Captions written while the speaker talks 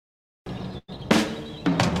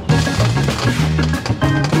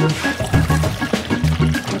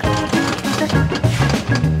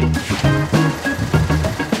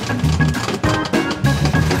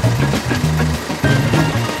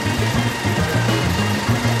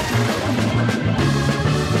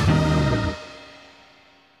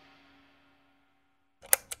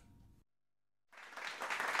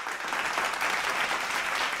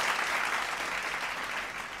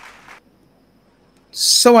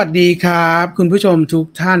สวัสดีครับคุณผู้ชมทุก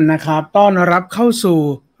ท่านนะครับต้อนรับเข้าสู่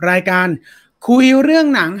รายการคุยเรื่อง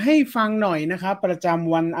หนังให้ฟังหน่อยนะครับประจ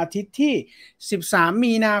ำวันอาทิตย์ที่13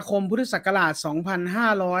มีนาคมพุทธศักราช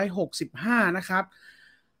2565นะครับ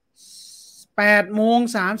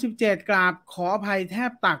8:37กราบขออภัยแท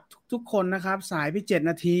บตักทุกๆคนนะครับสายไป7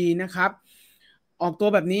นาทีนะครับออกตัว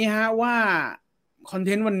แบบนี้ฮะว่าคอนเท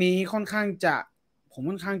นต์วันนี้ผมค่อนข้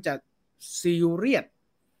างจะซีเรียส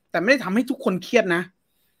แต่ไม่ได้ทำให้ทุกคนเครียดนะ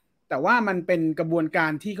แต่ว่ามันเป็นกระบวนกา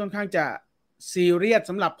รที่ค่อนข้างจะซีเรียส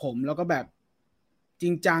สำหรับผมแล้วก็แบบจริ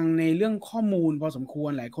งจังในเรื่องข้อมูลพอสมควร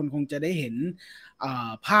หลายคนคงจะได้เห็น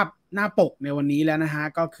ภาพหน้าปกในวันนี้แล้วนะฮะ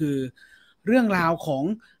ก็คือเรื่องราวของ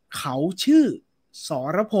เขาชื่อส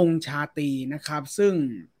รพงษ์ชาตรีนะครับซึ่ง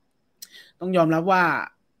ต้องยอมรับว่า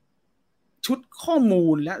ชุดข้อมู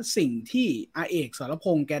ลและสิ่งที่อาเอกสรพ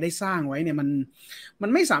งษ์แกได้สร้างไว้เนี่ยมัน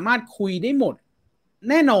ไม่สามารถคุยได้หมด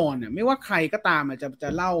แน่นอนอ่ะไม่ว่าใครก็ตามจะ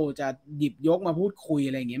เล่าจะหยิบยกมาพูดคุยอ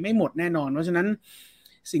ะไรอย่างเงี้ยไม่หมดแน่นอนเพราะฉะนั้น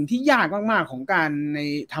สิ่งที่ยากมากๆของการใน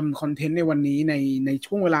ทำคอนเทนต์ในวันนี้ใน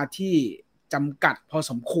ช่วงเวลาที่จำกัดพอ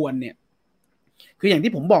สมควรเนี่ยคืออย่าง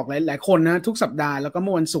ที่ผมบอกหลายคนนะทุกสัปดาห์แล้วก็เ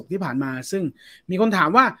มื่อวันศุกร์ที่ผ่านมาซึ่งมีคนถาม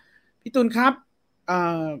ว่าพี่ตุลครับ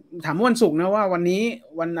ถามวันศุกร์นะว่าวันนี้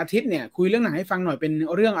วันอาทิตย์เนี่ยคุยเรื่องหนังให้ฟังหน่อยเป็น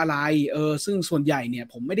เรื่องอะไรซึ่งส่วนใหญ่เนี่ย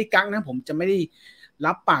ผมไม่ได้กักนะผมจะไม่ได้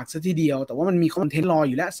รับปากซะทีเดียวแต่ว่ามันมีคอนเทนต์รออ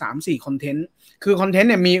ยู่แล้ว 3-4 คอนเทนต์คือคอนเทนต์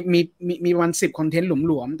เนี่ยมีวัน10คอนเทนต์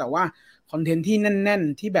หลวมๆแต่ว่าคอนเทนต์ที่แน่น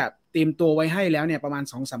ๆที่แบบเตรียมตัวไว้ให้แล้วเนี่ยประมาณ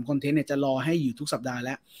 2-3 คอนเทนต์เนี่ยจะรอให้อยู่ทุกสัปดาห์แ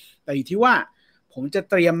ล้วแต่อยู่ที่ว่าผมจะ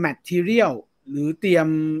เตรียมแมททีเรียลหรือเตรียม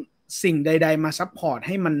สิ่งใดๆมาซัพพอร์ตใ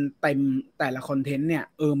ห้มันเต็มแต่ละคอนเทนต์เนี่ย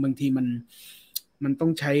บางทีมันต้อ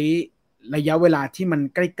งใช้ระยะเวลาที่มัน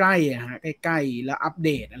ใกล้ๆฮะใกล้ๆแล้วอัปเด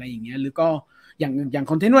ตอะไรอย่างเงี้ยหรือก็อย่าง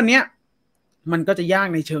คอนเทนต์วันเนี้ยมันก็จะยาก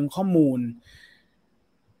ในเชิงข้อมูล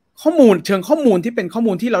เชิงข้อมูลที่เป็นข้อ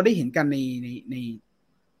มูลที่เราได้เห็นกันในใน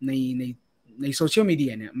ในโซเชียลมีเดี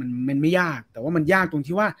ยเนี่ยมันไม่ยากแต่ว่ามันยากตรง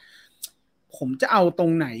ที่ว่าผมจะเอาตร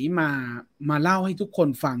งไหนมาเล่าให้ทุกคน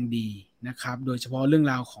ฟังดีนะครับโดยเฉพาะเรื่อง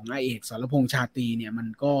ราวของอาเอกสรพงษ์ชาตรีเนี่ยมัน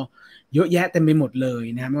ก็เยอะแยะเต็มไปหมดเลย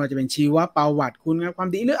นะไม่ว่าจะเป็นชีวประวัติคุณงามความ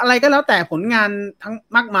ดีหรืออะไรก็แล้วแต่ผลงานทั้ง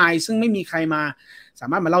มากมายซึ่งไม่มีใครมาสา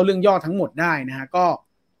มารถมาเล่าเรื่องย่อทั้งหมดได้นะฮะก็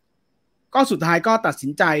สุดท้ายก็ตัดสิ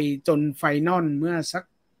นใจจนไฟนอลเมื่อสั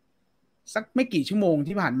กไม่กี่ชั่วโมง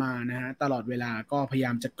ที่ผ่านมานะฮะตลอดเวลาก็พยาย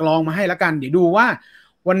ามจะกรองมาให้ละกันเดี๋ยวดูว่า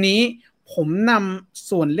วันนี้ผมนำ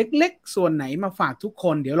ส่วนเล็กๆส่วนไหนมาฝากทุกค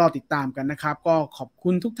นเดี๋ยวรอติดตามกันนะครับก็ขอบคุ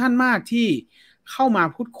ณทุกท่านมากที่เข้ามา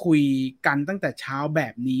พูดคุยกันตั้งแต่เช้าแบ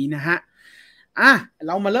บนี้นะฮะเ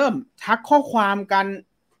รามาเริ่มทักข้อความกัน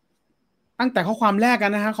ตั้งแต่ข้อความแรกกั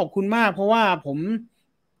นนะฮะขอบคุณมากเพราะว่าผม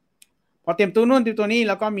พอเตรียมตัวนู่นเตรียมตัวนี้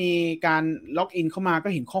แล้วก็มีการล็อกอินเข้ามาก็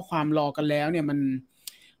เห็นข้อความรอกันแล้วเนี่ย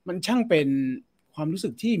มันช่างเป็นความรู้สึ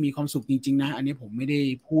กที่มีความสุขจริงๆนะอันนี้ผมไม่ได้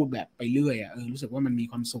พูดแบบไปเรื่อยรู้สึกว่ามันมี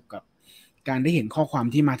ความสุขกับการได้เห็นข้อความ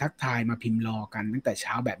ที่มาทักทายมาพิมพ์รอกันตั้งแต่เ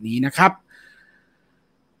ช้าแบบนี้นะครับ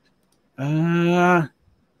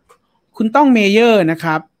คุณต้องเมเยอร์นะค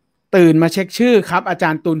รับตื่นมาเช็คชื่อครับอาจา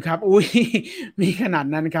รย์ตุลครับอุ้ยมีขนาด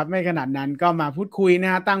นั้นครับไม่ขนาดนั้นก็มาพูดคุยน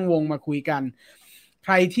ะฮะตั้งวงมาคุยกันใค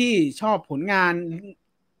รที่ชอบผลงาน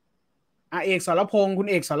เอกสรพงษ์คุณ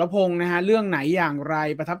เอกสรพงษ์นะฮะเรื่องไหนอย่างไร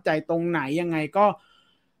ประทับใจตรงไหนยังไงก็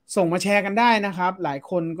ส่งมาแชร์กันได้นะครับหลาย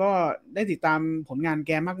คนก็ได้ติดตามผลงานแ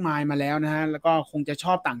กมากมายมาแล้วนะฮะแล้วก็คงจะช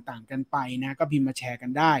อบต่างๆกันไปนะก็พิมพ์มาแชร์กั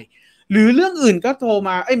นได้หรือเรื่องอื่นก็โทรม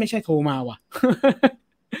าไม่ใช่โทรมาว่ะ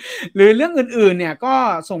หรือเรื่องอื่นๆเนี่ยก็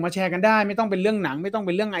ส่งมาแชร์กันได้ไม่ต้องเป็นเรื่องหนังไม่ต้องเ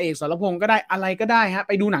ป็นเรื่องเอกสรพงษ์ก็ได้อะไรก็ได้ฮะไ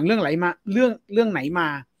ปดูหนังเรื่องไหนมาเรื่องไหนมา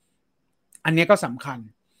อันนี้ก็สำคัญ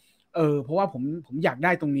เพราะว่าผมอยากไ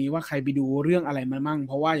ด้ตรงนี้ว่าใครไปดูเรื่องอะไรมามั่งเ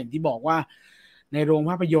พราะว่าอย่างที่บอกว่าในโรง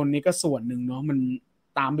ภาพยนตร์นี่ก็ส่วนหนึ่งเนาะมัน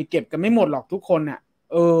ตามไปเก็บกันไม่หมดหรอกทุกคนอ่ะ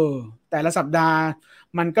แต่ละสัปดาห์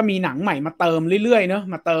มันก็มีหนังใหม่มาเติมเรื่อยๆเนาะ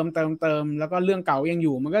มาเติมแล้วก็เรื่องเก่ายังอ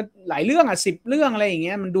ยู่มันก็หลายเรื่อง10เรื่องอะไรอย่างเ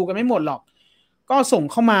งี้ยมันดูกันไม่หมดหรอกก็ส่ง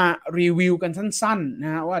เข้ามารีวิวกันสั้นๆน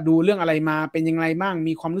ะฮะว่าดูเรื่องอะไรมาเป็นยังไงบ้าง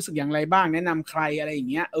มีความรู้สึกอย่างไรบ้างแนะนำใครอะไรอย่าง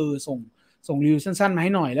เงี้ยส่งรีวิวสั้นๆมาใ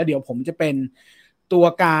ห้หน่อยแล้วเดี๋ยวผมจะเป็นตัว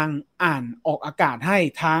กลางอ่านออกอากาศให้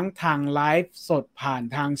ทั้งทางไลฟ์สดผ่าน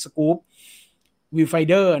ทาง Scoop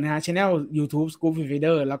Viewfinder นะฮะ Channel YouTube Scoop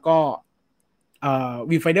Viewfinder แล้วก็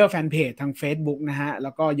Viewfinder Fanpage ทาง Facebook นะฮะแ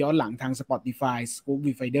ล้วก็ย้อนหลังทาง Spotify Scoop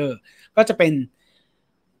Viewfinder ก็จะเป็น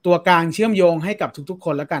ตัวกลางเชื่อมโยงให้กับทุกๆค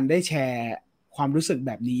นแล้วกันได้แชร์ความรู้สึกแ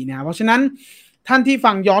บบนี้นะเพราะฉะนั้นท่านที่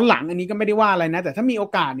ฟังย้อนหลังอันนี้ก็ไม่ได้ว่าอะไรนะแต่ถ้ามีโอ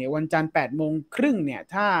กาสเนี่ยวันจันทร์8:30เนี่ย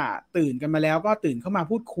ถ้าตื่นกันมาแล้วก็ตื่นเข้ามา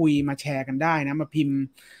พูดคุยมาแชร์กันได้นะมาพิมพ์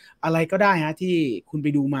อะไรก็ได้ฮะที่คุณไป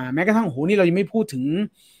ดูมาแม้กระทั่งโอ้โหนี่เรายังไม่พูดถึง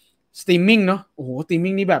สตรีมมิ่งเนาะโอ้โหสตรีม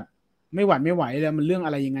มิ่งนี่แบบ ไม่หวั่นไม่ไหวแล้วมันเรื่องอ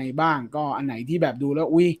ะไรยังไงบ้างก็อันไหนที่แบบดูแล้ว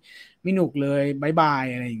อุ้ยไม่หนุกเลยบายบาย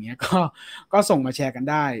อะไรอย่างเงี้ยก็ส่งมาแชร์กัน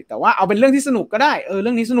ได้แต่ว่าเอาเป็นเรื่องที่สนุกก็ได้เ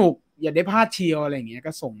รื่องนี้สนุกอย่าได้พลาดเชียวอะไรอย่างเงี้ย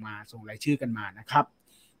ก็ส่งรายชื่อกันมานะครับ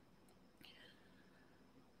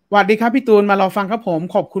สวัสดีครับพี่ตูนมารอฟังครับผม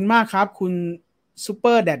ขอบคุณมากครับคุณซูเป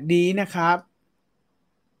อร์แดดดีนะครับ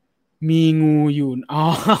มีงูอยู่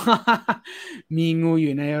มีงูอ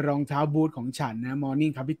ยู่ในรองเท้าบูทของฉันนะมอร์นิ่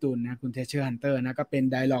งครับพี่ตูนนะคุณเทเชอร์ฮันเตอร์นะก็เป็น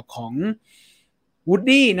ไดอะล็อกของวูด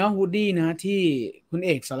ดี้เนาะวูดดี้นะที่คุณเอ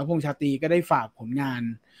กสรพงษ์ชาตรีก็ได้ฝากผลงาน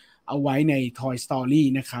เอาไว้ใน Toy Story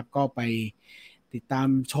นะครับก็ไปติดตาม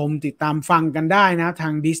ชมติดตามฟังกันได้นะทา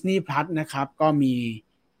ง Disney Plus นะครับก็มี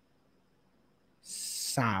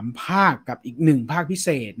3 ภาคกับอีก1 ภาคพิเศ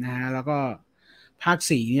ษนะฮะแล้วก็ภาค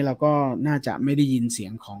 4นี่เราก็น่าจะไม่ได้ยินเสีย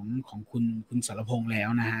งของคุณสรพงษ์แล้ว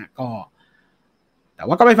นะฮะก็แต่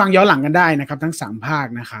ว่าก็ไปฟังย้อนหลังกันได้นะครับทั้ง3 ภาค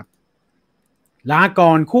นะครับลาก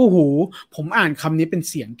รคู่หูผมอ่านคำนี้เป็น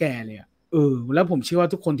เสียงแกเลยอะแล้วผมเชื่อว่า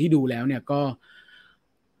ทุกคนที่ดูแล้วเนี่ย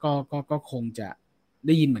ก็คงจะไ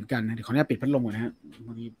ด้ยินเหมือนกันนะเดี๋ยวขออนุญาตปิดพัดลมก่อนนะฮะพ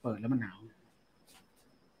อดีเปิดแล้วมันหนาว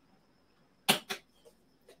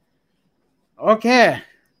โอเค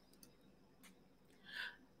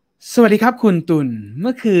สวัสดีครับคุณตุลเ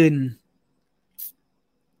มื่อคืน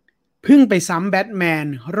เพิ่งไปซ้ำแบทแมน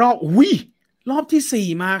รอบที่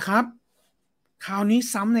 4มาครับคราวนี้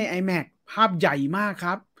ซ้ำใน IMAX ภาพใหญ่มากค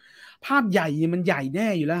รับภาพใหญ่มันใหญ่แน่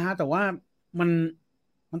อยู่แล้วฮะแต่ว่ามัน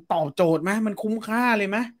มันตอบโจทย์ไหมมันคุ้มค่าเลย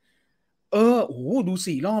ไหมโอ้โหดู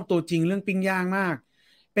4 รอบตัวจริงเรื่องปิ้งย่างมาก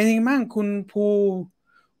เป็นยังไงบ้างคุณ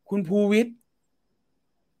ภูวิทย์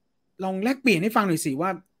ลองแลกเปลี่ยนให้ฟังหน่อยสิว่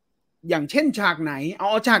าอย่างเช่นฉากไหนเอา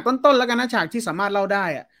ฉากต้นๆแล้วกันนะฉากที่สามารถเล่าได้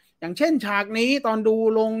อะอย่างเช่นฉากนี้ตอนดู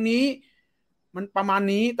ลงนี้มันประมาณ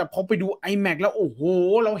นี้แต่พอไปดู IMAX แล้วโอ้โห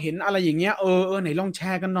เราเห็นอะไรอย่างเงี้ยไหนลองแช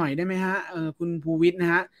ร์กันหน่อยได้ไหมฮะคุณภูวิทย์น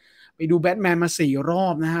ะฮะไปดูแบทแมนมา4 รอ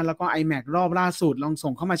บนะฮะแล้วก็ IMAX รอบล่าสุดลองส่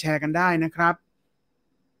งเข้ามาแชร์กันได้นะครับ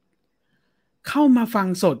เข้ามาฟัง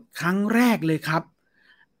สดครั้งแรกเลยครับ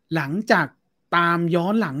หลังจากตามย้อ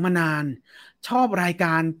นหลังมานานชอบรายก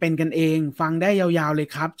ารเป็นกันเองฟังได้ยาวๆเลย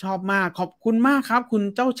ครับชอบมากขอบคุณมากครับคุณ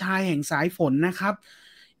เจ้าชายแห่งสายฝนนะครับ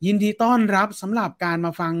ยินดีต้อนรับสำหรับการม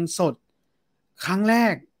าฟังสดครั้งแร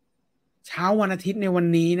กเช้าวันอาทิตย์ในวัน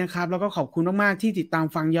นี้นะครับแล้วก็ขอบคุณมากๆที่ติดตาม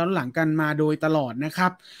ฟังย้อนหลังกันมาโดยตลอดนะครั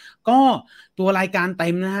บก็ตัวรายการเต็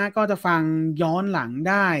มนะฮะก็จะฟังย้อนหลัง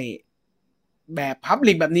ได้แบบพับ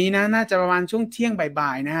ลิกแบบนี้นะน่าจะประมาณช่วงเที่ยงบ่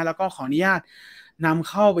ายๆนะฮะแล้วก็ขออนุญาตนำ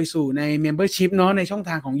เข้าไปสู่ใน Membership เนาะในช่อง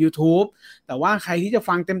ทางของ YouTube แต่ว่าใครที่จะ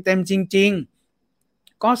ฟังเต็มๆจริง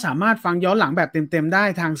ๆก็สามารถฟังย้อนหลังแบบเต็มๆได้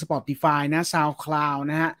ทาง Spotify นะ SoundCloud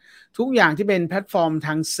นะฮะทุกอย่างที่เป็นแพลตฟอร์มท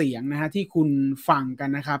างเสียงนะฮะที่คุณฟังกัน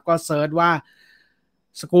นะครับก็เซิร์ชว่า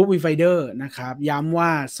Scoop with Fider นะครับย้ำว่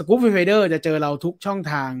า Scoop with Fider จะเจอเราทุกช่อง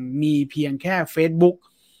ทางมีเพียงแค่ Facebook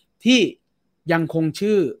ที่ยังคง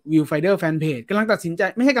ชื่อ Viewfinder Fanpage กำลังตัดสินใจ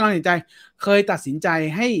ไม่ใช่กำลังตัดสินใจเคยตัดสินใจ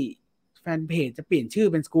ให้แฟนเพจจะเปลี่ยนชื่อ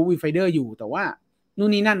เป็น Scoop Viewfinder อยู่แต่ว่านู่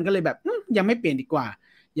นนี่นั่นก็เลยแบบยังไม่เปลี่ยนดีกว่า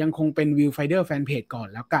ยังคงเป็น Viewfinder Fanpage ก่อน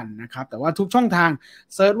แล้วกันนะครับแต่ว่าทุกช่องทาง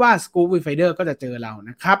เซิร์ชว่า Scoop Viewfinder ก็จะเจอเรา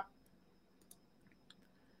นะครับ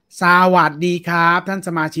สวัสดีครับท่านส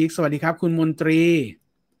มาชิกสวัสดีครับคุณมนตรี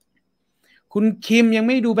คุณคิมยังไ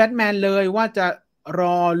ม่ดูแบทแมนเลยว่าจะร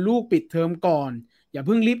อลูกปิดเทอมก่อนอย่าเ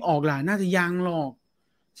พิ่งรีบออกล่ะน่าจะยังหรอก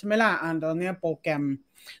ใช่ไหมล่ะตอนนี้โปรแก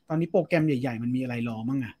รมใหญ่ๆมันมีอะไรรอ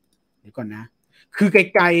มั่งอ่ะเดี๋ยวก่อนนะคือไ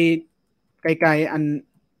กลอัน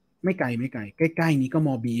ไม่ไกลใกล้ๆนี้ก็ม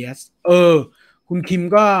อร์เบียสคุณคิม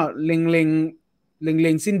ก็เ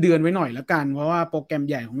ล็งสิ้นเดือนไว้หน่อยแล้วกันเพราะว่าโปรแกรม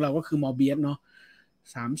ใหญ่ของเราก็คือมอร์เบียสเนาะ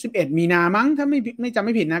31 มีนามั้งถ้าไม่จำไ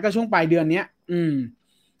ม่ผิดนะก็ช่วงปลายเดือนเนี้ย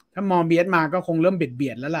ถ้ามอร์เบียสมาก็คงเริ่มเบี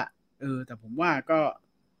ยดแล้วล่ะแต่ผมว่าก็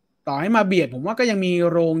ต่อให้มาเบียดผมว่าก็ยังมี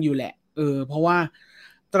โรงอยู่แหละเพราะว่า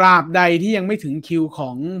ตราบใดที่ยังไม่ถึงคิวขอ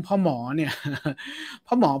งพ่อหมอเนี่ย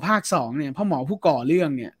พ่อหมอภาค 2เนี่ยพ่อหมอผู้ก่อเรื่อง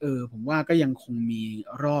เนี่ยผมว่าก็ยังคงมี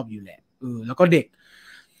รอบอยู่แหละแล้วก็เด็ก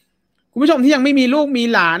คุณผู้ชมที่ยังไม่มีลูกมี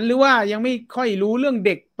หลานหรือว่ายังไม่ค่อยรู้เรื่องเ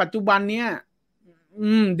ด็กปัจจุบันเนี่ย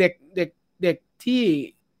เด็กที่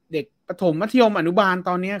เด็กประถมมัธยมอนุบาลต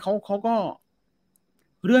อนนี้เขาก็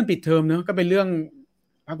เลื่อนปิดเทอมเนอะก็เป็นเรื่อง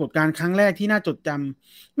ปรากฏการณ์ครั้งแรกที่น่าจดจ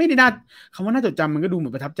ำไม่ได้น่าคำว่าน่าจดจำมันก็ดูเหมื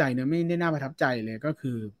อนประทับใจเนอะไม่ได้น่าประทับใจเลยก็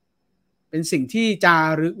คือเป็นสิ่งที่จา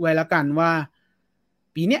รึกไว้แล้วกันว่า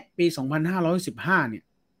ปีเนี้ยปี2515เนี่ย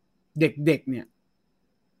เด็กๆเนี่ย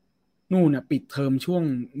นู่นน่ะปิดเทอมช่วง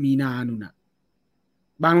มีนานู่นน่ะ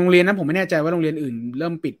บางโรงเรียนนะผมไม่แน่ใจว่าโรงเรียนอื่นเริ่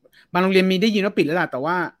มปิดบางโรงเรียนมีได้ยินว่าปิดแล้วล่ะแต่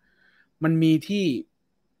ว่ามันมีที่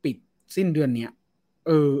ปิดสิ้นเดือนเนี้ย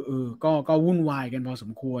ก็วุ่นวายกันพอส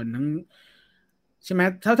มควรทั้ง ใช่ไหม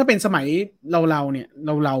ถ้าเป็นสมัยเราเนี่ย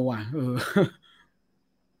เราอ่ะ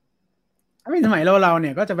ถ้าเป็นสมัยเราเ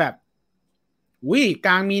นี่ยก็จะแบบอุ้ยก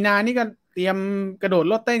ลางมีนานี่ก็เตรียมกระโดด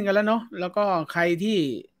โลดเต้นกันแล้วเนาะแล้วก็ใครที่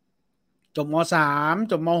จบม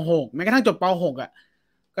.3จบม.6แม้กระทั่งจบป.6อ่ะ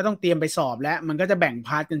ก็ต้องเตรียมไปสอบแล้วมันก็จะแบ่งพ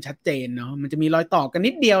าร์ทกันชัดเจนเนาะมันจะมีรอยต่อกัน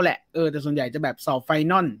นิดเดียวแหละแต่ส่วนใหญ่จะแบบสอบไฟ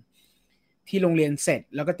นอลที่โรงเรียนเสร็จ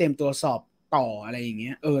แล้วก็เตรียมตัวสอบต่ออะไรอย่างเ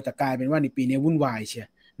งี้ยแต่กลายเป็นว่าในปีนี้วุ่นวายเชีย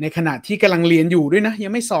ในขณะที่กำลังเรียนอยู่ด้วยนะยั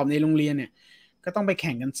งไม่สอบในโรงเรียนเนี่ยก็ต้องไปแ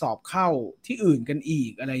ข่งกันสอบเข้าที่อื่นกันอี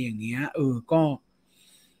กอะไรอย่างเงี้ย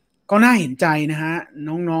ก็น่าเห็นใจนะฮะ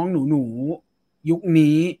น้องๆหนูๆยุค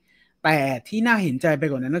นี้แต่ที่น่าเห็นใจไป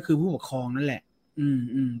กว่านั้นก็คือผู้ปกครองนั่นแหละ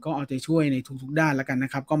ก็เอาใจช่วยในทุกๆด้านแล้วกันน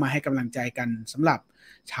ะครับก็มาให้กำลังใจกันสำหรับ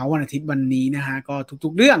เช้าวันอาทิตย์วันนี้นะฮะก็ทุ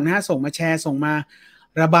กๆเรื่องนะฮะส่งมาแชร์ส่งมา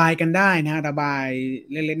ระบายกันได้นะระบาย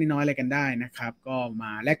เล็กๆน้อยๆอะไรกันได้นะครับก็ม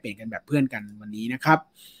าแลกเปลี่ยนกันแบบเพื่อนกันวันนี้นะครับ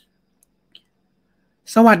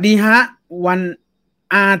สวัสดีฮะวัน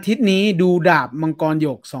อาทิตย์นี้ดูดาบมังกรหย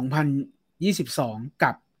ก2022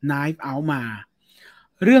กับ Knife Out มา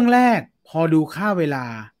เรื่องแรกพอดูค่าเวลา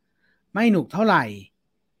ไม่หนุกเท่าไหร่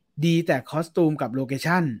ดีแต่คอสตูมกับโลเค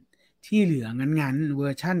ชั่นที่เหลืองั้นเวอ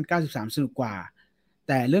ร์ชั่น93สนุกกว่าแ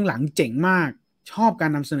ต่เรื่องหลังเจ๋งมากชอบกา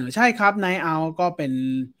รนำเสนอใช่ครับ Knife Out ก็เป็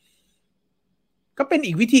น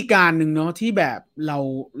อีกวิธีการหนึ่งเนาะที่แบบเร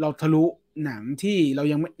าทะลุหนังที่เรา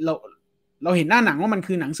ยังไม่เราเห็นหน้าหนังว่ามัน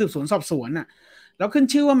คือหนังสืบสวนสอบสวนน่ะแล้วขึ้น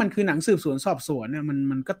ชื่อว่ามันคือหนังสืบสวนสอบสวนเนี่ย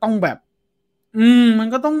มันก็ต้องแบบมัน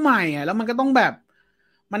ก็ต้องใหม่อ่ะแล้วมันก็ต้องแบบ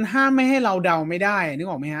มันห้ามไม่ให้เราเดาไม่ได้นึก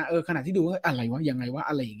ออกไหมฮะขณะที่ดูอะไรวะยังไงวะ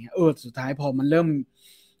อะไรอย่างเงี้ยสุดท้ายพอมันเริ่ม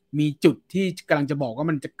มีจุดที่กำลังจะบอกว่า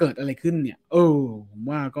มันจะเกิดอะไรขึ้นเนี่ยผม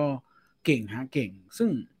ว่าก็เก่งฮะเก่งซึ่ง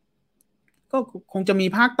ก็คงจะมี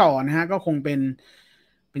ภาคต่อนะฮะก็คงเป็น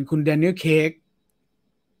คุณแดเนียลเคก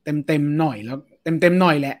เต็มหน่อยแล้วเต็มหน่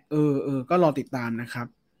อยแหละก็รอติดตามนะครับ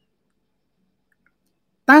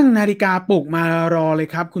ตั้งนาฬิกาปลุกมารอเลย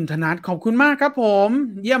ครับคุณธนัทขอบคุณมากครับผม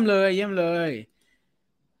เยี่ยมเลยเยี่ยมเลย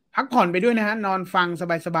พักผ่อนไปด้วยนะฮะนอนฟัง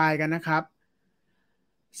สบายๆกันนะครับ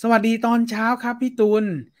สวัสดีตอนเช้าครับพี่ตูน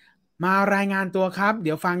มารายงานตัวครับเ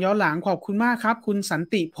ดี๋ยวฟังย้อนหลังขอบคุณมากครับคุณสัน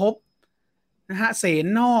ติภพนะฮะเสน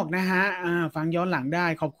นอกนะฮะฟังย้อนหลังได้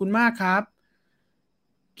ขอบคุณมากครับ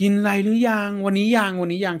กินอะไรหรือยังวันนี้ยั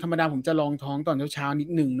งธรรมดาผมจะลองท้องตอนเช้านิด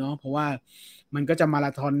หนึ่งเนาะเพราะว่ามันก็จะมาร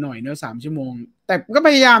าธอนหน่อยเนอะ3 ชั่วโมงแต่ก็พ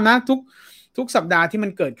ยายามนะทุกสัปดาห์ที่มั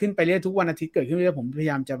นเกิดขึ้นไปเรื่อยทุกวันอาทิตย์เกิดขึ้นเรื่อยผมพยา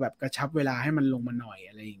ยามจะแบบกระชับเวลาให้มันลงมาหน่อย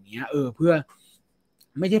อะไรอย่างเงี้ยเพื่อ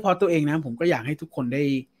ไม่ใช่เพราะตัวเองนะผมก็อยากให้ทุกคนได้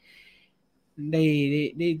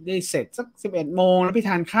เสร็จสัก11 โมงแล้วไปท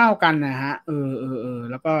านข้าวกันนะฮะ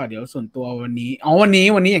แล้วก็เดี๋ยวส่วนตัววันนี้วัน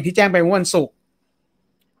นี้อย่างที่แจ้งไปเมื่อวันศุกร์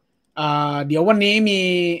เดี๋ยววันนี้มี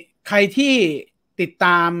ใครที่ติดต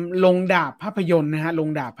ามลงดาบภาพยนตร์นะฮะลง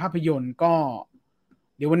ดาบภาพยนตร์ก็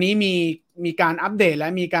เดี๋ยววันนี้มีการอัปเดตและ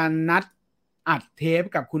มีการนัดอัดเทป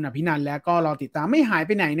กับคุณอภินันท์แล้วก็รอติดตามไม่หายไ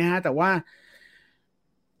ปไหนนะฮะแต่ว่า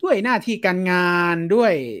ด้วยหน้าที่การงานด้ว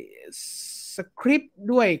ยสคริปต์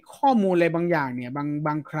ด้วยข้อมูลอะไรบางอย่างเนี่ยบ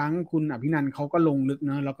างครั้งคุณอภินันท์เขาก็ลงลึกเ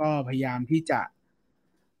นอะแล้วก็พยายามที่จะ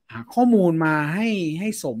หาข้อมูลมาให้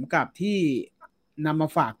สมกับที่นำมา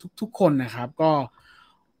ฝากทุกๆคนนะครับก็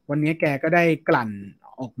วันนี้แกก็ได้กลั่น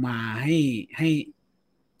ออกมาให้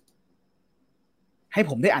ให้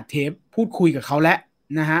ผมได้อัดเทปพูดคุยกับเขาแล้ว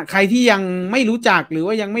นะฮะใครที่ยังไม่รู้จักหรือ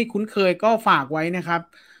ว่ายังไม่คุ้นเคยก็ฝากไว้นะครับ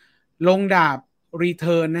ลงดาบรีเ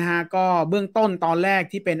ทิร์นนะฮะก็เบื้องต้นตอนแรก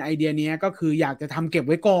ที่เป็นไอเดียนี้ก็คืออยากจะทำเก็บ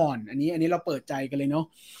ไว้ก่อนอันนี้เราเปิดใจกันเลยเนาะ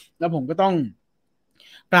แล้วผมก็ต้อง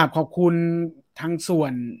กราบขอบคุณทางส่ว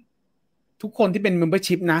นทุกคนที่เป็น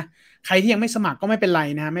membership นะใครที่ยังไม่สมัครก็ไม่เป็นไร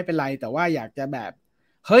นะไม่เป็นไรแต่ว่าอยากจะแบบ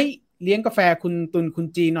เฮ้ยเลี้ยงกาแฟคุณตุนคุณ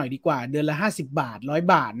จีหน่อยดีกว่าเดือนละ50 บาท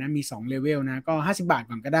100 บาทนะมี2 เลเวลนะก็50 บาท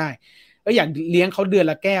ก่อนก็ได้อยากเลี้ยงเขาเดือน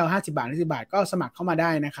ละแก้ว50 บาทก็สมัครเข้ามาไ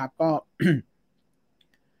ด้นะครับก็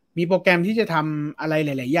มีโปรแกรมที่จะทำอะไรห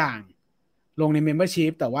ลายๆอย่างลงใน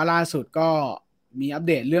Membership แต่ว่าล่าสุดก็มีอัปเ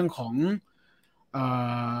ดตเรื่องของเอ่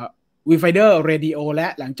อ Viewfinder Radio และ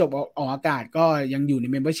หลังจบออกอากาศก็ยังอยู่ใน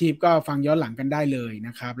Membership ก็ฟังย้อนหลังกันได้เลยน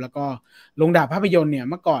ะครับแล้วก็ลงดาบภาพยนตร์เนี่ย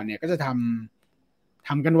เมื่อก่อนเนี่ยก็จะท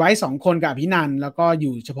ำกันไว้2 คนกับพี่นันแล้วก็อ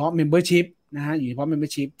ยู่เฉพาะ Membership นะฮะอยู่เฉพาะ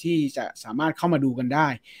Membership ที่จะสามารถเข้ามาดูกันได้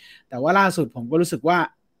แต่ว่าล่าสุดผมก็รู้สึกว่า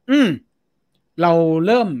เราเ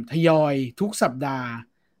ริ่มทยอยทุกสัปดาห์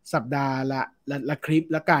ละคลิป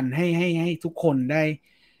ละกันให้ทุกคน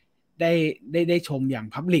ได้ชมอย่าง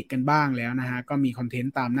พับลิกกันบ้างแล้วนะฮะก็มีคอนเทน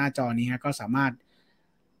ต์ตามหน้าจอนี้ฮะก็สามารถ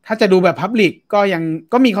ถ้าจะดูแบบพับลิก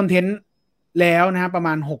ก็มีคอนเทนต์แล้วนะฮะประม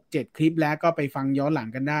าณ6-7 คลิปแล้วก็ไปฟังย้อนหลัง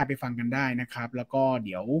กันได้ไปฟังกันได้นะครับแล้วก็เ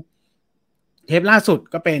ดี๋ยวเทปล่าสุด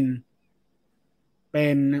ก็เป็น เป็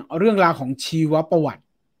นเรื่องราวของชีวประวัติ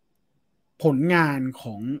ผลงานข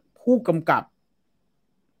องผู้กำกับ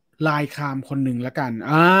ลายครามคนหนึ่งแล้วกัน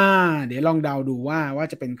เดี๋ยวลองเดาดูว่า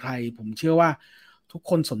จะเป็นใครผมเชื่อว่าทุก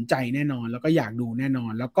คนสนใจแน่นอนแล้วก็อยากดูแน่นอ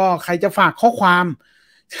นแล้วก็ใครจะฝากข้อความ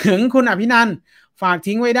ถึงคุณอภินันท์ฝาก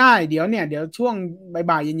ทิ้งไว้ได้เดี๋ยวช่วง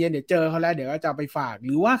บ่ายๆเย็นๆเดี๋ยวเจอเขาแล้วเดี๋ยวก็จะไปฝากห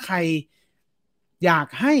รือว่าใครอยาก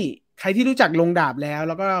ให้ใครที่รู้จักลงดาบแล้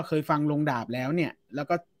วก็เคยฟังลงดาบแล้วเนี่ยแล้ว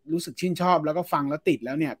ก็รู้สึกชื่นชอบแล้วก็ฟังแล้วติดแ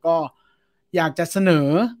ล้วเนี่ยก็อยากจะเสนอ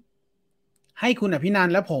ให้คุณอภินัน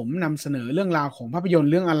ท์และผมนำเสนอเรื่องราวของภาพยนตร์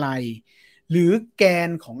เรื่องอะไรหรือแกน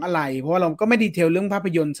ของอะไรเพราะว่าเราก็ไม่ดีเทลเรื่องภาพ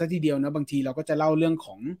ยนตร์ซะทีเดียวนะบางทีเราก็จะเล่าเรื่องข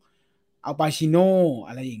องอัลปาชิโนอ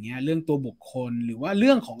ะไรอย่างเงี้ยเรื่องตัวบุคคลหรือว่าเ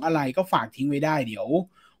รื่องของอะไรก็ฝากทิ้งไว้ได้เดี๋ยว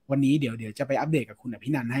วันนี้เดี๋ยวจะไปอัปเดตกับคุณอภิ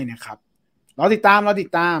นันท์ให้นะครับรอติดตาม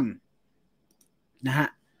นะฮะ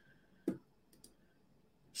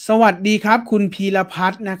สวัสดีครับคุณพีรพั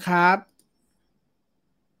ฒน์นะครับ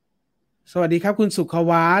สวัสดีครับคุณสุข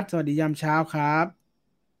วัฒน์สวัสดียามเช้าครับ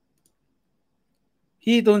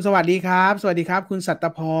พี่ตูนสวัสดีครับสวัสดีครับคุณสัต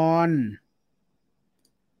พร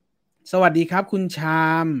สวัสดีครับคุณชา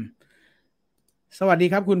มสวัสดี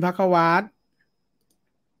ครับคุณภัควัฒน์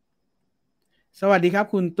สวัสดีครับ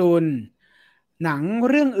คุณตุลหนัง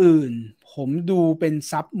เรื่องอื่นผมดูเป็น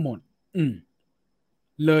ซับหมดอืม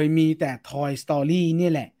เลยมีแต่ Toy Story เนี่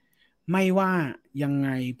ยแหละไม่ว่ายังไง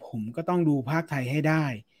ผมก็ต้องดูภาคไทยให้ได้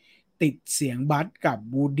ติดเสียงบัสกับ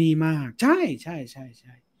วูดดี้มากใช่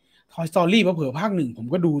Toy Story เผลอๆภาคหนึ่งผม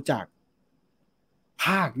ก็ดูจากภ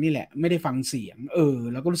าคนี่แหละไม่ได้ฟังเสียง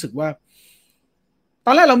แล้วก็รู้สึกว่าต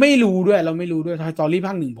อนแรกเราไม่รู้ด้วย Toy Story ภ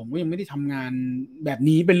าคหนึ่งผมก็ยังไม่ได้ทำงานแบบ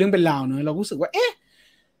นี้เป็นเรื่องเป็นราวเนอะเรารู้สึกว่าเอ๊ะ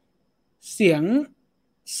เสียง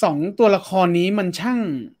สองตัวละครนี้มันช่าง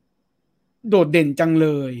โดดเด่นจังเล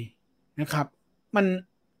ยนะครับมัน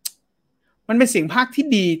มันเป็นเสียงภาคที่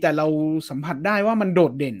ดีแต่เราสัมผัสได้ว่ามันโด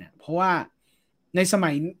ดเด่นอ่ะเพราะว่าในส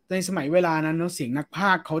มัยในสมัยเวลานั้นเนาะเสียงนักพ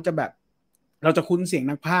ากย์เขาจะแบบเราจะคุ้นเสียง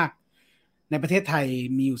นักพากย์ในประเทศไทย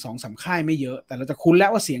มีอยู่2-3ค่ายไม่เยอะแต่เราจะคุ้นแล้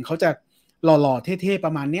วว่าเสียงเขาจะหล่อๆเท่ๆป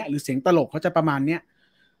ระมาณเนี้ยหรือเสียงตลกเขาจะประมาณเนี้ย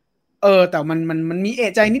แต่มันมีเอ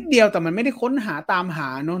ะใจนิดเดียวแต่มันไม่ได้ค้นหาตามหา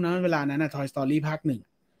เนาะเวลานั้นนะ Toy Story ภาคหนึ่ง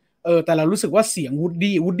แต่เรารู้สึกว่าเสียงวูด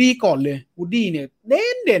ดี้ก่อนเลยวูดดี้เนี่ยเ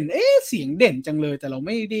ด่นเสียงเด่นจังเลยแต่เราไ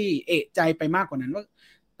ม่ได้เอะใจไปมากกว่านั้นว่า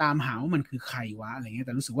ตามหาว่ามันคือใครวะอะไรเงี้ยแ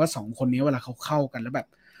ต่รู้สึกว่า2 คนนี้เวลาเขาเข้ากันแล้วแบบ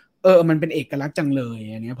มันเป็นเอกลักษณ์จังเลย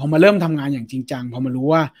อย่างเงี้ยพอมาเริ่มทำงานอย่างจริงจังพอมารู้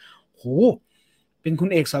ว่าโหเป็นคุณ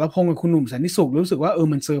เอกสรพงษ์กับคุณหนุ่มสันติสุขรู้สึกว่า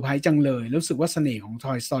มันเซอร์ไพรส์จังเลยรู้สึกว่าเสน่ห์ของ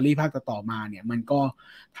Toy Story ภาคต่อๆมาเนี่ยมันก็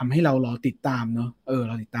ทำให้เรารอติดตามเนาะเ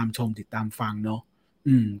ราติดตามชมติดตามฟังเนาะ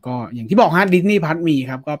ก็อย่างที่บอกฮะดิสนีย์พัทมี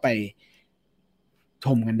ครับก็ไปช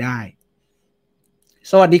มกันได้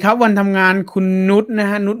สวัสดีครับวันทำงานคุณนุชนะ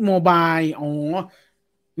ฮะนุชโมบาย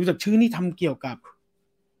รู้จักชื่อนี่ทำเกี่ยวกับ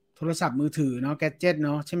โทรศัพท์มือถือเนาะแกดเจ็ตเน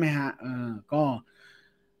าะใช่ไหมฮะก็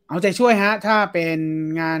เอาใจช่วยฮะถ้าเป็น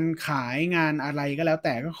งานขายงานอะไรก็แล้วแ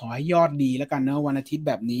ต่ก็ขอให้ยอดดีแล้วกันเนาะวันอาทิตย์แ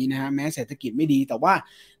บบนี้นะฮะแม้เศรษฐกิจไม่ดีแต่ว่า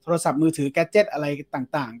โทรศัพท์มือถือแกดเจ็ตอะไร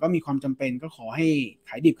ต่างๆก็มีความจำเป็นก็ขอให้ข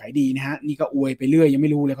ายดิบขายดีนะฮะนี่ก็อวยไปเรื่อยยังไ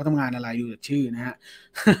ม่รู้เลยเขาทำงานอะไรดูจากชื่อนะฮะ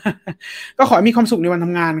ก็ขอให้มีความสุขในวันท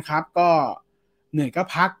ำงานครับก็เหนื่อยก็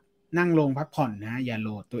พักนั่งลงพักผ่อนนะอย่าโหล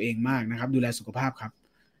ดตัวเองมากนะครับดูแลสุขภาพครับ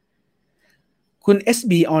คุณ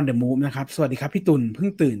SB on the move นะครับสวัสดีครับพี่ตุลเพิ่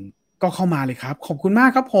งตื่นก็เข้ามาเลยครับขอบคุณมาก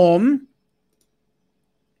ครับผม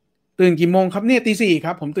ตื่นกี่โมงครับเนี่ยตี 4ค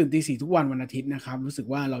รับผมตื่นตี 4ทุกวันอาทิตย์นะครับรู้สึก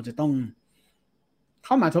ว่าเราจะต้องเ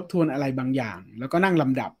ข้ามาทบทวนอะไรบางอย่างแล้วก็นั่งล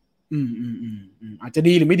ำดับอาจจะ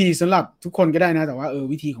ดีหรือไม่ดีสำหรับทุกคนก็ได้นะแต่ว่า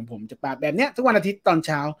วิธีของผมจะแบบเนี้ยทุกวันอาทิตย์ตอนเ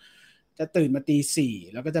ช้าจะตื่นมาตี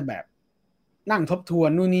 4แล้วก็จะแบบนั่งทบทวน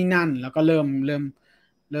นู่นนี่นั่นแล้วก็เริ่ม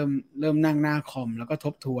นั่งหน้าคอมแล้วก็ท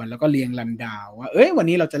บทวนแล้วก็เรียงรันดาวว่าวัน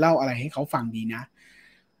นี้เราจะเล่าอะไรให้เขาฟังดีนะ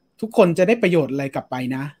ทุกคนจะได้ประโยชน์อะไรกลับไป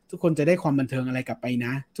นะทุกคนจะได้ความบันเทิงอะไรกลับไปน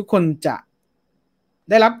ะทุกคนจะ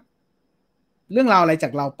ได้รับเรื่องราวอะไรจา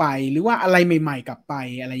กเราไปหรือว่าอะไรใหม่ๆกลับไป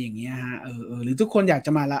อะไรอย่างเงี้ยฮะหรือทุกคนอยากจ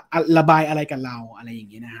ะมาระบายอะไรกับเราอะไรอย่าง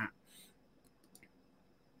เงี้ยนะฮะ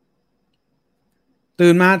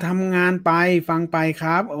ตื่นมาทำงานไปฟังไปค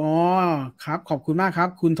รับครับขอบคุณมากครับ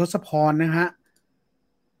คุณทศพรนะฮะ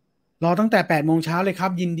รอตั้งแต่8 โมงเช้าเลยครั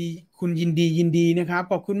บยินดีคุณยินดีนะครับ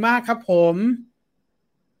ขอบคุณมากครับผม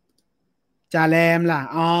จ่าแรมล่ะ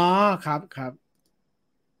ครับ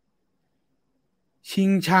ชิง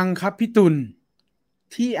ชังครับพี่ตุล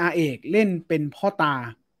ที่อาเอกเล่นเป็นพ่อตา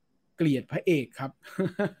เกลียดพระเอกครับ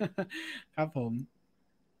ครับผม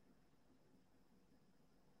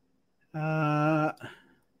เอ่อ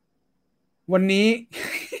วันนี้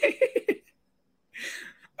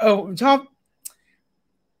ผมชอบ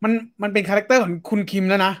มันมันเป็นคาแรคเตอร์ของคุณคิม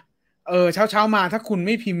แล้วนะ เช้ามาถ้าคุณไ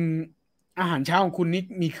ม่พิมพ์อาหารเช้าของคุณนี่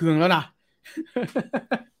มีเครื่องแล้วนะ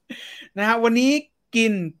นะฮะวันนี้กิ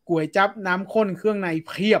นก๋วยจั๊บน้ำข้นเครื่องในเ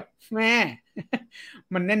พียบแม่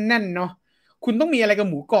มันแน่นๆเนาะคุณต้องมีอะไรกับ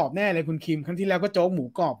หมูกรอบแน่เลยคุณคิมครั้งที่แล้วก็โจ๊กหมู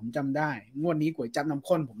กรอบผมจำได้งวดนี้ก๋วยจั๊บน้ำ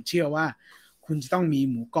ข้นผมเชื่อว่าคุณจะต้องมี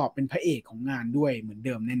หมูกรอบเป็นพระเอกของงานด้วยเหมือนเ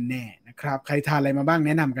ดิมแน่ๆนะครับใครทานอะไรมาบ้างแ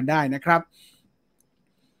นะนำกันได้นะครับ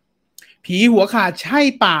ผีหัวขาดใช่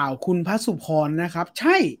เปล่าคุณพระสุพรนะครับใ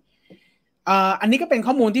ช่อันนี้ก็เป็น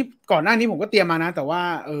ข้อมูลที่ก่อนหน้านี้ผมก็เตรียมมานะแต่ว่า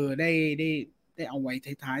ได้เอาไว้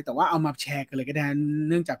ท้ายๆแต่ว่าเอามาแชร์กันเลยก็ได้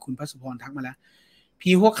เนื่องจากคุณพระสุพรทักมาแล้ว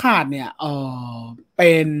ผีหัวขาดเนี่ยเ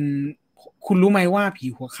ป็นคุณรู้ไหมว่าผี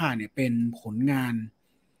หัวขาดเนี่ยเป็นผลงาน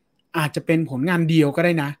อาจจะเป็นผลงานเดียวก็ไ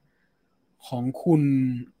ด้นะของคุณ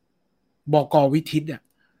บก.วิทิตอ่ะ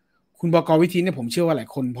คุณบก.วิทิตเนี่ยผมเชื่อว่าหลาย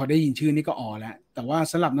คนพอได้ยินชื่อนี่ก็อ๋อแล้วแต่ว่า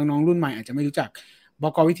สำหรับน้องๆรุ่นใหม่อาจจะไม่รู้จักบ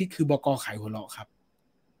ก.วิทิตคือบก.ขายหัวเราะครับ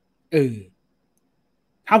เออ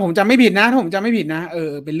ถ้าผมจำไม่ผิดนะถ้าผมจำไม่ผิดนะ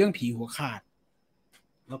เป็นเรื่องผีหัวขาด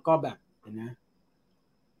แล้วก็แบบเห็นนะ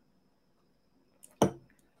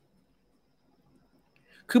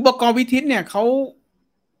คือบก.วิทิตเนี่ยเข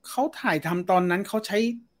าถ่ายทำตอนนั้นเขาใช้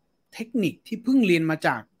เทคนิคที่เพิ่งเรียนมาจ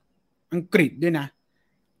ากอังกฤษด้วยนะ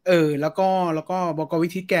แล้วก็บก.วิ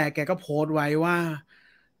ทิตแกก็โพสต์ไว้ว่า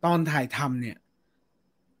ตอนถ่ายทำเนี่ย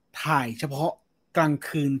ถ่ายเฉพาะกลาง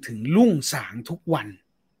คืนถึงรุ่งสางทุกวัน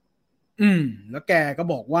แล้วแกก็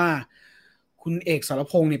บอกว่าคุณเอกสร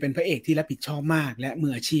พงษ์เนี่ยเป็นพระเอกที่รับผิดชอบมากและมื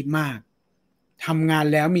ออาชีพมากทำงาน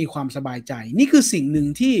แล้วมีความสบายใจนี่คือสิ่งหนึ่ง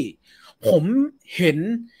ที่ผมเห็น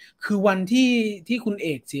คือวันที่คุณเอ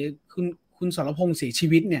กเสียคุณสรพงษ์เสียชี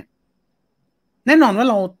วิตเนี่ยแน่นอนว่า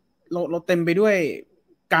เราเต็มไปด้วย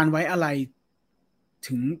การไว้อะไร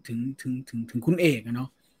ถึงคุณเอกอะเนาะ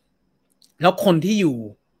แล้วคนที่อ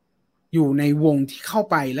ยู่ในวงที่เข้า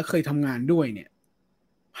ไปแล้วเคยทำงานด้วยเนี่ย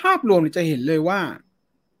ภาพรวมจะเห็นเลยว่า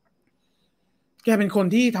แกเป็นคน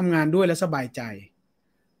ที่ทำงานด้วยแล้วสบายใจ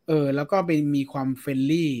แล้วก็เป็นมีความเฟรน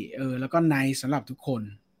ลี่แล้วก็ไนซ์สำหรับทุกคน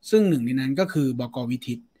ซึ่งหนึ่งในนั้นก็คือบก.วิ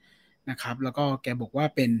ทิตนะครับแล้วก็แกบอกว่า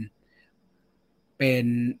เป็น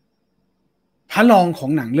พระรองขอ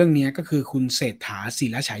งหนังเรื่องนี้ก็คือคุณเศรษฐาศิ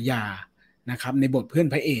ลฉายานะครับในบทเพื่อน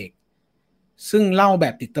พระเอกซึ่งเล่าแบ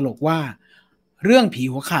บติดตลกว่าเรื่องผี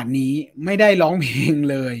หัวขาดนี้ไม่ได้ร้องเพลง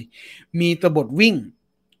เลยมีแตบท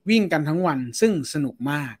วิ่งกันทั้งวันซึ่งสนุก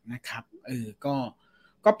มากนะครับ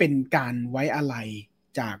ก็เป็นการไว้อาลัย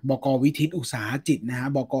จากบก.วิทิตอุตสาหจิตนะฮะ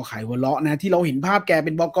บก.ขายหัวเราะนะที่เราเห็นภาพแกเ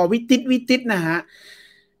ป็นบก.วิทิตนะฮะ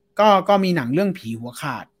ก็มีหนังเรื่องผีหัวข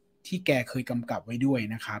าดที่แกเคยกำกับไว้ด้วย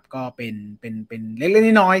นะครับก็เป็นเล็ก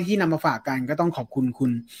ๆน้อยๆที่นำมาฝากกันก็ต้องขอบคุณคุ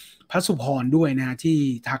ณพระสุพรด้วยนะที่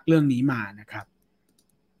ทักเรื่องนี้มานะครับ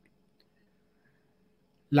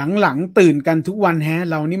หลังๆตื่นกันทุกวันแฮะ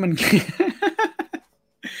เรานี่มัน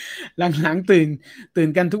หลังๆตื่น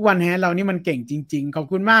กันทุกวันแฮะเรานี่มันเก่งจริงๆขอบ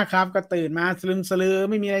คุณมากครับก็ตื่นมาสลึมสลือ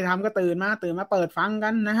ไม่มีอะไรทำก็ตื่นมาเปิดฟังกั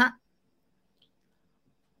นนะฮะ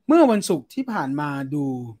เมื่อวันศุกร์ที่ผ่านมาดู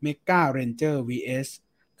Mega Ranger vs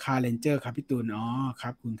Car Ranger ครับพี่ตูนอ๋อครั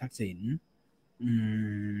บคุณทักษิณ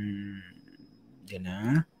เดี๋ยวนะ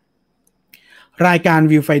รายการ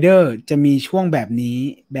Viewfinder จะมีช่วงแบบนี้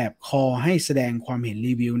แบบคอให้แสดงความเห็น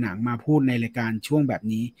รีวิวหนังมาพูดในรายการช่วงแบบ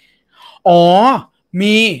นี้อ๋อ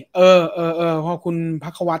มีพอคุณภั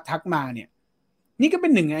ควัตทักมาเนี่ยนี่ก็เป็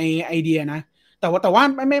นหนึ่งไอเดียนะแต่ว่า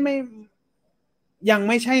ไม่ยังไ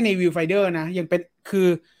ม่ใช่ใน Viewfinder นะยังเป็น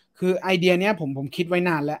คือไอเดียเนี้ยผมคิดไว้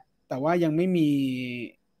นานแล้วแต่ว่ายังไม่มี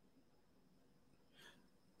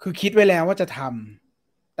คือคิดไว้แล้วว่าจะท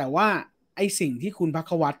ำแต่ว่าไอสิ่งที่คุณภั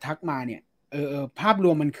ควัตทักมาเนี่ยภาพร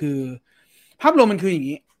วมมันคืออย่าง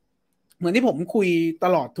นี้เหมือนที่ผมคุยต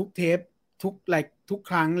ลอดทุกเทปทุก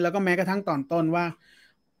ครั้งแล้วก็แม้กระทั่งตอนต้นว่า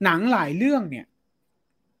หนังหลายเรื่องเนี่ย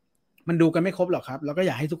มันดูกันไม่ครบหรอกครับแล้วก็อ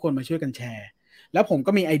ยากให้ทุกคนมาช่วยกันแชร์แล้วผม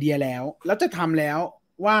ก็มีไอเดียแล้วจะทำแล้ว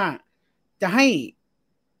ว่าจะให้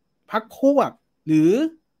พักพวกหรือ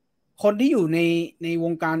คนที่อยู่ในว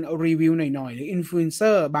งการรีวิวหน่อยๆหรืออินฟลูเอนเซ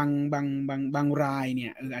อร์บางรายเนี่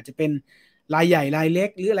ยอาจจะเป็นรายใหญ่รายเล็ก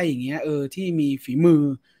หรืออะไรอย่างเงี้ยที่มีฝีมือ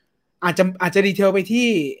อาจจะดีเทลไปที่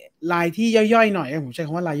รายที่ย่อยๆหน่อยผมใช้ค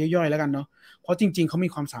ำว่ารายย่อยๆแล้วกันเนาะเพราะจริงๆเขามี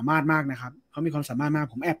ความสามารถมากนะครับเขามีความสามารถมาก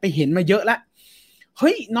ผมแอบไปเห็นมาเยอะแล้วเ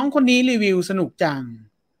ฮ้ยน้องคนนี้รีวิวสนุกจัง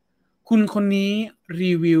คุณคนนี้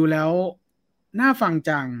รีวิวแล้วน่าฟัง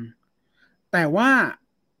จังแต่ว่า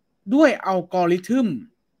ด้วยอัลกอริทึม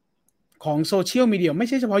ของโซเชียลมีเดียไม่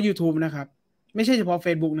ใช่เฉพาะ YouTube นะครับไม่ใช่เฉพาะ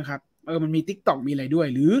Facebook นะครับมันมี TikTok มีอะไรด้วย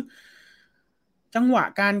หรือจังหวะ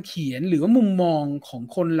การเขียนหรือว่ามุมมองของ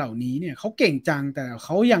คนเหล่านี้เนี่ยเขาเก่งจังแต่เข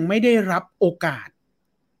ายังไม่ได้รับโอกาส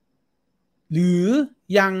หรือ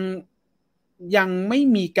ยัง ยังไม่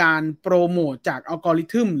มีการโปรโมทจากอัลกอริ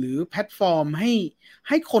ทึมหรือแพลตฟอร์มใ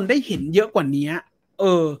ห้คนได้เห็นเยอะกว่านี้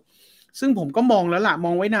ซึ่งผมก็มองแล้วล่ะม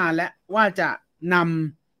องไว้นานแล้วว่าจะน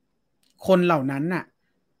ำคนเหล่านั้นน่ะ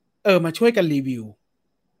มาช่วยกันรีวิว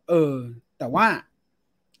แต่ว่า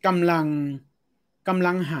กำ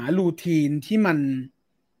ลังหารูทีนที่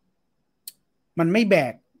มันไม่แบ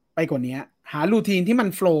กไปกว่านี้หารูทีนที่มัน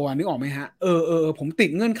โฟลว์นึกออกไหมฮะผมติด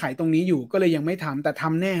เงื่อนไขตรงนี้อยู่ก็เลยยังไม่ทำแต่ท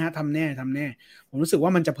ำแน่ฮะทำแน่ผมรู้สึกว่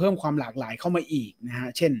ามันจะเพิ่มความหลากหลายเข้ามาอีกนะฮะ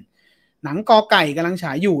เช่นหนังกอไก่กำลังฉ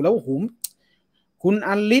ายอยู่แล้วโอ้โหคุณอ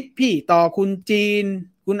ลิศพี่ต่อคุณจีน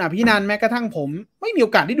คุณอภินันท์แม้กระทั่งผมไม่มีโอ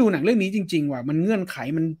กาสได้ดูหนังเรื่องนี้จริงๆว่ะมันเงื่อนไข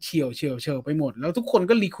มันเฉียวไปหมดแล้วทุกคน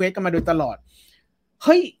ก็รีเควสกันมาโดยตลอดเ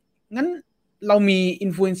ฮ้ยงั้นเรามีอิ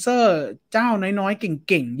นฟลูเอนเซอร์เจ้าน้อยๆ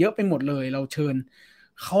เก่งๆเยอะไปหมดเลยเราเชิญ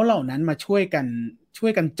เขาเหล่านั้นมาช่วย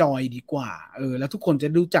กันจอยดีกว่าแล้วทุกคนจะ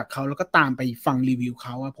รู้จักเขาแล้วก็ตามไปฟังรีวิวเข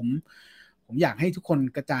าผมอยากให้ทุกคน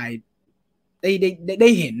กระจายได้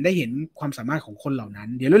เห็นความสามารถของคนเหล่านั้น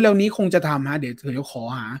เดี๋ยวเร็วๆนี้คงจะทำฮะเดี๋ยวขอ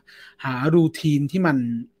หารูทีนที่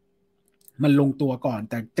มันลงตัวก่อน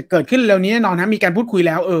แต่จะเกิดขึ้นเร็วนี้แน่นอนฮะมีการพูดคุยแ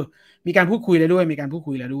ล้วมีการพูดคุยแล้วด้ว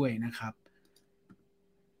ยนะครับ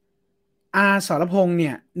สรพงษ์เ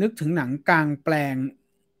นี่ยนึกถึงหนังกลางแปลง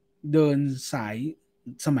เดินสาย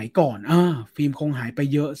สมัยก่อนฟิล์มคงหายไป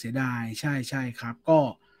เยอะเสียดายใช่ครับ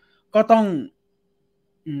ก็ต้อง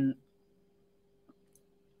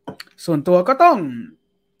ส่วนตัวก็ต้อง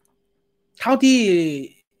เท่าที่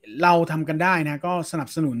เราทำกันได้นะก็สนับ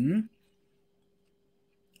สนุน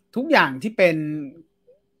ทุกอย่างที่เป็น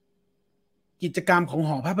กิจกรรมของห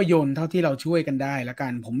อภาพยนตร์เท่าที่เราช่วยกันได้ละกั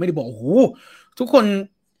นผมไม่ได้บอกโอ้โหทุกคน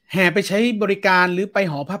แห่ไปใช้บริการหรือไป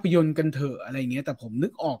หอภาพยนตร์กันเถอะอะไรเงี้ยแต่ผมนึ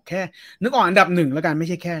กออกอันดับหนึ่งแล้วกันไม่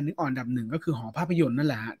ใช่แค่นึกออกอันดับหนึ่งก็คือหอภาพยนตร์นั่น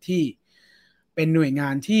แหละที่เป็นหน่วยงา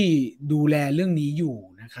นที่ดูแลเรื่องนี้อยู่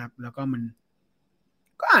นะครับแล้วก็มัน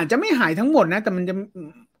ก็อาจจะไม่หายทั้งหมดนะแต่มันจะ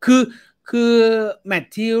คือแมท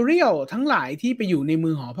ทีเรียลทั้งหลายที่ไปอยู่ในมื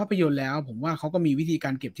อหอภาพยนตร์แล้วผมว่าเขาก็มีวิธีกา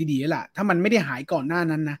รเก็บที่ดีแล้วล่ะถ้ามันไม่ได้หายก่อนหน้า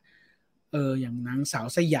นั้นนะอย่างนางสาว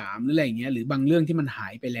สยามหรืออะไรอย่างเงี้ยหรือบางเรื่องที่มันหา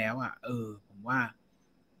ยไปแล้วผมว่า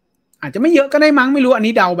อาจจะไม่เยอะก็ได้มั้งไม่รู้อัน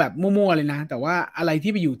นี้เดาแบบมั่วๆเลยนะแต่ว่าอะไร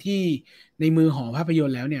ที่ไปอยู่ที่ในมือหอภาพยน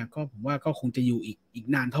ตร์แล้วเนี่ยก็ผมว่าก็คงจะอยู่อีก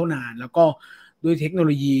นานเท่านานแล้วก็ด้วยเทคโนโ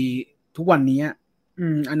ลยีทุกวันนี้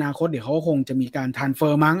อนาคตเดี๋ยวเขาคงจะมีการทรานสเฟอ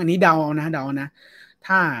ร์มั้งอันนี้เดาเอานะ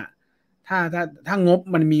ถ้าถ้างบ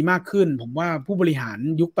มันมีมากขึ้นผมว่าผู้บริหาร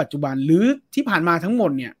ยุคปัจจุบันหรือที่ผ่านมาทั้งหม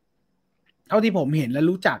ดเนี่ยเท่าที่ผมเห็นและ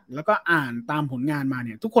รู้จักแล้วก็อ่านตามผลงานมาเ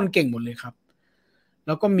นี่ยทุกคนเก่งหมดเลยครับแ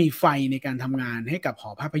ล้วก็มีไฟในการทำงานให้กับหอ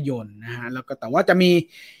ภาพยนตร์นะฮะแล้วก็แต่ว่าจะมี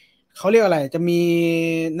เขาเรียกอะไรจะมี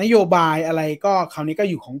นโยบายอะไรก็คราวนี้ก็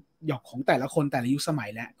อยู่ของแต่ละคนแต่ละยุคสมัย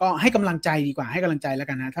แล้วก็ให้กำลังใจดีกว่าให้กำลังใจแล้ว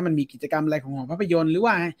กันนะถ้ามันมีกิจกรรมอะไรของหอภาพยนตร์หรือ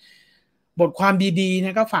ว่าบทความดีๆน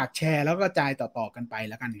ะก็ฝากแชร์แล้วก็กระจายต่อๆกันไป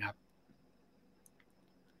แล้วกันครับ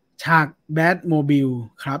ฉากแบทโมบิล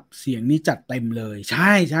ครับเสียงนี้จัดเต็มเลยใ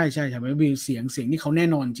ช่ฉากแบทโมบิลเสียงนี่เขาแน่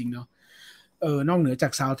นอนจริงเนาะนอกเหนือจา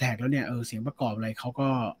กซาวด์แทร็กแล้วเนี่ยเสียงประกอบอะไรเขา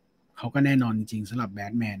ก็แน่นอนจริงๆสำหรับแบ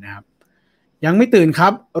ทแมนนะครับยังไม่ตื่นครั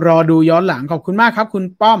บรอดูย้อนหลังขอบคุณมากครับคุณ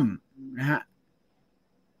ป้อมนะฮะ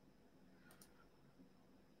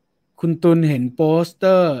คุณตุลเห็นโปสเต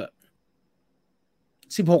อร์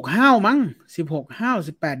16ห้าวมั้ง16ห้าว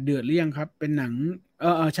18เดือดหรือยังครับเป็นหนัง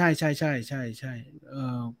ใช่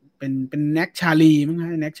เป็นแน็กชาลีมั้งฮ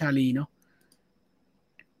ะแน็กชาลีเนาะ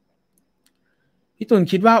พี่ตุล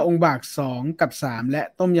คิดว่าองค์บาก2กับ3และ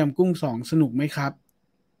ต้มยำกุ้ง2สนุกไหมครับ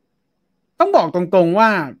ต้องบอกตรงๆว่า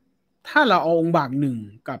ถ้าเราเอาองค์บาก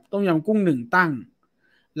1กับต้มยำกุ้ง1ตั้ง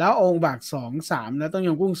แล้วเอาองค์บาก2 3แล้วต้มย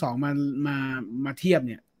ำกุ้ง2มาเทียบ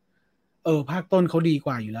เนี่ยภาคต้นเขาดีก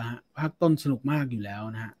ว่าอยู่แล้วฮะภาคต้นสนุกมากอยู่แล้ว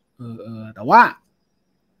นะฮะแต่ว่า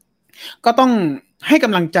ก็ต้องให้ก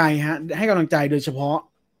ำลังใจฮะให้กำลังใจโดยเฉพาะ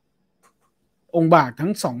องค์บากทั้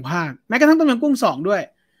ง2 ภาคแม้กระทั่งต้มยำกุ้ง2ด้วย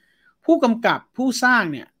ผู้กำกับผู้สร้าง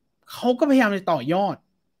เนี่ยเขาก็พยายามจะต่อยอด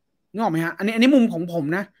นึกออกไหมฮะอันนี้มุมของผม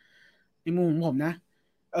นะในมุมของผมนะ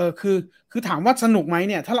คือถามว่าสนุกไหม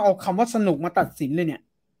เนี่ยถ้าเราเอาคำว่าสนุกมาตัดสินเลยเนี่ย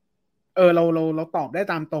เราตอบได้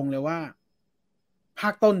ตามตรงเลยว่าภา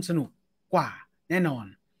คต้นสนุกกว่าแน่นอน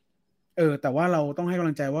แต่ว่าเราต้องให้กำ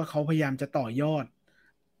ลังใจว่าเขาพยายามจะต่อยอด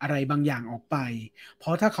อะไรบางอย่างออกไปเพรา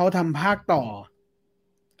ะถ้าเขาทำภาคต่อ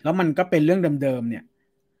แล้วมันก็เป็นเรื่องเดิมๆเนี่ย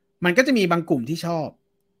มันก็จะมีบางกลุ่มที่ชอบ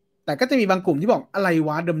แต่ก็จะมีบางกลุ่มที่บอกอะไรว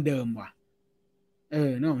ะเดิมๆว่ะ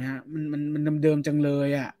นึกออกไหมฮะมันเดิมๆจังเลย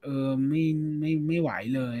อ่ะไม่ไหว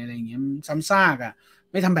เลยอะไรเงี้ยซ้ำซากอ่ะ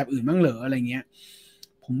ไม่ทำแบบอื่นบ้างเหรออะไรเงี้ย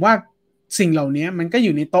ผมว่าสิ่งเหล่านี้มันก็อ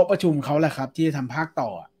ยู่ในโต๊ะประชุมเขาแหละครับที่จะทำภาคต่อ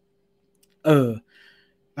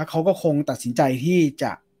แล้วเขาก็คงตัดสินใจที่จ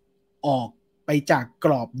ะออก จากก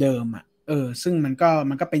รอบเดิมอ่ะซึ่งมัน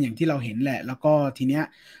ก็เป็นอย่างที่เราเห็นแหละแล้วก็ทีเนี้ย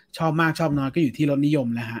ชอบมากชอบน้อยก็อยู่ที่รสนิยม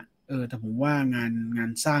แล้วฮะแต่ผมว่างาน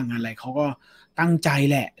สร้างงานอะไรเขาก็ตั้งใจ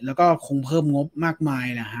แหละแล้วก็คงเพิ่มงบมากมาย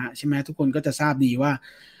แหละฮะใช่ไหมทุกคนก็จะทราบดีว่า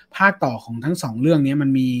ภาคต่อของทั้งสองเรื่องนี้มัน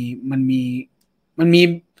มี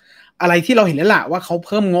อะไรที่เราเห็นแล้วล่ะว่าเขาเ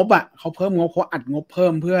พิ่มงบอ่ะเขาเพิ่มงบเขาอัดงบเพิ่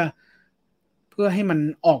มเพื่อให้มัน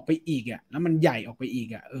ออกไปอีกอ่ะแล้วมันใหญ่ออกไปอีก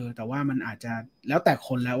อ่ะแต่ว่ามันอาจจะแล้วแต่ค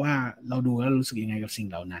นแล้วว่าเราดูแล้วรู้สึกยังไงกับสิ่ง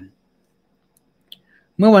เหล่านั้น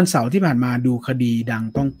เมื่อวันเสาร์ที่ผ่านมาดูคดีดัง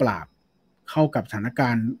ต้องปราบเข้ากับสถานกา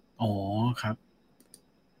รณ์อ๋อครับ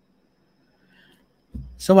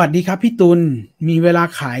สวัสดีครับพี่ตุลมีเวลา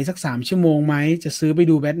ขายสัก3 ชั่วโมงไหมจะซื้อไป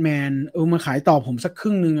ดูแบทแมนมาขายต่อผมสักค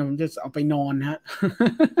รึ่งหนึ่งผมจะเอาไปนอนฮะ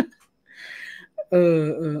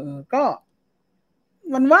ก็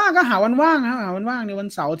วันว่างก็หาวันว่างครับหาวันว่างในวัน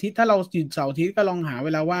เสาร์อาทิตย์ถ้าเราหยุดเสาร์อาทิตย์ก็ลองหาเว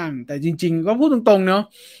ลาว่างแต่จริงๆก็พูดตรงๆเนาะ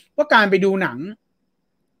ว่าการไปดูหนัง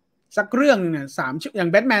สักเรื่องนึงเนี่ยอย่าง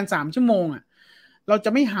แบทแมน3 ชั่วโมงอ่ะเราจะ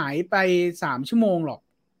ไม่หายไป3 ชั่วโมงหรอก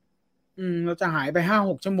เราจะหายไป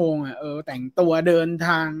5-6 ชั่วโมงอ่ะแต่งตัวเดินท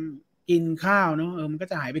างกินข้าวเนาะมันก็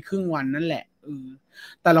จะหายไปครึ่งวันนั่นแหละ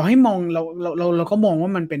แต่เราให้มองเราก็มองว่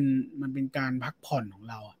ามันเป็นการพักผ่อนของ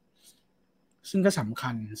เราอะซึ่งก็สำ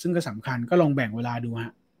คัญก็ลองแบ่งเวลาดูฮ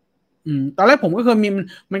ะตอนแรกผมก็เคย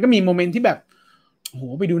มันก็มีโมเมนต์ที่แบบโอ้โห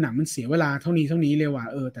ไปดูหนังมันเสียเวลาเท่านี้เลยว่ะ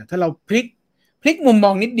แต่ถ้าเราพลิกมุมม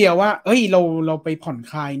องนิดเดียวว่าเอ้ยเราไปผ่อน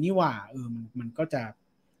คลายนี่ว่ามันก็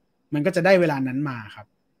จะได้เวลานั้นมาครับ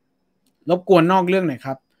รบกวนนอกเรื่องหน่อยค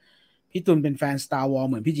รับพี่ตุลเป็นแฟน Star Wars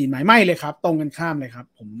เหมือนพี่จีนไหมไม่เลยครับตรงกันข้ามเลยครับ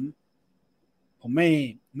ผมไ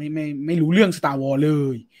ม่รู้เรื่อง Star Wars เล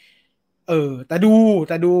ยแต่ดู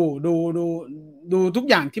ทุก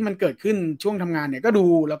อย่างที่มันเกิดขึ้นช่วงทำงานเนี่ยก็ดู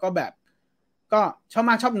แล้วก็แบบก็ชอบ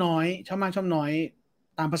มากชอบน้อยชอบมากชอบน้อย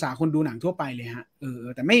ตามภาษาคนดูหนังทั่วไปเลยฮะ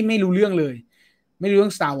แต่ไม่รู้เรื่องเลยไม่รู้เรื่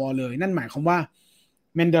อง Star Wars เลยนั่นหมายความว่า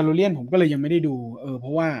Mandalorian ผมก็เลยยังไม่ได้ดูเพร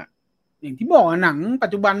าะว่าอย่างที่บอกหนังปั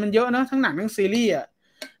จจุบันมันเยอะนะทั้งหนังทั้งซีรีส์อ่ะ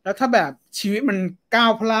แล้วถ้าแบบชีวิตมันก้า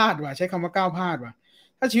วพลาดว่ะใช้คำว่าก้าวพลาดว่ะ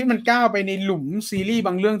ถ้าชีวิตมันก้าวไปในหลุมซีรีส์บ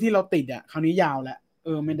างเรื่องที่เราติดอ่ะคราวนี้ยาวแล้ว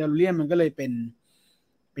แมนดาลูเรียนมันก็เลยเ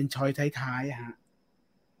ป็นช้อยท้ายๆฮะ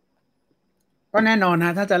ก็แน่นอนฮ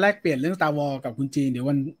ะถ้าจะแลกเปลี่ยนเรื่อง Star Wars กับคุณจีนเดี๋ยว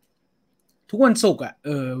ทุกวันศุกร์อ่ะ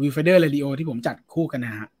วีไฟเดอร์เรดิโอที่ผมจัดคู่กันน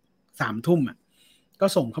ะฮะ3 ทุ่มอ่ะก็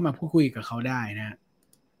ส่งเข้ามาพูดคุยกับเขาได้นะฮะ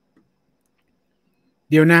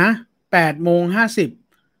เดี๋ยวนะ8:50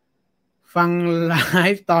ฟังไล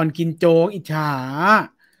ฟ์ตอนกินโจ๊กอิจฉา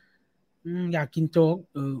อยากกินโจ๊ก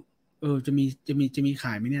จะมีข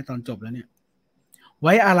ายไหมเนี่ยตอนจบแล้วเนี่ยไ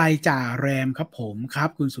ว้อะไรจ่าแรมครับผมครับ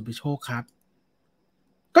คุณสุภโชคครับ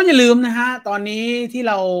ก็อย่าลืมนะฮะตอนนี้ที่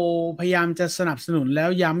เราพยายามจะสนับสนุนแล้ว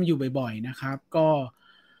ย้ำอยู่บ่อยๆนะครับก็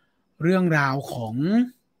เรื่องราวของ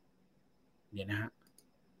เดี๋ยวนะฮะ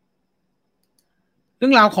เรื่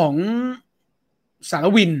องราวของสาร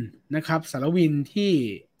วินนะครับสารวินที่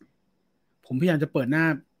ผมพยายามจะเปิดหน้า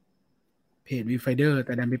เพจวีไฟเดอร์แ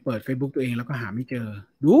ต่ดันไปเปิด Facebook ตัวเองแล้วก็หาไม่เจอ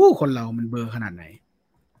ดูคนเรามันเบอร์ขนาดไหน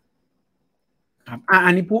ครับอั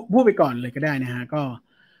นนี้พูดไปก่อนเลยก็ได้นะฮะก็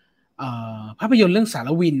ภาพยนตร์เรื่องสาร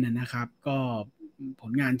วินนะครับก็ผ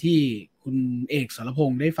ลงานที่คุณเอกสรพ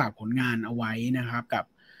งษ์ได้ฝากผลงานเอาไว้นะครับกับ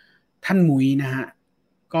ท่านมุ้ยนะฮะ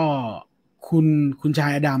ก็คุณชา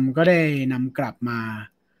ยอดัมก็ได้นำกลับมา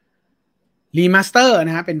รีมาสเตอร์น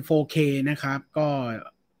ะฮะเป็น 4K นะครับก็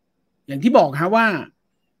อย่างที่บอกครับว่า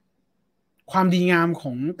ความดีงามข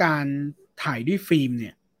องการถ่ายด้วยฟิล์มเ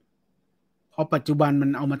นี่ยพอปัจจุบันมัน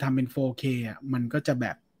เอามาทำเป็น 4K อ่ะมันก็จะแบ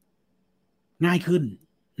บง่ายขึ้น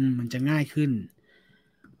มันจะง่ายขึ้น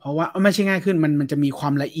เพราะว่าไม่ใช่ง่ายขึ้นมันจะมีควา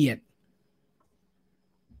มละเอียด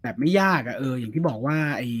แบบไม่ยากอ่ะอย่างที่บอกว่า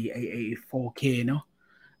ไอ้ 4K เนาะ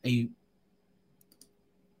ไอ้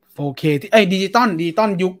 4K ที่ดิจิตอล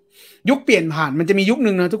ยุคเปลี่ยนผ่านมันจะมียุคห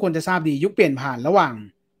นึ่งนะทุกคนจะทราบดียุคเปลี่ยนผ่านระหว่าง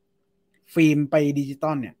ฟิล์มไปดิจิตอ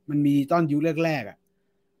ลเนี่ยมันมีดิจิตอลยุคแรกๆอ่ะ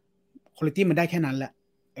คุณภาพมันได้แค่นั้นแหละ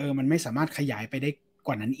มันไม่สามารถขยายไปได้ก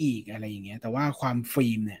ว่านั้นอีกอะไรอย่างเงี้ยแต่ว่าความฟิ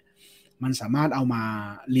ล์มเนี่ยมันสามารถเอามา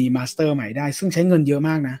รีมาสเตอร์ใหม่ได้ซึ่งใช้เงินเยอะม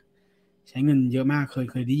ากนะใช้เงินเยอะมาก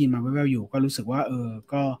เคยได้ยินมาแว่วๆอยู่ก็รู้สึกว่า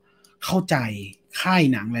ก็เข้าใจค่าย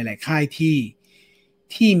หนังหลายๆค่าย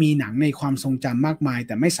ที่มีหนังในความทรงจำมากมายแ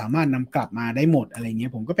ต่ไม่สามารถนำกลับมาได้หมดอะไรเงี้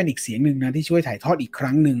ยผมก็เป็นอีกเสียงหนึ่งนะที่ช่วยถ่ายทอดอีกค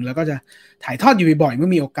รั้งหนึ่งแล้วก็จะถ่ายทอดอยู่บ่อยๆเมื่อ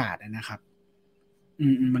มีโอกาสนะครับ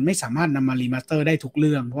มันไม่สามารถนำมารีมาสเตอร์ได้ทุกเ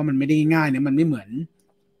รื่องเพราะมันไม่ได้ง่ายเนี่ยมันไม่เหมือน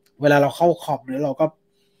เวลาเราเข้าคอมหรือเราก็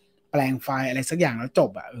แปลงไฟล์อะไรสักอย่างแล้วจ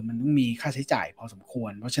บมันต้องมีค่าใช้จ่ายพอสมคว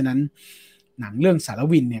รเพราะฉะนั้นหนังเรื่องสาร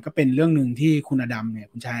วินเนี่ยก็เป็นเรื่องหนึ่งที่คุณอดัมเนี่ย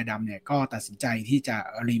คุณชายอดัมเนี่ยก็ตัดสินใจที่จะ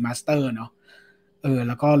รีมาสเตอร์เนาะแ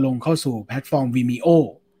ล้วก็ลงเข้าสู่แพลตฟอร์ม Vimeo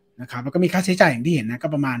นะครับแล้วก็มีค่าใช้จ่ายอย่างที่เห็นนะก็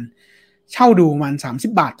ประมาณเช่าดูประมาณ30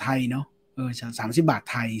 บาทไทยเนาะ30 บาท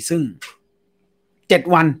ไทยซึ่ง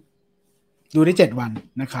7 วันดูได้7 วัน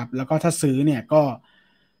นะครับแล้วก็ถ้าซื้อเนี่ยก็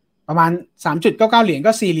ประมาณ3.99 เหรียญ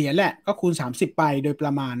ก็4 เหรียญแหละก็คูณ30ไปโดยปร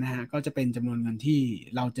ะมาณนะฮะก็จะเป็นจำนวนเงินที่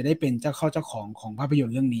เราจะได้เป็นเจ้าของภาพยนต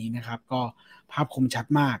ร์เรื่องนี้นะครับก็ภาพคมชัด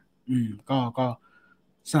มากก็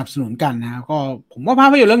สนับสนุนกันนะก็ผมว่าภา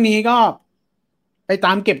พยนตร์เรื่องนี้ก็ไปต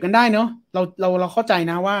ามเก็บกันได้เนาะเราเข้าใจ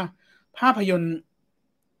นะว่าภาพยนตร์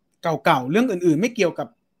เก่าๆเรื่องอื่นๆไม่เกี่ยวกับ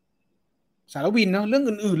สารวินเนาะเรื่อง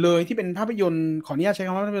อื่นๆเลยที่เป็นภาพยนตร์ขออนุญาตใช้ค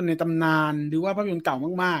ำว่าภาพยนตร์ในตำนานหรือว่าภาพยนตร์เก่า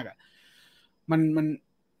มากๆอ่ะ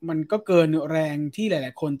มันก็เกินแรงที่หล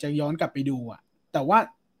ายๆคนจะย้อนกลับไปดูอ่ะแต่ว่า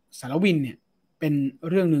สารวินเนี่ยเป็น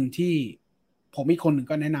เรื่องหนึ่งที่ผมอีกคนหนึ่ง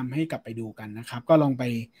ก็แนะนำให้กลับไปดูกันนะครับก็ลองไป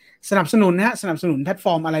สนับสนุนนะฮะสนับสนุนแพลตฟ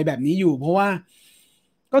อร์มอะไรแบบนี้อยู่เพราะว่า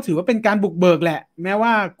ก็ถือว่าเป็นการบุกเบิกแหละแม้ว่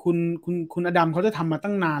าคุณอดัมเขาจะทำมา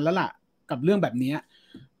ตั้งนานแล้วล่ะกับเรื่องแบบนี้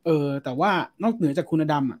แต่ว่านอกเหนือจากคุณอ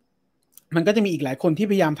ดัมอ่ะมันก็จะมีอีกหลายคนที่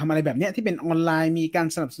พยายามทำอะไรแบบนี้ที่เป็นออนไลน์มีการ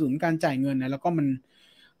สนับสนุนการจ่ายเงินนะแล้วก็มัน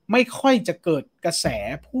ไม่ค่อยจะเกิดกระแส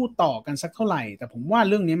พูดต่อกันสักเท่าไหร่แต่ผมว่า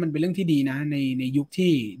เรื่องนี้มันเป็นเรื่องที่ดีนะในยุค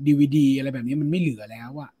ที่ดีวีดีอะไรแบบนี้มันไม่เหลือแล้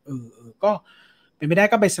วอะก็เป็นไปได้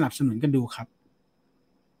ก็ไปสนับสนุนกันดูครับ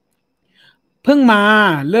เพิ่งมา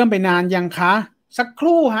เริ่มไปนานยังคะสักค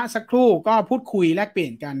รู่ฮะสักครู่ก็พูดคุยแลกเปลี่ย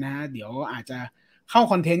นกันนะฮะเดี๋ยวอาจจะเข้า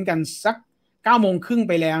คอนเทนต์กันสัก9 โมงครึ่ง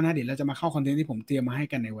ไปแล้วนะเดี๋ยวเราจะมาเข้าคอนเทนต์ที่ผมเตรียมมาให้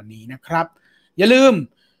กันในวันนี้นะครับอย่าลืม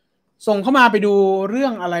ส่งเข้ามาไปดูเรื่อ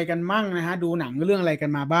งอะไรกันมั่งนะฮะดูหนังเรื่องอะไรกั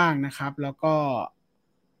นมาบ้างนะครับแล้วก็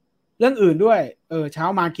เรื่องอื่นด้วยเช้า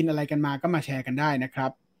มากินอะไรกันมาก็มาแชร์กันได้นะครั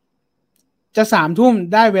บจะ3 ทุ่ม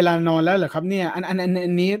ได้เวลานอนแล้วเหรอครับเนี่ยอั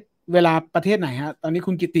นนี้เวลาประเทศไหนฮะตอนนี้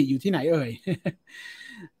คุณกิติอยู่ที่ไหนเอ่ย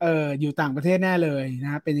อยู่ต่างประเทศแน่เลยน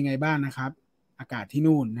ะฮะเป็นยังไงบ้างนะครับอากาศที่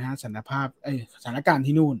นู่นนะฮะสถานการณ์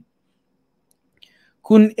ที่นู่น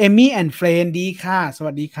คุณเอมี่แอนด์เฟรนดีค่ะส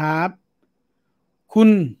วัสดีครับคุณ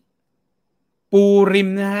ปูริม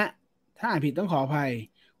นะฮะถ้าอ่านผิดต้องขออภัย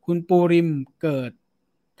คุณปูริมเกิด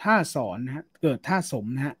ท่าสอนนะฮะเกิดท่าสม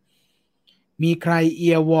นะฮะมีใครเอี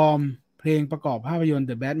ยร์วอร์มเพลงประกอบภาพยนตร์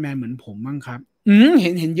The Batman เหมือนผมบ้างครับเ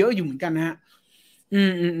ห็นเยอะอยู่เหมือนกันนะฮะ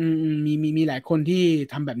มีหลายคนที่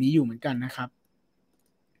ทำแบบนี้อยู่เหมือนกันนะครับ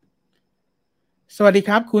สวัสดีค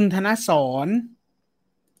รับคุณธนสร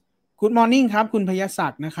Good Morning ครับคุณพยศั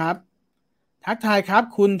กดิ์นะครับทักทายครับ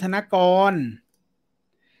คุณธนกร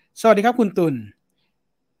สวัสดีครับคุณตุล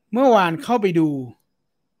เมื่อวานเข้าไปดู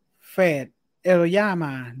เฟดเอลย่าม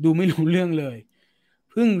าดูไม่รู้เรื่องเลย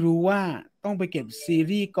เพิ่งรู้ว่าต้องไปเก็บซี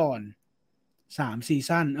รีส์ก่อน3 ซี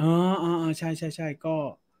ซั่นใช่ก็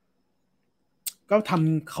เข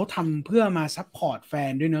าทำเพื่อมาซัพพอร์ตแฟ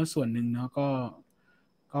นด้วยเนอะส่วนหนึ่งเนาะก็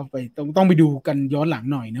ไปต้องไปดูกันย้อนหลัง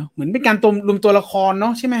หน่อยเนาะเหมือนเป็นการรวมตัวละครเนา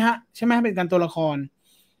ะใช่ไหมฮะใช่ไหมเป็นการตัวละคร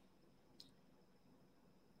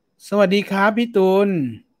สวัสดีครับพี่ตูน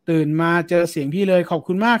ตื่นมาเจอเสียงพี่เลยขอบ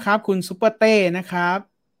คุณมากครับคุณซุปเปอร์เต้นะครับ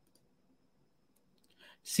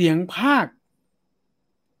เสียงภาค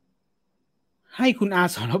ให้คุณอา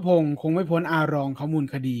สรพงษ์คงไม่พ้นอารองเขามูล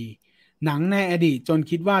คดีหนังในอดีตจน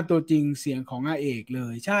คิดว่าตัวจริงเสียงของอาเอกเล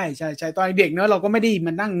ยใช่ตอนเด็กเนอะเราก็ไม่ได้ม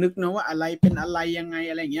านั่งนึกเนอะว่าอะไรเป็นอะไรยังไง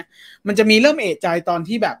อะไรเงี้ยมันจะมีเริ่มเอะใจตอน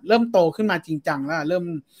ที่แบบเริ่มโตขึ้นมาจริงจังแล้วเ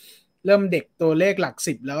ริ่มเด็กตัวเลขหลัก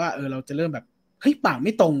10แล้วว่าเราจะเริ่มแบบเฮ้ยปากไ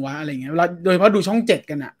ม่ตรงวะอะไรเงี้ยเราโดยเฉพาะดูช่อง 7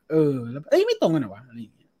กันอะแล้วไม่ตรงกันเหรอวะอะไรอย่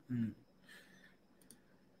างเงี้ย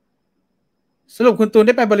สรุปคุณตูนไ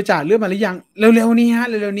ด้ไปบริจาคเลือดมาหรือยังเร็วๆนี้ฮะ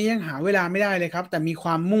เร็วๆนี้ยังหาเวลาไม่ได้เลยครับแต่มีคว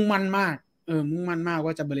ามมุ่งมั่นมากมุ่งมั่นมาก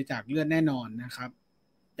ว่าจะบริจาคเลือดแน่นอนนะครับ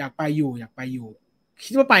อยากไปอยู่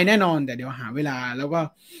คิดว่าไปแน่นอนแต่เดี๋ยวหาเวลาแล้วก็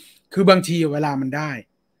คือบางทีเวลามันได้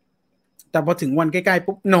แต่พอถึงวันใกล้ๆ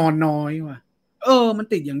ปุ๊บนอนน้อยว่ะมัน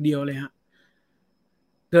ติดอย่างเดียวเลยฮะ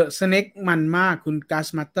เดอะสเน็กมันมากคุณกัส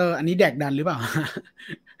มาสเตอร์อันนี้แดกดันหรือเปล่า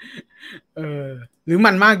เออหรือ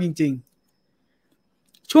มันมากจริง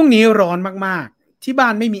ๆช่วงนี้ร้อนมากๆที่บ้า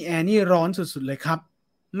นไม่มีแอร์นี่ร้อนสุดๆเลยครับ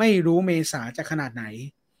ไม่รู้เมษาจะขนาดไหน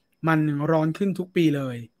มันร้อนขึ้นทุกปีเล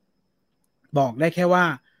ยบอกได้แค่ว่า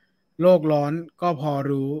โลกร้อนก็พอ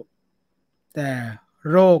รู้แต่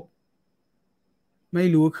โรคไม่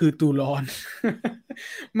รู้คือตูร้อน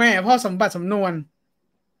แม่พ่อสมบัติสำนวน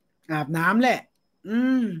อาบน้ำแหละอื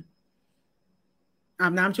มอา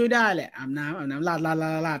บน้ำช่วยได้แหละอาบน้ำล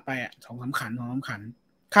าดไปอ่ะ2-3 ขัน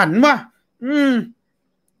ขันวะอืม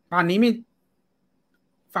ตอนนี้มี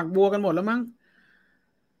ฝักบัวกันหมดแล้วมั้ง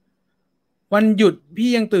วันหยุดพี่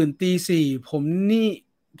ยังตื่นตี 4ผมนี่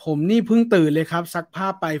เพิ่งตื่นเลยครับซักผ้า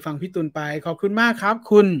ไปฟังพี่ตุลไปขอบคุณมากครับ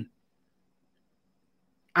คุณ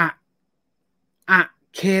อะอะ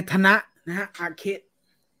เคธนะนะฮะอะเค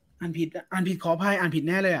อ่านผิดขออภัยอ่านผิดแ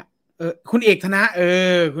น่เลยอ่ะ คุณเอกธนะ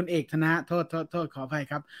คุณเอกธนะโทษขออภัย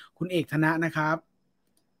ครับคุณเอกธนะนะครับ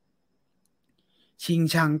ชิง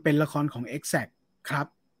ชังเป็นละครของ Exact ครับ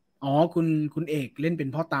อ๋อคุณเอกเล่นเป็น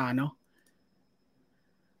พ่อตาเนาะ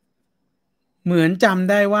เหมือนจำ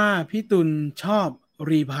ได้ว่าพี่ตุลชอบ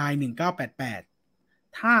รีพาย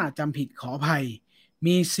1988ถ้าจำผิดขออภัย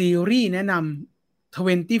มีซีรีส์แนะนำ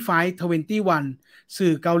25 21สื่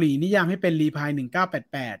อเกาหลีนิยามให้เป็นรีพาย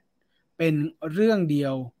1988เป็นเรื่องเดีย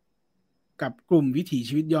วกับกลุ่มวิถี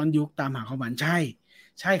ชีวิตย้อนยุคตามหาความหวานใช่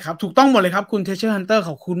ใช่ครับถูกต้องหมดเลยครับคุณเทเชอร์ฮันเตอร์ข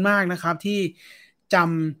อบคุณมากนะครับที่จ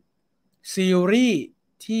ำซีรีส์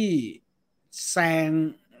ที่แซง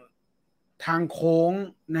ทางโค้ง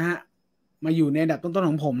นะฮะมาอยู่ในอันดับต้นๆ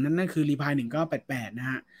ของผมนั่นคือรีพาย1988นะ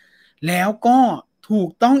ฮะแล้วก็ถูก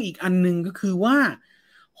ต้องอีกอันหนึ่งก็คือว่า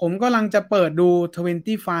ผมกำลังจะเปิดดู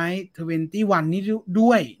25 21นี้ด้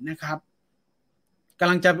วยนะครับก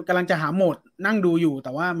ำลังจะหาโหมดนั่งดูอยู่แ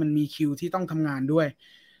ต่ว่ามันมีคิวที่ต้องทำงานด้วย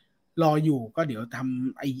รออยู่ก็เดี๋ยวท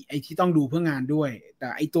ำไอที่ต้องดูเพื่องานด้วยแต่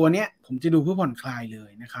ไอตัวเนี้ยผมจะดูเพื่อผ่อนคลายเลย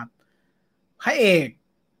นะครับพระเอก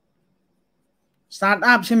สตาร์ท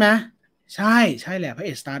อัพใช่ไหมใช่ใช่แหละพระเอ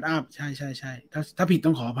กสตาร์ทอัพใช่ถ้าผิดต้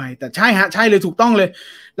องขออภัยแต่ใช่ฮะใช่เลยถูกต้องเลย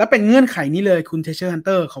แล้วเป็นเงื่อนไขนี้เลยคุณเทเชอร์ฮันเต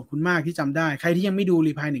อร์ขอบคุณมากที่จำได้ใครที่ยังไม่ดู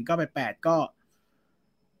รีพาย1988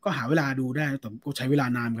ก็หาเวลาดูได้แต่ก็ใช้เวลา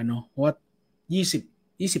นานกันเนาะเพราะว่า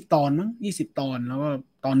20ตอนมั้ง20 ตอนแล้วก็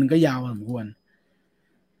ตอนหนึ่งก็ยาวพอสมควร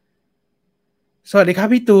สวัสดีครับ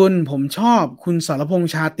พี่ตูนผมชอบคุณสรพงษ์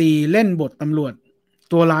ชาตรีเล่นบทตำรวจ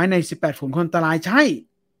ตัวร้ายใน18ฝนคนอันตรายใช่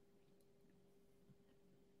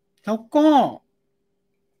แล้วก็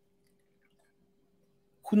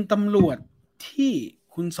คุณตำรวจที่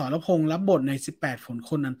คุณสรพงษ์รับบทใน18ฝน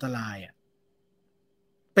คนอันตรายอ่ะ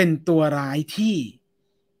เป็นตัวร้ายที่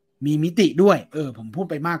มีมิติด้วยผมพูด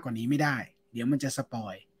ไปมากกว่านี้ไม่ได้เดี๋ยวมันจะสปอ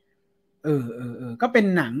ยก็เป็น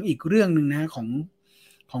หนังอีกเรื่องหนึ่งนะข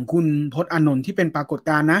องคุณพจน์อานนท์ที่เป็นปรากฏ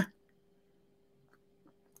การณ์นะ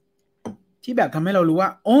ที่แบบทำให้เรารู้ว่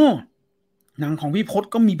าโอ้หนังของพี่พจน์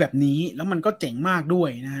ก็มีแบบนี้แล้วมันก็เจ๋งมากด้วย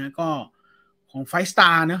นะฮะก็ของไฟสตา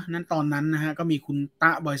ร์เนอะนั้นตอนนั้นนะฮะก็มีคุณต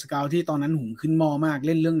ะบอยสเกาที่ตอนนั้นหุงขึ้นหม้อมากเ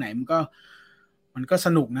ล่นเรื่องไหนมันก็ส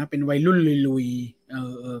นุกนะเป็นวัยรุ่นลุย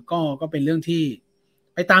ๆก็เป็นเรื่องที่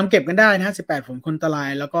ไปตามเก็บกันได้นะ18ฝนคนตราย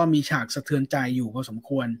แล้วก็มีฉากสะเทือนใจอยู่พอสมค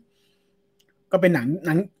วรก็เป็นหนัง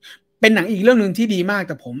เป็นหนังอีกเรื่องหนึ่งที่ดีมากแ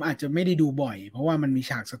ต่ผมอาจจะไม่ได้ดูบ่อยเพราะว่ามันมี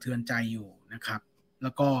ฉากสะเทือนใจอยู่นะครับแ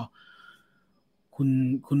ล้วก็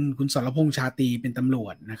คุณสรพงษ์ชาตรีเป็นตำรว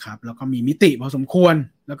จนะครับแล้วก็มีมิติพอสมควร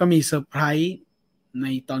แล้วก็มีเซอร์ไพรส์ใน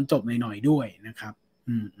ตอนจบหน่อยๆด้วยนะครับ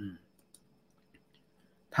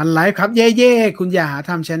ทันไลฟ์ครับเย่คุณอย่าหา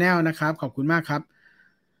ทำชาแนลนะครับขอบคุณมากครับ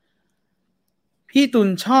พี่ตุล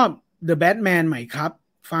ชอบ The Batman ไหมครับ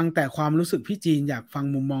ฟังแต่ความรู้สึกพี่จีนอยากฟัง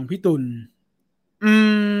มุมมองพี่ตุลอื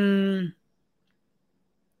ม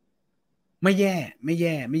ไม่แ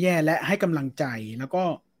ย่และให้กำลังใจแล้วก็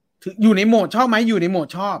อยู่ในโหมดชอบไหมอยู่ในโหมด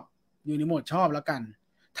ชอบอยู่ในโหมดชอบแล้วกัน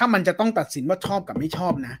ถ้ามันจะต้องตัดสินว่าชอบกับไม่ชอ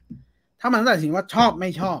บนะถ้ามันตัดสินว่าชอบไม่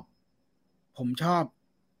ชอบผมชอบ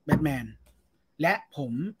แบทแมนและผ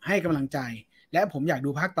มให้กำลังใจและผมอยากดู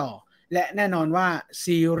ภาคต่อและแน่นอนว่า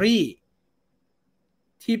ซีรีส์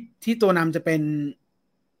ที่ตัวนำจะเป็น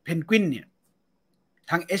เพนกวินเนี่ย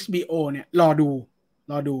ทาง HBO เนี่ยรอ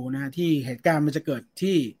ดูนะที่เหตุการณ์มันจะเกิด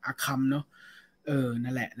ที่อาคัมเนาะ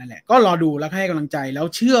นั่นแหละก็รอดูแล้วให้กำลังใจแล้ว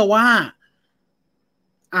เชื่อว่า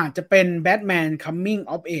อาจจะเป็น Batman Coming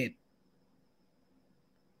of Age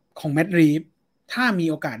ของแมดรีฟถ้ามี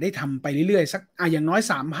โอกาสได้ทำไปเรื่อยๆสักอย่างน้อย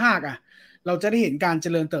3 ภาคเราจะได้เห็นการเจ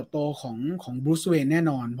ริญเติบโตของบรูซเวย์นแน่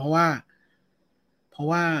นอนเพราะ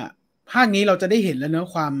ว่าภาคนี้เราจะได้เห็นแล้วเนอะ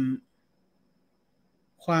ควา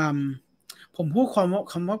มผมพูดคำว่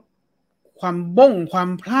าความบ้งความ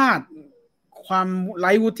พลาดความไ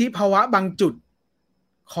ร้วุฒิภาวะบางจุด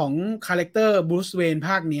ของคาแรคเตอร์บรูซเวย์นภ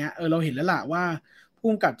าคเนี้ยเราเห็นแล้วล่ะว่าผู้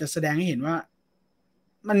กำกับจะแสดงให้เห็นว่า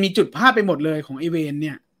มันมีจุดพลาดไปหมดเลยของไอเวนเ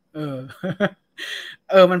นี่ยเอ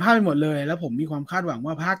อมันพลาดไปหมดเลยแล้วผมมีความคาดหวัง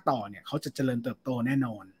ว่าภาคต่อเนี่ยเขาจะเจริญเติบโตแน่น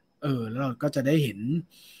อนแล้วเราก็จะได้เห็น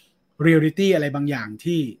เรียลลิตี้อะไรบางอย่าง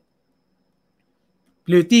ที่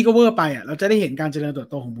เรียลลิตี้ก็เวอร์ไปเราจะได้เห็นการเจริญเติบ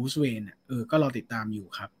โตของบรูซเวย์นก็รอติดตามอยู่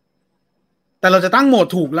ครับแต่เราจะตั้งโหมด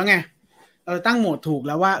ถูกแล้วไงเราตั้งโหมดถูกแ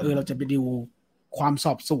ล้วว่าเราจะไปดูความส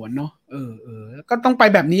อบสวนเนาะก็ต้องไป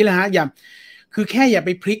แบบนี้แหละฮะคือแค่อย่าไป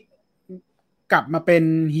พลิกกลับมาเป็น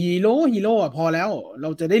ฮีโร่พอแล้วเรา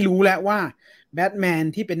จะได้รู้แล้วว่าแบทแมน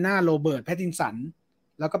ที่เป็นหน้าโรเบิร์ตแพตตินสัน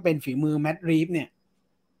แล้วก็เป็นฝีมือแมตต์รีฟเนี่ย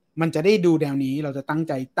มันจะได้ดูแนวนี้เราจะตั้ง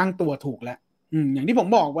ใจตั้งตัวถูกแล้วอย่างที่ผม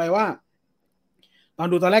บอกไว้ว่าตอน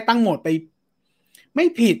ดูตอนแรกตั้งโหมดไปไม่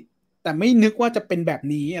ผิด แต่ไม่นึกว่าจะเป็นแบบ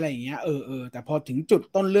นี้อะไรอย่างเงี้ยแต่พอถึงจุด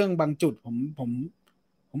ต้นเรื่องบางจุดผ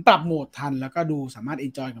มปรับโหมดทันแล้วก็ดูสามารถเอ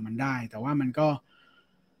นจอยกับมันได้แต่ว่ามัน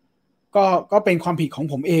ก็เป็นความผิดของ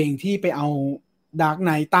ผมเองที่ไปเอาดาร์กไน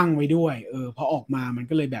ท์ตั้งไว้ด้วยพอออกมามัน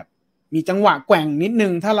ก็เลยแบบมีจังหวะแกว่งนิดนึ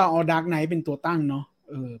งถ้าเราเอาดาร์กไนท์เป็นตัวตั้งเนาะ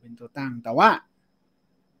เป็นตัวตั้งแต่ว่า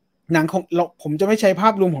หนังของผมจะไม่ใช้ภา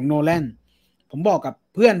พรวมของโนแลนผมบอกกับ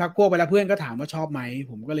เพื่อนพักพวกไปแล้วเพื่อนก็ถามว่าชอบไหม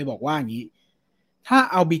ผมก็เลยบอกว่าอย่างนี้ถ้า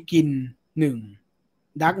เอาบิกิน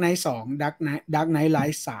1ดาร์กไนท์2ดาร์กไนท์ไล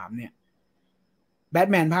ท์3เนี่ยแบท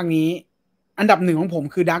แมนภาคนี้อันดับ1ของผม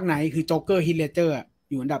คือดาร์กไนท์คือโจ๊กเกอร์ฮิทเลเจอร์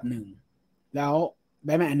อยู่อันดับ1แล้วแบ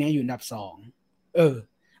ทแมนอันนี้อยู่อันดับ2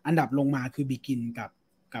อันดับลงมาคือบิกิน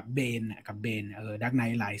กับเบนดาร์กไน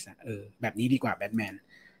ท์ไลท์แบบนี้ดีกว่าแบทแมน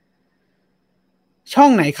ช่อง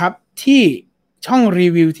ไหนครับที่ช่องรี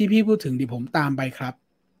วิวที่พี่พูดถึงดิผมตามไปครับ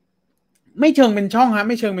ไม่เชิงเป็นช่องฮะ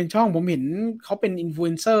ไม่เชิงเป็นช่องผมเห็นเขาเป็นอินฟลูเอ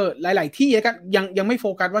นเซอร์หลายๆที่ก็ยังไม่โฟ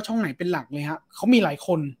กัสว่าช่องไหนเป็นหลักเลยฮะเขามีหลายค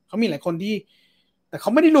นที่แต่เข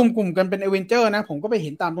าไม่ได้รวมกลุ่มกันเป็นเอเวนเจอร์นะผมก็ไปเห็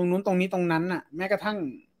นตามตรงนู้นตรงนี้ตรงนั้นน่ะแม้กระทั่ง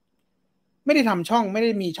ไม่ได้ทำช่องไม่ได้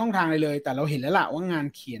มีช่องทางอะไรเลยแต่เราเห็นแล้วล่ะว่างาน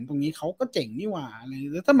เขียนตรงนี้เขาก็เจ๋งนี่หว่าอะไร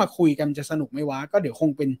แล้วถ้ามาคุยกันจะสนุกไหมวะก็เดี๋ยวคง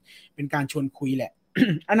เป็นการชวนคุยแหละ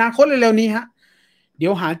อนาคตเร็วๆนี้ฮะเดี๋ย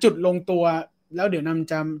วหาจุดลงตัวแล้วเดี๋ยวน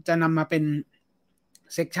ำจะนำมาเป็น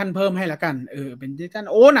เซกชันเพิ่มให้ละกันเป็นเซกชัน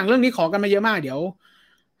หนังเรื่องนี้ขอกันมาเยอะมากเดี๋ยว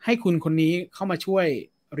ให้คุณคนนี้เข้ามาช่วย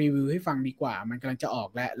รีวิวให้ฟังดีกว่ามันกำลังจะออก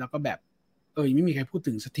แล้วก็แบบยังไม่มีใครพูด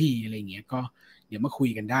ถึงสักทีอะไรเงี้ยก็เดี๋ยวมาคุย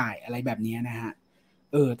กันได้อะไรแบบนี้นะฮะ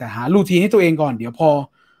แต่หารูทีนให้ตัวเองก่อนเดี๋ยวพอ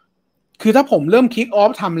คือถ้าผมเริ่มคิกออ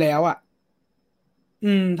ฟทำแล้วอ่ะ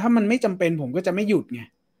ถ้ามันไม่จำเป็นผมก็จะไม่หยุดไง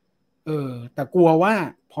แต่กลัวว่า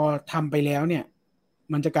พอทำไปแล้วเนี่ย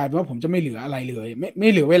มันจะกลายเป็นว่าผมจะไม่เหลืออะไรเลยไม่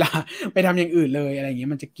เหลือเวลา ไปทำอย่างอื่นเลยอะไรอย่างเงี้ย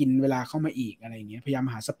มันจะกินเวลาเข้ามาอีกอะไรอย่างเงี้ยพยายาม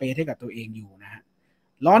หาสเปซให้กับตัวเองอยู่นะฮะ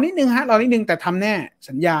รอนิดนึงฮะรอนิดนึงแต่ทำแน่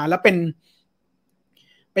สัญญาแล้วเ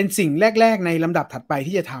ป็นสิ่งแรกๆในลำดับถัดไป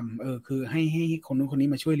ที่จะทำคือให้คนนู้นคนนี้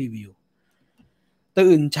มาช่วยรีวิว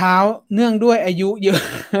ตื่นเช้าเนื่องด้วยอายุเยอะ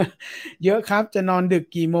เยอะครับจะนอนดึก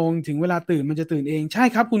กี่โมงถึงเวลาตื่นมันจะตื่นเองใช่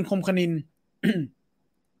ครับคุณคมคณิน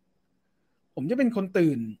ผมจะเป็นคน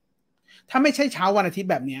ตื่นถ้าไม่ใช่เช้าวันอาทิตย์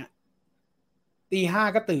แบบเนี้ยตี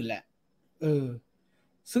 5ก็ตื่นแหละเออ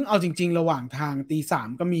ซึ่งเอาจริงๆระหว่างทางตี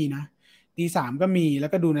 3ก็มีนะตี 3ก็มีแล้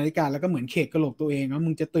วก็ดูนาฬิกาแล้วก็เหมือนเขกกระโหลกตัวเองว่า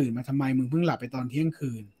มึงจะตื่นมาทำไมมึงเพิ่งหลับไปตอนเที่ยง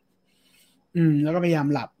คืนแล้วก็พยายาม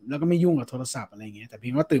หลับแล้วก็ไม่ยุ่งกับโทรศัพท์อะไรเงี้ยแต่เพี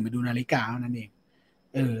ยงว่าตื่นมาดูนาฬิกาเท่านั้นเอง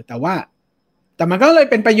แต่มันก็เลย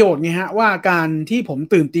เป็นประโยชน์ไงฮะว่าการที่ผม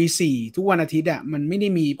ตื่นตี 4ทุกวันอาทิตย์อ่ะมันไม่ได้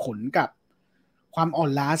มีผลกับความอ่อ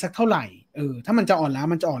นล้าสักเท่าไหร่ถ้ามันจะอ่อนล้า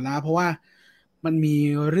มันจะอ่อนล้าเพราะว่ามันมี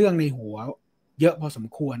เรื่องในหัวเยอะพอสม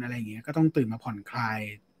ควรอะไรเงี้ยก็ต้องตื่นมาผ่อนคลาย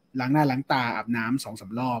ล้างหน้าล้างตาอาบน้ำ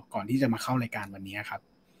2-3 รอบก่อนที่จะมาเข้ารายการวันนี้ครับ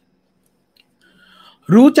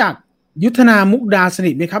รู้จักยุทธนามุกดาส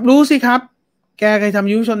นิทไหมครับรู้สิครับแกเคยท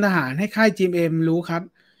ำยุทธชนทหารให้ค่าย GMM รู้ครับ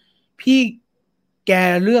พี่แก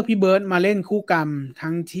เลือกพี่เบิร์ดมาเล่นคู่กรรม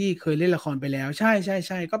ทั้งที่เคยเล่นละครไปแล้วใช่ใช่ใ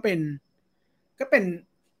ช่ก็เป็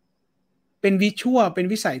นวิชวลเป็น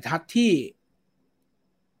วิสัยทัศน์ที่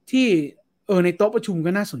ในโต๊ะประชุมก็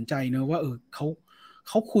น่าสนใจเนอะว่าเ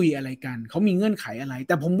ขาคุยอะไรกันเขามีเงื่อนไขอะไรแ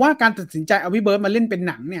ต่ผมว่าการตัดสินใจเอาพี่เบิร์ดมาเล่นเป็น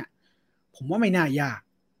หนังเนี่ยผมว่าไม่น่ายาก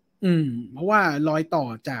เพราะว่ารอยต่อ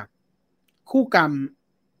จากคู่กรรม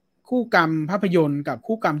คู่กรรมภาพยนตร์กับ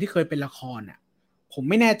คู่กรรมที่เคยเป็นละครอ่ะผม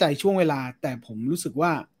ไม่แน่ใจช่วงเวลาแต่ผมรู้สึกว่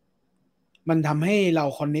ามันทำให้เรา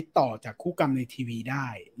คอนเน็กต่อจากคู่กรรมในทีวีได้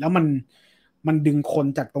แล้วมันดึงคน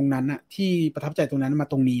จากตรงนั้นอะที่ประทับใจตรงนั้นมา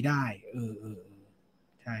ตรงนี้ได้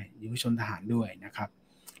ใช่ยุวชนทหารด้วยนะครับ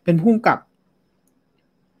เป็นผู้กำกับ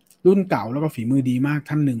รุ่นเก่าแล้วก็ฝีมือดีมาก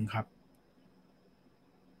ท่านหนึ่งครับ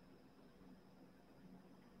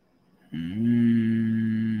อื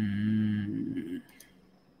ม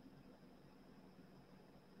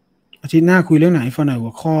อาทิตย์หน้าคุยเรื่องไหนฟังหน่อยหั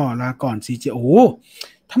วข้อลาก่อนซีเจโอ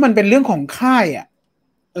ถ้ามันเป็นเรื่องของค่ายอ่ะ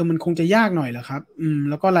มันคงจะยากหน่อยแหละครับ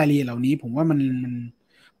แล้วก็รายละเอียดเหล่านี้ผมว่า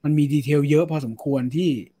มันมีดีเทลเยอะพอสมควรที่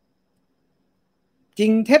จริ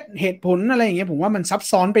งเท็จเหตุผลอะไรอย่างเงี้ยผมว่ามันซับ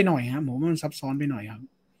ซ้อนไปหน่อยครับผมว่ามันซับซ้อนไปหน่อยครับ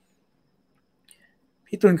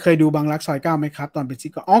พี่ตุลเคยดูบางรักซอย 9ไหมครับตอนเป็นซิ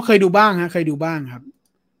ทคอมเคยดูบ้างฮะเคยดูบ้างครับ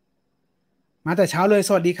มาแต่เช้าเลยส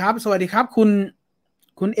วัสดีครับสวัสดีครับ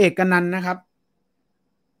คุณเอกกนันท์นะครับ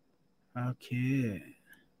โอเค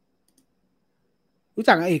รู้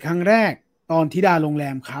จักเอกครั้งแรกตอนธิดาโรงแร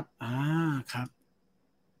มครับครับ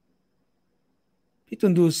พี่ตุ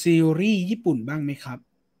ลดูซีรีส์ญี่ปุ่นบ้างไหมครับ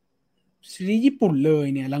ซีรีส์ญี่ปุ่นเลย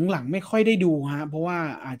เนี่ยหลังๆไม่ค่อยได้ดูฮะเพราะว่า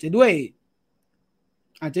อาจจะด้ว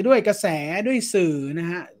ยกระแสด้วยสื่อนะ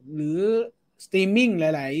ฮะหรือสตรีมมิ่งห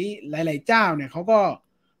ลายๆเจ้าเนี่ยเขา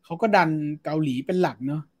เขาก็ดันเกาหลีเป็นหลัก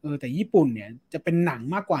เนาะแต่ญี่ปุ่นเนี่ยจะเป็นหนัง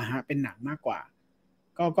มากกว่าฮะเป็นหนังมากกว่า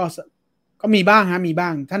ก็ก็ก็มีบ้างฮะมีบ้า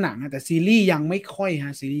งถ้าหนังนะแต่ซีรีส์ยังไม่ค่อยฮ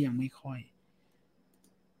ะซีรีส์ยังไม่ค่อย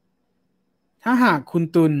ถ้าหากคุณ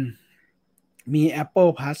ตุลมี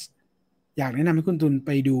Apple Plus อยากแนะนำให้คุณตุลไ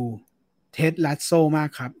ปดูเท็ดลัสโซมาก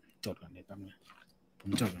ครับจดก่อนเดี๋ยวแป๊บนึงผ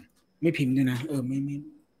มจดก่อนไม่พิมพ์ด้วยนะไม่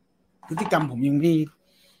พฤติกรรมผมยังไม่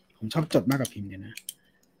ผมชอบจดมากกว่าพิมพ์เดี๋ยวนะ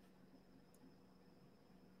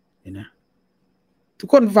ทุก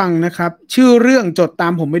คนฟังนะครับชื่อเรื่องจดตา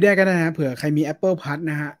มผมไม่ได้ก็ได้นะเผื่อใครมี Apple Plus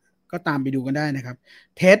นะฮะก็ตามไปดูกันได้นะครับ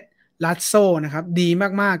เท็ดลัสโซนะครับดี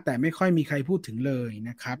มากๆแต่ไม่ค่อยมีใครพูดถึงเลย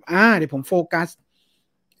นะครับเดี๋ยวผมโฟกัส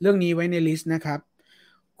เรื่องนี้ไว้ในลิสต์นะครับ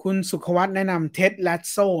คุณสุขวัฒน์แนะนำเท็ดลัส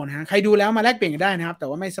โซนะฮะใครดูแล้วมาแลกเปลี่ยนกันได้นะครับแต่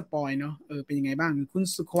ว่าไม่สปอยเนาะเป็นยังไงบ้างคุณ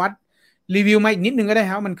สุขวัฒน์รีวิวมาอีกนิดนึงก็ได้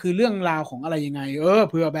ครับมันคือเรื่องราวของอะไรยังไง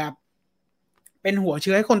เผื่อแบบเป็นหัวเ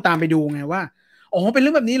ชื้อให้คนตามไปดูไงว่าอ๋อเป็นเ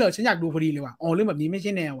รื่องแบบนี้เหรอฉันอยากดูพอดีเลยว่ะอ๋อเรื่องแบบนี้ไม่ใ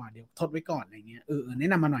ช่แนวว่ะเดี๋ยวทดไว้ก่อนอะไรเงี้ยแนะ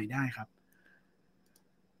นำมาหน่อยได้ครับ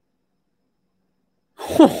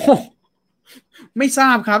ไม่ทรา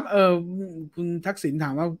บครับคุณทักษิณถา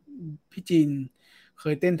มว่าพี่จีนเค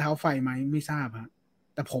ยเต้นเท้าไฟไหมไม่ทราบฮะ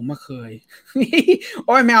แต่ผมมาเคยโ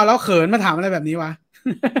อ้ยไม่เอาแล้วเขินมาถามอะไรแบบนี้วะ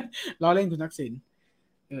ล้อเล่นคุณทักษิณ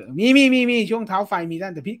มีช่วงเท้าไฟมีได้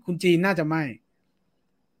แต่พี่คุณจีนน่าจะไม่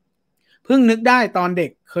เพิ่งนึกได้ตอนเด็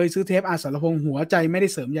กเคยซื้อเทปอาสรพงษ์หัวใจไม่ได้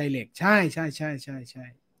เสริมใยเหล็กใช่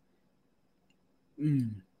อืม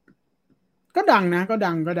ก็ดังนะก็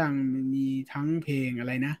ดังมีทั้งเพลงอะไ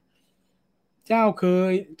รนะเจ้าเค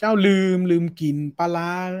ยเจ้าลืมกินปลาร้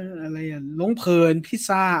าอะไรหลงเพลินพิซ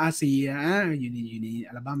ซ่าอาเซียอยู่ใน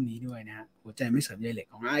อัลบั้มนี้ด้วยนะฮะหัวใจไม่เสริมใยเหล็ก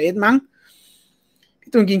ของ RS มั้ง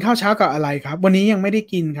พี่ตูนกินข้าวเช้ากับอะไรครับวันนี้ยังไม่ได้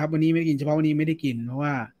กินครับวันนี้ไม่ได้กินเฉพาะวันนี้ไม่ได้กินเพราะว่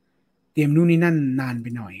าเตรียมนู่นนี่นั่นนานไป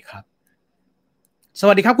หน่อยครับส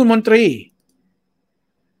วัสดีครับคุณมนตรี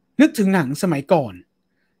นึกถึงหนังสมัยก่อน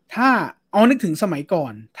ถ้าเอานึกถึงสมัยก่อ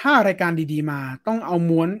นถ้ารายการดีๆมาต้องเอา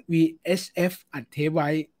ม้วน VHF อัดเทปไว้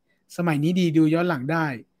สมัยนี้ดีดูย้อนหลังได้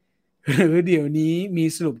หรือเดี๋ยวนี้มี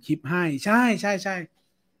สรุปคลิปให้ใช่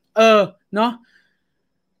เนาะ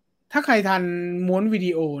ถ้าใครทันม้วนวิ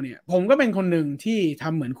ดีโอเนี่ยผมก็เป็นคนหนึ่งที่ท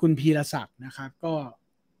ำเหมือนคุณพีรศักดิ์นะครับก็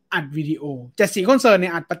อัดวิดีโอ7 สีคอนเสิร์ตเนี่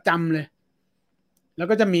ยอัดประจำเลยแล้ว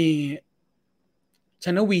ก็จะมี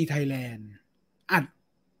Channel V Thailand อัด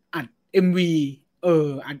อัด MV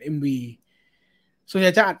อัด MV ส่วนให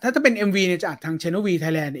ญ่จะอัดถ้าจะเป็น MV เนี่ยจะอัดทาง Channel V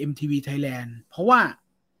Thailand MTV Thailand เพราะว่า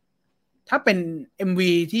ถ้าเป็น MV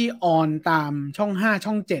ที่ออนตามช่อง5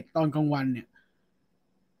ช่อง7ตอนกลางวันเนี่ย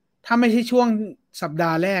ถ้าไม่ใช่ช่วงสัปด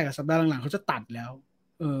าห์แรกสัปดาห์หลังๆเขาจะตัดแล้ว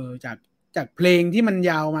จากเพลงที่มัน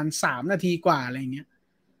ยาวมัน3 นาทีกว่าอะไรเงี้ย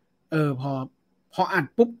พออัด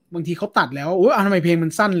ปุ๊บบางทีเขาตัดแล้วทำไมเพลงมั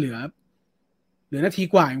นสั้นเหลือนาที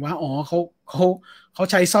กว่าเองวะอ๋อเขา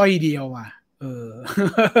ใช้สร้อยเดียวว่ะเออ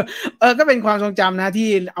ก็เป็นความทรงจำนะที่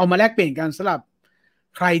เอามาแลกเปลี่ยนกันสำหรับ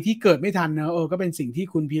ใครที่เกิดไม่ทันนะก็เป็นสิ่งที่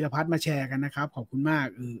คุณพีรพัฒน์มาแชร์กันนะครับขอบคุณมาก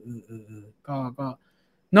ก็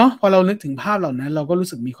เนาะพอเรานึกถึงภาพเหล่านั้นเราก็รู้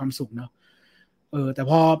สึกมีความสุขเนาะแต่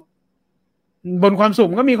พอบนความสุข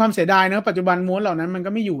มันก็มีความเสียดายเนอะปัจจุบันม้วนเหล่านั้นมันก็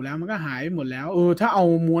ไม่อยู่แล้วมันก็หายไปหมดแล้วถ้าเอา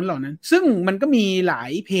ม้วนเหล่านั้นซึ่งมันก็มีหลา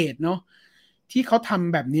ยเพจเนาะที่เขาท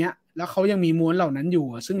ำแบบเนี้ยแล้วเขายังมีม้วนเหล่านั้นอยู่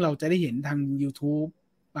ซึ่งเราจะได้เห็นทาง YouTube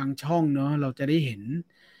บางช่องเนาะเราจะได้เห็น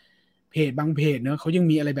เพจบางเพจเนาะเขายัง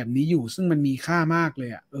มีอะไรแบบนี้อยู่ซึ่งมันมีค่ามากเลย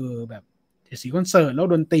แบบสีคอนเสิร์ตแล้ว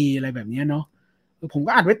ดนตรีอะไรแบบนี้เนาะผม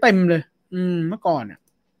ก็อัดไว้เต็มเลยเมื่อก่อนอ่ะ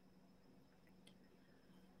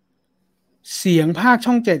เสียงภาค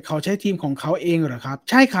ช่อง7เขาใช้ทีมของเขาเองเหรอครับ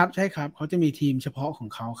ใช่ครับเขาจะมีทีมเฉพาะของ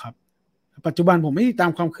เขาครับปัจจุบันผมไม่ติดตา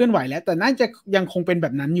มความเคลื่อนไหวแล้วแต่น่าจะยังคงเป็นแบ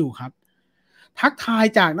บนั้นอยู่ครับทักทาย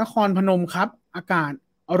จากนครพนมครับอากาศ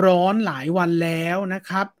ร้อนหลายวันแล้วนะ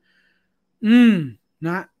ครับมน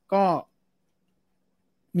ะก็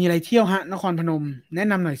มีอะไรเที่ยวฮะนครพนมแนะ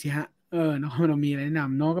นำหน่อยสิฮะนครพนมมีอะไรแนะน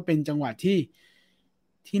ำเนาะก็เป็นจังหวัด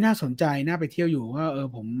ที่น่าสนใจน่าไปเที่ยวอยู่ว่า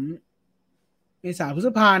ผมเมษาพฤษ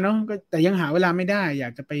ภาเนาะก็แต่ยังหาเวลาไม่ได้อยา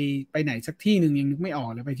กจะไปไหนสักที่หนึ่งยังนึกไม่ออก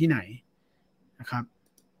เลยไปที่ไหนนะครับ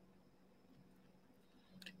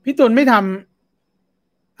พี่ตุลไม่ท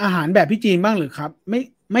ำอาหารแบบพี่จีนบ้างหรือครับ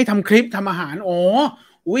ไม่ทำคลิปทำอาหาร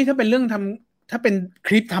อุ้ยถ้าเป็นเรื่องถ้าเป็นค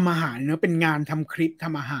ลิปทำอาหารเนอะเป็นงานทำคลิปท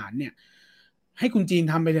ำอาหารเนี่ยให้คุณจีน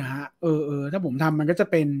ทำไปเถอะฮะถ้าผมทำมันก็จะ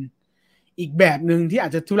เป็นอีกแบบหนึ่งที่อา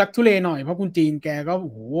จจะทุลักทุเลหน่อยเพราะคุณจีนแกก็โ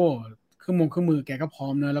อ้โหเครื่องมือแกก็พร้อ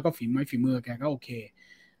มเนอะแล้วก็ฝีมือแกก็โอเค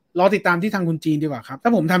รอติดตามที่ทางคุณจีนดีกว่าครับถ้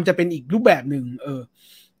าผมทำจะเป็นอีกรูปแบบหนึ่ง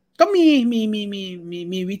ก็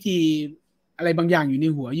มีวิธีอะไรบางอย่างอยู่ใน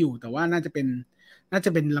หัวอยู่แต่ว่าน่าจะเ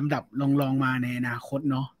ป็นลำดับลองมาในอนาคต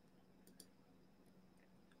เนาะ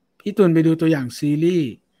พี่ตุลไปดูตัวอย่างซีรีส์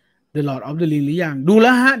The Lord of the Ring หรือยังดูแ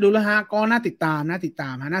ล้วฮะก็น่าติดตาม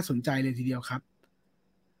ฮะน่าสนใจเลยทีเดียวครับ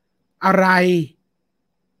อะไร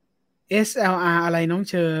SLR อะไรน้อง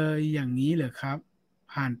เชยอย่างนี้เหรอครับ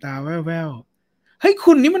ผ่านตาแว่วๆเฮ้ย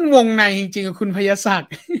คุณนี่มันวงในจริงๆคุณพยศัก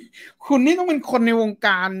ดิ์คุณนี่ต้องเป็นคนในวงก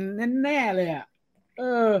ารแน่ๆเลยอ่ะเอ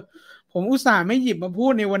อผมอุตส่าห์ไม่หยิบมาพู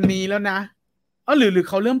ดในวันนี้แล้วนะหรือ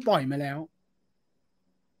เขาเริ่มปล่อยมาแล้ว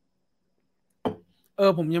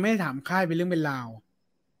ผมยังไม่ได้ถามค่ายเป็นเรื่องเป็นราว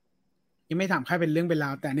ยังไม่ถามค่ายเป็นเรื่องเป็นรา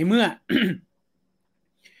วแต่ในเมื่อ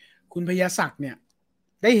คุณพยศักดิ์เนี่ย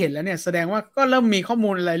ได้เห็นแล้วเนี่ยแสดงว่าก็เริ่มมีข้อมู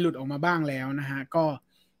ลอะไรหลุดออกมาบ้างแล้วนะฮะ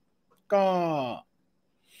ก็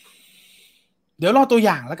เดี๋ยวรอตัวอ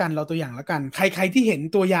ย่างแล้วกันใครที่เห็น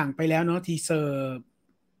ตัวอย่างไปแล้วเนาะทีเซ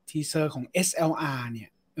อร์ของ SLR เนี่ย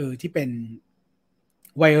ที่เป็น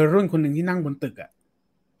วัยรุ่นคนหนึ่งที่นั่งบนตึกอ่ะ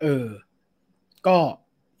เออก็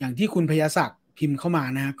อย่างที่คุณพยศักดิ์พิมพ์เข้ามา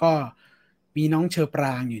นะก็มีน้องเชอปร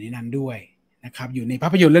างอยู่ในนั้นด้วยนะครับอยู่ในภา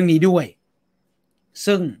พยนตร์เรื่องนี้ด้วย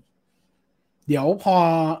ซึ่งเดี๋ยวพอ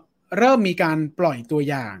เริ่มมีการปล่อยตัว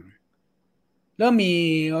อย่างเริ่มมี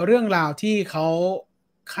เรื่องราวที่เขา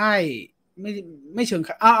ค่ายไม่ไม่เชิง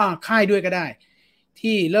ค่ายด้วยก็ได้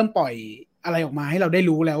ที่เริ่มปล่อยอะไรออกมาให้เราได้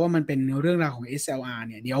รู้แล้วว่ามันเป็นเรื่องราวของ SLR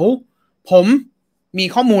เนี่ยเดี๋ยวผมมี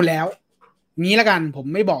ข้อมูลแล้วนี้ละกันผม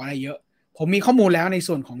ไม่บอกอะไรเยอะผมมีข้อมูลแล้วใน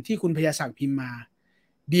ส่วนของที่คุณพยาศักดิ์พิมพ์มา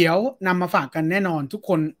เดี๋ยวนำมาฝากกันแน่นอนทุกค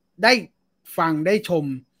นได้ฟังได้ชม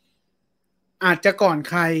อาจจะก่อน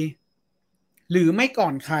ใครหรือไม่ก่อ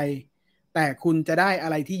นใครแต่คุณจะได้อะ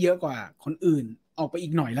ไรที่เยอะกว่าคนอื่นออกไปอี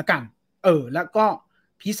กหน่อยละกันแล้วก็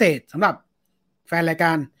พิเศษสำหรับแฟนรายก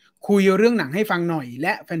ารคุยเรื่องหนังให้ฟังหน่อยแล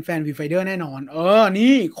ะแฟนๆวีไฟเดอร์แน่นอน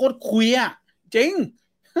นี่โคตรคุยอ่ะจริง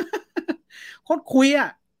โคตรคุยอ่ะ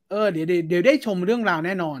เดี๋ยวได้ชมเรื่องราวแ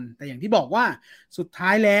น่นอนแต่อย่างที่บอกว่าสุดท้า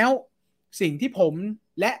ยแล้วสิ่งที่ผม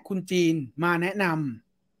และคุณจีนมาแนะน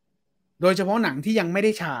ำโดยเฉพาะหนังที่ยังไม่ไ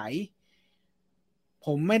ด้ฉายผ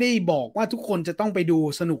มไม่ได้บอกว่าทุกคนจะต้องไปดู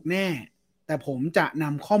สนุกแน่แต่ผมจะน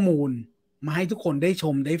ำข้อมูลมาให้ทุกคนได้ช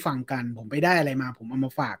มได้ฟังกันผมไปได้อะไรมาผมเอาม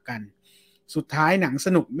าฝากกันสุดท้ายหนังส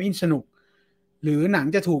นุกไม่สนุกหรือหนัง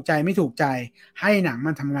จะถูกใจไม่ถูกใจให้หนัง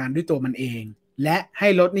มันทำงานด้วยตัวมันเองและให้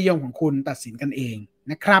รสนิยมของคุณตัดสินกันเอง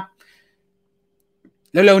นะครับ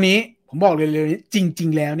เร็วๆนี้ผมบอกเร็วๆนี้จริง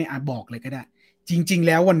ๆแล้วเนี่ยบอกเลยก็ได้จริงๆแ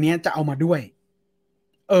ล้ววันนี้จะเอามาด้วย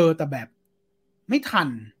แต่แบบไม่ทัน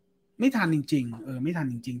จริงๆไม่ทัน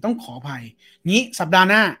จริงๆต้องขออภัยงี้สัปดาห์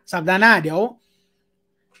หน้าเดี๋ยว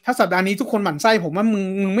ถ้าสัปดาห์นี้ทุกคนหมั่นไส้ผมว่ามึ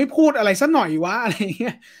งไม่พูดอะไรสักหน่อยวะอะไรเ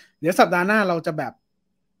งี้ยเดี๋ยวสัปดาห์หน้าเราจะแบบ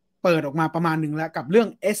เปิดออกมาประมาณหนึ่งแล้วกับเรื่อง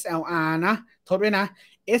SLR นะทดไว้นะ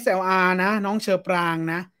SLR นะน้องเชอปราง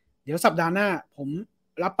นะเดี๋ยวสัปดาห์หน้าผม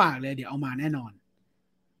รับปากเลยเดี๋ยวเอามาแน่นอน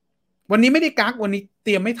วันนี้ไม่ได้กักวันนี้เต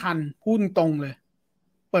รียมไม่ทันพูดตรงเลย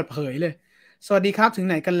เปิดเผยเลยสวัสดีครับถึง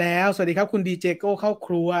ไหนกันแล้วสวัสดีครับคุณดีเจโก้เข้าค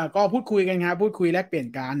รัวก็พูดคุยกันครับพูดคุยแลกเปลี่ยน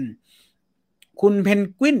กันคุณเพน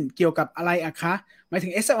กวินเกี่ยวกับอะไรอะคะหมายถึ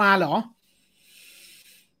ง SLR เหรอ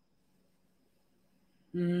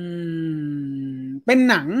เป็น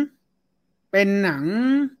หนัง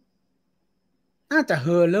น่าจะเฮ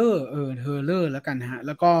อร์เลอร์เฮอร์เลอร์แล้วกันฮะแ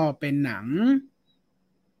ล้วก็เป็นหนัง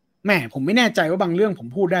แหมผมไม่แน่ใจว่าบางเรื่องผม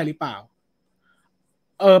พูดได้หรือเปล่า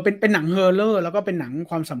เป็นหนังเฮอร์เลอร์แล้วก็เป็นหนัง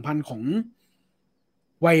ความสัมพันธ์ของ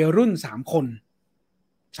วัยรุ่นสามคน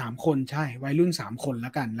ใช่วัยรุ่นสามคนแล้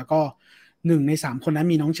วกันแล้วก็1 ใน 3 คนนั้น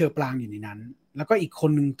มีน้องเชอปรางอยู่ในนั้นแล้วก็อีกค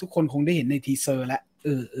นหนึ่งทุกคนคงได้เห็นในทีเซอร์แล้ว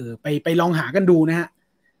ไปลองหากันดูนะฮะ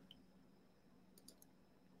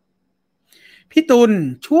พี่ตุล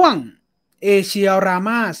ช่วงเอเชียราม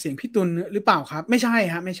าเสียงพี่ตุลหรือเปล่าครับไม่ใช่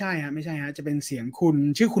ฮะไม่ใช่ฮะจะเป็นเสียงคุณ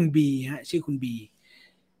ชื่อคุณบีฮะชื่อคุณบี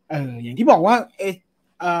อย่างที่บอกว่าเอ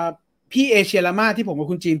อพี่เอเชียรามาที่ผมกับ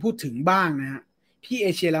คุณจีนพูดถึงบ้างนะฮะพี่เอ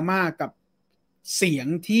เชียรามากับเสียง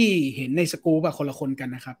ที่เห็นในสกู๊ปคนละคนกัน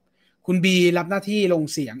นะครับคุณบีรับหน้าที่ลง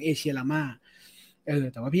เสียงเอเชียรามา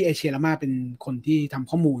แต่ว่าพี่เอเชียรามาเป็นคนที่ทำ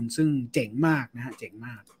ข้อมูลซึ่งเจ๋งมากนะฮะเจ๋งม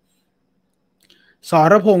ากส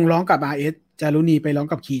รพงษ์ร้องกับRSจารุณีไปร้อง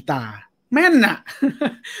กับคีตาแม่นน่ะ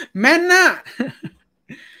แม่นน่ะ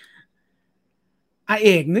อาเอ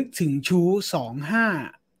กนึกถึงชู2547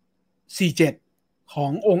ขอ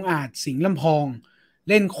งองค์อาจสิงห์ลำพอง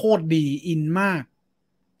เล่นโคตรดีอินมาก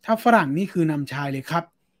ถ้าฝรั่งนี่คือนำชายเลยครับ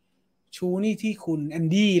ชูนี่ที่คุณแอน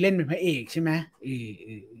ดี้เล่นเป็นพระเอกใช่ไหม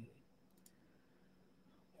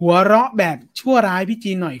หัวเราะแบบชั่วร้ายพี่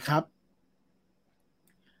จีนหน่อยครับ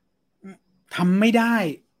ทำไม่ได้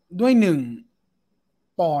ด้วยหนึ่ง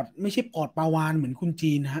ปอดไม่ใช่ปอดปลาวาฬเหมือนคุณ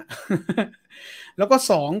จีนฮะแล้วก็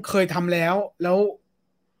2เคยทำแล้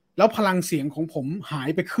ว แล้วพลังเสียงของผมหาย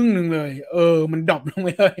ไปครึ่งหนึ่งเลยมันดรอปลงไป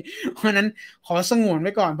เลย เพราะนั้นขอสงวนไ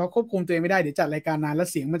ว้ก่อนเพราะควบคุมตัวเองไม่ได้เดี๋ยวจัดรายการนานแล้ว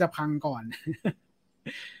เสียงมันจะพังก่อน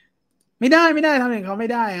ไม่ได้ทำอย่างเขาไม่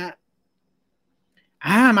ได้ฮะ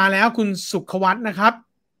มาแล้วคุณสุขวัฒน์นะครับ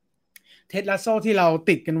เท็ดลัสโซที่เรา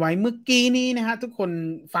ติดกันไว้เมื่อกี้นี้นะฮะทุกคน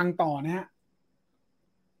ฟังต่อนะฮะ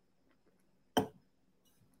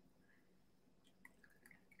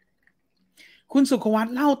คุณสุขวัฒ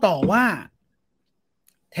น์เล่าต่อว่า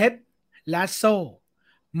เท็ดลัสโซ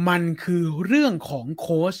มันคือเรื่องของโ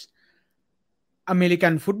ค้ชอเมริกั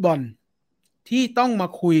นฟุตบอลที่ต้องมา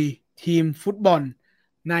คุยทีมฟุตบอล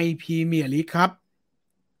ในพรีเมียร์ลีกครับ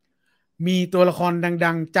มีตัวละคร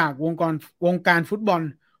ดังๆจากวงการฟุตบอล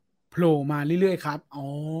โผล่มาเรื่อยๆครับ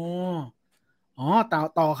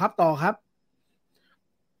ต่อครับต่อครับ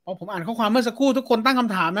พอผมอ่านข้อความเมื่อสักครู่ทุกคนตั้งค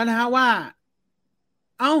ำถามแล้วนะฮะว่า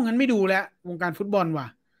งั้นไม่ดูแล้ววงการฟุตบอลว่ะ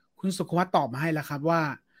คุณสุขวัฒน์ตอบมาให้แล้วครับว่า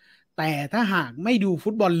แต่ถ้าหากไม่ดูฟุ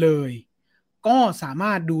ตบอลเลยก็สาม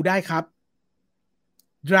ารถดูได้ครับ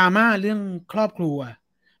ดราม่าเรื่องครอบครัว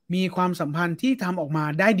มีความสัมพันธ์ที่ทำออกมา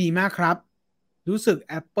ได้ดีมากครับรู้สึก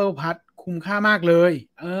Apple พัดคุ้มค่ามากเลย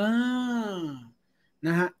น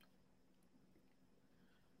ะฮะ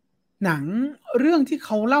หนังเรื่องที่เข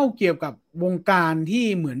าเล่าเกี่ยวกับวงการที่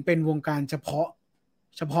เหมือนเป็นวงการเฉพ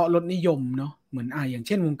าะรสนิยมเนาะเหมือนอย่างเ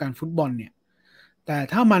ช่นวงการฟุตบอลเนี่ยแต่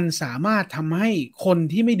ถ้ามันสามารถทำให้คน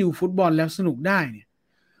ที่ไม่ดูฟุตบอลแล้วสนุกได้เนี่ย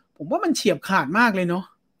ผมว่ามันเฉียบขาดมากเลยเนาะ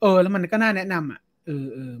แล้วมันก็น่าแนะน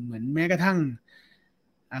ำเหมือนแม้กระทั่ง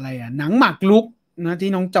อะไรหนังหมากรุกนะที่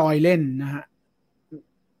น้องจอยเล่นนะฮะ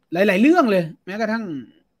หลายๆเรื่องเลยแม้กระทั่ง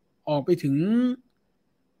ออกไปถึง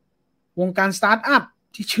วงการสตาร์ทอัพ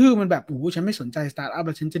ที่ชื่อมันแบบโอ้โหฉันไม่สนใจสตาร์ทอัพแ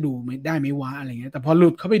ล้วฉันจะดูไม่ได้ไหมวะอะไรเงี้ยแต่พอหลุ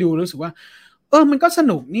ดเข้าไปดูรู้สึกว่ามันก็ส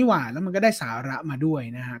นุกนี่หว่าแล้วมันก็ได้สาระมาด้วย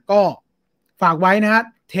นะฮะก็ฝากไว้นะฮะ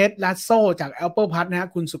เท็ดลัสโซจาก Apple Plus นะฮะ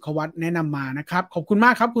คุณสุขวัฒน์แนะนำมานะครับขอบคุณม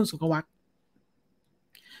ากครับคุณสุขวัฒน์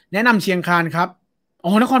แนะนำเชียงคานครับ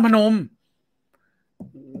นครพนม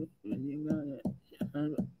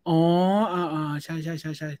อ๋อใช่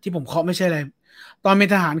ที่ผมเคาะไม่ใช่อะไรตอนเป็น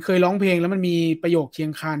ทหารเคยร้องเพลงแล้วมันมีประโยคเชีย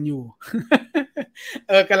งคานอยู่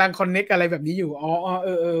กำลังคอนเน็กอะไรแบบนี้อยู่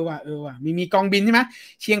ว่ะมีกองบินใช่ไหม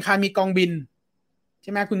เชียงคานมีกองบินใ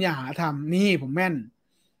ช่ไหมคุณอย่าหาทำนี่ผมแม่น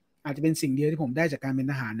อาจจะเป็นสิ่งเดียวที่ผมได้จากการเป็น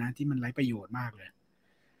ทหารนะที่มันไร้ประโยชน์มากเลย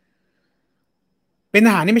เป็นท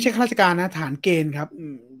หารนี่ไม่ใช่ข้าราชการนะทหารเกณฑ์ครับ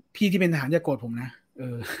พี่ที่เป็นทหารอย่าโกรธผมนะ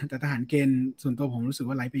แต่ทหารเกณฑ์ส่วนตัวผมรู้สึก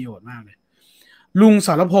ว่าไร้ประโยชน์มากเลยลุงส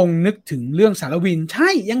ารพงษ์นึกถึงเรื่องสารวินใช่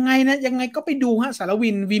ยังไงนะยังไงก็ไปดูฮะสารวิ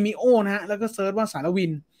นวีมิโอนะฮะแล้วก็เซิร์ชว่าสารวิ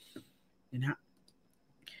นเห็นฮะ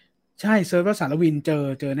ใช่เซิร์ชว่าสารวินเ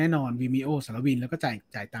จอแน่นอน Vimeo สารวินแล้วก็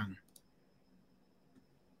จ่ายตังค์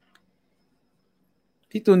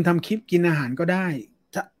พี่ตุลทำคลิปกินอาหารก็ได้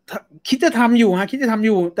ถ้าคิดจะทำอยู่ฮะคิดจะทำอ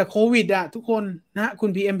ยู่แต่โควิดอะทุกคนนะคุณ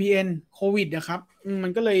PMPN โควิดนะครับมั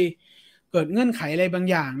นก็เลยเกิดเงื่อนไขอะไรบาง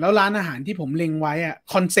อย่างแล้วร้านอาหารที่ผมเล็งไว้อะ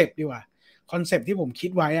คอนเซปต์ดีกว่าคอนเซปต์ที่ผมคิ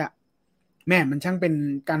ดไว้อะแม่มันช่างเป็น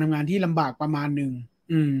การทำงานที่ลำบากประมาณหนึ่ง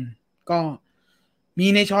ก็มี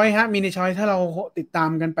ในช้อยฮะมีในช้อยถ้าเราติดตา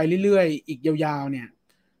มกันไปเรื่อยๆอีกยาวๆเนี่ย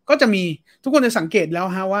ก็จะมีทุกคนจะสังเกตแล้ว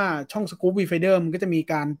ฮะว่าช่อง Scoop v f i d e r มันก็จะมี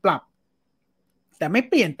การปรับแต่ไม่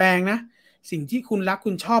เปลี่ยนแปลงนะสิ่งที่คุณรัก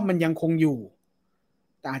คุณชอบมันยังคงอยู่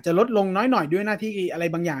แต่อาจจะลดลงน้อยหน่อยด้วยหน้าที่อะไร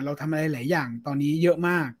บางอย่างเราทำอะไรหลายอย่างตอนนี้เยอะม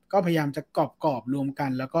ากก็พยายามจะกรอบรวมกั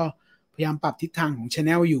นแล้วก็พยายามปรับทิศทางของ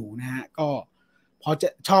Channel อยู่นะฮะก็พอจะ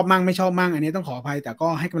ชอบมั่งไม่ชอบมั่งอันนี้ต้องขออภัยแต่ก็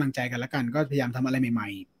ให้กำลังใจกันละกันก็พยายามทำอะไรใหม่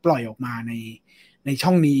ๆปล่อยออกมาในช่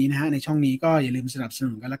องนี้นะฮะในช่องนี้ก็อย่าลืมสนับสนุ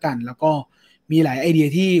นกันละกันแล้วก็มีหลายไอเดีย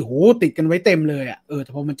ที่โหติดกันไว้เต็มเลยอ่ะแ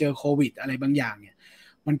ต่พอมันเจอโควิดอะไรบางอย่างเนี่ย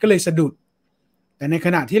มันก็เลยสะดุดแต่ในข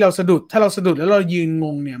ณะที่เราสะดุดถ้าเราสะดุดแล้วเรายืนง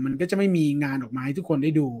งเนี่ยมันก็จะไม่มีงานออกมาให้ทุกคนไ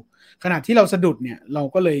ด้ดูขณะที่เราสะดุดเนี่ยเรา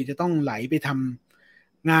ก็เลยจะต้องไหลไปท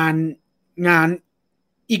ำงาน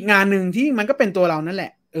อีกงานหนึ่งที่มันก็เป็นตัวเรานั่นแหล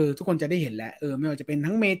ะทุกคนจะได้เห็นแล้วไม่ว่าจะเป็น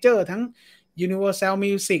ทั้งเมเจอร์ทั้ง Universal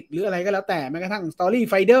Music หรืออะไรก็แล้วแต่แม้กระทั่ง Story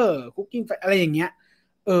Finder Cooking อะไรอย่างเงี้ย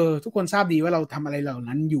ทุกคนทราบดีว่าเราทำอะไรเหล่า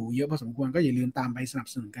นั้นอยู่เยอะพอสมควรก็อย่าลืมตามไปสนับ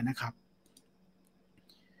สนุนกันนะครับ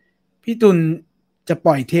พี่ตุลจะป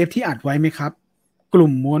ล่อยเทปที่อัดไว้ไหมครับก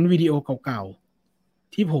ลุ่มม้วนวิดีโอเก่า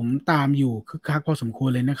ๆที่ผมตามอยู่คึกคักพอสมควร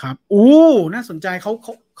เลยนะครับน่าสนใจเ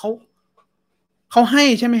ขาให้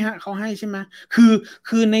ใช่ไหมฮะเขาให้ใช่ไหมคือ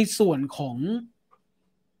คือในส่วนของ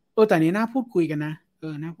แต่นี้น่าพูดคุยกันนะ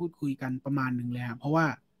น่าพูดคุยกันประมาณหนึ่งเลยครับเพราะว่า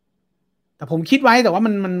แต่ผมคิดไว้แต่ว่า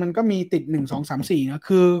มันก็มีติด1 2 3 4นะ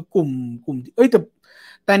คือกลุ่ม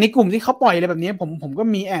แต่ในกลุ่มที่เขาปล่อยอะไรแบบนี้ผมก็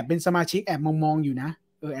มีแอบเป็นสมาชิกแอบมองอยู่นะ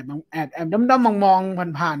แอบด้อมมอง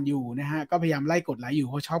ผ่านๆอยู่นะฮะก็พยายามไล่กดไลค์อยู่เ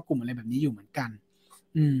พราะชอบกลุ่มอะไรแบบนี้อยู่เหมือนกัน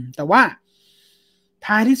แต่ว่า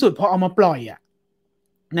ท้ายที่สุดพอเอามาปล่อยอ่ะ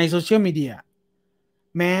ในโซเชียลมีเดีย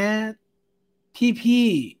แม้พี่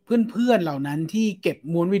ๆเพื่อนๆเหล่านั้นที่เก็บ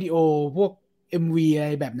ม้วนวิดีโอพวก MV อะไร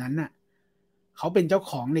แบบนั้นน่ะเขาเป็นเจ้า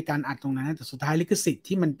ของในการอัดตรงนั้นแต่สุดท้ายลิขสิทธิ์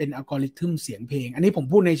ที่มันเป็นอัลกอริทึมเสียงเพลงอันนี้ผม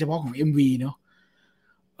พูดในเฉพาะของ MV เนาะ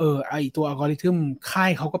ไอตัวอัลกอริทึมค่า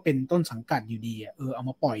ยเขาก็เป็นต้นสังกัดอยู่ดีเอา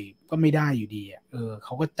มาปล่อยก็ไม่ได้อยู่ดีเข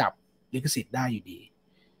าก็จับลิขสิทธิ์ได้อยู่ดี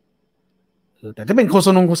แต่ถ้าเป็นโฆ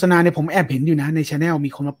ษณาเนี่ยผมแอบเห็นอยู่นะในช anel มี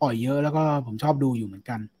คนมาปล่อยเยอะแล้วก็ผมชอบดูอยู่เหมือน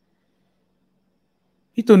กัน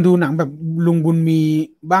พี่ตุนดูหนังแบบลุงบุญมี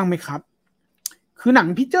บ้างไหมครับคือหนัง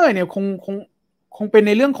พี่เจ้ยเนี่ยคงเป็นใ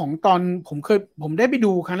นเรื่องของตอนผมได้ไป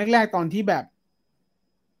ดูครั้งแรกๆตอนที่แบบ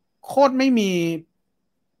โคตรไม่มี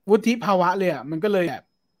วุฒิภาวะเลยอ่ะมันก็เลยแบบ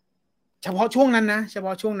เฉพาะช่วงนั้นนะเฉพา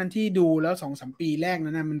ะช่วงนั้นที่ดูแล้ว2-3 ปีแรก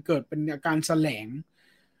นั้นนะมันเกิดเป็นอาการแสลง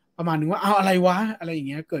ประมาณนึงว่าเอาอะไรวะอะไรอย่าง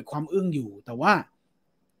เงี้ยเกิดความอึ้งอยู่แต่ว่า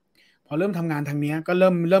พอเริ่มทำงานทางนี้ก็เ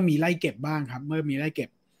ริ่มมีไล่เก็บบ้างครับเมื่อมีไล่เก็บ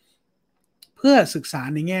เพื่อศึกษา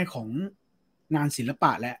ในแง่ของงานศิลป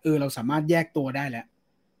ะและเราสามารถแยกตัวได้แล้ว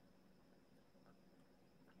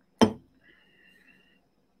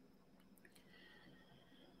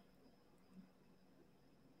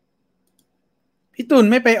พี่ตุล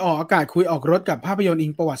ไม่ไปออกอากาศคุยออกรถกับภาพยนตร์อิ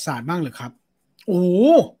งประวัติศาสตร์บ้างหรือครับโอ้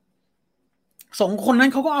2 คนนั้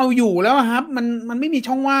นเขาก็เอาอยู่แล้วครับมันไม่มี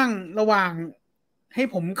ช่องว่างระหว่างให้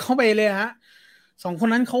ผมเข้าไปเลยฮะ2 คน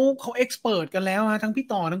นั้นเขาเอ็กซ์เพิร์กันแล้วฮะทั้งพี่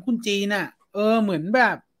ต่อทั้งคุณจีนน่ะเหมือนแบ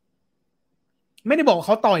บไม่ได้บอกเ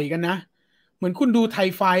ขาต่อยกันนะเหมือนคุณดูไทย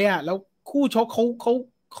ไฟอ่ะแล้วคู่ชก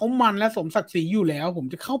เขามันและสมศักดิ์ศรีอยู่แล้วผม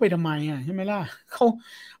จะเข้าไปทำไมอ่ะใช่ไหมล่ะเขา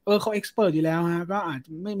เขาเอ็กซ์เพิร์อยู่แล้วฮะก็อาจจะ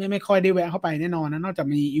ไม่ค่อยได้แวะเข้าไปแน่นอนนะนอกจาก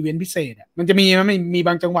มีอีเวนต์พิเศษอ่ะมันจะมีมันมีบ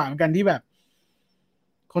างจังหวะเหมือนกันที่แบบ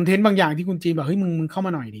คอนเทนต์บางอย่างที่คุณจีนบอกเฮ้ยมึงเข้าม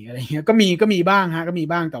าหน่อยดิอะไรเงี้ยก็มีบ้างฮะก็มี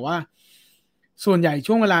บ้างแต่ว่าส่วนใหญ่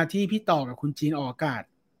ช่วงเวลาที่พี่ต่อกับคุณจีนออกอากาศ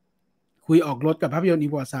คุยออกรถกับภาพยนตร์อี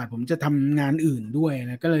กประวัติศาสตร์ผมจะทำงานอื่นด้วย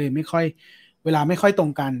นะก็เลยไม่ค่อยเวลาไม่ค่อยตร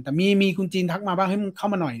งกันแต่มีคุณจีนทักมาบ้างเฮ้ยมึงเข้า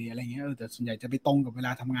มาหน่อยดิอะไรเงี้ยแต่ส่วนใหญ่จะไปตรงกับเวล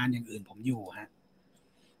าทำงานอย่างอื่นผมอยู่ฮะ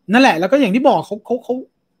นั่นแหละแล้วก็อย่างที่บอกเขา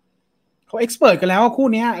เอ็กซ์เพรกันแล้วคู่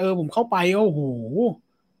เนี้ยผมเข้าไปโอ้โห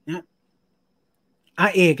นะอา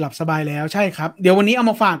เอกหลับสบายแล้วใช่ครับเดี๋ยววันนี้เอา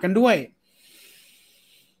มาฝากกันด้วย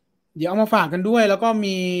เดี๋ยวเอามาฝากกันด้วยแล้วก็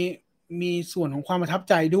มีส่วนของความประทับ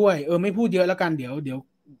ใจด้วยไม่พูดเยอะแล้วกันเดี๋ยวเดี๋ยว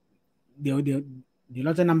เร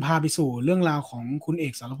าจะนำพาไปสู่เรื่องราวของคุณเอ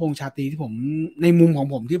กสรพงษ์ชาตรีที่ผมในมุมของ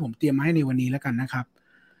ผมที่ผมเตรียมมาให้ในวันนี้แล้วกันนะครับ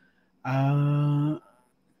เอ่อ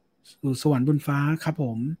สู่สวรรค์บนฟ้าครับผ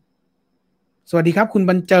มสวัสดีครับคุณ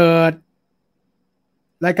บรรเจิด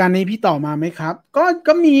รายการนี้พี่ต่อมาไหมครับ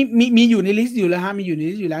ก็มีอยู่ในลิสต์อยู่แล้วฮะมีอยู่ใน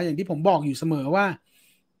ลิสต์อยู่แล้วอย่างที่ผมบอกอยู่เสมอว่า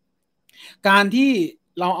การที่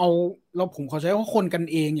เราเอาผมขอใช้ว่าคนกัน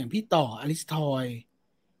เองอย่างพี่ต่ออลิสทอย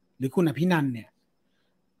หรือคุณอภินันท์เนี่ย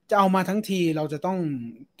จะเอามาทั้งทีเราจะต้อง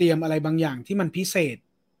เตรียมอะไรบางอย่างที่มันพิเศษ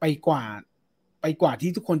ไปกว่า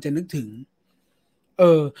ที่ทุกคนจะนึกถึงเอ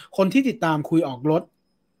อคนที่ติดตามคุยออกรถ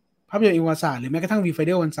ภาพยนตร์อิวาศาสตร์หรือแม้กระทั่งวีไฟเ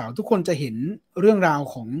ดอร์วันเสาร์ทุกคนจะเห็นเรื่องราว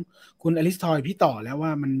ของคุณอลิสทอยพี่ต่อแล้วว่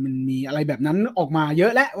ามันมีอะไรแบบนั้นออกมาเยอ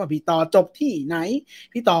ะแล้วว่าพี่ต่อจบที่ไหน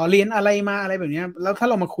พี่ต่อเรียนอะไรมาอะไรแบบนี้แล้วถ้า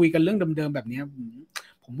เรามาคุยกันเรื่องเดิมๆแบบนี้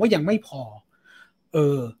ผมว่ายังไม่พอเอ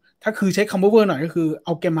อถ้าคือใช้คำว่าเวอร์หน่อยก็คือเอ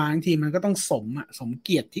าแกมาทั้งทีมันก็ต้องสมเ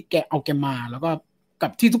กียรติที่แกเอาแกมาแล้วก็กั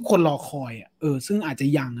บที่ทุกคนรอคอยซึ่งอาจจะ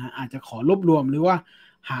ยังฮะอาจจะขอรวบรวมหรือว่า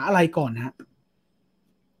หาอะไรก่อนฮะ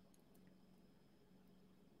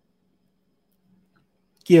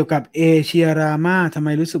เกี่ยวกับเอเชียรามาทำไม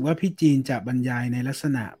รู้สึกว่าพี่จีนจะบรรยายในลักษ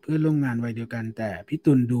ณะเพื่อนร่วมงานวัยเดียวกันแต่พี่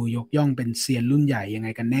ตุลดูยกย่องเป็นเซียนรุ่นใหญ่ยังไง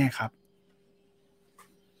กันแน่ครับ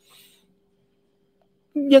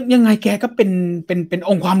ยังไงแกก็เป็น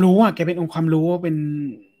องค์ความรู้อ่ะแกเป็นองค์ความรู้เป็น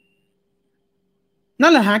นั่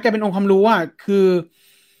นแหละฮะแกเป็นองค์ความรู้อ่ะคือ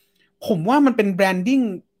ผมว่ามันเป็นแบรนดิ้ง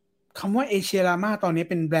คำว่าเอเชียรามาตอนนี้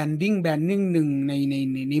เป็นแบรนดิ้งหนึ่ง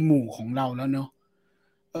ในหมู่ของเราแล้วเนาะ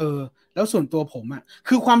เออแล้วส่วนตัวผมอ่ะ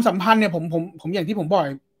คือความสัมพันธ์เนี่ยผมอย่างที่ผม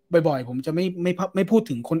บ่อยๆผมจะไม่พูด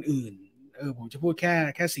ถึงคนอื่นผมจะพูด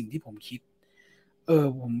แค่สิ่งที่ผมคิด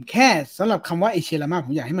ผมแค่สำหรับคำว่าเอเชียรามาผ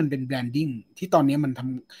มอยากให้มันเป็นแบรนดิ้งที่ตอนนี้มันท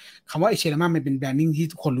ำคำว่าเอเชียรามามันเป็นแบรนดิ้งที่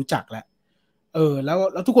ทุกคนรู้จักแล้วแ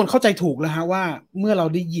ล้วทุกคนเข้าใจถูกแล้วฮะว่าเมื่อเรา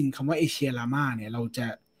ได้ยินคำว่าเอเชียรามาเนี่ยเรา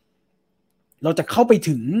จะเข้าไป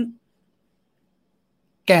ถึง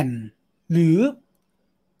แก่นหรือ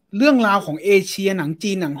เรื่องราวของเอเชียหนัง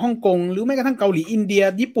จีนหนังฮ่องกงหรือแม้กระทั่งเกาหลีอินเดีย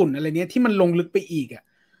ญี่ปุ่นอะไรเนี้ยที่มันลงลึกไปอีกอ่ะ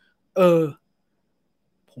เออ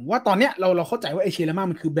ผมว่าตอนเนี้ยเราเข้าใจว่าเอเชียรามา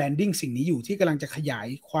มันคือแบรนดิ้งสิ่งนี้อยู่ที่กำลังจะขยาย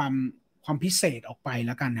ความพิเศษออกไปแ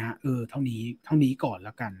ล้วกันนะฮะเท่านี้ก่อนแ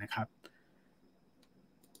ล้วกันนะครับ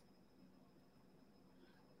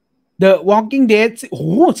The Walking Dead โอ้โห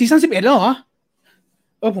ซีซั่น11แล้วเหรอ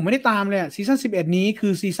ผมไม่ได้ตามเลยซีซั่น11นี้คื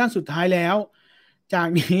อซีซั่นสุดท้ายแล้วจาก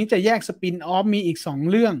นี้จะแยกสปินออฟมีอีก2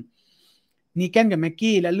เรื่องนีแกนกับแม็ก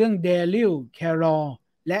กี้และเรื่องเดลิลแครอล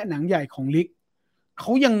และหนังใหญ่ของลิกเข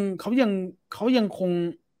ายังคง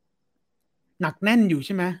หนักแน่นอยู่ใ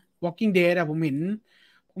ช่ไหม Walking Dead อะผมเห็น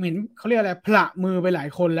เขาเรียกอะไรพละมือไปหลาย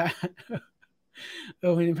คนแล้ว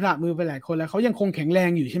เห็นพละมือไปหลายคนแล้วเขายังคงแข็งแร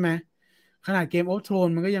งอยู่ใช่ไหมขนาดเกมออฟโทรน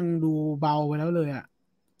มันก็ยังดูเบาไปแล้วเลยอะ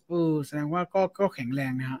แสดงว่าก็แข็งแร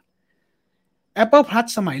งนะฮะ Apple Plus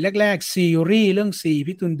สมัยแรกๆซีรีส์เรื่องซี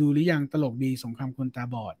พี่ตุลดูหรือยังตลกดีสงครามคนตา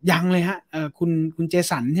บอดยังเลยฮะคุณเจ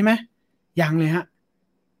สันใช่ไหมยังเลยฮะ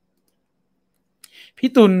พี่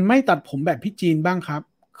ตุลไม่ตัดผมแบบพี่จีนบ้างครับ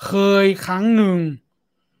เคยครั้งหนึ่ง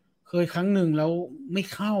แล้วไม่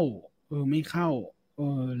เข้าไม่เข้า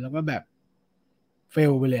แล้วก็แบบเฟ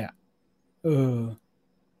ลไปเลยอ่ะเออ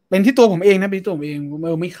เป็นที่ตัวผมเองนะเป็นที่ตัวผมเอง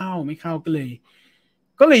ไม่เข้าก็เ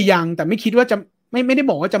ลยยังแต่ไม่คิดว่าจะไม่ได้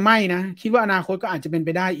บอกว่าจะไม่นะคิดว่าอนาคตก็อาจจะเป็นไป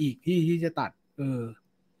ได้อีกที่จะตัด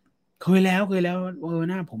เคยแล้ว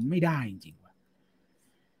หน้าผมไม่ได้จริงๆว่ะ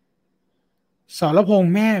สรพง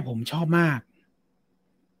ษ์แม่ผมชอบมาก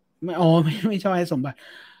ไม่ไม่ชอบไอ้สมบัติ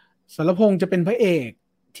สรพงษ์จะเป็นพระเอก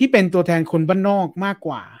ที่เป็นตัวแทนคนบ้านนอกมากก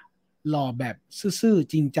ว่าหล่อแบบซื่อ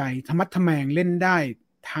ๆจริงใจธรรมะทแมงเล่นได้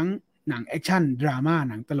ทั้งหนังแอคชั่นดราม่า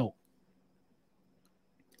หนังตลก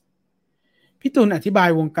พี่ตุลอธิบาย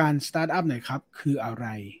วงการสตาร์ทอัพหน่อยครับคืออะไร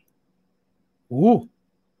โอ้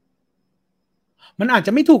มันอาจจ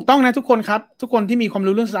ะไม่ถูกต้องนะทุกคนครับทุกคนที่มีความ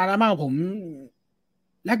รู้เรื่องสตาร์ทอัพมากกว่าผม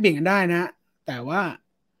แลกเปลี่ยนกันได้นะแต่ว่า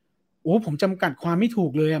ผมจำกัดความไม่ถู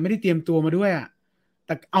กเลยอะไม่ได้เตรียมตัวมาด้วยอะแ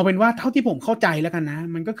ต่เอาเป็นว่าเท่าที่ผมเข้าใจแล้วกันนะ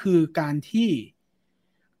มันก็คือการที่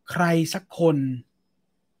ใครสักคน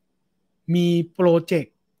มีโปรเจก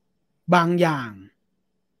ต์บางอย่าง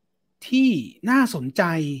ที่น่าสนใจ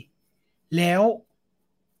แล้ว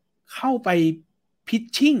เข้าไปพิช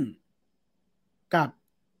ชิ่งกับ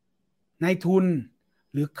นายทุน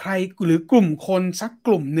หรือใครหรือกลุ่มคนสักก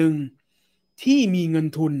ลุ่มหนึ่งที่มีเงิน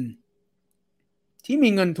ทุน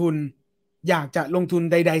อยากจะลงทุน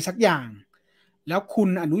ใดๆสักอย่างแล้วคุณ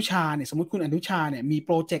อนุชาเนี่ยสมมติคุณอนุชาเนี่ยมีโป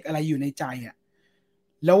รเจกต์อะไรอยู่ในใจอ่ะ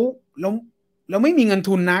แล้วแล้วแล้วไม่มีเงิน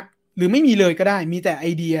ทุนนักหรือไม่มีเลยก็ได้มีแต่ไอ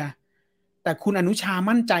เดียแต่คุณอนุชา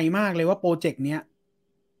มั่นใจมากเลยว่าโปรเจกต์เนี้ย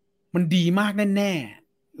มันดีมากแน่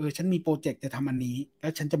ๆฉันมีโปรเจกต์จะทำอันนี้แล้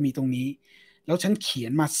วฉันจะมีตรงนี้แล้วฉันเขีย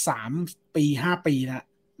นมา3 ปี5 ปี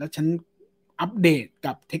แล้วฉันอัปเดต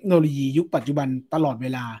กับเทคโนโลยียุคปัจจุบันตลอดเว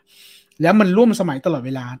ลาแล้วมันร่วมสมัยตลอดเ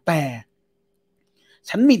วลาแต่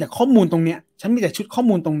ฉันมีแต่ข้อมูลตรงเนี้ยฉันมีแต่ชุดข้อ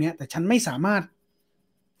มูลตรงเนี้ยแต่ฉันไม่สามารถ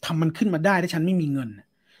ทำมันขึ้นมาได้ถ้าฉันไม่มีเงิน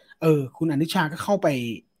คุณอนุชาก็เข้าไ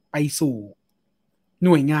ปสู่ห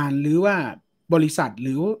น่วยงานหรือว่าบริษัทห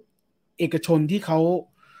รือเอกชนที่เข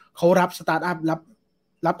ารับสตาร์ทอัพ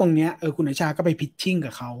รับตรงเนี้ยคุณอนุชาก็ไปพิชชิ่ง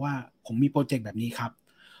กับเขาว่าผมมีโปรเจกต์แบบนี้ครับ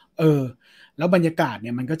แล้วบรรยากาศเ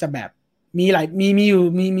นี่ยมันก็จะแบบมีหลายมีอ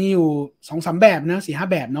ยู่2-3แบบนะ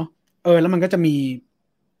4-5แบบเนาะแล้วมันก็จะ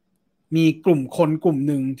มีกลุ่มคนกลุ่ม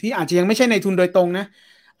หนึ่งที่อาจจะยังไม่ใช่ในทุนโดยตรงนะ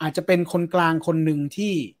อาจจะเป็นคนกลางคนหนึ่ง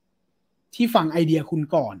ที่ฟังไอเดียคุณ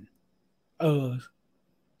ก่อนเออ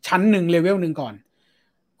ชั้นหนึ่งเลเวลหนึ่งก่อน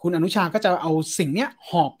คุณอนุชาก็จะเอาสิ่งเนี้ย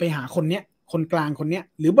หอบไปหาคนเนี้ยคนกลางคนเนี้ย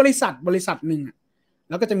หรือบริษัทหนึ่ง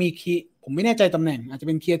แล้วก็จะมีผมไม่แน่ใจตำแหน่งอาจจะเ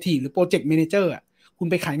ป็นครีเอทีฟหรือโปรเจกต์แมเนเจอร์คุณ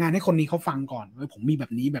ไปขายงานให้คนนี้เขาฟังก่อนว่าผมมีแบ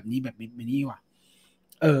บนี้ว่ะ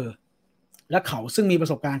แล้วเขาซึ่งมีประ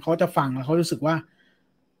สบการณ์เขาจะฟังแล้วเขารู้สึกว่า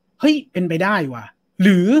เฮ้ยเป็นไปได้ว่ะห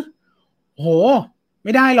รือโหไ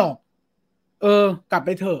ม่ได้หรอกกลับไป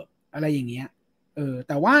เถอะอะไรอย่างเงี้ยแ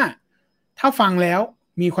ต่ว่าถ้าฟังแล้ว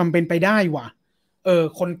มีความเป็นไปได้ว่ะ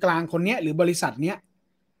คนกลางคนเนี้ยหรือบริษัทเนี้ย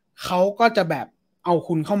เขาก็จะแบบเอา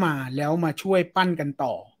คุณเข้ามาแล้วมาช่วยปั้นกัน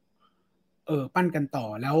ต่อปั้นกันต่อ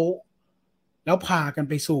แล้วพากัน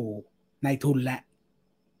ไปสู่นายทุนและ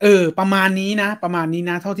ประมาณนี้นะ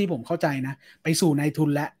เท่าที่ผมเข้าใจนะไปสู่นายทุน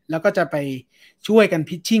แล้วก็จะไปช่วยกัน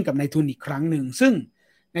พิชชิ่งกับนายทุนอีกครั้งหนึ่งซึ่ง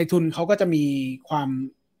นายทุนเขาก็จะมีความ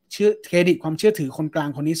เครดิตความเชื่อถือคนกลาง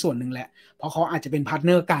คนนี้ส่วนหนึ่งแหละเพราะเขาอาจจะเป็นพาร์ทเน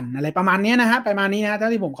อร์กันอะไรประมาณนี้นะฮะประมาณนี้นะเท่า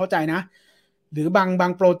ที่ผมเข้าใจนะหรือบา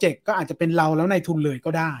งโปรเจกต์ก็อาจจะเป็นเราแล้วนายทุนเลยก็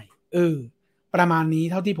ได้ประมาณนี้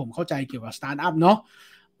เท่าที่ผมเข้าใจเกี่ยวกับสตาร์ทอัพเนาะ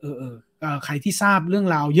ใครที่ทราบเรื่อง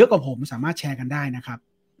ราวเยอะกว่าผมสามารถแชร์กันได้นะครับ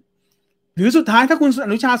หรือสุดท้ายถ้าคุณอ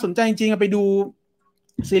นุชาสนใจจริงๆไปดู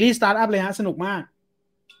ซีรีส์สตาร์ทอัพเลยฮะสนุกมาก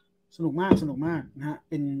นะฮะ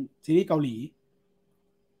เป็นซีรีส์เกาหลี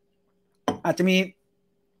อาจจะ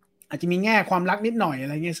มีแง่ความรักนิดหน่อยอะไ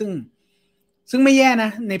รเงี้ยซึ่งไม่แย่นะ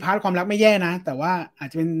ในพาร์ทความรักไม่แย่นะแต่ว่าอาจ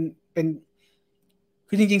จะเป็น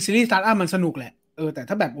คือจริงๆซีรีส์สตาร์ทอัพมันสนุกแหละแต่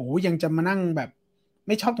ถ้าแบบยังจะมานั่งแบบ ไ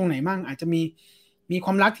ม่ชอบตรงไหนมั่งอาจจะมีคว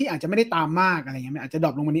ามรักที่อาจจะไม่ได้ตามมากอะไรเงี้ยมันอาจจะดร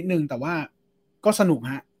อปลงมานิดนึงแต่ว่าก็สนุก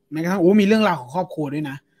ฮะแม้กระทั่งมีเรื่องราวของครอบครัวด้วย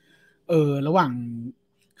นะระหว่าง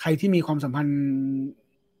ใครที่มีความสัมพันธ์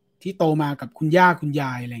ที่โตมากับคุณย่าคุณย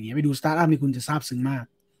ายอะไรเงี้ยไปดูสตาร์ทอัพนี่คุณจะซาบซึ้งมาก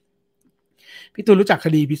พี่ตูนรู้จักค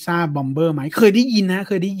ดีพิซซ่าบอมเบอร์ไหมเคยได้ยินนะเ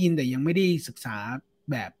คยได้ยินแต่ยังไม่ได้ศึกษา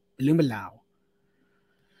แบบเป็นเรื่องเป็นราว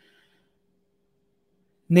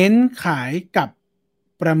เน้นขายกับ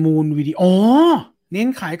ประมูลวิดีโอเน้น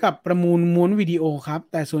ขายกับประมูลม้วนวิดีโอครับ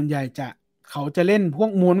แต่ส่วนใหญ่เขาจะเล่นพวก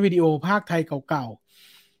ม้วนวิดีโอภาคไทยเก่า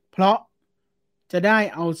ๆเพราะจะได้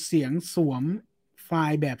เอาเสียงสวมไฟ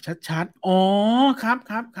ล์แบบชัดๆอ๋อครับ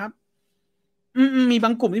ครับครับมีบา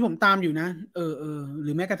งกลุ่มที่ผมตามอยู่นะห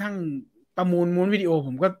รือแม้กระทั่งประมูลม้วนวิดีโอผ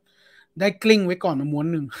มก็ได้กลิ้งไว้ก่อนมาม้วน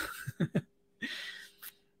หนึ่ง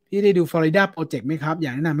พี่ได้ดู Florida Project ไหมครับ อย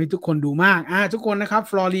ากแนะนำให้ทุกคนดูมากทุกคนนะครับ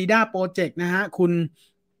Florida Project นะฮะคุณ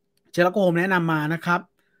เชลโกโฮมแนะนำมานะครับ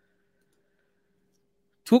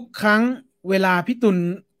ทุกครั้งเวลาพี่ตุล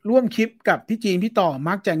ร่วมคลิปกับพี่จีนพี่ต่อ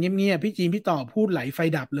มักจะเงียบๆพี่จีนพี่ต่อพูดไหลไฟ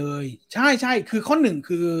ดับเลยใช่ใช่คือข้อหนึ่ง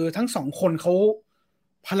คือทั้งสองคนเขา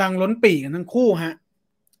พลังล้นปี่กันทั้งคู่ฮะ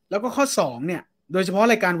แล้วก็ข้อสองเนี่ยโดยเฉพาะ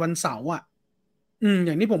รายการวันเสาร์อ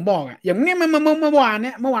ย่างที่ผมบอกอย่างเนี้ยเมื่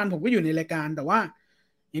อวานผมก็อยู่ในรายการแต่ว่า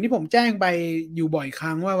อย่างที่ผมแจ้งไปอยู่บ่อยค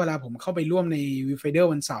รั้งว่าเวลาผมเข้าไปร่วมในวีไฟเดอร์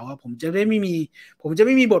วันเสาร์ผมจะไม่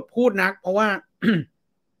มีบทพูดนักเพราะว่า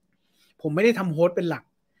ผมไม่ได้ทำโฮสต์เป็นหลัก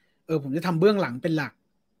ผมจะทำเบื้องหลังเป็นหลัก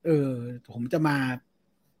เออผมจะมา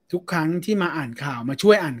ทุกครั้งที่มาอ่านข่าวมาช่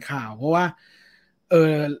วยอ่านข่าวเพราะว่าเอ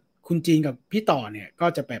อคุณจีนกับพี่ต่อเนี่ยก็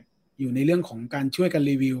จะแบบอยู่ในเรื่องของการช่วยกัน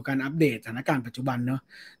รีวิวการอัปเดตสถานการณ์ปัจจุบันเนาะ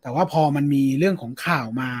แต่ว่าพอมันมีเรื่องของข่าว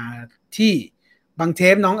มาที่บางเท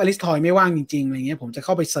ปน้องอลิสทอยไม่ว่างจริงๆอะไรเงี้ยผมจะเ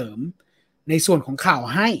ข้าไปเสริมในส่วนของข่าว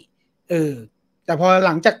ให้เออแต่พอห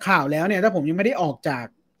ลังจากข่าวแล้วเนี่ยถ้าผมยังไม่ได้ออก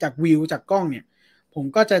จากวิวจากกล้องเนี่ยผม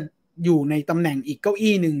ก็จะอยู่ในตำแหน่งอีกเก้า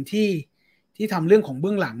อี้หนึ่งที่ทำเรื่องของเ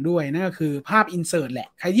บื้องหลังด้วยนั่นก็คือภาพอินเสิร์ตแหละ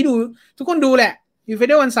ใครที่ดูทุกคนดูแหละยูเฟเ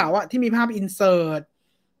ดอร์วันเสาร์ที่มีภาพอินเสิร์ต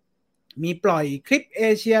มีปล่อยคลิปเอ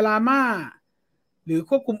เชียรามาหรือ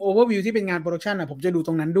ควบคุมโอเวอร์วิวที่เป็นงานโปรดักชันผมจะดูต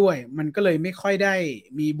รงนั้นด้วยมันก็เลยไม่ค่อยได้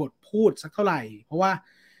มีบทพูดสักเท่าไหร่เพราะว่า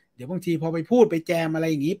เดี๋ยวบางทีพอไปพูดไปแจมอะไร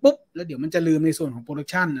อย่างนี้ปุ๊บแล้วเดี๋ยวมันจะลืมในส่วนของโปรดัก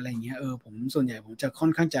ชันอะไรอย่างเงี้ยผมส่วนใหญ่ผมจะค่อ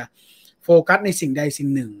นข้างจะโฟกัสในสิ่งใดสิ่ง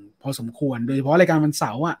หนึ่งพอสมควรโดยเฉพาะรายการวันเส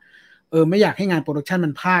าร์ไม่อยากให้งานโปรดักชันมั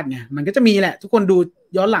นพลาดไงมันก็จะมีแหละทุกคนดู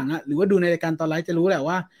ย้อนหลังหรือว่าดูในรายการตอนไลฟ์จะรู้แหละ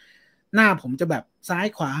ว่าหน้าผมจะแบบซ้าย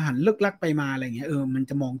ขวาหันเลิกลักไปมาอะไรเงี้ยมัน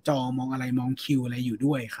จะมองจอมองอะไรมองคิวอะไรอยู่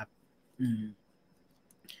ด้วยครับ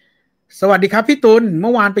สวัสดีครับพี่ตุลเ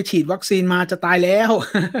มื่อวานไปฉีดวัคซีนมาจะตายแล้ว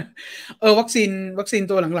วัคซีน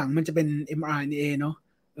ตัวหลังๆมันจะเป็น mRNA เนาะ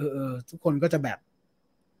ทุกคนก็จะแบบ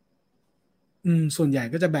ส่วนใหญ่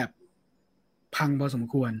ก็จะแบบพังพอสม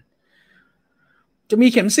ควรจะมี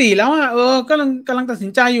เข็ม4แล้วกำลังตัดสิ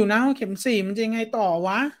นใจอยู่นะว่าเข็ม4มันจะยังไงต่อว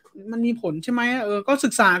ะมันมีผลใช่ไหมก็ศึ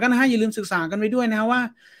กษากันนะฮะอย่าลืมศึกษากันไว้ด้วยนะว่า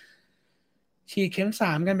ฉีดเข็ม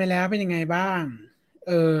3กันไปแล้วเป็นยังไงบ้าง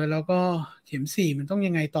แล้วก็เข็ม4มันต้อง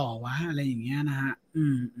ยังไงต่อวะอะไรอย่างเงี้ยนะฮะ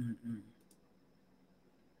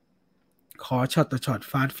ขอช็อตต่อช็อต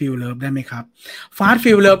ฟาสต์ฟิลเลิฟได้ไหมครับฟาสต์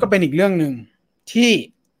ฟิลเลิฟก็เป็นอีกเรื่องหนึ่งที่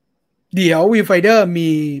เดี๋ยววีไฟเดอร์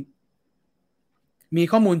มี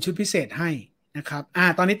ข้อมูลชุดพิเศษให้นะครับ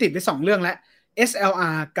ตอนนี้ติดไป2เรื่องแล้ว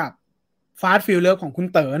SLR กับ Fast Field Love ของคุณ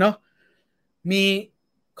เต๋อเนาะมี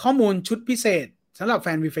ข้อมูลชุดพิเศษสำหรับแฟ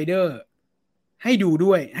นวีไฟเดอร์ให้ดู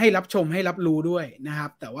ด้วยให้รับชมให้รับรู้ด้วยนะครั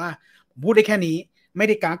บแต่ว่าผมพูดได้แค่นี้ไม่ไ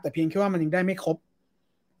ด้กักแต่เพียงแค่ว่ามันยังได้ไม่ครบ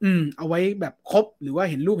เอาไว้แบบครบหรือว่า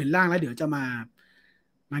เห็นรูปเห็นร่างแล้วเดี๋ยวจะมา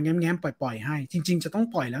แง้มๆปล่อยๆให้จริงๆจะต้อง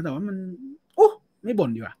ปล่อยแล้วแต่ว่ามันไม่บ่น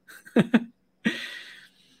ดีกว่า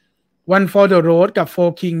One for the Road กับ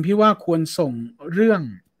Four King พี่ว่าควรส่งเรื่อง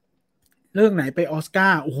ไหนไปออสกา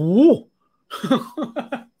ร์โอ้โห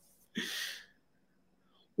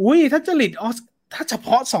อุ้ยถ้าจริตถ้าเฉพ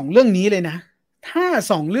าะ2เรื่องนี้เลยนะถ้า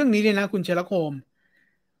2เรื่องนี้เลยนะคุณเชลโคม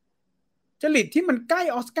จริตที่มันใกล้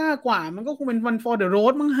ออสการ์กว่ามันก็คงเป็น One for the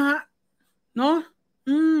Road มั้งฮะเนาะ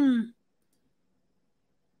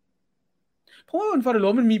เพราะว่า One for the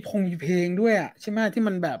Road มันมีเพลงด้วยอะใช่ไหมที่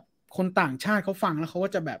มันแบบคนต่างชาติเขาฟังแล้วเขา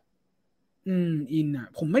ก็จะแบบอิน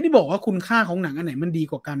ผมไม่ได้บอกว่าคุณค่าของหนังอันไหนมันดี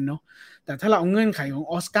กว่ากันเนาะแต่ถ้าเราเอาเงื่อนไขของ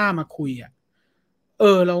ออสการ์มาคุย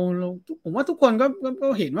เราผมว่าทุกคนก็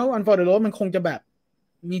เห็นว่า One for the Road มันคงจะแบบ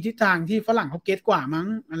มีทิศทางที่ฝรั่งเขาเก็ตกว่ามั้ง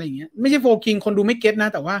อะไรอย่างเงี้ยไม่ใช่โฟคิงคนดูไม่เก็ตนะ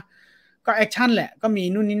แต่ว่าก็แอคชั่นแหละก็มี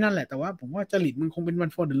นู่นนี่นั่นแหละแต่ว่าผมว่าจริตมันคงเป็น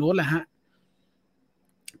One for the Road แหละฮะ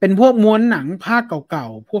เป็นพวกม้วนหนังภาคเก่า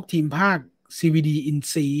ๆพวกทีมภาค CVD in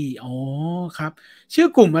C อ๋อครับชื่อ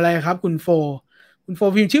กลุ่มอะไรครับคุณโฟ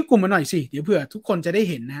พิมพ์ชื่อกลุ่มมาหน่อยสิเดี๋ยวเผื่อทุกคนจะได้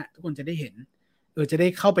เห็นนะฮะทุกคนจะได้เห็น จะได้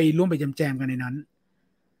เข้าไปร่วมไปแจมกันในนั้น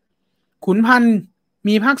ขุนพันธ์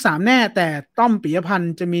มีภาค3แน่แต่ต้อมปิยพัน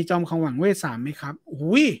ธ์จะมีจอมขมังเวท3ไหมครับ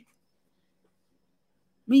อุ้ย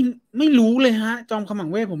ไม่ไม่รู้เลยฮะจอมขมัง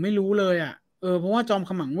เวทผมไม่รู้เลยอ่ะเพราะว่าจอม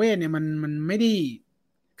ขมังเวทเนี่ยมันไม่ได้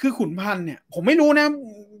คือขุนพันธ์เนี่ยผมไม่รู้นะ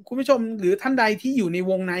คุณผู้ชมหรือท่านใดที่อยู่ใน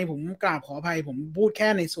วงในผมกราบขออภัยผมพูดแค่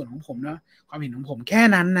ในส่วนของผมแล้วความเห็นของผมแค่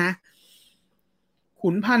นั้นนะขุ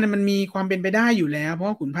นพันธ์เนี่ยมันมีความเป็นไปได้อยู่แล้วเพราะ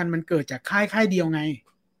ว่าขุนพันธ์มันเกิดจากค่ายเดียวไง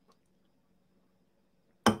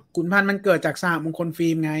ขุนพันธ์มันเกิดจากสหมงคลฟิ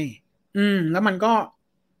ล์มไงแล้วมันก็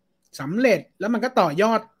สำเร็จแล้วมันก็ต่อย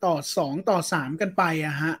อดต่อ2 ต่อ 3กันไปอ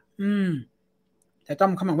ะฮะแต่จอ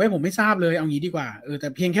มขมังเวทผมไม่ทราบเลยเอางี้ดีกว่าแต่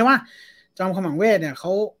เพียงแค่ว่าจอมขมังเวทเนี่ยเ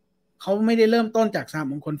ขาไม่ได้เริ่มต้นจากสห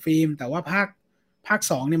มงคลฟิล์มแต่ว่าภาค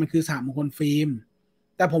2เนี่ยมันคือสหมงคลฟิล์ม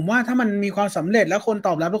แต่ผมว่าถ้ามันมีความสำเร็จแล้วคนต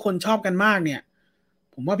อบรับแล้วคนชอบกันมากเนี่ย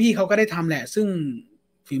ผมว่าพี่เขาก็ได้ทำแหละซึ่ง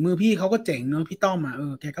ฝีมือพี่เขาก็เจ๋งเนอะพี่ต้อมอ่ะ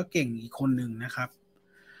แกก็เก่งอีกคนหนึ่งนะครับ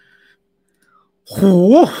โห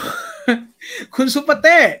คุณซุปเปอร์เ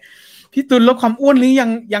ต้พี่ตุลลดความอ้วนหรือยัง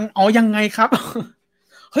ยังไงครับ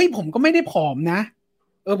เฮ้ยผมก็ไม่ได้ผอมนะ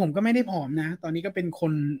ผมก็ไม่ได้ผอมนะตอนนี้ก็เป็นค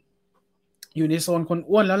นอยู่ในโซนคน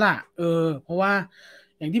อ้วนแล้วล่ะเพราะว่า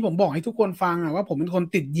อย่างที่ผมบอกให้ทุกคนฟังอะว่าผมเป็นคน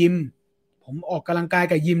ติดยิมผมออกกำลังกาย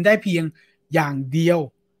กับยิมได้เพียงอย่างเดียว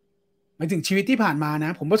หมายถึงชีวิตที่ผ่านมาน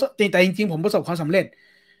ะผมประสบแต่จริงๆผมประสบความสำเร็จ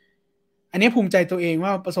อันนี้ภูมิใจตัวเองว่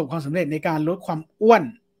าประสบความสำเร็จในการลดความอ้วน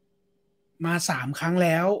มา3 ครั้งแ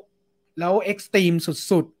ล้วเอ็กซ์ตรีม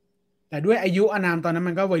สุดๆแต่ด้วยอายุอานามตอนนั้น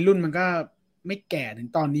มันก็วัยรุ่นมันก็ไม่แก่ถึง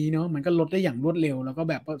ตอนนี้เนาะมันก็ลดได้อย่างรวดเร็วแล้วก็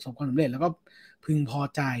แบบประสบความสำเร็จแล้วก็พึงพอ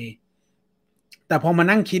ใจแต่พอมา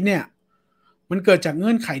นั่งคิดเนี่ยมันเกิดจากเ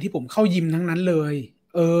งื่อนไขที่ผมเข้ายิมทั้งนั้นเลย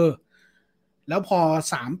แล้วพอ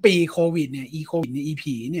3 ปีโควิดเนี่ยโควิดเนี่ย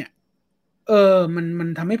ผีเนี่ยมัน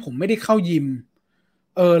ทำให้ผมไม่ได้เข้ายิม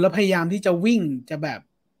แล้วพยายามที่จะวิ่งจะแบบ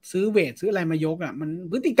ซื้อเวทซื้ออะไรมายกอ่ะมัน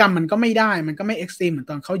พฤติกรรมมันก็ไม่ได้มันก็ไม่เอ็กซ์ตรีมเหมือน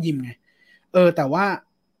ตอนเข้ายิมไงแต่ว่า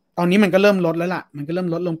ตอนนี้มันก็เริ่มลดแล้วล่ะมันก็เริ่ม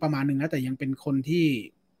ลดลงประมาณหนึ่งแล้วแต่ยังเป็นคน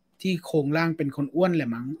ที่โครงร่างเป็นคนอ้วนแหละ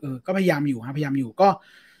มั้งก็พยายามอยู่ฮะพยายามอยู่ก็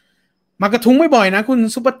มากระทุ้งบ่อยๆนะคุณ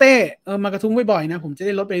ซุปเปอร์เต้มากระทุ้งบ่อยๆนะผมจะไ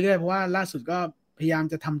ด้ลดไปเรื่อยเพราะว่าล่าสุดก็พยายาม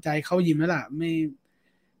จะทำใจเข้ายิมแล้วล่ะไม่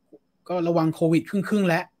ก็ระวังโควิดครึ่ง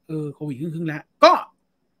แล้วโควิดครึ่งแล้วก็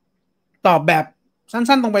ตอบแบบ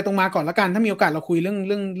สั้นๆตรงไปตรงมาก่อนละกันถ้ามีโอกาสเราคุยเ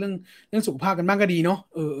รื่องสุขภาพกันบ้างก็ดีเนาะ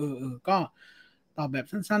ก็ตอบแบบ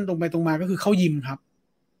สั้นๆตรงไปตรงมาก็คือเข้ายิมครับ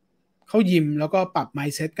เข้ายิมแล้วก็ปรับ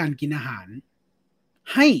mindset การกินอาหาร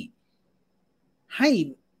ให้ให้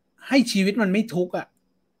ให้ชีวิตมันไม่ทุกข์อ่ะ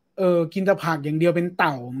กินแต่ผักอย่างเดียวเป็นเต่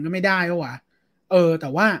ามันก็ไม่ได้วะแต่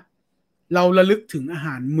ว่าเราระลึกถึงอาห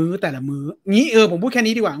ารมื้อแต่ละมื้องี้ผมพูดแค่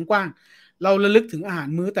นี้ดีกว่ากว้างๆเราระลึกถึงอาหาร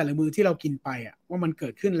มื้อแต่ละมื้อที่เรากินไปอ่ะว่ามันเกิ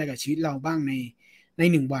ดขึ้นอะไรกับชีวิตเราบ้างใน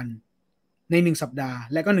1 วันใน1 สัปดาห์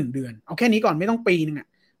และก็1 เดือนเอาแค่นี้ก่อนไม่ต้องปีนึงอ่ะ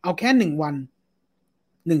เอาแค่1 วัน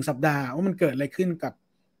1 สัปดาห์ว่ามันเกิดอะไรขึ้นกับ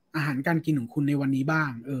อาหารการกินของคุณในวันนี้บ้า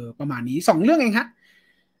งประมาณนี้2 เรื่องเองฮะ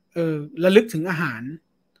ระลึกถึงอาหาร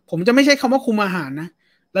ผมจะไม่ใช่คำว่าคุมอาหารนะ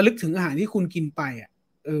ระลึกถึงอาหารที่คุณกินไปอ่ะ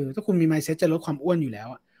ถ้าคุณมี mindset จะลดความอ้วนอยู่แล้ว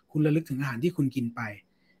อ่ะคุณระลึกถึงอาหารที่คุณกินไป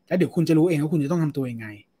แล้วเดี๋ยวคุณจะรู้เองว่าคุณจะต้องทำตัวยังไง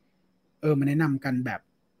มาแนะนำกันแบบ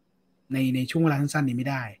ในช่วงเวลาสั้นๆนี้ไม่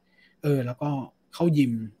ได้แล้วก็เข้ายิ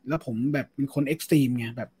มแล้วผมแบบเป็นคนเอ็กซ์ตรีมไง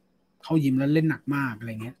แบบเข้ายิมแล้วเล่นหนักมากอะไร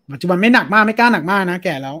เงี้ยปัจจุบันไม่หนักมากไม่กล้าหนักมากนะแ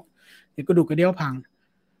ก่แล้วเดี๋ยวกระดูกกระเดี่ยวพัง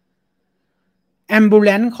แอมบูเล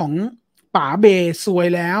นซ์ของป๋าเบซวย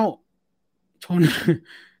แล้วชน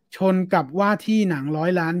ชนกับว่าที่หนัง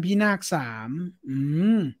100 ล้านพี่นาค3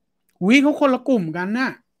มอุ้ยเขาคนละกลุ่มกันน่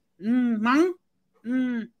ะมั้งอื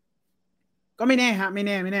มก็ไม่แน่ฮะไม่แ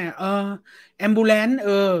น่แอมบูเลน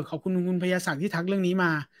ขอบคุณคุณพยาศักดิ์ที่ทักเรื่องนี้ม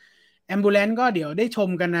าแอมบูเลนก็เดี๋ยวได้ชม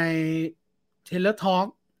กันในเทเลทอล์ก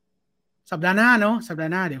สัปดาห์หน้าเนาะสัปดา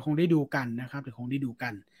ห์หน้าเดี๋ยวคงได้ดูกันนะครับเดี๋ยวคงได้ดูกั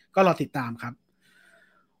นก็รอติดตามครับ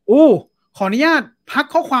ขออนุญาตพัก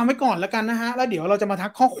ข้อความไว้ก่อนแล้วกันนะฮะแล้วเดี๋ยวเราจะมาทั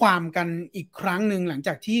กข้อความกันอีกครั้งหนึ่งหลังจ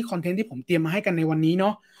ากที่คอนเทนต์ที่ผมเตรียมมาให้กันในวันนี้เน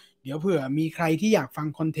าะเดี๋ยวเผื่อมีใครที่อยากฟัง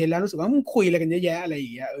คอนเทนต์แล้วรู้สึกว่ามึงคุยอะไรกันเยอะแยะอะไรอย่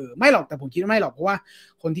างเงี้ยไม่หรอกแต่ผมคิดว่าไม่หรอกเพราะว่า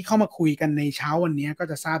คนที่เข้ามาคุยกันในเช้าวันนี้ก็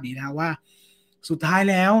จะทราบดีนะว่าสุดท้าย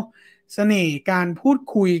แล้วเสน่ห์การพูด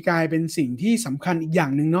คุยกลายเป็นสิ่งที่สำคัญอีกอย่า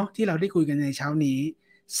งหนึ่งเนาะที่เราได้คุยกันในเช้านี้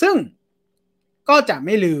ซึ่งก็จะไ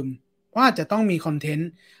ม่ลืมว่าจะต้องมีคอนเทน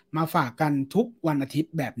ต์มาฝากกันทุกวันอาทิต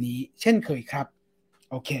ย์แบบนี้เช่นเคยครับ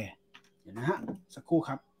โอเคเดี๋ยวนะฮะสักครู่ค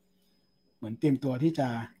รับเหมือนเตรียมตัวที่จะ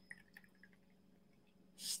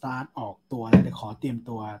สตาร์ทออกตัวแล้วเดี๋ยวขอเตรียม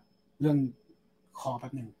ตัวเรื่องคอแป๊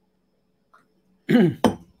บหนึ่ง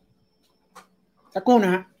สักครู่น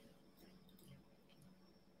ะฮะ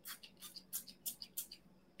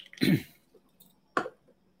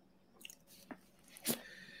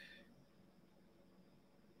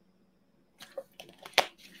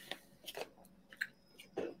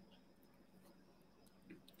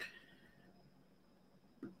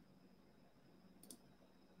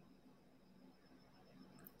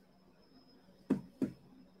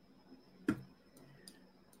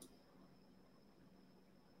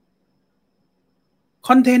ค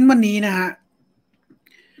อนเทนต์วันนี้นะฮะ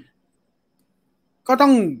ก็ต้อ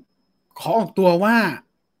งขอออกตัวว่า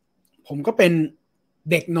ผมก็เป็น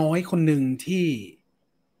เด็กน้อยคนหนึ่งที่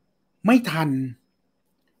ไม่ทัน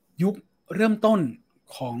ยุคเริ่มต้น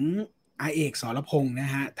ของอาเอกสรพงษ์น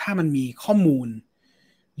ะฮะถ้ามันมีข้อมูล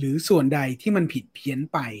หรือส่วนใดที่มันผิดเพี้ยน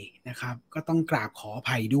ไปนะครับก็ต้องกราบขออ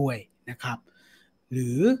ภัยด้วยนะครับหรื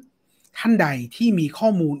อท่านใดที่มีข้อ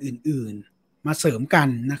มูลอื่นๆมาเสริมกัน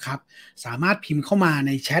นะครับสามารถพิมพ์เข้ามาใ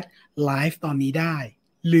นแชทไลฟ์ตอนนี้ได้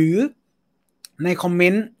หรือในคอมเม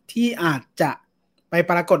นต์ที่อาจจะไป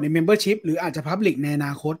ปรากฏใน Membership หรืออาจจะ Public ในอน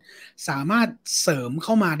าคตสามารถเสริมเ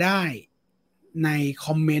ข้ามาได้ในค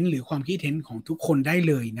อมเมนต์หรือความคิดเห็นของทุกคนได้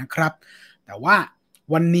เลยนะครับแต่ว่า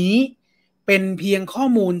วันนี้เป็นเพียงข้อ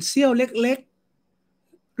มูลเสี้ยวเล็ก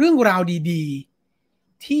ๆเรื่องราวดี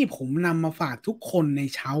ๆที่ผมนำมาฝากทุกคนใน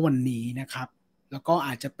เช้าวันนี้นะครับแล้วก็อ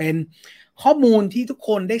าจจะเป็นข้อมูลที่ทุกค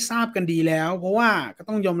นได้ทราบกันดีแล้วเพราะว่าก็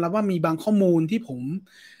ต้องยอมรับว่ามีบางข้อมูลที่ผม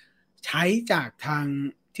ใช้จากทาง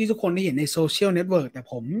ที่ทุกคนได้เห็นในโซเชียลเน็ตเวิร์กแต่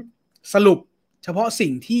ผมสรุปเฉพาะสิ่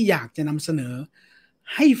งที่อยากจะนำเสนอ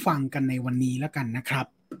ให้ฟังกันในวันนี้แล้วกันนะครับ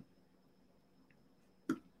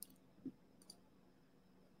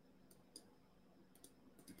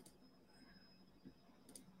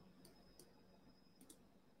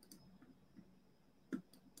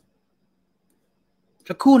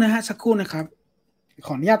สักครู่นะฮะสักครู่นะครับข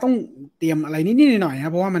ออนุญาตต้องเตรียมอะไรนิดๆหน่อยๆครั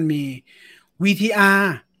บเพราะว่ามันมี VTR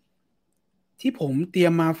ที่ผมเตรีย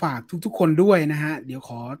มมาฝากทุกๆคนด้วยนะฮะเดี๋ยวข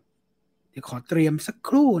อเตรียมสักค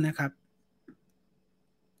รู่นะครับ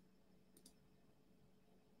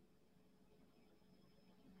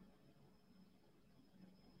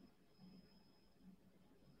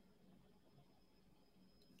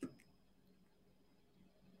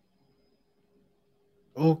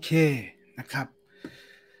โอเคนะครับ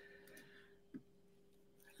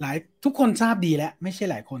ทุกคนทราบดีแล้วไม่ใช่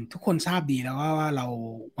หลายคนทุกคนทราบดีแล้วว่าเรา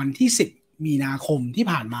วันที่10มีนาคมที่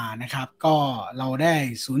ผ่านมานะครับก็เราได้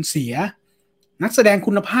สูญเสียนักแสดง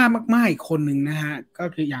คุณภาพมากๆอีกคนหนึ่งนะฮะก็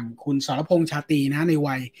คืออย่างคุณสรพงษ์ชาตรีนะใน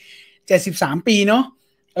วัย73ปีเนาะ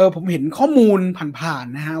ผมเห็นข้อมูลผ่าน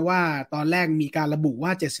ๆนะฮะว่าตอนแรกมีการระบุว่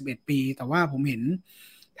า71ปีแต่ว่าผมเห็น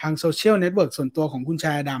ทางโซเชียลเน็ตเวิร์กส่วนตัวของคุณช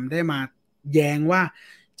ายดำได้มาแย้งว่า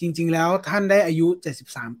จริงๆแล้วท่านได้อายุ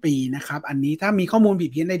73ปีนะครับอันนี้ถ้ามีข้อมูลผิด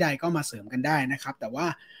เพี้ยนใดๆก็มาเสริมกันได้นะครับแต่ว่า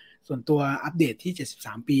ส่วนตัวอัปเดตที่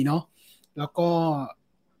73ปีเนาะแล้วก็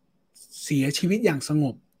เสียชีวิตอย่างสง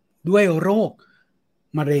บด้วยโรค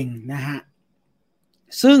มะเร็งนะฮะ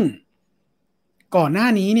ซึ่งก่อนหน้า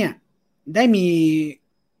นี้เนี่ยได้มี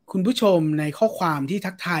คุณผู้ชมในข้อความที่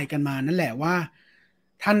ทักทายกันมานั่นแหละว่า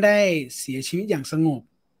ท่านได้เสียชีวิตอย่างสงบ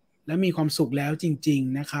และมีความสุขแล้วจริง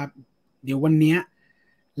ๆนะครับเดี๋ยววันนี้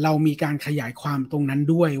เรามีการขยายความตรงนั้น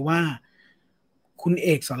ด้วยว่าคุณเอ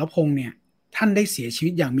กสรพงษ์เนี่ยท่านได้เสียชีวิ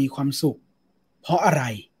ตอย่างมีความสุขเพราะอะไร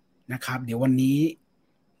นะครับเดี๋ยววันนี้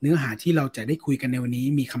เนื้อหาที่เราจะได้คุยกันในวันนี้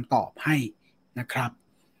มีคำตอบให้นะครับ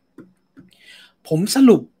ผมส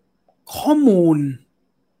รุปข้อมูล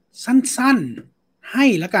สั้นๆให้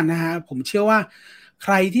แล้วกันนะฮะผมเชื่อว่าใค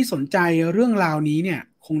รที่สนใจเรื่องราวนี้เนี่ย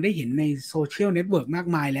คงได้เห็นในโซเชียลเน็ตเวิร์กมาก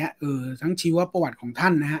มายแล้วทั้งชีวประวัติของท่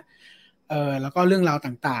านนะฮะแล้วก็เรื่องราว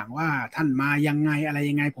ต่างๆว่าท่านมายังไงอะไร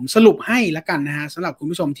ยังไงผมสรุปให้แล้วกันนะฮะสำหรับคุณ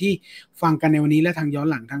ผู้ชมที่ฟังกันในวันนี้และทางย้อน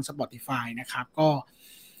หลังทาง Spotify นะครับ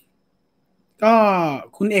ก็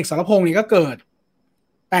คุณเอกสรพงษ์เนี่ยก็เกิด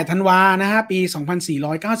8ธันวานะฮะปี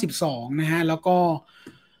2492นะฮะแล้ว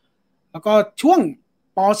ก็ช่วง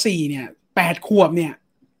ป .4 เนี่ย8ขวบเนี่ย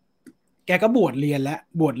แกก็บวชเรียนและ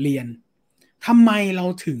บวชเรียนทำไมเรา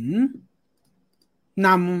ถึงน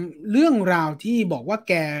ำเรื่องราวที่บอกว่า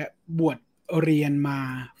แกบวชเรียนมา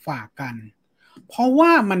ฝากกันเพราะว่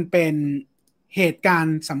ามันเป็นเหตุการ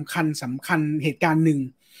ณ์สำคัญเหตุการณ์หนึ่ง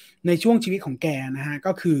ในช่วงชีวิตของแกนะฮะ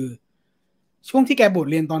ก็คือช่วงที่แกบวช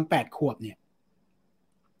เรียนตอน8ขวบเนี่ย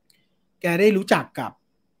แกได้รู้จักกับ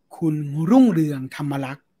คุณรุ่งเรืองธรรม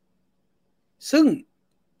ลักษณ์ซึ่ง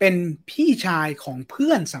เป็นพี่ชายของเพื่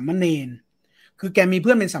อนสามเณรคือแกมีเ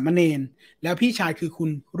พื่อนเป็นสามเณรแล้วพี่ชายคือคุณ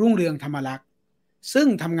รุ่งเรืองธรรมลักษณ์ซึ่ง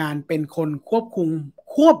ทำงานเป็นคนควบ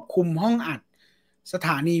คุมห้องอัดสถ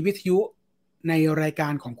านีวิทยุในรายกา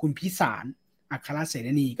รของคุณพิสารอัครเสร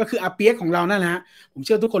ณีก็คืออาเปียกของเรานั่นแหละผมเ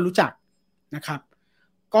ชื่อทุกคนรู้จักนะครับ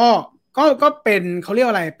ก็เป็นเขาเรียก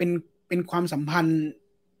อะไรเป็นความสัมพันธ์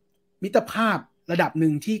มิตรภาพระดับห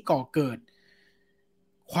นึ่งที่ก่อเกิด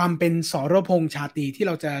ความเป็นสรพงษ์ชาตรีที่เ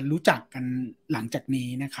ราจะรู้จักกันหลังจากนี้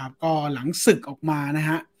นะครับก็หลังศึกออกมานะ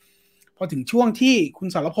ฮะพอถึงช่วงที่คุณ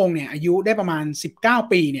สรพงษ์เนี่ยอายุได้ประมาณ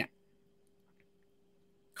19ปีเนี่ย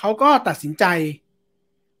เขาก็ตัดสินใจ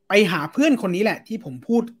ไปหาเพื่อนคนนี้แหละที่ผม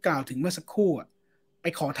พูดกล่าวถึงเมื่อสักครู่ไป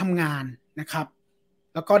ขอทำงานนะครับ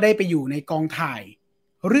แล้วก็ได้ไปอยู่ในกองถ่าย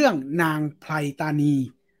เรื่องนางไพรตานี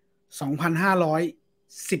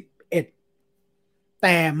2511แ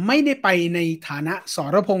ต่ไม่ได้ไปในฐานะส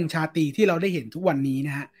รพงษ์ชาตรีที่เราได้เห็นทุกวันนี้น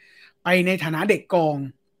ะฮะไปในฐานะเด็กกอง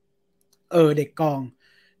เด็กกอง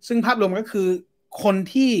ซึ่งภาพรวมก็คือคน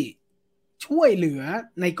ที่ช่วยเหลือ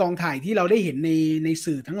ในกองถ่ายที่เราได้เห็นใน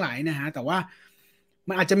สื่อทั้งหลายนะฮะแต่ว่า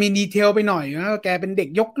มันอาจจะมีดีเทลไปหน่อยนะแกเป็นเด็ก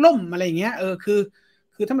ยกล่มอะไรอย่างเงี้ย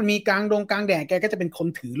คือถ้ามันมีกลางแดดแกก็จะเป็นคน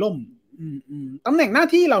ถือล่มตำแหน่งหน้า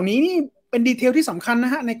ที่เหล่านี้นี่เป็นดีเทลที่สำคัญน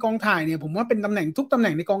ะฮะในกองถ่ายเนี่ยผมว่าเป็นตำแหน่งทุกตำแห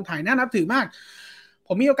น่งในกองถ่ายน่านับถือมากผ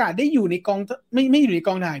มมีโอกาสได้อยู่ในกองไม่อยู่ในก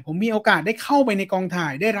องถ่ายผมมีโอกาสได้เข้าไปในกองถ่า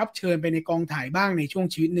ยได้รับเชิญไปในกองถ่ายบ้างในช่วง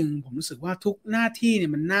ชีวิตหนึ่งผมรู้สึกว่าทุกหน้าที่เนี่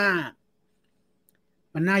ยมันน่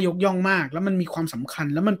ายกย่องมากแล้วมันมีความสำคัญ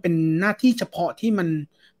แล้วมันเป็นหน้าที่เฉพาะที่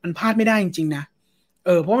มันพลาดไม่ได้จริงๆนะ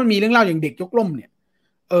เพราะมันมีเรื่องเล่าอย่างเด็กยกล่มเนี่ย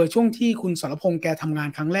ช่วงที่คุณสรพงษ์แกทำงาน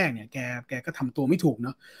ครั้งแรกเนี่ยแกก็ทำตัวไม่ถูกเน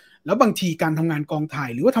าะแล้วบางทีการทำงานกองถ่าย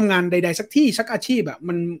หรือว่าทำงานใดๆสักที่สักอาชีพอะ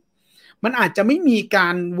มันอาจจะไม่มีกา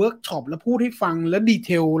รเวิร์กช็อปแล้วพูดให้ฟังแล้วดีเท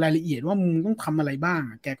ลรายละเอียดว่ามึงต้องทำอะไรบ้าง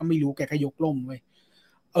แกก็ไม่รู้แกก็ยกล่มเว้ย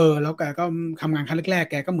แล้วแกก็ทำงานครั้งแรก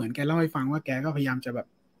ๆแกก็เหมือนแกเล่าให้ฟังว่าแกก็พยายามจะแบบ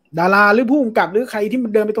ดาราหรือผู้กำกับหรือใครที่มั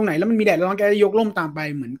นเดินไปตรงไหนแล้วมันมีแดดร้อนแกยกล่มตามไป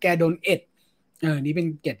เหมือนแกโดนเอ็ดนี่เป็น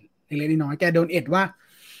เกร็ดเล็กๆน้อยๆแกโดนเอ็ดว่า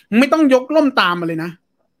ไม่ต้องยกล่มตามมาเลยนะ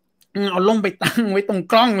เอาล่มไปตั้งไว้ตรง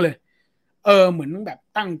กล้องเลยเหมือนแบบ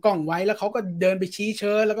ตั้งกล้องไว้แล้วเขาก็เดินไปชี้เ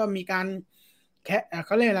ชิญแล้วก็มีการเข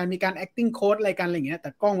าเรียกอะไรมีการ acting coach อะไรกันอะไรเงี้ยแต่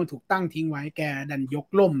กล้องมันถูกตั้งทิ้งไว้แกดันยก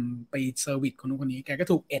ล่มไปเซอร์วิสคนนู้นคนนี้แกก็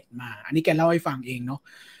ถูกเอ็ดมาอันนี้แกเล่าให้ฟังเองเนาะ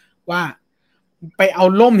ว่าไปเอา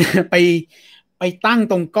ล่มเนี่ยไปตั้ง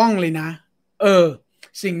ตรงกล้องเลยนะ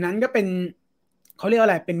สิ่งนั้นก็เป็นเขาเรียกอะ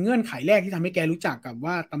ไรเป็นเงื่อนไขแรกที่ทำให้แกรู้จักกับ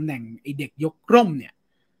ว่าตำแหน่งไอเด็กยกร่มเนี่ย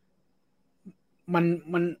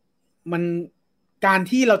มันการ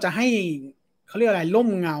ที่เราจะให้เขาเรียกอะไรร่ม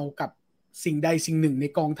เงากับสิ่งใดสิ่งหนึ่งใน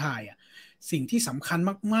กองถ่ายอ่ะสิ่งที่สำคัญ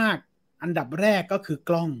มากๆอันดับแรกก็คือ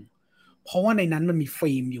กล้องเพราะว่าในนั้นมันมี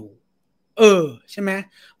ฟิล์มอยู่ใช่ไหม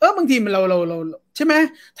บางทีมันเราใช่ไหม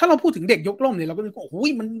ถ้าเราพูดถึงเด็กยกล่มเนี่ยเราก็นึกว่าโอ้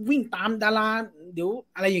ยมันวิ่งตามดาราเดี๋ยว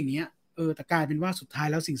อะไรอย่างเงี้ยแต่กลายเป็นว่าสุดท้าย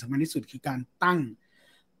แล้วสิ่งสำคัญที่สุดคือการ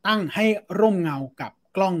ตั้งให้ร่มเงากับ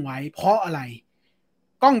กล้องไว้เพราะอะไร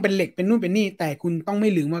กล้องเป็นเหล็กเป็นนู่นเป็นนี่แต่คุณต้องไม่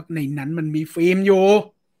ลืมว่าในนั้นมันมีฟิล์มอยู่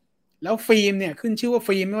แล้วฟิล์มเนี่ยขึ้นชื่อว่า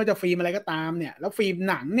ฟิล์มไม่ว่าจะฟิล์มอะไรก็ตามเนี่ยแล้วฟิล์ม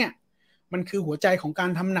หนังเนี่ยมันคือหัวใจของการ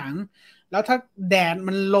ทำหนังแล้วถ้าแดด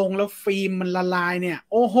มันลงแล้วฟิล์มมันละลายเนี่ย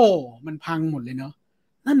โอ้โหมันพังหมดเลยเนาะ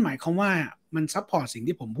นั่นหมายความว่ามันซัพพอร์ตสิ่ง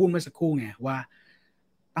ที่ผมพูดเมื่อสักครู่ไงว่า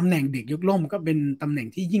ตำแหน่งเด็กยกล่มก็เป็นตำแหน่ง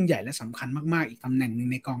ที่ยิ่งใหญ่และสำคัญมากๆอีกตำแหน่งหนึ่ง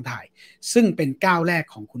ในกองถ่ายซึ่งเป็นก้าวแรก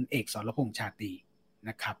ของคุณเอกสรพงษ์ชาตรีน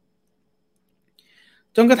ะครับ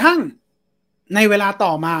จนกระทั่งในเวลาต่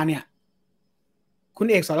อมาเนี่ยคุณ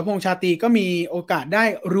เอกสรพงษ์ชาตรีก็มีโอกาสได้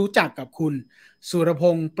รู้จักกับคุณสุรพ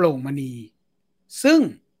งษ์โปร่งมณีซึ่ง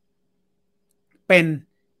เป็น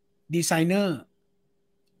ดีไซเนอร์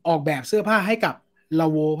ออกแบบเสื้อผ้าให้กับลา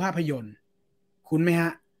โวภาพยนตร์คุ้นไหมฮ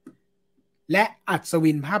ะและอัศ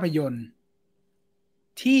วินภาพยนตร์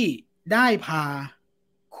ที่ได้พา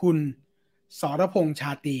คุณสรพงษ์ช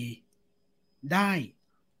าตรีได้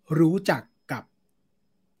รู้จักกับ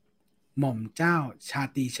หม่อมเจ้าชา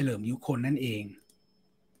ตรีเฉลิมยุคนนั่นเอง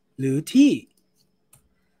หรือที่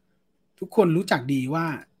ทุกคนรู้จักดีว่า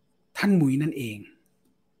ท่านมุ้ยนั่นเอง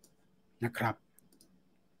นะครับ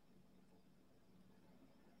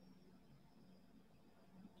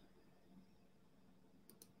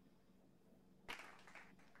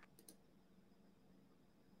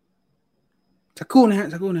สักครู่นะค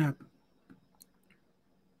รับ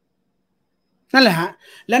นั่นแหละฮะ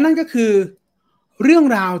และนั่นก็คือเรื่อง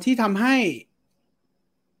ราวที่ทำให้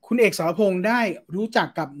คุณเอกสรพงษ์ได้รู้จัก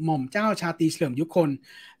กับหม่อมเจ้าชาตรีเฉลิมยุคน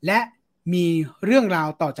และมีเรื่องราว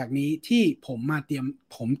ต่อจากนี้ที่ผมเตรี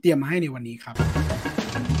ยมมาให้ในวันนี้ครับ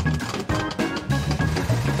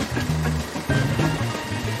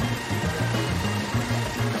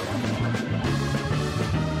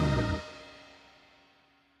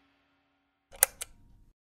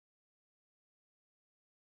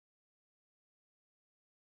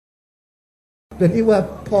เป็นที่ว่า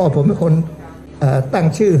พ่อผมเป็นคนตั้ง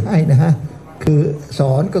ชื่อให้นะฮะคือส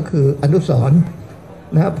อนก็คืออนุสรณ์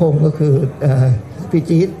นะพงศ์ก็คือพี่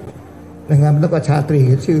จี๊ดนะครับแล้วก็ชาตรี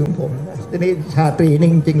ชื่อของผมทีนี้ชาตรีนี่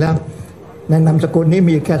จริงๆแล้วในนามสกุลนี้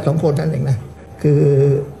มีแค่2 คนนั่นเองนะคือ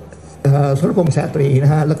สุรพงษ์ชาตรีน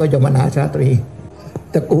ะฮะแล้วก็ยมนาชาตรี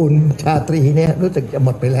ตระกูลชาตรีเนี่ยรู้สึกจะหม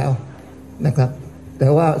ดไปแล้วนะครับแต่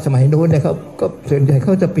ว่าสมัยนู้นเนี่ยเขาก็ส่วนใหญ่เข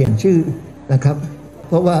าจะเปลี่ยนชื่อนะครับ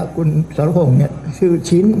เพราะว่าคุณสรพงษ์เนี่ยชื่อ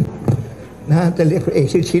ชิ้นนะจะเรียกพระเอก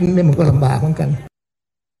ชื่อชิ้นเนี่ยมันก็ลำบากเหมือนกัน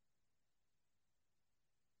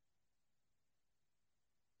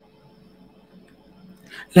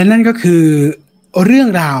และนั่นก็คือเรื่อง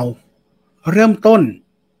ราวเริ่มต้น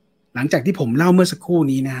หลังจากที่ผมเล่าเมื่อสักครู่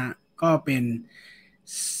นี้นะฮะก็เป็น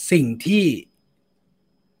สิ่งที่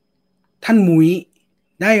ท่านมุ้ย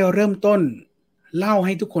ได้เริ่มต้นเล่าใ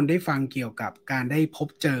ห้ทุกคนได้ฟังเกี่ยวกับการได้พบ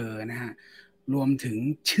เจอนะฮะรวมถึง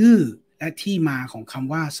ชื่อและที่มาของค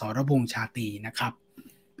ำว่าสรพงษ์ชาตรีนะครับ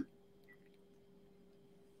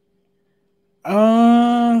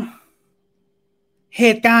เห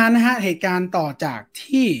ตุการณ์นะฮะเหตุการณ์ต่อจาก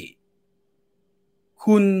ที่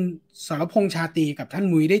คุณสรพงษ์ชาตรีกับท่าน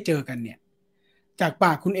มุ้ยได้เจอกันเนี่ยจากป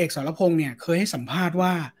ากคุณเอกสรพงษ์เนี่ยเคยให้สัมภาษณ์ว่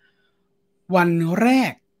าวันแร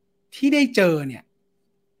กที่ได้เจอเนี่ย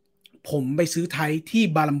ผมไปซื้อไทยที่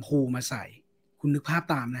บาลัมพูมาใส่คุณนึกภาพ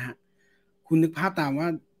ตามนะฮะคุณนึกภาพตามว่า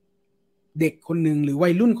เด็กคนหนึ่งหรือวั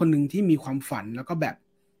ยรุ่นคนหนึ่งที่มีความฝันแล้วก็แบบ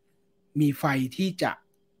มีไฟที่จะ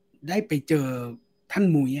ได้ไปเจอท่าน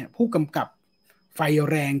มุ้ยผู้กำกับไฟ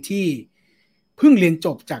แรงที่เพิ่งเรียนจ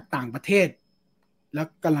บจากต่างประเทศแล้ว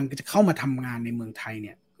กำลังจะเข้ามาทำงานในเมืองไทยเ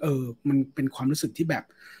นี่ยมันเป็นความรู้สึกที่แบบ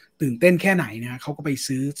ตื่นเต้นแค่ไหนนะเขาก็ไป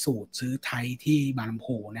ซื้อสูตรซื้อไทยที่บางลำโพ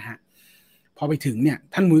นะฮะพอไปถึงเนี่ย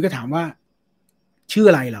ท่านมุ้ยก็ถามว่าชื่อ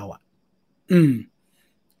อะไรเราอ่ะ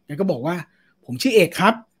แล้วก็บอกว่าผมชื่อเอกครั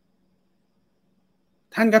บ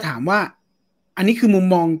ท่านก็ถามว่าอันนี้คือมุม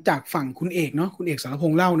มองจากฝั่งคุณเอกเนาะคุณเอกสรพ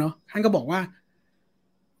งษ์เล่าเนาะท่านก็บอกว่า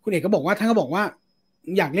คุณเอกก็บอกว่าท่านก็บอกว่า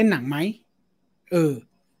อยากเล่นหนังไหม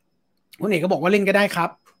คุณเอกก็บอกว่าเล่นก็ได้ครับ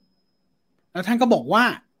แล้วท่านก็บอกว่า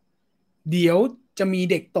เดี๋ยวจะมี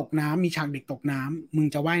เด็กตกน้ำมีฉากเด็กตกน้ำมึง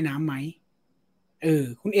จะว่ายน้ำไหม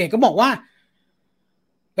คุณเอกก็บอกว่า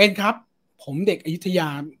เป็นครับผมเด็กอยุธยา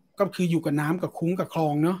ก็คืออยู่กับน้ำกับคุ้งกับคลอ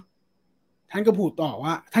งเนาะท่านก็พูดต่อ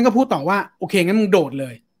ว่าโอเคงั้นมึงโดดเล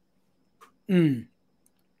ย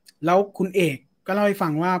แล้วคุณเอกก็เล่าให้ฟั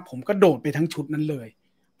งว่าผมก็โดดไปทั้งชุดนั้นเลย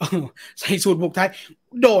ใส่สูทบุกไทย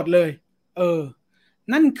โดดเลย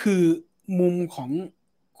นั่นคือมุมของ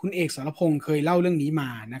คุณเอกสรพงษ์เคยเล่าเรื่องนี้มา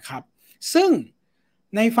นะครับซึ่ง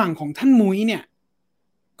ในฝั่งของท่านมุ้ยเนี่ย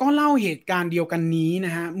ก็เล่าเหตุการณ์เดียวกันนี้น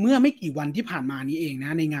ะฮะเมื่อไม่กี่วันที่ผ่านมานี้เองน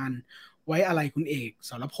ะในงานไว้อะไรคุณเอกส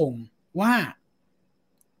รพงษ์ว่า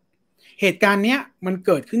เหตุการณ์เนี้ยมันเ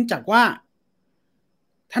กิดขึ้นจากว่า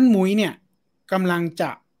ท่านมุ้ยเนี่ยกำลังจะ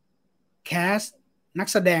แคสนัก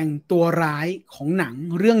แสดงตัวร้ายของหนัง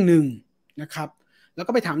เรื่องหนึ่งนะครับแล้ว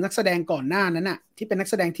ก็ไปถามนักแสดงก่อนหน้านั้นน่ะที่เป็นนัก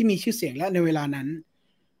แสดงที่มีชื่อเสียงและในเวลานั้น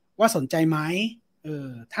ว่าสนใจไหม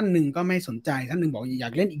ท่านหนึ่งก็ไม่สนใจท่านหนึ่งบอกอยา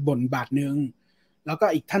กเล่นอีกบทบาทหนึ่งแล้วก็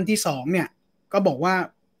อีกท่านที่สองเนี่ยก็บอกว่า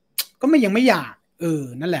ก็ยังไม่อยาก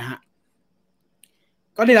นั่นแหละฮะ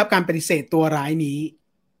ก็ได้รับการปฏิเสธตัวร้ายนี้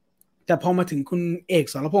แต่พอมาถึงคุณเอก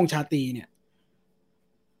สรพงษ์ชาตรีเนี่ย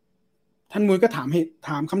ท่านมุ้ยก็ถ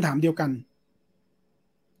ามคำถามเดียวกัน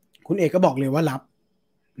คุณเอกก็บอกเลยว่ารับ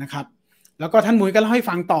นะครับแล้วก็ท่านมุ้ยก็เล่าให้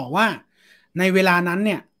ฟังต่อว่าในเวลานั้นเ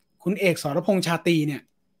นี่ยคุณเอกสรพงษ์ชาตรีเนี่ย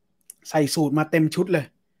ใส่สูทมาเต็มชุดเลย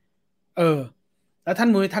แล้วท่าน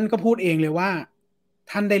มุ้ยท่านก็พูดเองเลยว่า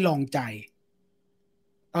ท่านได้ลองใจ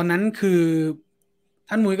ตอนนั้นคือ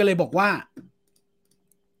ท่านมุ้ยก็เลยบอกว่า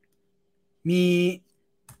มี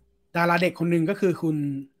ดาราเด็กคนหนึ่งก็คือคุณ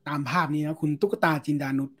ตามภาพนี้นะคุณตุ๊กตาจินดา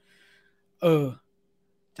นุช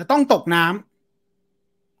จะต้องตกน้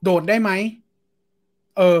ำโดดได้ไหม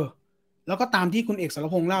แล้วก็ตามที่คุณเอกสร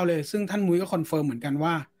พงษ์เล่าเลยซึ่งท่านมุ้ยก็คอนเฟิร์มเหมือนกัน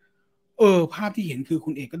ว่าภาพที่เห็นคือคุ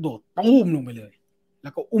ณเอกก็โดดตุ้มลงไปเลยแล้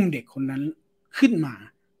วก็อุ้มเด็กคนนั้นขึ้นมา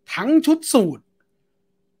ทั้งชุดสูท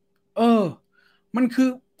มันคือ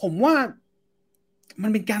ผมว่ามั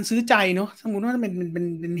นเป็นการซื้อใจเนาะสมมติว่าเ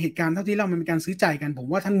ป็นเหตุการณ์เท่าที่เรามันเป็นการซื้อใจกันผม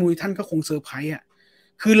ว่าท่านมุ้ยท่านก็คงเซอร์ไพรส์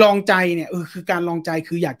คือลองใจเนี่ยคือการลองใจ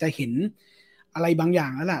คืออยากจะเห็นอะไรบางอย่า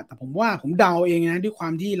งแล้วแหละแต่ผมว่าผมเดาเองนะด้วยควา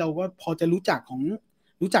มที่เราก็พอจะรู้จัก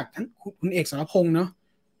ท่านคุณเอกสรพงษ์เนาะ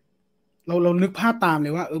เรานึกภาพตามเล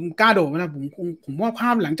ยว่ากล้าโดดไหมนะผมว่าภ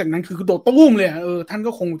าพหลังจากนั้นคือโดดตุ้มเลยท่าน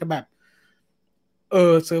ก็คงจะแบบเ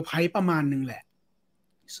ซอร์ไพรส์ประมาณนึงแหละ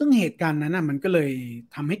ซึ่งเหตุการณ์นั้นมันก็เลย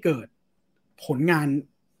ทำให้เกิดผลงาน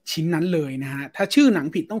ชิ้นนั้นเลยนะฮะถ้าชื่อหนัง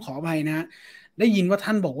ผิดต้องขออภัยนะได้ยินว่าท่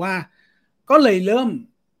านบอกว่าก็เลยเริ่ม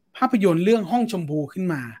ภาพยนตร์เรื่องห้องชมพูขึ้น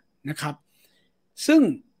มานะครับซึ่ง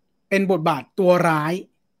เป็นบทบาทตัวร้าย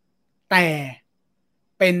แต่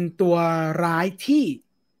เป็นตัวร้ายที่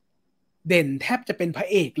เด่นแทบจะเป็นพระ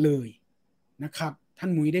เอกเลยนะครับท่าน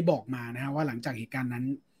มุ้ยได้บอกมานะฮะว่าหลังจากเหตุการณ์นั้น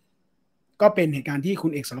ก็เป็นเหตุการณ์ที่คุ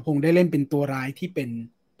ณเอกสรพงษ์ได้เล่นเป็นตัวร้ายที่เป็น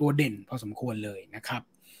ตัวเด่นพอสมควรเลยนะครับ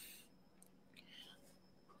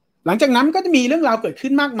หลังจากนั้นก็จะมีเรื่องราวเกิดขึ้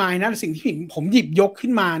นมากมายนะสิ่งที่ผมหยิบยกขึ้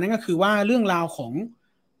นมานั่นก็คือว่าเรื่องราวของ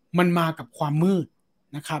มันมากับความมืด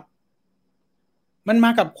นะครับมันมา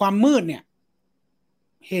กับความมืดเนี่ย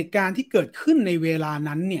เหตุการณ์ที่เกิดขึ้นในเวลา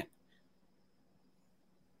นั้นเนี่ย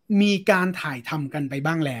มีการถ่ายทำกันไป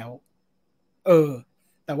บ้างแล้ว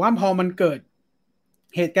แต่ว่าพอมันเกิด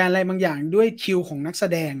เหตุการณ์อะไรบางอย่างด้วยคิวของนักแส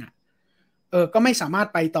ดงก็ไม่สามารถ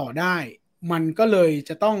ไปต่อได้มันก็เลย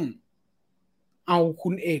จะต้องเอาคุ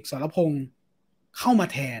ณเอกสรพงษ์เข้ามา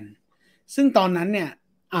แทนซึ่งตอนนั้นเนี่ย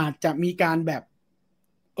อาจจะมีการแบบ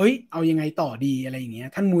เอายังไงต่อดีอะไรอย่างเงี้ย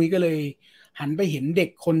ท่านมุ้ยก็เลยหันไปเห็นเด็ก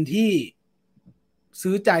คนที่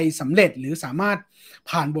ซื้อใจสำเร็จหรือสามารถ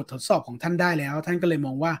ผ่านบททดสอบของท่านได้แล้วท่านก็เลยม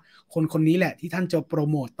องว่าคนคนนี้แหละที่ท่านจะโปร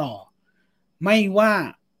โมตต่อไม่ว่า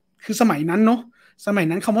คือสมัยนั้นเนาะสมัย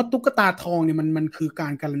นั้นคำว่าตุ๊กตาทองเนี่ยมันคือกา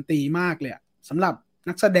รการันตีมากเลยสำหรับ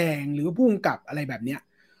นักแสดงหรือผู้กำกับอะไรแบบเนี้ย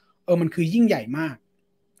มันคือยิ่งใหญ่มาก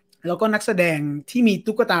แล้วก็นักแสดงที่มี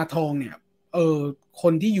ตุ๊กตาทองเนี่ยค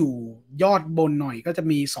นที่อยู่ยอดบนหน่อยก็จะ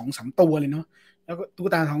มี2-3ตัวเลยเนาะแล้วก็ตุ๊ก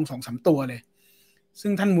ตาทอง2-3ตัวเลยซึ่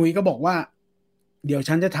งท่านมุ้ยก็บอกว่าเดี๋ยว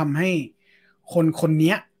ฉันจะทำให้คนคน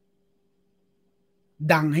นี้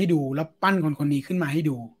ดังให้ดูแล้วปั้นคนคนนี้ขึ้นมาให้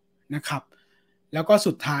ดูนะครับแล้วก็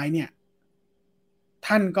สุดท้ายเนี่ย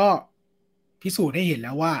ท่านก็พิสูจน์ให้เห็นแ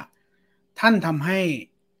ล้วว่าท่านทำให้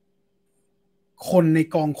คนใน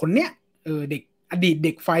กองคนเนี้ยเด็กอดีตเ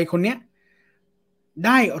ด็กไฟคนเนี้ยไ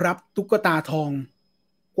ด้รับตุ๊กตาทอง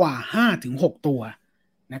กว่า 5-6 ตัว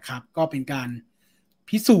นะครับก็เป็นการ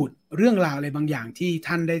พิสูจน์เรื่องราวอะไรบางอย่างที่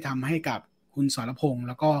ท่านได้ทำให้กับคุณสรพงษ์แ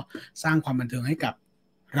ล้วก็สร้างความบันเทิงให้กับ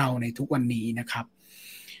เราในทุกวันนี้นะครับ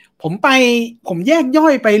ผมแยกย่อ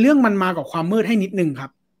ยไปเรื่องมันมากับความมืดให้นิดนึงครั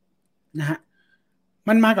บนะฮะ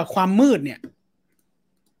มันมากับความมืดเนี่ย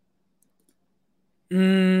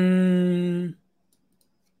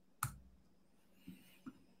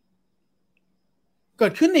เกิ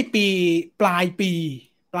ดขึ้นในปีปลาย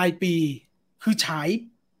ปีคือฉาย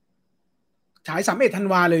31ธัน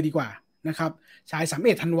วาเลยดีกว่านะครับฉาย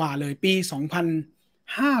31ธันวาเลยปี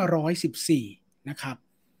2514นะครับ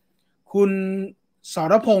คุณส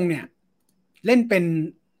รพงษ์เนี่ยเล่นเป็น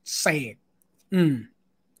เสก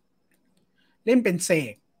เล่นเป็นเส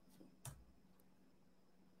ก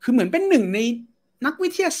คือเหมือนเป็นหนึ่งในนักวิ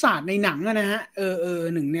ทยาศาสตร์ในหนังนะฮะ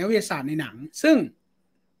หนึ่งในนักวิทยาศาสตร์ในหนังซึ่ง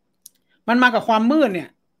มันมากับความมืดเนี่ย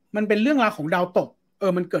มันเป็นเรื่องราวของดาวตก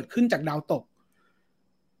มันเกิดขึ้นจากดาวตก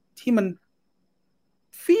ที่มัน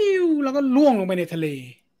ฟิวแล้วก็ล่วงลงไปในทะเล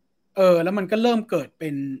แล้วมันก็เริ่มเกิดเป็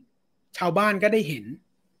นชาวบ้านก็ได้เห็น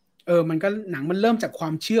มันก็หนังมันเริ่มจากควา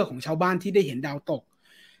มเชื่อของชาวบ้านที่ได้เห็นดาวตก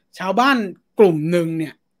ชาวบ้านกลุ่มหนึ่งเนี่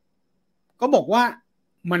ยก็บอกว่า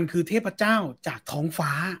มันคือเทพเจ้าจากท้องฟ้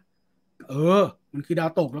ามันคือดาว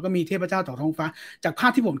ตกแล้วก็มีเทพเจ้าจากท้องฟ้าจากภา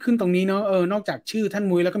พที่ผมขึ้นตรงนี้เนาะนอกจากชื่อท่าน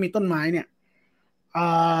มุ้ยแล้วก็มีต้นไม้เนี่ย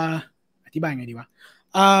อธิบายไงดีวะ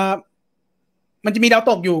มันจะมีดาว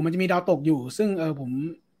ตกอยู่ซึ่งผม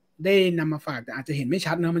ได้นำมาฝากแต่อาจจะเห็นไม่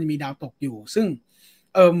ชัดเนอะมันจะมีดาวตกอยู่ซึ่ง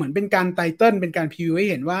เหมือนเป็นการไตเติ้ลเป็นการพรีวิวให้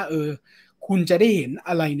เห็นว่าคุณจะได้เห็น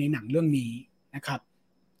อะไรในหนังเรื่องนี้นะครับ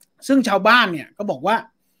ซึ่งชาวบ้านเนี่ยก็บอกว่า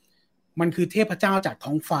มันคือเทพเจ้าจากท้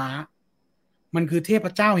องฟ้ามันคือเทพ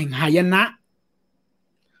เจ้าแห่งหายนะ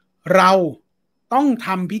เราต้องท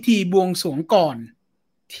ำพิธีบวงสรวงก่อน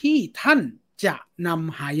ที่ท่านจะน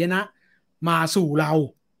ำหายนะมาสู่เรา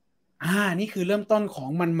นี่คือเริ่มต้นของ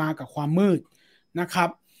มันมากับความมืดนะครับ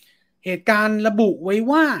เหตุการณ์ระบุไว้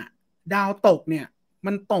ว่าดาวตกเนี่ย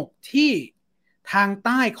มันตกที่ทางใ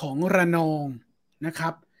ต้ของระนองนะครั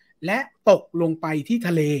บและตกลงไปที่ท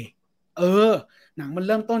ะเลหนังมันเ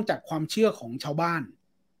ริ่มต้นจากความเชื่อของชาวบ้าน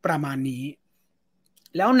ประมาณนี้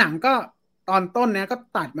แล้วหนังก็ตอนต้นเนี่ยก็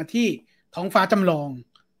ตัดมาที่ท้องฟ้าจำลอง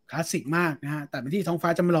คลาสสิกมากนะฮะตัดมาที่ท้องฟ้า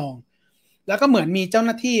จำลองแล้วก็เหมือนมีเจ้าห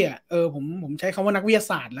น้าที่ผมใช้คำว่านักวิทยา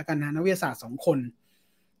ศาสตร์แล้วกันนะนักวิทยาศาสตร์2 คน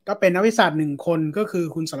ก็เป็นนักวิทยาศาสตร์1 คนก็คือ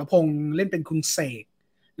คุณสรพงษ์เล่นเป็นคุณเสก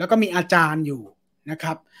แล้วก็มีอาจารย์อยู่นะค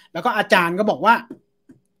รับแล้วก็อาจารย์ก็บอกว่า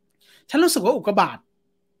ฉันรู้สึกว่าอุกกาบาต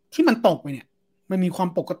ที่มันตกไปเนี่ยมันมีความ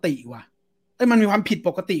ปกติว่ะมันมีความผิดป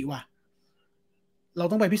กติว่ะเรา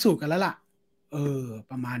ต้องไปพิสูจน์กันแล้วล่ะ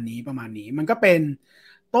ประมาณนี้มันก็เป็น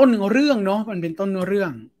ต้นเรื่องเนาะมันเป็นต้นเรื่อ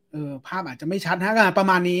งภาพอาจจะไม่ชัดนะประ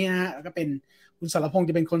มาณนี้นะฮะก็เป็นคุณสรพงษ์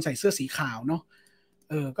จะเป็นคนใส่เสื้อสีขาวเนาะ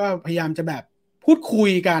ก็พยายามจะแบบพูดคุ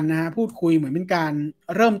ยกันนะฮะพูดคุยเหมือนเป็นการ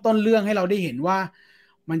เริ่มต้นเรื่องให้เราได้เห็นว่า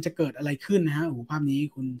มันจะเกิดอะไรขึ้นนะฮะภาพนี้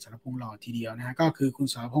คุณสรพงษ์หล่อทีเดียวนะฮะก็คือคุณ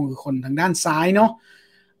สรพงษ์คือคนทางด้านซ้ายเนาะ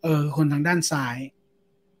คนทางด้านซ้าย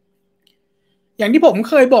อย่างที่ผม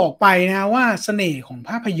เคยบอกไปนะว่าเสน่ห์ของ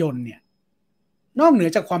ภาพยนตร์เนี่ยนอกเหนือ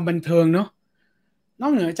จากความบันเทิงเนาะนอ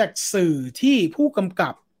กเหนือจากสื่อที่ผู้กำกั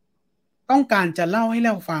บต้องการจะเล่าให้เร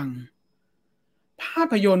าฟังภา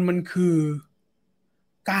พยนตร์มันคือ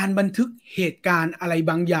การบันทึกเหตุการณ์อะไร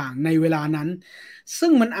บางอย่างในเวลานั้นซึ่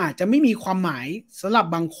งมันอาจจะไม่มีความหมายสำหรับ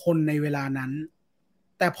บางคนในเวลานั้น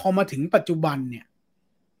แต่พอมาถึงปัจจุบันเนี่ย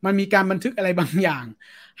มันมีการบันทึกอะไรบางอย่าง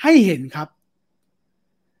ให้เห็นครับ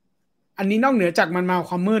อันนี้นอกเหนือจากมันมา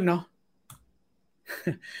ความมืดเนาะ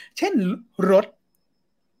เช่นรถ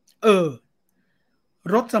เออ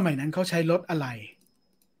รถสมัยนั้นเขาใช้รถอะไร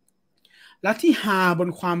และที่ฮาบน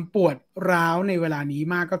ความปวดร้าวในเวลานี้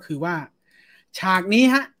มากก็คือว่าฉากนี้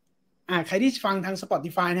ฮะใครที่ฟังทาง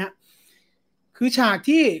Spotify นะฮะคือฉาก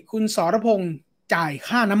ที่คุณสรพงษ์จ่าย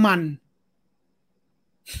ค่าน้ำมัน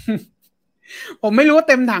ผมไม่รู้ว่า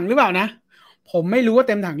เต็มถังหรือเปล่านะผมไม่รู้ว่า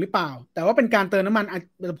เต็มถังหรือเปล่าแต่ว่าเป็นการเติมน้ำมัน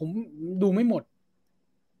ผมดูไม่หมด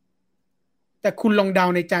แต่คุณลองเดา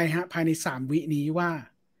ในใจฮะภายใน3 วินี้ว่า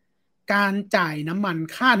การจ่ายน้ำมัน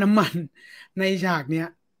ค่าน้ำมันในฉากเนี้ย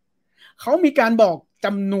เขามีการบอกจ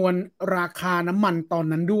ำนวนราคาน้ำมันตอน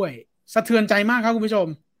นั้นด้วยสะเทือนใจมากครับคุณผู้ชม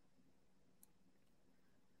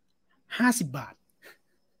50 บาท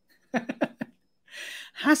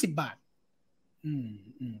50 บาทอืม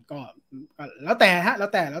ก็แล้วแต่ฮะแล้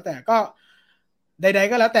วแต่ก็ใดๆ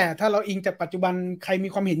ก็แล้วแต่ถ้าเราอิงจากปัจจุบันใครมี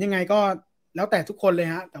ความเห็นยังไงก็แล้วแต่ทุกคนเลย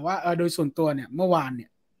ฮะแต่ว่าโดยส่วนตัวเนี่ยเมื่อวานเนี่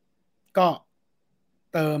ยก็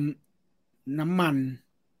เติมน้ำมัน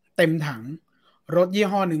เต็มถังรถยี่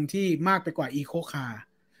ห้อหนึ่งที่มากไปกว่าอีโคคาร์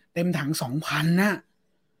เต็มถัง2,000นะ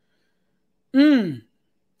อืม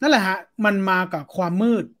นั่นแหละฮะมันมากับความ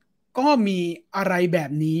มืดก็มีอะไรแบ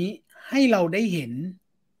บนี้ให้เราได้เห็น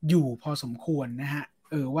อยู่พอสมควรนะฮะ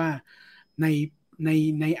ว่าในใน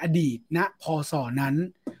ในอดีตนะพศนั้น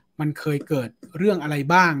มันเคยเกิดเรื่องอะไร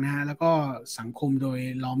บ้างนะฮะแล้วก็สังคมโดย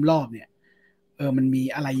ล้อมรอบเนี่ยมันมี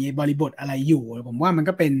อะไรบริบทอะไรอยู่ผมว่ามัน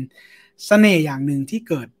ก็เป็นเสน่ห์อย่างหนึ่งที่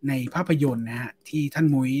เกิดในภาพยนตร์นะฮะที่ท่าน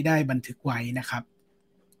มุ้ยได้บันทึกไว้นะครับ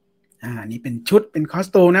นี่เป็นชุดเป็นคอส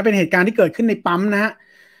ตูมนะเป็นเหตุการณ์ที่เกิดขึ้นในปั๊มนะฮะ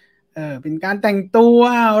เป็นการแต่งตัว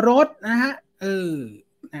รถนะฮะ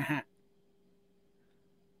นะฮะ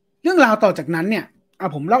เรื่องราวต่อจากนั้นเนี่ย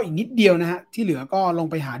ผมเล่าอีกนิดเดียวนะฮะที่เหลือก็ลง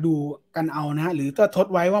ไปหาดูกันเอานะฮะหรือก็ทด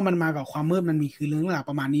ไว้ว่ามันมากับความมืดมันมีคือเรื่องราว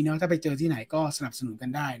ประมาณนี้เนาะถ้าไปเจอที่ไหนก็สนับสนุนกัน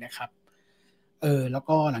ได้นะครับแล้ว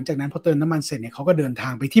ก็หลังจากนั้นพอเติมน้ำมันเสร็จเนี่ยเขาก็เดินทา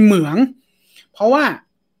งไปที่เหมืองเพราะว่า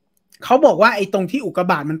เขาบอกว่าไอ้ตรงที่อุกกา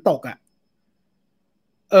บาตมันตกอ่ะ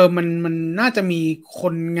มันน่าจะมีค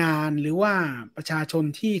นงานหรือว่าประชาชน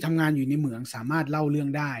ที่ทำงานอยู่ในเหมืองสามารถเล่าเรื่อง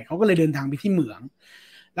ได้เขาก็เลยเดินทางไปที่เหมือง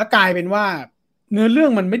แล้วกลายเป็นว่าเนื้อเรื่อ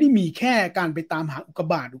งมันไม่ได้มีแค่การไปตามหาอุกกา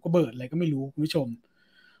บาตอุกกาเบิดอะไรก็ไม่รู้คุณผู้ชม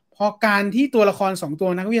พอการที่ตัวละคร2 ตัว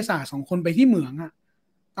นักวิทยาศาสตร์2 คนไปที่เหมืองอะ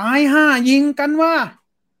ตายห่ายิงกันว่า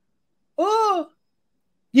เออ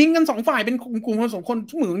ยิงกัน2 ฝ่ายเป็นกลุ่มคน2 คน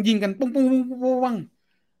ที่เหมืองยิงกันปุ้งปุ้งปุ้งปุ้งปุ้ง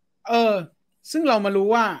เออซึ่งเรามา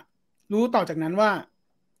รู้ต่อจากนั้นว่า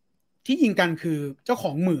ที่ยิงกันคือเจ้าข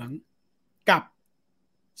องเหมืองกับ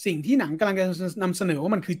สิ่งที่หนังกำลังจะนำเสนอว่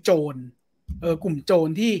ามันคือโจรกลุ่มโจร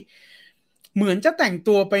ที่เหมือนจะแต่ง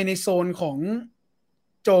ตัวไปในโซนของ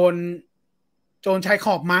โจรชายข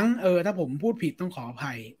อบมั้งถ้าผมพูดผิดต้องขออ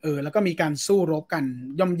ภัยแล้วก็มีการสู้รบกัน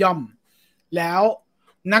ย่อมแล้ว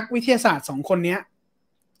นักวิทยาศาสตร์2 คนนี้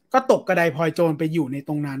ก็ตกกระไดพลอยโจรไปอยู่ในต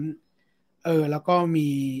รงนั้นแล้วก็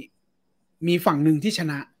มีฝั่งหนึ่งที่ช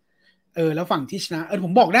นะแล้วฝั่งที่ชนะผ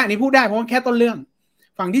มบอกได้อันนี้พูดได้เพราะว่าแค่ต้นเรื่อง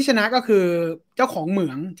ฝั่งที่ชนะก็คือเจ้าของเหมื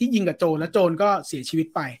องที่ยิงกับโจรแล้วโจรก็เสียชีวิต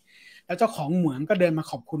ไปแล้วเจ้าของเหมืองก็เดินมา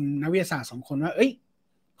ขอบคุณนักวิทยาศาสตร์2 คนว่า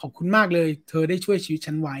ขอบคุณมากเลยเธอได้ช่วยชีวิต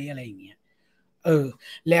ฉันไว้อะไรอย่างเงี้ย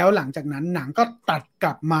แล้วหลังจากนั้นหนังก็ตัดก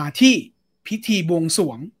ลับมาที่พิธีบวงสร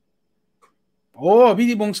วงพิ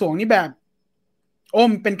ธีบวงสรวงนี่แบบ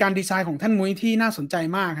เป็นการดีไซน์ของท่านมุ้ยที่น่าสนใจ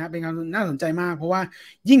มากครับเป็นการน่าสนใจมากเพราะว่า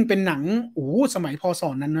ยิ่งเป็นหนังสมัยพศ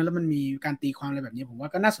นั้นนะแล้วมันมีการตีความอะไรแบบนี้ผมว่า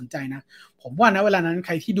ก็น่าสนใจนะผมว่านะเวลานั้นใค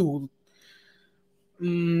รที่ดู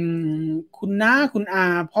คุณน้าคุณอา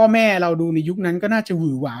พ่อแม่เราดูในยุคนั้นก็น่าจะห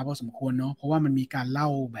วือหวาพอสมควรเนาะเพราะว่ามันมีการเล่า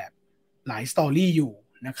แบบหลายสตอรี่อยู่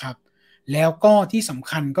นะครับแล้วก็ที่สำ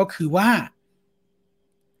คัญก็คือว่า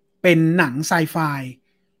เป็นหนังไซไฟ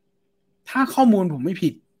ถ้าข้อมูลผมไม่ผิ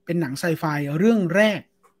ดเป็นหนังไซไฟเรื่องแรก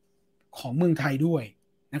ของเมืองไทยด้วย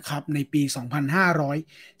นะครับในปี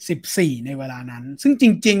 2514 ในเวลานั้นซึ่งจ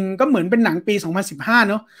ริงๆก็เหมือนเป็นหนังปี 2015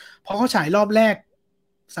 เนาะเพราะเขาฉายรอบแรก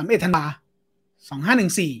31 ธันวาคม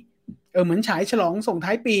 2514เหมือนฉายฉลองส่งท้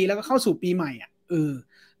ายปีแล้วก็เข้าสู่ปีใหม่อ่ะ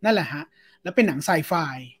นั่นแหละฮะแล้วเป็นหนังไซไฟ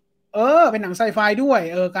เป็นหนังไซไฟด้วย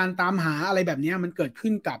การตามหาอะไรแบบนี้มันเกิด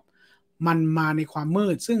ขึ้นกับมันมาในความมื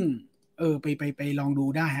ดซึ่งไปลองดู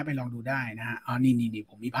ได้ฮะไปลองดูได้นะฮะนี่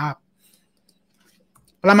ผมมีภาพ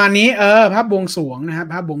ประมาณนี้ภาพบวงสรวงนะฮะ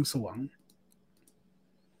ภาพบวงสรวง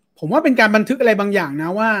ผมว่าเป็นการบันทึกอะไรบางอย่างนะ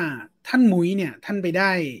ว่าท่านมุ้ยเนี่ยท่านไป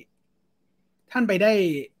ได้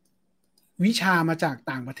วิชามาจาก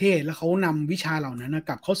ต่างประเทศแล้วเขานำวิชาเหล่านั้นก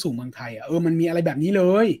ลับเข้าสู่เมืองไทยมันมีอะไรแบบนี้เล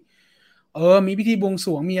ยมีพิธีบวงส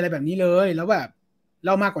รวงมีอะไรแบบนี้เลยแล้วแบบ เ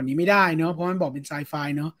ล่ามากกว่านี้ไม่ได้เนาะเพราะมันบอกเป็นไซไฟ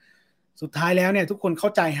เนาะสุดท้ายแล้วเนี่ยทุกคนเข้า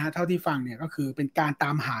ใจฮะเท่าที่ฟังเนี่ยก็คือเป็นการตา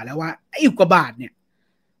มหาแล้วว่าไอ้อุกกาบาตเนี่ย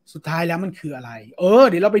สุดท้ายแล้วมันคืออะไร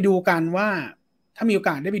เดี๋ยวเราไปดูกันว่าถ้ามีโอก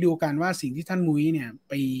าสได้ไปดูกันว่าสิ่งที่ท่านมุ้ยเนี่ย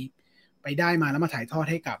ไปได้มาแล้วมาถ่ายทอด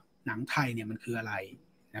ให้กับหนังไทยเนี่ยมันคืออะไร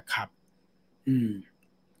นะครับ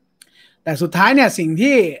แต่สุดท้ายเนี่ยสิ่ง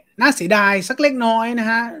ที่น่าเสียดายสักเล็กน้อยนะ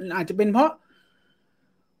ฮะอาจจะเป็นเพราะ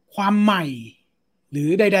ความใหม่หรือ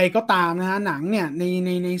ใดๆก็ตามนะฮะหนังเนี่ย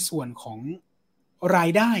ในส่วนของรา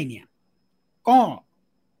ยได้เนี่ยก็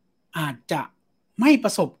อาจจะไม่ปร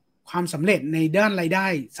ะสบความสำเร็จในด้านรายได้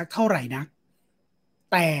สักเท่าไหร่นัก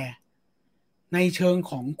แต่ในเชิง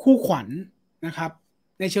ของคู่ขวัญนะครับ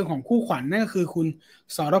ในเชิงของคู่ขวัญนั่นก็คือคุณ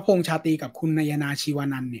สรพงษ์ชาตรีกับคุณนยนาชีวา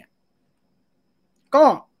นันท์เนี่ยก็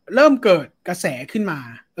เริ่มเกิดกระแสขึ้นมา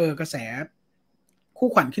กระแสคู่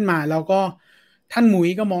ขวัญขึ้นมาแล้วก็ท่านมุ้ย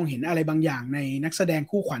ก็มองเห็นอะไรบางอย่างในนักแสดง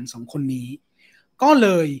คู่ขวัญสองคนนี้ก็เล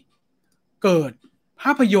ยเกิดภ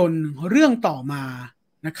าพยนตร์เรื่องต่อมา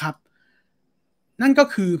นะครับนั่นก็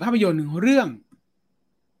คือภาพยนตร์เรื่อง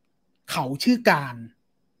เขาชื่อการ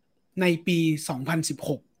ในปี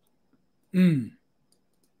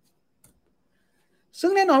2016ซึ่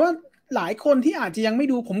งแน่นอนว่าหลายคนที่อาจจะยังไม่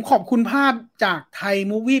ดูผมขอบคุณภาพจากไทย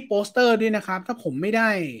มูฟวี่โปสเตอร์ด้วยนะครับถ้าผมไม่ได้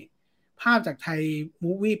ภาพจากไทยมู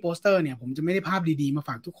ฟวี่โปสเตอร์เนี่ยผมจะไม่ได้ภาพดีๆมาฝ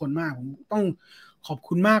ากทุกคนมากผมต้องขอบ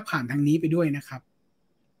คุณมากผ่านทางนี้ไปด้วยนะครับ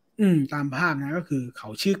ตามภาพนะก็คือเขา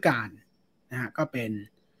ชื่อการนะฮะก็เ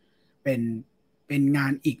ป็นงา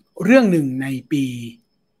นอีกเรื่องหนึ่งในปี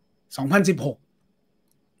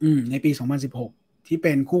2016ในปี2016ที่เ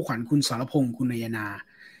ป็นคู่ขวัญคุณสรพงษ์คุณนยนา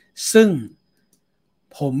ซึ่ง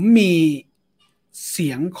ผมมีเสี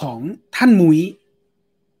ยงของท่านมุ้ย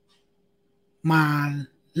มา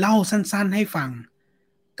เล่าสั้นๆให้ฟัง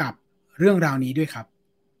กับเรื่องราวนี้ด้วยครับ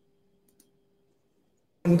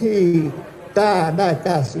ที่กล้าได้ก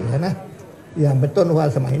ล้าเสียนะอย่างเป็นต้นว่า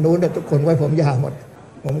สมัยนู้นเนี่ยทุกคนไว้ผมยาวหมด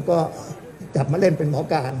ผมก็จับมาเล่นเป็นหมอ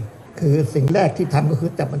การคือสิ่งแรกที่ทำก็คือ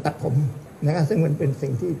จับมันตัดผมนะซึ่งมันเป็นสิ่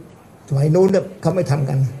งที่สมัยนู้นเนี่ยเขาไม่ทำ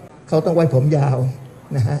กันเขาต้องไว้ผมยาว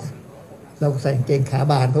นะฮะเราใส่กางเกงขา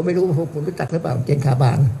บานผมไม่รู้ว่าผมรู้จักหรือเปล่ากางเกงขาบ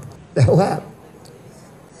านแต่ว่า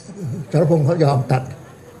สรพงษ์เขายอมตัด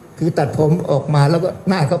คือตัดผมออกมาแล้วก็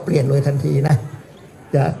หน้าเขาเปลี่ยนเลยทันทีนะ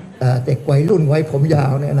จะเด็กวัยรุ่นไว้ผมยา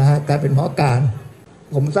วเนี่ยนะฮะกลายเป็นหมอการ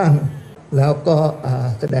ผมสั้นแล้วก็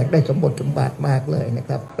แสดงได้สมบทสมบัติมากเลยนะค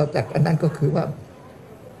รับนอกจากอันนั้นก็คือว่า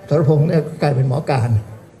สรพงษ์เนี่ยกลายเป็นหมอการ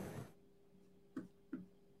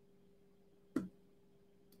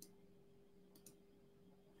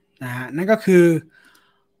นั่นก็คือ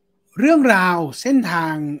เรื่องราวเส้นทา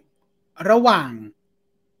งระหว่าง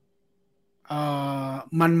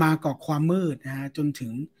มันมาก่อความมืดนะฮะจนถึ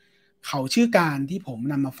งเขาชื่อการที่ผม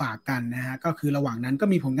นำมาฝากกันนะฮะก็คือระหว่างนั้นก็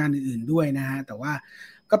มีผลงานอื่นๆด้วยนะฮะแต่ว่า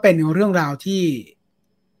ก็เป็นเรื่องราวที่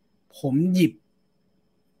ผมหยิบ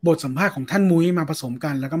บทสัมภาษณ์ของท่านมุ้ยมาผสม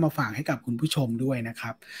กันแล้วก็มาฝากให้กับคุณผู้ชมด้วยนะค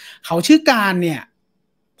รับเขาชื่อการเนี่ย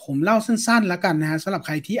ผมเล่าสั้นๆแล้วกันนะฮะสำหรับใค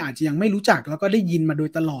รที่อาจจะยังไม่รู้จักแล้วก็ได้ยินมาโดย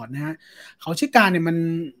ตลอดนะฮะเขาชื่อการเนี่ย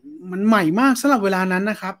มันใหม่มากสำหรับเวลานั้น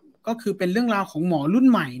นะครับก็คือเป็นเรื่องราวของหมอรุ่น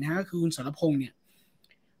ใหม่นะก็คือคุณสรพงษ์เนี่ย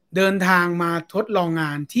เดินทางมาทดลองง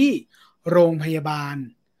านที่โรงพยาบาล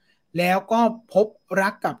แล้วก็พบรั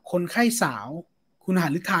กกับคนไข้สาวคุณห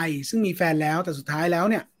ฤทัยซึ่งมีแฟนแล้วแต่สุดท้ายแล้ว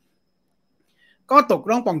เนี่ยก็ตก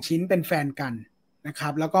ร่องป่องชิ้นเป็นแฟนกันนะครั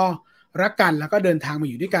บแล้วก็รักกันแล้วก็เดินทางมา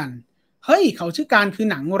อยู่ด้วยกันเฮ้ยเขาชื่อการคือ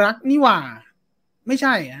หนังรักนี่หว่าไม่ใ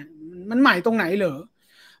ช่มันใหม่ตรงไหนเหรอ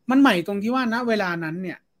มันใหม่ตรงที่ว่าณเวลานั้นเ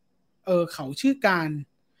นี่ยเขาชื่อการ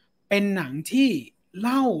เป็นหนังที่เ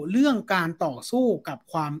ล่าเรื่องการต่อสู้กับ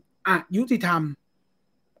ความอยุติธรรม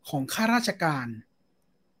ของข้าราชการ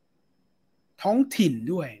ท้องถิ่น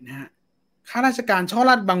ด้วยนะฮะข้าราชการช่อ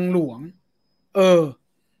ราชบังหลวง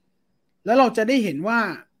แล้วเราจะได้เห็นว่า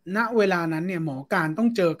ณเวลานั้นเนี่ยหมอการต้อง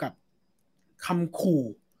เจอกับคำขู่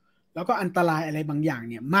แล้วก็อันตรายอะไรบางอย่าง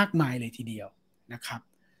เนี่ยมากมายเลยทีเดียวนะครับ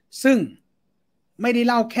ซึ่งไม่ได้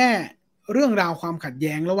เล่าแค่เรื่องราวความขัดแ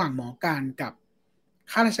ย้งระหว่างหมอการกับ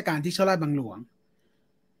ข้าราชการที่ช่อราชบังหลวง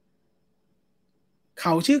เข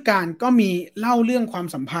าชื่อการก็มีเล่าเรื่องความ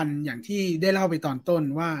สัมพันธ์อย่างที่ได้เล่าไปตอนต้น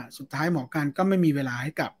ว่าสุดท้ายหมอการก็ไม่มีเวลาใ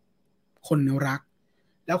ห้กับคนรัก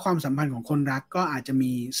แล้วความสัมพันธ์ของคนรักก็อาจจะ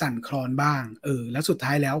มีสั่นคลอนบ้างแล้วสุดท้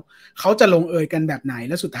ายแล้วเขาจะลงเอยกันแบบไหน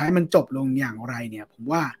แล้วสุดท้ายมันจบลงอย่างไรเนี่ยผม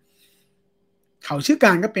ว่าเขาชื่อก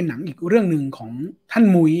ารก็เป็นหนังอีกเรื่องหนึ่งของท่าน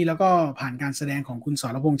มุ้ยแล้วก็ผ่านการแสดงของคุณส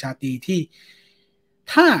รพงษ์ชาตรีที่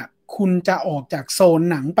ถ้าคุณจะออกจากโซน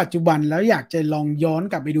หนังปัจจุบันแล้วอยากจะลองย้อน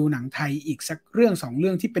กลับไปดูหนังไทยอีกสักเรื่องสองเรื่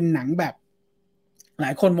องที่เป็นหนังแบบหลา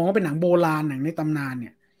ยคนมองว่าเป็นหนังโบราณหนังในตำนานเ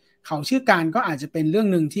นี่ย เขาชื่อการก็อาจจะเป็นเรื่อง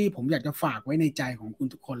หนึ่งที่ผมอยากจะฝากไว้ในใจของคุณ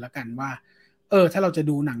ทุกคนแล้วกันว่าถ้าเราจะ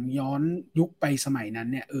ดูหนังย้อนยุคไปสมัยนั้น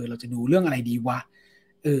เนี่ยเราจะดูเรื่องอะไรดีวะ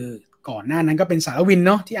ก่อนหน้านั้นก็เป็นสารวิน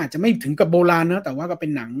เนาะที่อาจจะไม่ถึงกับโบราณเนาะแต่ว่าก็เป็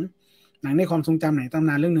นหนังในความทรงจำหนังตำ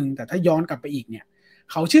นานเรื่องนึงแต่ถ้าย้อนกลับไปอีกเนี่ย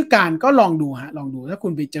เขาชื่อการก็ลองดูฮะลองดูถ้าคุ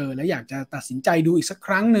ณไปเจอแล้วอยากจะตัดสินใจดูอีกสักค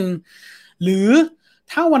รั้งหนึ่งหรือ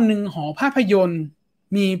ถ้าวันหนึ่งหอภาพยนตร์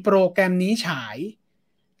มีโปรแกรมนี้ฉาย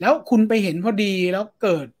แล้วคุณไปเห็นพอดีแล้วเ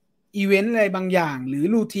กิดอีเวนต์อะไรบางอย่างหรือ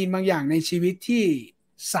รูทีนบางอย่างในชีวิตที่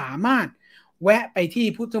สามารถแวะไปที่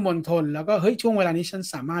พุทธมณฑลแล้วก็เฮ้ยช่วงเวลานี้ฉัน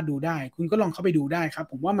สามารถดูได้คุณก็ลองเข้าไปดูได้ครับ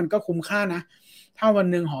ผมว่ามันก็คุ้มค่านะถ้าวัน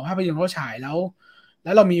หนึ่งหอภาพยนตร์เขาฉายแล้ว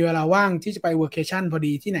เรามีเวลาว่างที่จะไปเวอร์เคชั่นพอ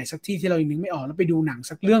ดีที่ไหนสักที่ที่เรายังนึกไม่ออกแล้วไปดูหนัง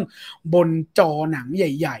สักเรื่องบนจอหนังใ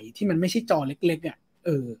หญ่ๆที่มันไม่ใช่จอเล็กๆอ่ะ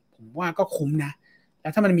ผมว่าก็คุ้มนะแล้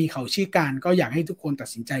วถ้ามันมีเขาชื่อการก็อยากให้ทุกคนตัด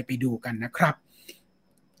สินใจไปดูกันนะครับ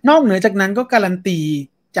นอกเหนือจากนั้นก็การันตี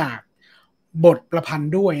จากบทประพัน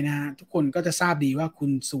ธ์ด้วยนะทุกคนก็จะทราบดีว่าคุ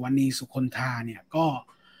ณสุวรรณีสุคนธาเนี่ยก็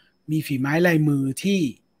มีฝีไม้ลายมือที่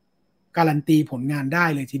การันตีผลงานได้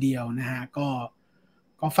เลยทีเดียวนะฮะ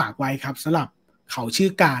ก็ฝากไว้ครับสำหรับเขาชื่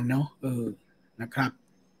อการเนาะนะครับ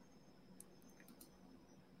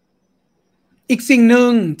อีกสิ่งหนึ่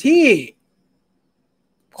งที่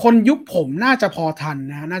คนยุคผมน่าจะพอทัน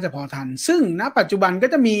นะน่าจะพอทันซึ่งณปัจจุบันก็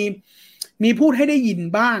จะมีพูดให้ได้ยิน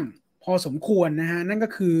บ้างพอสมควรนะฮะนั่นก็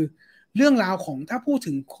คือเรื่องราวของถ้าพูด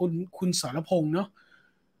ถึงคุณสรพงษ์เนาะ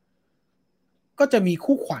ก็จะมี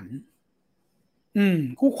คู่ขวัญ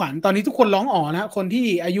คู่ขวัญตอนนี้ทุกคนร้องอ๋อแล้วคนที่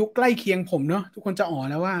อายุใกล้เคียงผมเนาะทุกคนจะอ๋อ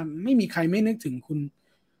แล้วว่าไม่มีใครไม่นึกถึง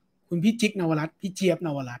คุณพี่จิ๊กนวรัตน์พี่เจี๊ยบน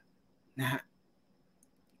วรัตน์นะฮะ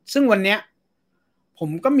ซึ่งวันเนี้ยผม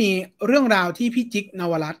ก็มีเรื่องราวที่พี่จิ๊กน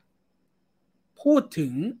วรัตน์พูดถึ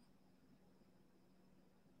ง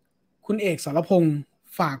คุณเอกสรพงษ์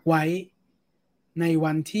ฝากไว้ใน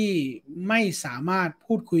วันที่ไม่สามารถ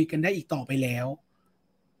พูดคุยกันได้อีกต่อไปแล้ว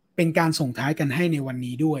เป็นการส่งท้ายกันให้ในวัน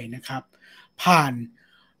นี้ด้วยนะครับผ่าน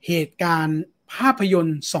เหตุการณ์ภาพยนต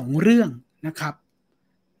ร์2เรื่องนะครับ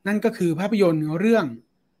นั่นก็คือภาพยนตร์เรื่อง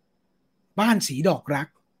บ้านสีดอกรัก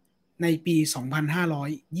ในปี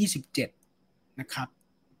2527นะครับ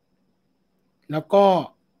แล้วก็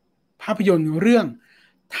ภาพยนตร์เรื่อง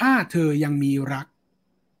ถ้าเธอยังมีรัก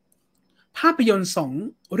ภาพยนตร์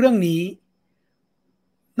2เรื่องนี้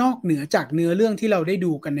นอกเหนือจากเนื้อเรื่องที่เราได้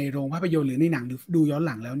ดูกันในโรงภาพยนตร์หรือในหนังหรือดูย้อนห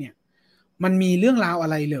ลังแล้วเนี่ยมันมีเรื่องราวอะ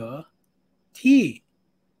ไรเหรอที่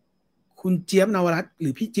คุณเจี๊ยบนวรัตน์หรื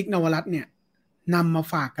อพี่จิ๊กนวรัตน์เนี่ยนำมา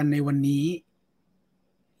ฝากกันในวันนี้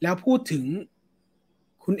แล้วพูดถึง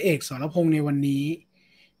คุณเอกสรพงษ์ในวันนี้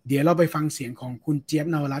เดี๋ยวเราไปฟังเสียงของคุณเจี๊ยบ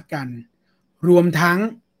นวรัตน์กันรวมทั้ง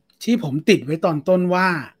ที่ผมติดไว้ตอนต้นว่า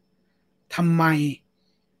ทำไม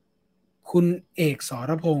คุณเอกส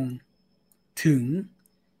รพงษ์ถึง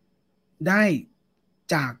ได้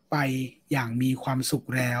จากไปอย่างมีความสุข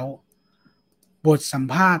แล้วบทสัม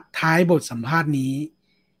ภาษณ์ท้ายบทสัมภาษณ์นี้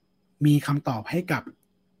มีคำตอบให้กับ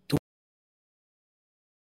ทุก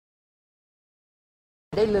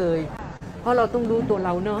ได้เลยเพราะเราต้องรู้ตัวเร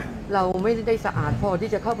าเนาะเราไม่ได้สะอาดพอที่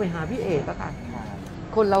จะเข้าไปหาพี่เอกอะค่ะ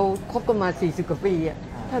คนเราคบกันมา40กว่าปีอะ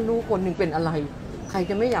ถ้ารู้คนหนึ่งเป็นอะไรใคร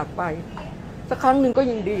จะไม่อยากไปสักครั้งหนึ่งก็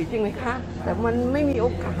ยังดีจริงไหมคะแต่มันไม่มีโอ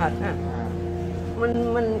กาสอะมัน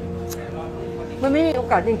ไม่มีโอ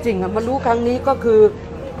กาสจริงๆอะมารู้ครั้งนี้ก็คือ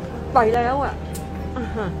ไปแล้วอะ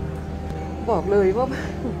บอกเลยว่า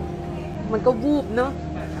มันก็วูบเนาะ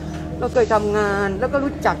เราเคยทำงานแล้วก็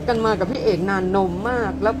รู้จักกันมากับพี่เอกนานนมมา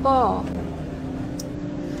กแล้วก็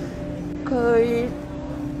เคย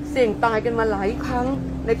เสี่ยงตายกันมาหลายครั้ง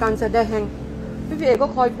ในการแสดงพี่เอกก็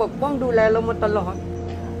คอยปกป้องดูแลเรามาตลอด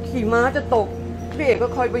ขี่ม้าจะตกพี่เอกก็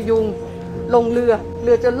คอยประยุงลงเรื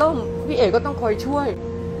อจะล่มพี่เอกก็ต้องคอยช่วย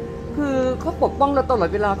คือเขาปกป้องเราตลอด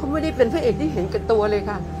เวลาเขาไม่ได้เป็นพระเอกที่เห็นแก่ตัวเลย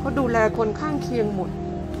ค่ะเขาดูแลคนข้างเคียงหมด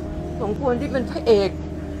สมควรที่เป็นพระเอก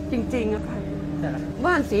จริงๆอะค่ะ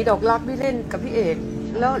บ้านสีดอกรักที่เล่นกับพี่เอก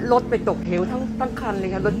แล้วรถไปตกเหวทั้งคันเล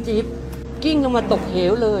ยค่ะรถจี๊ปกิ้งลงมาตกเห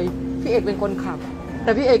วเลยพี่เอกเป็นคนขับแ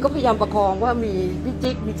ต่พี่เอกก็พยายามประคองว่ามีพี่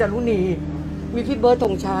จิ๊กมีจารุณีมีพี่เบิร์ตธ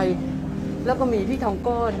งชัยแล้วก็มีพี่ทอง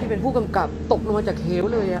ก้อนที่เป็นผู้กำกับตกลงมาจากเหว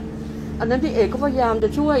เลยอะอันนั้นพี่เอกก็พยายามจะ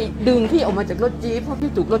ช่วยดึงพี่ออกมาจากรถจี๊ปเพราะพี่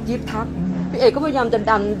ถูกรถจี๊ปทับพี่เอกก็พยายามจะ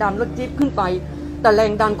ดันรถจี๊ปขึ้นไปแต่แร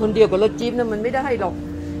งดันคนเดียวกับรถจี๊ปนั้นมันไม่ได้หรอก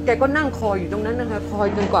แกก็นั่งคอยอยู่ตรงนั้นนะคะคอย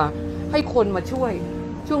จนกว่าให้คนมาช่วย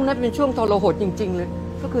ช่วงนั้นเป็นช่วงทรหดจริงๆเลย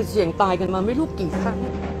ก็คือเสี่ยงตายกันมาไม่รู้กี่ครั้ง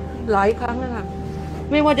หลายครั้งนะคะ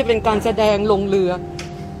ไม่ว่าจะเป็นการแสดงลงเรื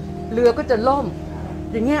อก็จะล่ม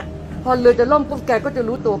อย่างเงี้ยพอเรือจะล่มปุ๊บแกก็จะ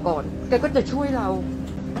รู้ตัวก่อนแกก็จะช่วยเรา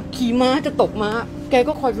ขี่ม้าจะตกม้าแก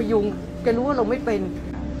ก็คอยพยุงแกรู้ว่าเราไม่เป็น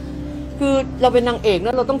คือเราเป็นนางเอกน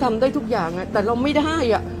ะเราต้องทำได้ทุกอย่างอะแต่เราไม่ได้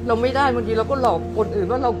อะเราไม่ได้บางทีเราก็หลอกคนอื่น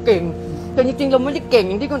ว่าเราเก่งแต่จริงๆเราไม่ได้เก่ง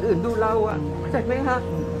อย่างที่คนอื่นดูเราอะเข้าใจไหมคะ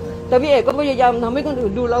แต่พี่เอกก็พยายามทำให้คนอื่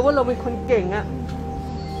นดูเราว่าเราเป็นคนเก่งอะ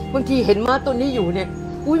บางทีเห็นม้าตัวนี้อยู่เนี่ย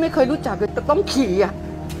อุ้ยไม่เคยรู้จักเลยแต่ต้องขี่อะ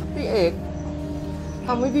พี่เอกท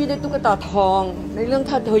ำให้พี่ได้ตุ๊กตาทองในเรื่อง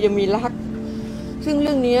ถ้าเธอยังมีรักซึ่งเ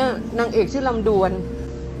รื่องนี้นางเอกชื่อลำดวน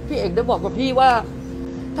พี่เอกได้บอกกับพี่ว่า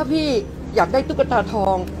ถ้าพี่อยากได้ตุ๊กตาทอ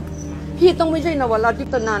งพี่ต้องไม่ใช่นวรัตน์ ยุค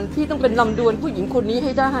ตนันท์พี่ต้องเป็นลำดวนผู้หญิงคนนี้ใ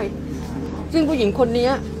ห้ได้ซึ่งผู้หญิงคนนี้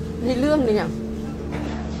ในเรื่องเนี่ย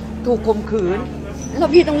ถูกข่มขืนแล้ว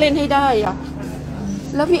พี่ต้องเล่นให้ได้อะ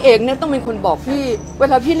แล้วพี่เอกเนี่ยต้องเป็นคนบอกพี่เว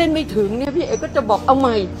ลาพี่เล่นไม่ถึงเนี่ยพี่เอกก็จะบอกเอาให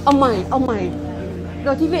ม่เอาใหม่เอาใหม่โด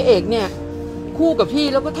ยที่พี่เอกเนี่ยคู่กับพี่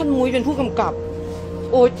แล้วก็ท่านมุ้ยเป็นผู้กำกับ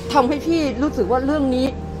โอ้ยทำให้พี่รู้สึกว่าเรื่องนี้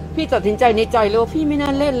พี่ตัดสินใจในใจเลยว่าพี่ไม่น่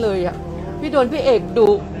าเล่นเลยอ่ะพี่โดนพี่เอกดุ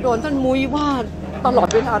โดนท่านมุ้ยว่าตลอด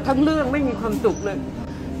เวลาทั้งเรื่องไม่มีความสุขเลย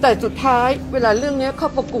แต่สุดท้ายเวลาเรื่องนี้เข้า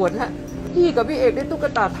ประกวดแล้วพี่กับพี่เอกได้ตุ๊ก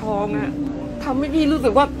ตาทองอ่ะทำให้พี่รู้สึ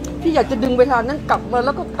กว่าพี่อยากจะดึงเวลานั้นกลับมาแ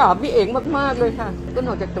ล้วก็กราบพี่เอกมากๆเลยค่ะก็น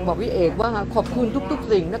อกจากจะบอกพี่เอกว่าขอบคุณทุก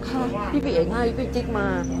ๆสิ่งนะคะที่พี่เอกให้พี่จิ๊กมา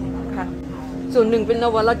ค่ะส่วนหนึ่งเป็นน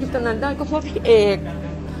วรัตน์ ยุคตนันท์ได้ก็เพราะพี่เอก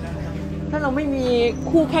ถ้าเราไม่มี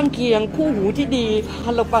คู่ข้างเคียงคู่หูที่ดีพ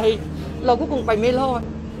าเราไปเราก็คงไปไม่รอด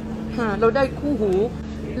เราได้คู่หู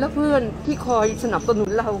และเพื่อนที่คอยสนับสนุน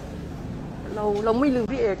เราไม่ลืม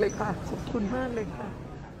พี่เอกเลยค่ะขอบคุณมากเลยค่ะ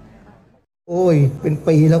โอ้ยเป็น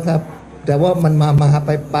ปีแล้วครับแต่ว่ามันมา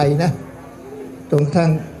ไปนะจนกระทั่ง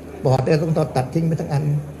ปอดเนี่ยต้องตัดทิ้งไปทั้งอัน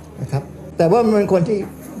นะครับแต่ว่ามันเป็นคนที่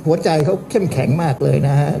หัวใจเขาเข้มแข็งมากเลยน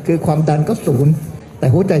ะฮะคือความดันก็ศูนย์แต่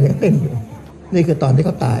หัวใจยังเต้นอยู่นี่คือตอนที่เข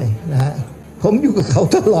าตายนะฮะผมอยู่กับเขา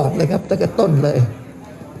ตลอดเลยครับตั้งแต่ต้นเลย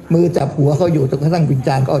มือจับหัวเขาอยู่จนกระทั่งวิญญ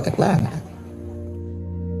าณก็ออกจากร่าง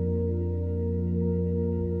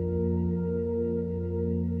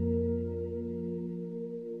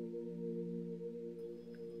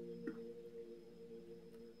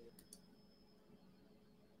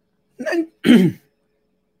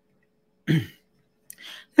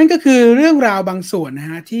นก็คือเรื่องราวบางส่วนนะ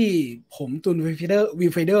ฮะที่ผมตุนวิ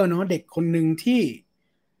วไฟเดอร์เนาะเด็กคนหนึ่งที่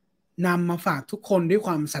นำมาฝากทุกคนด้วยค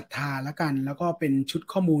วามศรัทธาแล้วกันแล้วก็เป็นชุด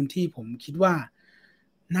ข้อมูลที่ผมคิดว่า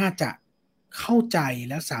น่าจะเข้าใจ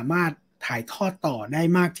และสามารถถ่ายทอดต่อได้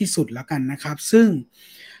มากที่สุดแล้วกันนะครับซึ่ง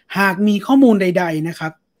หากมีข้อมูลใดๆนะครั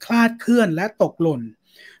บคลาดเคลื่อนและตกหล่น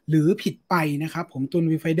หรือผิดไปนะครับผมตุน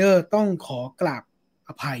วิวไฟเดอร์ต้องขอกราบ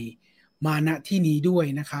อภัยมาณที่นี้ด้วย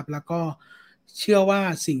นะครับแล้วก็เชื่อว่า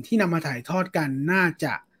สิ่งที่นำมาถ่ายทอดกันน่าจ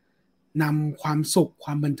ะนำความสุขคว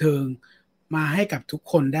ามบันเทิงมาให้กับทุก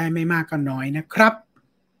คนได้ไม่มากก็น้อยนะครับ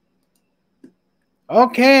โอ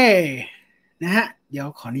เคนะฮะเดี๋ยว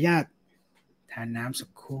ขออนุญาตทานน้ำสัก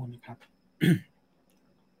ครู่นะครับ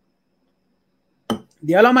เ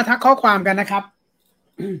ดี๋ยวเรามาทักข้อความกันนะครับ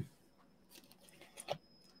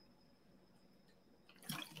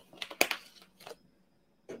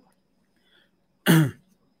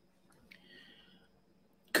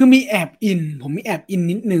คือมีแอบอินผมมีแอบอิน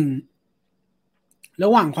นิดนึงระ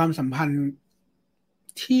หว่างความสัมพันธ์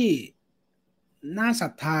ที่น่าศรั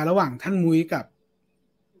ทธาระหว่างท่านมุ้ยกับ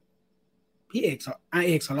พี่เอกอาเ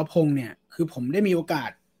อกสรพงษ์เนี่ยคือผมได้มีโอกา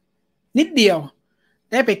สนิดเดียว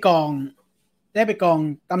ได้ไปกอง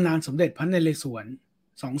ตำนานสมเด็จพระนเรศวร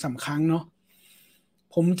 2-3 ครั้งเนาะ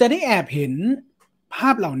ผมจะได้แอบเห็นภา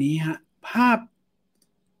พเหล่านี้ฮะภาพ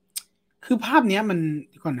เนี้ยมัน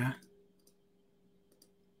ก่อนนะ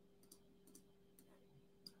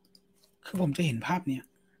คือผมจะเห็นภาพเนี้ย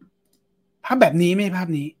ภาพแบบนี้ไม่ใช่ภาพ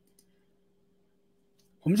นี้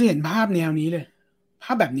ผมจะเห็นภาพแนวนี้เลยภ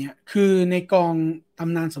าพแบบเนี้ยคือในกองต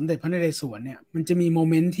ำนานสมเด็จพระนเรศวรเนี่ยมันจะมีโม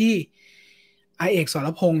เมนต์ที่อาเอกสร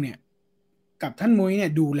พงษ์เนี่ยกับท่านมุ้ยเนี่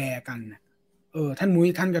ยดูแลกันท่านมุ้ย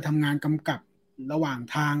ท่านก็ทำงานกำกับระหว่าง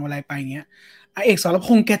ทางอะไรไปเงี้ยอาเอกสรพ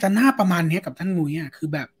งษ์แกจะหน้าประมาณนี้กับท่านมุ้ยอ่ะคือ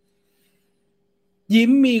แบบยิ้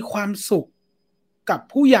มมีความสุขกับ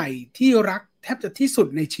ผู้ใหญ่ที่รักแทบจะที่สุด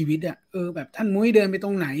ในชีวิตอ่ะแบบท่านมุ้ยเดินไปตร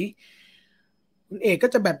งไหนคุณเอกก็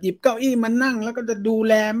จะแบบหยิบเก้าอี้มานั่งแล้วก็จะดู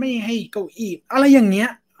แลไม่ให้เก้าอี้อะไรอย่างเงี้ย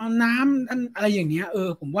เอาน้ำท่านอะไรอย่างเงี้ย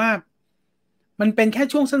ผมว่ามันเป็นแค่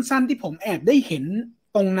ช่วงสั้นๆที่ผมแอบได้เห็น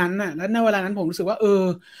ตรงนั้นน่ะแล้วในเวลานั้นผมรู้สึกว่า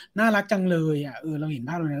น่ารักจังเลยอ่ะเราเห็น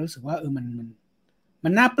ภาพตรงนั้นรู้สึกว่ามั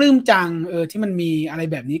นน่าปลื้มจังที่มันมีอะไร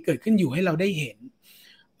แบบนี้เกิดขึ้นอยู่ให้เราได้เห็น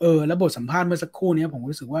แล้วบทสัมภาษณ์เมื่อสักครู่นี้ผม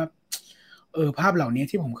รู้สึกว่าภาพเหล่านี้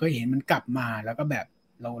ที่ผมเคยเห็นมันกลับมาแล้วก็แบบ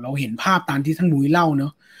เราเห็นภาพตามที่ท่านมุ้ยเล่าเนอ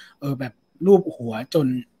ะแบบรูปหัวจ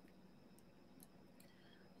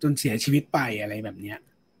นเสียชีวิตไปอะไรแบบเนี้ย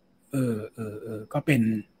ก็เ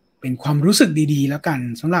ป็นความรู้สึกดีๆแล้วกัน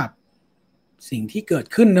สำหรับสิ่งที่เกิด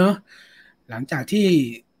ขึ้นเนอะ หลังจากที่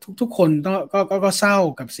ทุกๆคนก็เศร้า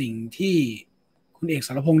กับสิ่งที่คุณเอกส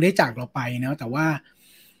รพงษ์ได้จากเราไปนะแต่ว่า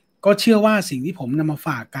ก็เชื่อว่าสิ่งที่ผมนำมาฝ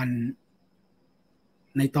ากกัน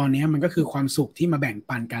ในตอนนี้มันก็คือความสุขที่มาแบ่ง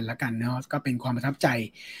ปันกันละกันเนาะก็เป็นความประทับใจ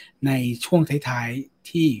ในช่วงท้ายๆ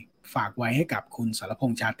ที่ฝากไว้ให้กับคุณสรพ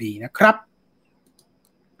งษ์ชาตรีนะครับ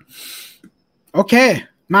โอเค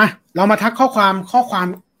มาเรามาทักข้อความ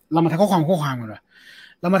เรามาทักข้อความกันเลย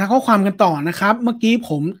เรามาทักข้อความกันต่อนะครับเมื่อกี้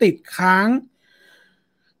ผมติดค้าง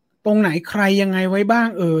ตรงไหนใครยังไงไว้บ้าง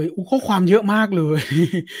ข้อความเยอะมากเลย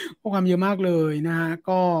ข้อความเยอะมากเลยนะฮะ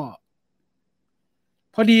ก็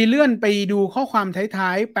พอดีเลื่อนไปดูข้อความท้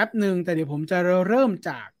ายๆแป๊บหนึ่งแต่เดี๋ยวผมจะเริ่ม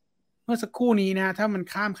จากเมื่อสักครู่นี้นะถ้ามัน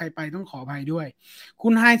ข้ามใครไปต้องขออภัยด้วยคุ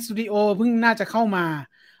ณไฮสตูดิโอเพิ่งน่าจะเข้ามา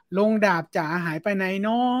ลงดาบจ๋าหายไปไหนเน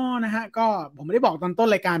าะนะฮะก็ผมไม่ได้บอกตอนต้น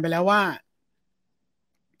รายการไปแล้วว่า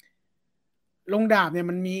ลงดาบเนี่ย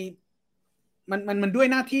มันด้วย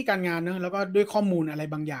หน้าที่การงานเนอะแล้วก็ด้วยข้อมูลอะไร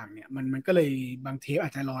บางอย่างเนี่ยมันก็เลยบางเทปอา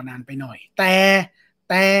จจะรอนานไปหน่อยแ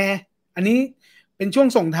ต่อันนี้เป็นช่วง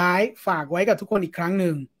ส่งท้ายฝากไว้กับทุกคนอีกครั้งห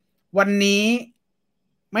นึ่งวันนี้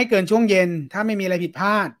ไม่เกินช่วงเย็นถ้าไม่มีอะไรผิดพล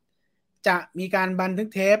าดจะมีการบันทึก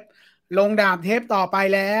เทปลงดาบเทปต่อไป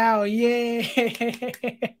แล้วเย้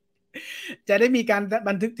จะได้มีการ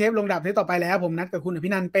บันทึกเทปลงดาบเทปต่อไปแล้วผมนัดกับคุณอภิ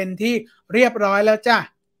นันท์เป็นที่เรียบร้อยแล้วจ้ะ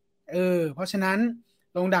เพราะฉะนั้น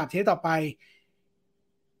ลงดาบเทปต่อไป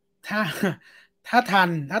ถ้าทัน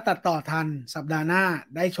ถ้าตัดต่อทันสัปดาห์หน้า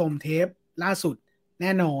ได้ชมเทปล่าสุดแ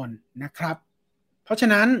น่นอนนะครับเพราะฉะ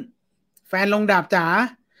นั้นแฟนลงดาบจ๋า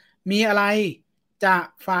มีอะไรจะ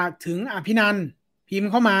ฝากถึงอภินันท์พิมพ์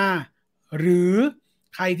เข้ามาหรือ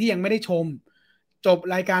ใครที่ยังไม่ได้ชมจบ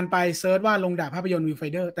รายการไปเซิร์ชว่าลงดาบภาพยนตร์วิวไฟ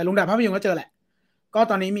เดอร์แต่ลงดาบภาพยนตร์ก็เจอแหละก็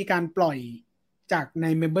ตอนนี้มีการปล่อยจากใน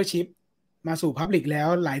Membership มาสู่ Public แล้ว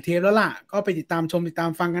หลายเทปแล้วล่ะก็ไปติดตามชมติดตา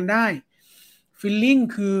มฟังกันได้ฟีลลิ่ง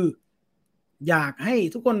คืออยากให้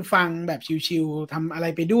ทุกคนฟังแบบชิลๆทำอะไร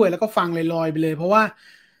ไปด้วยแล้วก็ฟังลอยๆไปเลยเพราะว่า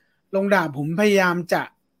ลงดาบผมพยายามจะ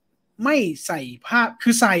ไม่ใส่ภาพคื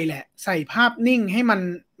อใส่แหละใส่ภาพนิ่งให้มัน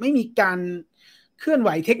ไม่มีการเคลื่อนไหว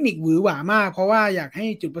เทคนิคหวือหวามากเพราะว่าอยากให้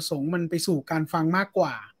จุดประสงค์มันไปสู่การฟังมากกว่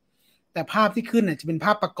าแต่ภาพที่ขึ้นจะเป็นภ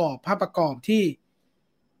าพประกอบที่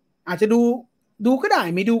อาจจะดูก็ได้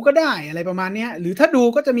ไม่ดูก็ได้อะไรประมาณนี้หรือถ้าดู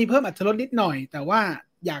ก็จะมีเพิ่มอรรถรสนิดหน่อยแต่ว่า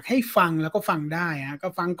อยากให้ฟังแล้วก็ฟังได้ก็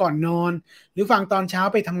ฟังก่อนนอนหรือฟังตอนเช้า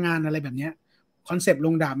ไปทำงานอะไรแบบนี้คอนเซปต์ล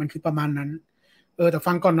งดาบมันคือประมาณนั้นแต่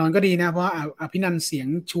ฟังก่อนนอนก็ดีนะเพราะอภินันท์เสียง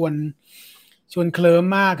ชวนเคลิ้ม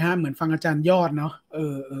มากฮะเหมือนฟังอาจารย์ยอดเนาะ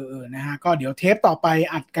นะฮะก็เดี๋ยวเทปต่อไป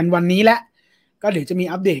อัดกันวันนี้แหละก็เดี๋ยวจะมี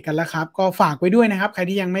อัปเดตกันแล้วครับก็ฝากไว้ด้วยนะครับใคร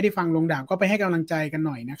ที่ยังไม่ได้ฟังลงดาบก็ไปให้กำลังใจกันห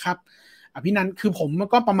น่อยนะครับอภินันท์คือผม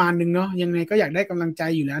ก็ประมาณนึงเนาะยังไงก็อยากได้กำลังใจ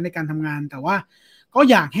อยู่แล้วในการทำงานแต่ว่าก็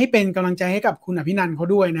อยากให้เป็นกำลังใจให้กับคุณอภินันท์เขา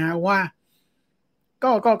ด้วยนะว่า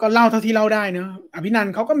ก็เล่าเท่าที่เล่าได้เนาะอภินัน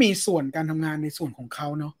ท์เขาก็มีส่วนการทำงานในส่วนของเขา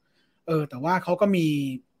เนาะแต่ว่าเขาก็มี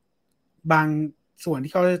บางส่วน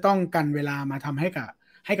ที่เขาจะต้องกันเวลามาทำให้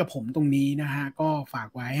กับผมตรงนี้นะฮะก็ฝาก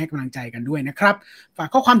ไว้ให้กำลังใจกันด้วยนะครับฝาก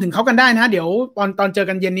ข้อความถึงเขากันได้นะเดี๋ยวตอนเจอ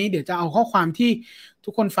กันเย็นนี้เดี๋ยวจะเอาข้อความที่ทุ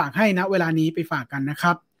กคนฝากให้นะเวลานี้ไปฝากกันนะค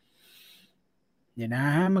รับเดี๋ยวนะ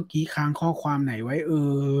เมื่อกี้ค้างข้อความไหนไว้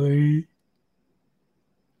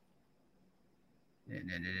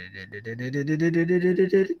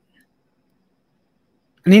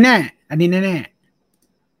อันนี้แน่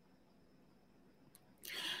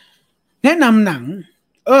แนะนำหนัง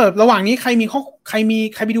ระหว่างนี้ใคร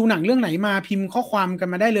ไปดูหนังเรื่องไหนมาพิมพ์ข้อความกัน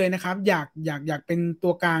มาได้เลยนะครับอยากเป็นตั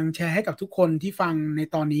วกลางแชร์ให้กับทุกคนที่ฟังใน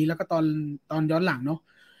ตอนนี้แล้วก็ตอนย้อนหลังเนาะ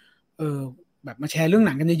แบบมาแชร์เรื่องห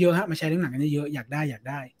นังกันเยอะๆฮะมาแชร์เรื่องหนังกันเยอะๆอยากไ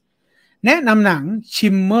ด้แนะนำหนัง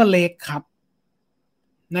Shimmer Lake ครับ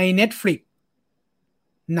ใน Netflix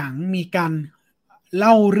หนังมีการเ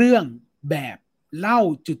ล่าเรื่องแบบเล่า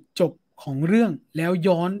จุดจบของเรื่องแล้ว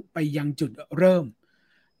ย้อนไปยังจุดเริ่ม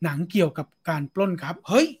หนังเกี่ยวกับการปล้นครับ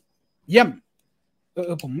เฮ้ยเยี่ยม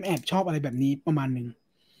ผมแอบชอบอะไรแบบนี้ประมาณนึง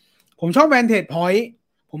ผมชอบ Vantage Point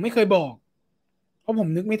ผมไม่เคยบอกเพราะผม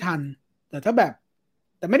นึกไม่ทันแ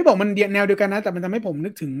ต่ไม่ได้บอกมันแนวเดียวกันนะแต่มันทำให้ผมนึ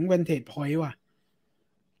กถึง Vantage Point ว่ะ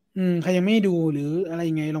ใครยังไม่ดูหรืออะไร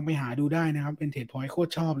ยังไงลองไปหาดูได้นะครับ Vantage Point โคต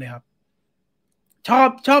รชอบเลยครับช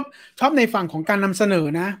อบในฝั่งของการนำเสนอ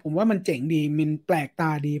นะผมว่ามันเจ๋งดีมันแปลกตา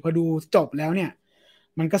ดีพอดูจบแล้วเนี่ย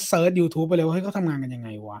มันก็เซิร์ช YouTube ไปเลยว่าเฮ้ยเขาทำงานกันยังไง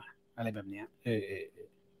วะอะไรแบบเนี้ย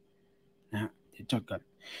นะฮะเดี๋ยวจดก่อน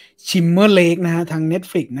Shimmer Lake นะฮะทาง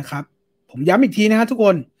Netflix นะครับผมย้ำอีกทีนะฮะทุกค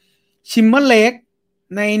น Shimmer Lake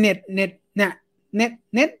ใน Netflix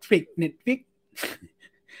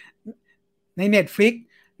ใน Netflix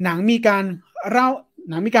หนังมีการ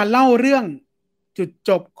เล่าเรื่องจุด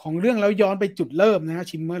จบของเรื่องแล้วย้อนไปจุดเริ่มนะฮะ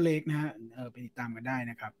Shimmer Lake นะฮะไปติดตามกันได้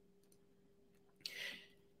นะครับ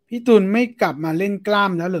พี่ตุลไม่กลับมาเล่นกล้า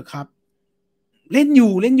มแล้วเหรอครับเล่นอ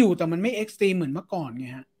ยู่แต่มันไม่เอ็กซ์ตรีมเหมือนเมื่อก่อนไง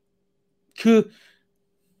ฮะคือ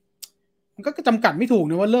มันก็จำกัดไม่ถูก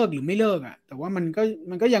นะว่าเลิกหรือไม่เลิกอ่ะแต่ว่ามัน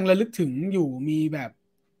ก็ยังระลึกถึงอยู่มีแบบ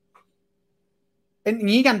เป็นอย่า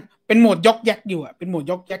งนี้กันเป็นโหมดยกแยกอยู่อ่ะเป็นโหมด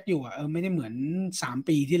ยกแยกอยู่อ่ะไม่ได้เหมือน3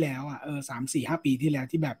 ปีที่แล้วอ่ะ3-4-5 ปีที่แล้ว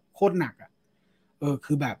ที่แบบโคตรหนักอ่ะ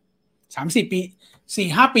คือแบบ3-4 ปี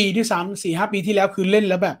4-5 ปีที่3-4-5 ปีที่แล้วคือเล่น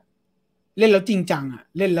แล้วแบบเล่นแล้วจริงจังอ่ะ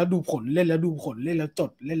เล่นแล้วดูผลเล่นแล้วดูผลเล่นแล้วจ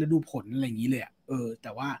ดเล่นแล้วดูผลอะไรอย่างนี้เลยอ่ะแ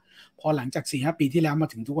ต่ว่าพอหลังจาก4-5 ปีที่แล้วมา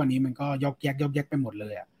ถึงทุกวันนี้มันก็ยกแยกไปหมดเล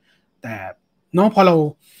ยอ่ะแต่เนาะพอเร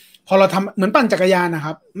าทำเหมือนปั่นจักรยานนะค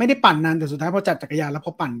รับไม่ได้ปั่นนานแต่สุดท้ายพอจับจักรยานแล้วพ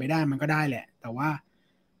อปั่นไปได้มันก็ได้แหละแต่ว่า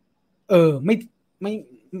ไม่ไม่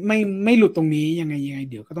ไม่หลุดตรงนี้ยังไง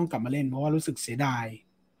เดี๋ยวก็ต้องกลับมาเล่นเพราะว่ารู้สึกเสียดาย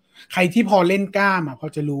ใครที่พอเล่นกล้ามอ่ะพอ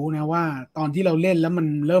จะรู้นะว่าตอนที่เราเล่นแล้วมัน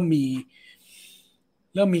เริ่มมี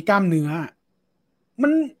กล้ามเนื้อมั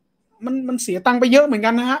นมันเสียตังค์ไปเยอะเหมือนกั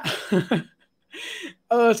นนะฮะ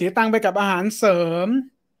เสียตังค์ไปกับอาหารเสริม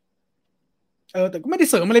แต่ก็ไม่ได้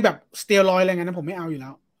เสริมอะไรแบบสเตียรอยด์อะไรเงี้ยนะผมไม่เอาอยู่แล้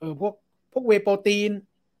วพวกเวย์โปรตีน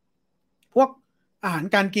พวกอาหาร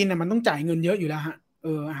การกินน่ะมันต้องจ่ายเงินเยอะอยู่แล้วฮะ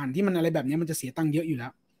อาหารที่มันอะไรแบบนี้มันจะเสียตังค์เยอะอยู่แล้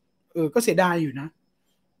วก็เสียดายอยู่นะ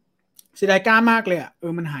เสียดายกล้ามากเลยอ่ะ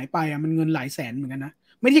มันหายไปอ่ะมันเงินหลายแสนเหมือนกันนะ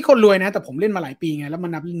ไม่ใช่คนรวยนะแต่ผมเล่นมาหลายปีไงแล้วมั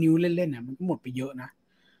นนับนิ้วเล่นๆน่ะมันก็หมดไปเยอะนะ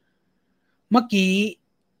เมื่อกี้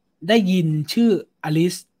ได้ยินชื่ออลิ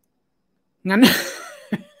สงั้น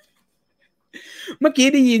เมื่อกี้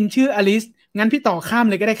ได้ยินชื่ออลิสงั้นพี่ต่อข้าม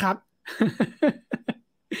เลยก็ได้ครับ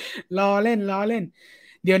ล้อเล่น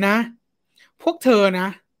เดี๋ยวนะพวกเธอนะ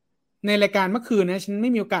ในรายการเมื่อคืนนะฉันไม่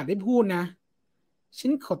มีโอกาสได้พูดนะฉั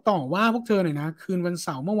นขอต่อว่าพวกเธอหน่อยนะคืนวันเส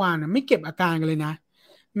าร์เมื่อวานนะไม่เก็บอาการกันเลยนะ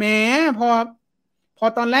แหมพอพอ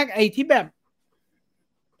ตอนแรกไอ้ที่แบบ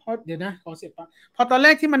พอเดี๋ยวนะขอเสียบปะพอตอนแร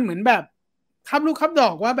กที่มันเหมือนแบบคับลูกคับดอ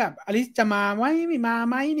กว่าแบบอลิสจะมาไหมไม่มา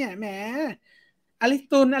ไหมเนี่ยแหมอลิส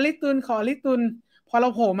ตุนขออลิสตุนพอเรา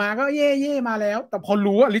โผล่มาก็เย่มาแล้วแต่พอ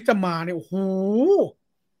รู้ว่าอลิสจะมาเนี่ยโอ้โห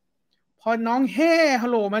พอน้องเฮ่ฮั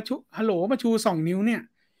ลโหลมาชู2 นิ้วเนี่ย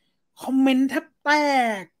คอมเมนต์แทบแต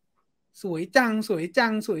กสวยจัง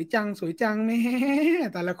แม่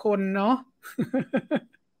แต่ละคนเนาะ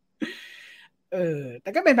แต่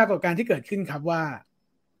ก็เป็นปรากฏการณ์ที่เกิดขึ้นครับว่า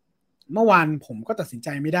เมื่อวานผมก็ตัดสินใจ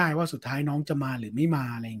ไม่ได้ว่าสุดท้ายน้องจะมาหรือไม่มา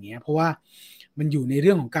อะไรอย่างเงี้ยเพราะว่ามันอยู่ในเ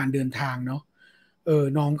รื่องของการเดินทางเนาะ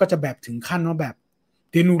น้องก็จะแบบถึงขั้นว่าแบบ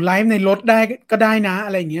เดี๋ยวหนูไลฟ์ในรถได้ก็ได้นะอ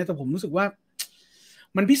ะไรอย่างเงี้ยแต่ผมรู้สึกว่า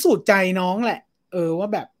มันพิสูจน์ใจน้องแหละว่า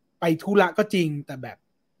แบบไปธุระก็จริงแต่แบบ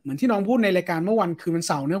เหมือนที่น้องพูดในรายการเมื่อวันคืนวัน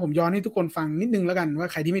เสาร์เนี่ยผมย้อนให้ทุกคนฟังนิดนึงแล้วกันว่า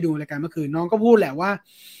ใครที่ไม่ดูรายการเมื่อคืนน้องก็พูดแหละว่า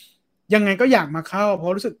ยังไงก็อยากมาเข้าเพรา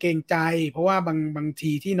ะรู้สึกเกรงใจเพราะว่าบาง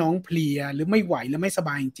ทีที่น้องเพลียหรือไม่ไหวแล้วไม่สบ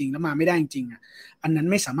ายจริงๆแล้วมาไม่ได้จริงๆอ่ะอันนั้น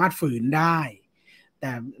ไม่สามารถฝืนได้แ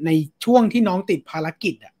ต่ในช่วงที่น้องติดภาร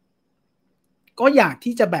กิจอ่ะก็อยาก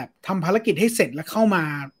ที่จะแบบทำภารกิจให้เสร็จแล้วเข้ามา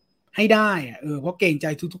ให้ได้อ่ะเพราะเกรงใจ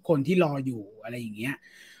ทุกๆคนที่รออยู่อะไรอย่างเงี้ย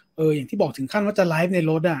อย่างที่บอกถึงขั้นว่าจะไลฟ์ใน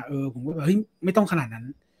รถอ่ะผมก็แบบเฮ้ยไม่ต้องขนาดนั้น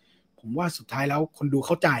ผมว่าสุดท้ายแล้วคนดูเ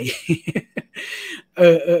ข้าใจ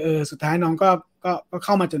สุดท้ายน้องก็เ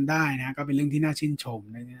ข้ามาจนได้นะก็เป็นเรื่องที่น่าชื่นชม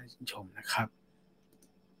นะครับ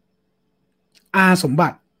สมบั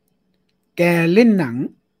ติแกเล่นหนัง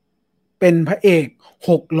เป็นพระเอก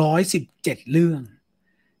617 เรื่อง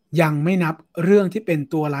ยังไม่นับเรื่องที่เป็น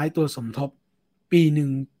ตัวร้ายตัวสมทบปีห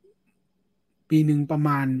นึ่งประม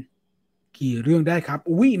าณกี่เรื่องได้ครับ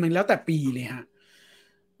อุ้ยมันแล้วแต่ปีเลยฮะ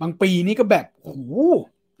บางปีนี้ก็แบบโอ้โห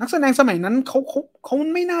นักแสดงสมัยนั้นเขา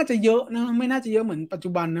ไม่น่าจะเยอะนะไม่น่าจะเยอะเหมือนปัจจุ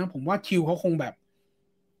บันนะผมว่าคิวเขาคงแบบ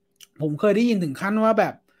ผมเคยได้ยินถึงขั้นว่าแบ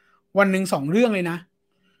บวันหนึ่ง2 เรื่องเลยนะ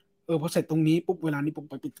พอเสร็จตรงนี้ปุ๊บเวลานี้ปุ๊บ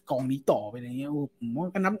ไปกองนี้ต่อไปอะไรเงี้ยผมว่า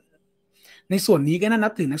ก็นับในส่วนนี้ก็น่านั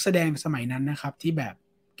บถึงนักแสดงสมัยนั้นนะครับที่แบบ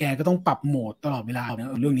แกก็ต้องปรับโหมดตลอดเวลาเนอ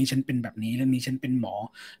ะเรื่องนี้ฉันเป็นแบบนี้เรื่องนี้ฉันเป็นหมอ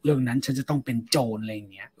เรื่องนั้นฉันจะต้องเป็นโจรอะไรอย่า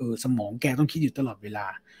งเงี้ยสมองแกต้องคิดอยู่ตลอดเวลา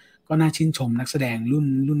ก็น่าชื่นชมนักแสดง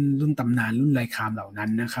รุ่นตำนานรุ่นไรคามเหล่านั้น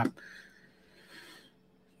นะครับ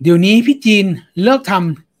เดี๋ยวนี้พี่จีนเลิกท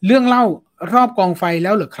ำเรื่องเล่ารอบกองไฟแ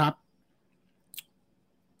ล้วเหรอครับ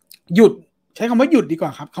หยุดใช้คำว่าหยุดดีกว่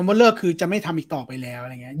าครับคำว่าเลิกคือจะไม่ทำอีกต่อไปแล้วอะ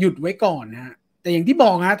ไรเงี้ยหยุดไว้ก่อนนะฮะแต่อย่างที่บ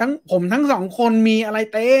อกฮะทั้งผมทั้ง2 คนมีอะไร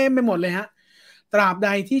เต็มไปหมดเลยฮะตราบใด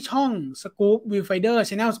ที่ช่อง Scoop Viewfinder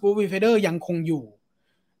Channel Scoop Viewfinder ยังคงอยู่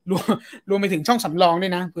รวมไปถึงช่องสำรองด้ว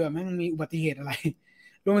ยนะเผื่อไม่มีอุบัติเหตุอะไร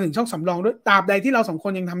รวมไปถึงช่องสำรองด้วยตราบใดที่เรา2 ค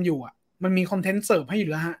นยังทำอยู่อ่ะมันมีคอนเทนต์เสิร์ฟให้อยู่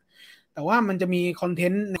แล้วฮะแต่ว่ามันจะมีคอนเท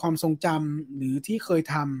นต์ในความทรงจำหรือที่เคย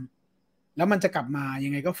ทำแล้วมันจะกลับมายั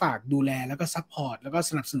งไงก็ฝากดูแลแล้วก็ซัพพอร์ตแล้วก็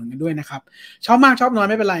สนับสนุนกันด้วยนะครับชอบมากชอบน้อย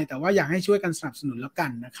ไม่เป็นไรแต่ว่าอยากให้ช่วยกันสนับสนุนแล้วกั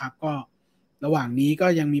นนะครับก็ระหว่างนี้ก็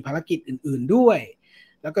ยังมีภารกิจอื่นๆด้วย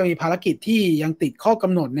แล้วก็มีภารกิจที่ยังติดข้อก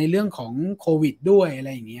ำหนดในเรื่องของโควิดด้วยอะไร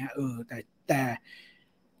อย่างเงี้ย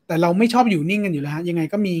แต่เราไม่ชอบอยู่นิ่งกันอยู่แล้วฮะยังไง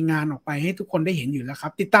ก็มีงานออกไปให้ทุกคนได้เห็นอยู่แล้วครั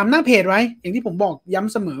บติดตามหน้าเพจไว้อย่างที่ผมบอกย้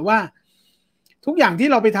ำเสมอว่าทุกอย่างที่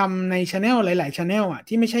เราไปทำใน channel หลายๆ channel อ่ะ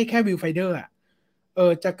ที่ไม่ใช่แค่ Viewfinder อ่ะ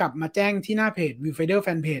จะกลับมาแจ้งที่หน้าเพจ Viewfinder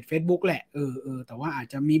Fanpage Facebook แหละแต่ว่าอาจ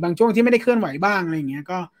จะมีบางช่วงที่ไม่ได้เคลื่อนไหวบ้างอะไรอย่างเงี้ย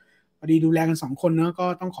ก็พอดีดูแลกัน2คนเนอะก็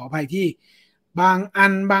ต้องขออภัยที่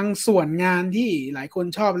บางส่วนงานที่หลายคน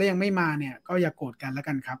ชอบและยังไม่มาเนี่ยก็อย่าโกรธกันแล้ว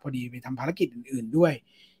กันครับพอดีไปทำภารกิจอื่นๆด้วย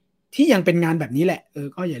ที่ยังเป็นงานแบบนี้แหละ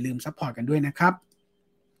ก็อย่าลืมซัพพอร์ตกันด้วยนะครับ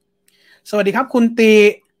สวัสดีครับคุณตี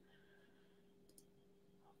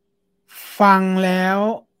ฟังแล้ว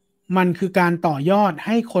มันคือการต่อยอดใ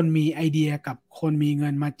ห้คนมีไอเดียกับคนมีเงิ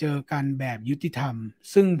นมาเจอกันแบบยุติธรรม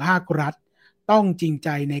ซึ่งภาครัฐต้องจริงใจ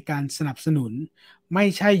ในการสนับสนุนไม่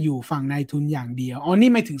ใช่อยู่ฝั่งนายทุนอย่างเดียวอ๋อนี่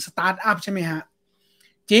หมายถึงสตาร์ทอัพใช่ไหมฮะ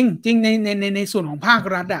จริงในส่วนของภาค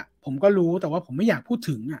รัฐอ่ะผมก็รู้แต่ว่าผมไม่อยากพูด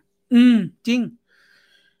ถึงอ่ะจริง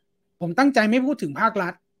ผมตั้งใจไม่พูดถึงภาครั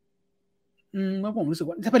ฐเพราะผมรู้สึก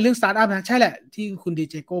ว่าถ้าเป็นเรื่องสตาร์ทอัพนะใช่แหละที่คุณดี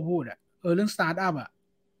เจโก้พูดอ่ะเรื่องสตาร์ทอัพอ่ะ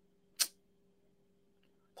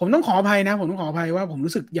ผมต้องขออภัยนะผมต้องขออภัยว่าผม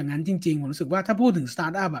รู้สึกอย่างนั้นจริงๆผมรู้สึกว่าถ้าพูดถึงสตา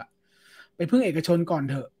ร์ทอัพอ่ะไปพึ่งเอกชนก่อน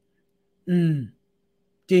เถอะ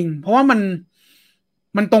จริงเพราะว่า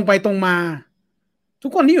มันตรงไปตรงมาทุ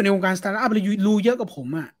กคนที่อยู่ในวงการสตาร์ทอัพรู้เยอะกว่าผม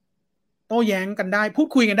อ่ะโต้แย้งกันได้พูด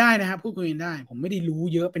คุยกันได้นะครับพูดคุยกันได้ผมไม่ได้รู้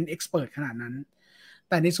เยอะเป็นเอ็กซ์เพิร์ทขนาดนั้น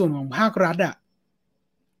แต่ในส่วนของภาครัฐอ่ะ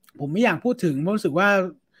ผมไม่อยากพูดถึงเพราะรู้สึกว่า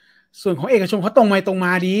ส่วนของเอกชนเขาตรงไปตรงม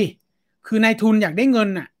าดีคือนายทุนอยากได้เงิน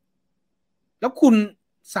น่ะแล้วคุณ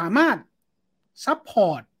สามารถซัพพอ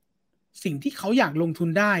ร์ตสิ่งที่เขาอยากลงทุน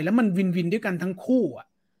ได้แล้วมันวินวินด้วยกันทั้งคู่อ่ะ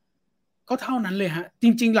ก็เท่านั้นเลยฮะจ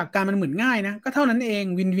ริงๆหลักการมันเหมือนง่ายนะก็เท่านั้นเอง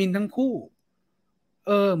วินวินทั้งคู่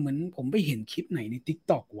เหมือนผมไปเห็นคลิปไหนใน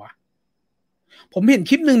TikTok วะผมเห็น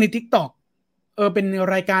คลิปหนึ่งใน TikTok เป็น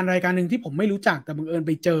รายการหนึ่งที่ผมไม่รู้จักแต่บังเอิญไ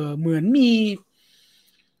ปเจอเหมือนมี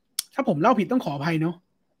ถ้าผมเล่าผิดต้องขออภัยเนาะ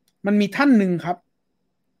มันมีท่านหนึ่งครับ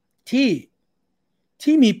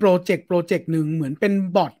ที่มีโปรเจกต์หนึ่งเหมือนเป็น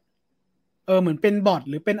บอทเหมือนเป็นบอท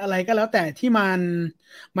หรือเป็นอะไรก็แล้วแต่ที่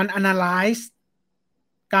มัน analyze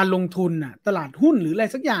การลงทุนน่ะตลาดหุ้นหรืออะไร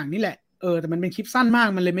สักอย่างนี่แหละแต่มันเป็นคลิปสั้นมาก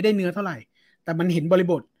มันเลยไม่ได้เนื้อเท่าไหร่แต่มันเห็นบริ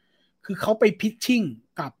บทคือเขาไปพิชชิ่ง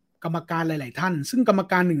กับกรรมการหลายๆท่านซึ่งกรรม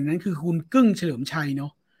การหนึ่งนั้นคือคุณกึ้งเฉลิมชัยเนา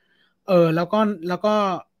ะแล้วก็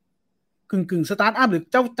กึ่งสตาร์ทอัพหรือ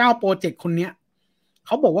เจ้าโปรเจกต์คนเนี้ยเข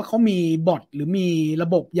าบอกว่าเขามีบอทหรือมีระ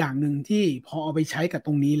บบอย่างหนึ่งที่พอเอาไปใช้กับต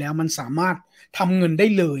รงนี้แล้วมันสามารถทำเงินได้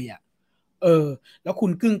เลยอ่ะแล้วคุ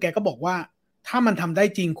ณกึ้งแกก็บอกว่าถ้ามันทำได้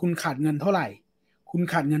จริงคุณขาดเงินเท่าไหร่คุณ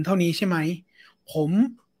ขาดเงินเท่านี้ใช่ไหมผม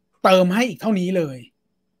เติมให้อีกเท่านี้เลย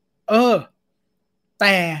แ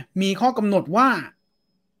ต่มีข้อกำหนดว่า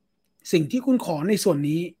สิ่งที่คุณขอในส่วน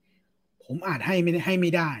นี้ผมอาจให้ไ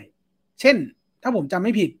ม่ได้เช่นถ้าผมจำไ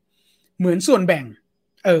ม่ผิดเหมือนส่วนแบ่ง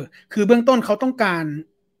คือเบื้องต้นเขาต้องก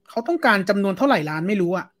ารจำนวนเท่าไหร่ล้านไม่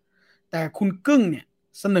รู้อะแต่คุณกึ้งเนี่ย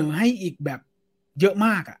เสนอให้อีกแบบเยอะม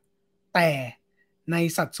ากอะแต่ใน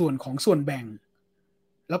สัดส่วนของส่วนแบ่ง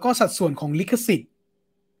แล้วก็สัดส่วนของลิขสิทธิ์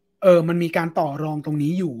มันมีการต่อรองตรง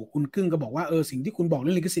นี้อยู่คุณกึ้งก็บอกว่าสิ่งที่คุณบอกเ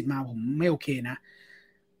รื่องลิขสิทธิ์มาผมไม่โอเคนะ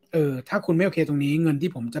ถ้าคุณไม่โอเคตรงนี้เงิน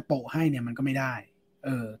ที่ผมจะโปะให้เนี่ยมันก็ไม่ได้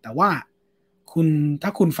แต่ว่าถ้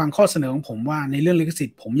าคุณฟังข้อเสนอของผมว่าในเรื่องลิขสิท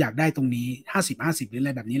ธิ์ผมอยากได้ตรงนี้50-50หรืออะไ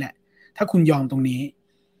รแบบนี้แหละถ้าคุณยอมตรงนี้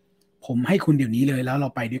ผมให้คุณเดี๋ยวนี้เลยแล้วเรา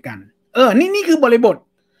ไปด้วยกันนี่คือบริบท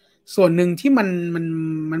ส่วนหนึ่งที่มั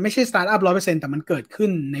นไม่ใช่สตาร์ทอัพ 100% แต่มันเกิดขึ้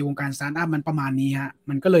นในวงการสตาร์ทอัพมันประมาณนี้ฮะ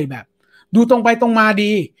มันก็เลยแบบดูตรงไปตรงมา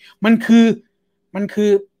ดีมันคื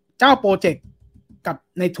อเจ้าโปรเจกต์กับ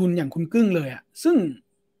ในทุนอย่างคุณกึ้งเลยอ่ะซึ่ง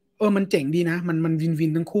มันเจ๋งดีนะมันวิ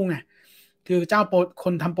นทั้งคู่ไงคือค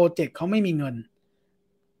นทำโปรเจกต์เขาไม่มีเงิน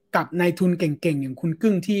กับนายทุนเก่งๆอย่างคุณ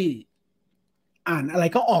กึ้งที่อ่านอะไร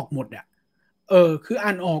ก็ออกหมดอ่ะคืออ่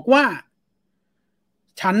านออกว่า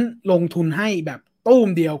ฉันลงทุนให้แบบตู้ม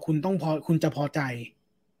เดียวคุณจะพอใจ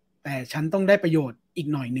แต่ฉันต้องได้ประโยชน์อีก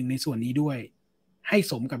หน่อยหนึ่งในส่วนนี้ด้วยให้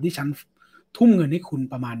สมกับที่ฉันทุ่มเงินให้คุณ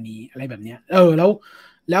ประมาณนี้อะไรแบบเนี้ย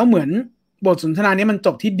แล้วเหมือนบทสนทนานี้มันจ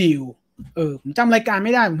บที่ดีลผมจำรายการไ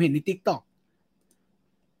ม่ได้ผมเห็นใน TikTok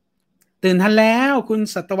ตื่นทันแล้วคุณ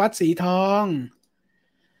สัตวัฒน์สีทอง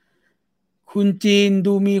คุณจีน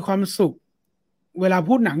ดูมีความสุขเวลา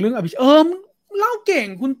พูดหนังเรื่องอภิชเล่าเก่ง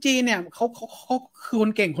คุณจีนเนี่ยเขาคือคน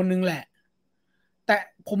เก่งคนนึงแหละแต่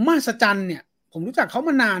ผมมหัศจรรย์เนี่ยผมรู้จักเขา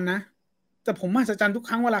มานานนะแต่ผมมหัศจรรย์ทุก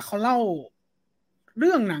ครั้งเวลาเขาเล่าเ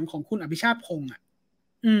รื่องหนังของคุณอภิชาติพงษ์อ่ะ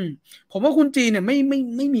ผมว่าคุณจีนเนี่ยไ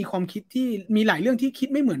ม่มีความคิดที่มีหลายเรื่องที่คิด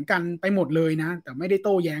ไม่เหมือนกันไปหมดเลยนะแต่ไม่ได้โ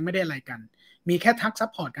ต้แย้งไม่ได้อะไรกันมีแค่ทักซัพ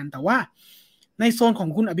พอร์ตกันแต่ว่า ในโซนของ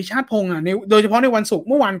คุณอภิชาติพงษ์อ่ะโดยเฉพาะในวันศุกร์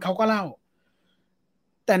เมื่อวานเขาก็เล่า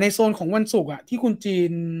แต่ในโซนของวันศุกร์อ่ะที่คุณจี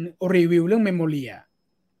นรีวิวเรื่องเมมโมเรีย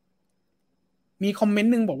มีคอมเมน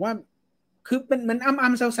ต์หนึ่งบอกว่าคือเป็นเหมือนอ้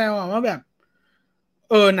ำแซวๆอ่ะว่าแบบ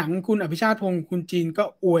หนังคุณอภิชาติพงษ์คุณจีนก็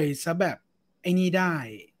อวยซะแบบไอ้นี่ได้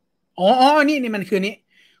นี่มันคือนี้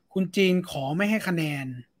คุณจีนขอไม่ให้คะแนน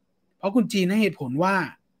เพราะคุณจีนให้เหตุผลว่า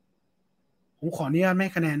ผมขออนุญาตไม่ใ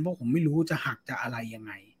ห้คะแนนเพราะผมไม่รู้จะหักจะอะไรยังไ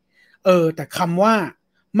งแต่คำว่า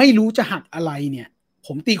ไม่รู้จะหักอะไรเนี่ยผ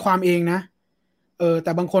มตีความเองนะแ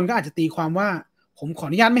ต่บางคนก็อาจจะตีความว่าผมขอ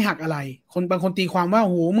อนุญาตไม่หักอะไรบางคนตีความว่า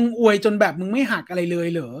โหมึงอวยจนแบบมึงไม่หักอะไรเลย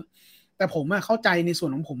เหรอแต่ผมเข้าใจในส่ว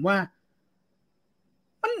นของผมว่า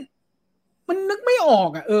มันนึกไม่ออก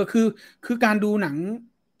คือการดูหนัง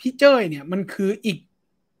พี่เจ้ยเนี่ยมันคือ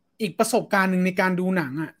อีกประสบการณ์หนึ่งในการดูหนั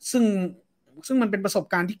งซึ่งมันเป็นประสบ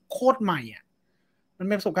การณ์ที่โคตรใหม่มัน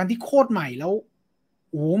เป็นประสบการณ์ที่โคตรใหม่แล้ว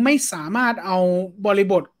โอ้ไม่สามารถเอาบริ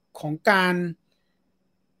บทของการ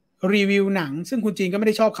รีวิวหนังซึ่งคุณจีนก็ไม่ไ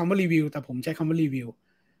ด้ชอบคำว่ารีวิวแต่ผมใช้คำว่ารีวิว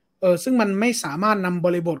ซึ่งมันไม่สามารถนำบ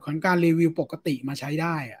ริบทของการรีวิวปกติมาใช้ไ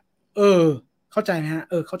ด้เข้าใจไหมฮะ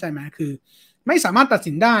เข้าใจไหมคือไม่สามารถตัด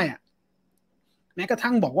สินได้แม้กระ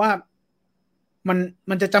ทั่งบอกว่า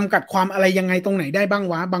มันจะจำกัดความอะไรยังไงตรงไหนได้บ้าง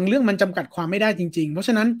วะบางเรื่องมันจำกัดความไม่ได้จริงๆเพราะฉ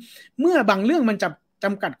ะนั้นเมื่อบางเรื่องมันจ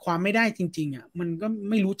ำกัดความไม่ได้จริงๆมันก็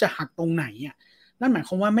ไม่รู้จะหักตรงไหนนั่นหมายค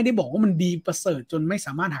วามว่าไม่ได้บอกว่ามันดีประเสริฐจนไม่ส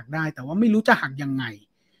ามารถหักได้แต่ว่าไม่รู้จะหักยังไง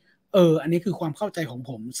อันนี้คือความเข้าใจของ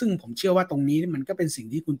ผมซึ่งผมเชื่อว่าตรงนี้มันก็เป็นสิ่ง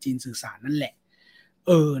ที่คุณจีนสื่อสารนั่นแหละ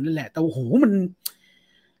นั่นแหละแต่โอ้โหมัน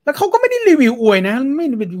แล้วเขาก็ไม่ได้รีวิวอวยนะไม่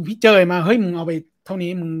เป็นพี่เจยมาเฮ้ยมึงเอาไปเท่า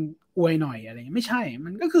นี้มึงอวยหน่อยอะไรไม่ใช่มั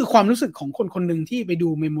นก็คือความรู้สึกของคนหนึ่งที่ไปดู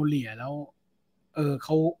เมมโมเรียแล้วเข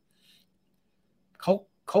า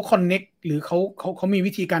คอนเน็กหรือเขามี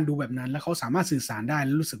วิธีการดูแบบนั้นแล้วเขาสามารถสื่อสารได้แ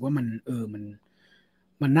ล้วรู้สึกว่า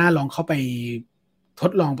มันน่าลองเข้าไปท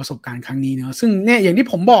ดลองประสบการณ์ครั้งนี้เนอะซึ่งเนี่ยอย่างที่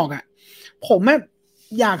ผมบอกผม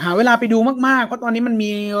อยากหาเวลาไปดูมากๆเพราะตอนนี้มัน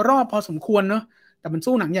มีรอบพอสมควรเนอะแต่มัน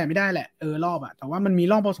สู้หนังใหญ่ไม่ได้แหละรอบแต่ว่ามันมี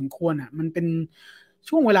รอบพอสมควรมันเป็น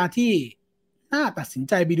ช่วงเวลาที่น่าตัดสิน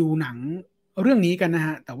ใจไปดูหนังเรื่องนี้กันนะฮ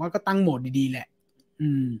ะแต่ว่าก็ตั้งโหมดดีๆแหละ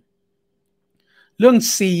เรื่อง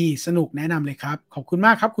C สนุกแนะนำเลยครับขอบคุณม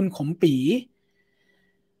ากครับคุณขมปี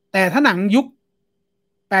แต่ถ้าหนังยุค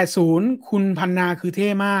80คุณพันนาคือเท่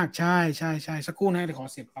มากใช่สักครู่นะเดี๋ยวขอ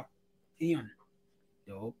เสียบปลั๊กที่นี่ก่อนเ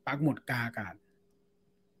ดี๋ยวปลั๊กหมดกาอากาศ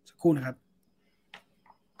สักครู่นะครับ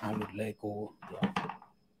เอาหลุดเลยกูเดี๋ยว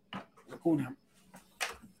สักครู่นะครับ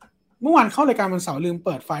เมื่อวานเข้ารายการวันเสาร์ลืมเ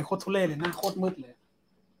ปิดไฟล์โคตรทุเรศเลยหน้าโคตรมืดเลย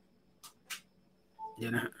เดี๋ย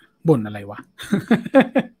วนะบ่นอะไรวะ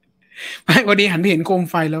พอดีหันไปเห็นโคม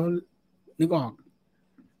ไฟแล้วนึกออก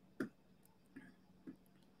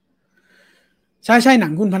ใช่หนั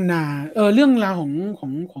งคุณพันนาเรื่องราวข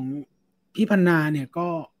องพี่พันนาเนี่ยก็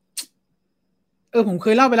ผมเค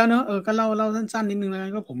ยเล่าไปแล้วเนอะก็เล่าสั้นๆนิดนึงแล้ว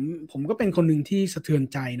ก็ผมก็เป็นคนหนึ่งที่สะเทือน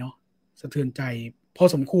ใจเนาะสะเทือนใจพอ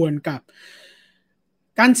สมควรกับ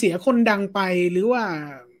การเสียคนดังไปหรือว่า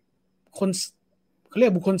คนเขาเรีย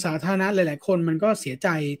กบุคคลสาธารณะหลายๆคนมันก็เสียใจ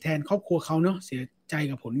แทนครอบครัวเขาเนาะเสียใจ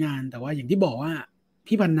กับผลงานแต่ว่าอย่างที่บอกว่า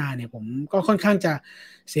พี่พันนาเนี่ยผมก็ค่อนข้างจะ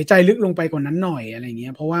เสียใจลึกลงไปกว่านั้นหน่อยอะไรเงี้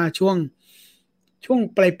ยเพราะว่าช่วง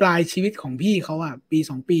ปลายชีวิตของพี่เขาปี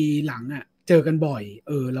2 ปีหลังเจอกันบ่อย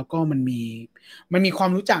แล้วก็มันมีความ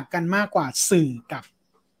รู้จักกันมากกว่าสื่อกั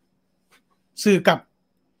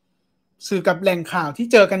บแหล่งข่าวที่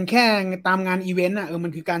เจอกันแค่ตามงานอีเวนต์มั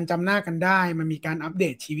นคือการจำหน้ากันได้มันมีการอัปเด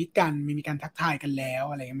ตชีวิตกันมีการทักทายกันแล้ว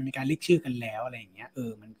อะไรมันมีการเรียกชื่อกันแล้วอะไรอย่างเงี้ย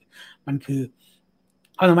มันคือ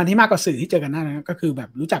ความสัมพันธ์ที่มากกว่าสื่อที่เจอกันหน้านะก็คือแบบ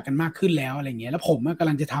รู้จักกันมากขึ้นแล้วอะไรเงี้ยแล้วผมกำ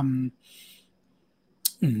ลังจะทำ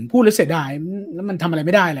พูดแล้วเสียดายแล้วมันทำอะไรไ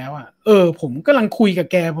ม่ได้แล้วผมกำลังคุยกับ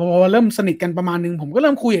แกพอเริ่มสนิทกันประมาณนึงผมก็เ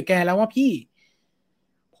ริ่มคุยกับแกแล้วว่าพี่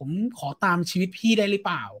ผมขอตามชีวิตพี่ได้หรือเป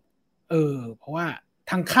ล่าเพราะว่า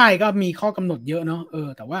ทางค่ายก็มีข้อกำหนดเยอะเนาะ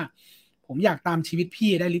แต่ว่าผมอยากตามชีวิตพี่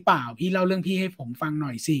ได้หรือเปล่าพี่เล่าเรื่องพี่ให้ผมฟังหน่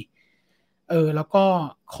อยสิแล้วก็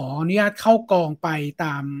ขออนุญาตเข้ากองไปต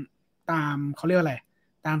ามเขาเรียกอะไร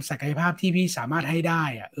ตามศักยภาพที่พี่สามารถให้ได้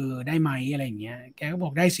ได้ไหมอะไรอย่างเงี้ยแกก็บอ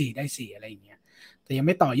กได้สิอะไรอย่างเงี้ยแต่ยังไ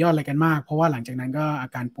ม่ต่อยอดอะไรกันมากเพราะว่าหลังจากนั้นก็อา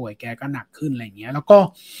การป่วยแกก็หนักขึ้นอะไรอย่างเงี้ยแล้ว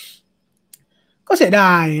ก็เสียด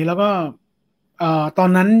ายแล้วก็ตอน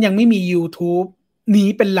นั้นยังไม่มี YouTube นี้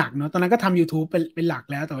เป็นหลักเนาะตอนนั้นก็ทำ YouTube เป็นหลัก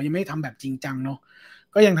แล้วแต่ว่ายังไม่ทำแบบจริงจังเนาะ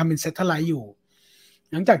ก็ยังทำเป็นเซตเทอร์ไลท์อยู่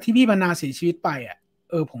หลังจากที่พี่พนาเสียชีวิตไป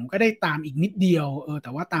ผมก็ได้ตามอีกนิดเดียวแ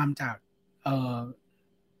ต่ว่าตามจาก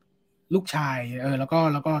ลูกชายแล้ว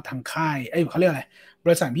ก็ทางค่ายเขาเรียกอะไรบ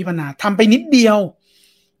ริษัทพี่พนาทำไปนิดเดียว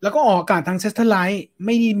แล้วก็ออกอากาศทางเซตเทอร์ไลท์ไ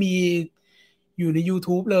ม่ได้มีอยู่ใน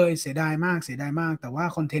YouTube เลยเสียดายมากแต่ว่า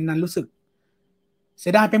คอนเทนต์นั้นรู้สึก เสี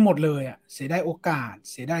ยดายไปหมดเลยอ่ะเสียดายโอกาส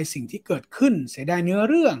เสียดายสิ่งที่เกิดขึ้นเสียดายเนื้อ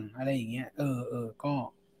เรื่องอะไรอย่างเงี้ยก็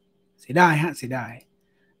เสียดายฮะเสียดาย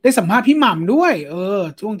ได้สัมภาษณ์พี่หม่ำด้วย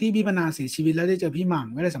ช่วงที่พี่พนาเสียชีวิตแล้วได้เจอพี่หม่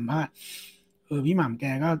ำก็ได้สัมภาษณ์พี่หม่ำแก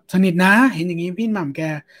ก็สนิทนะเห็นอย่างนี้พี่หม่ำแก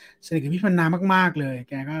สนิทกับพี่พนามากๆเลย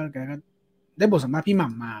แกก็ได้บทสัมภาษณ์พี่หม่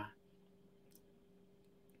ำมา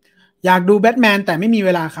อยากดูแบทแมนแต่ไม่มีเว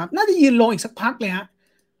ลาครับน่าจะยืนลงอีกสักพักเลยฮะ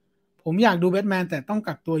ผมอยากดูแบทแมนแต่ต้อง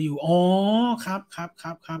กักตัวอยู่อ๋อครับ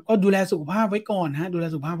ก็ดูแลสุขภาพไว้ก่อนฮะดูแล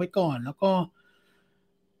สุขภาพไว้ก่อนแล้วก็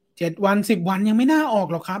7 วัน10 วันยังไม่น่าออก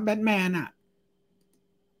หรอกครับแบทแมนอ่ะ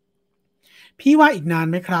พี่ว่าอีกนาน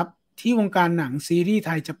ไหมครับที่วงการหนังซีรีส์ไท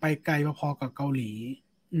ยจะไปไกลพอๆกับเกาหลี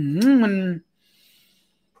มัน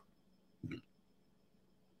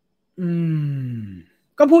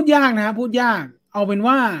ก็พูดยากนะพูดยากเอาเป็น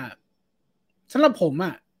ว่าสำหรับผม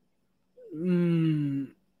อ่ะ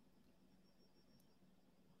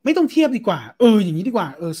ไม่ต้องเทียบดีกว่าอย่างนี้ดีกว่า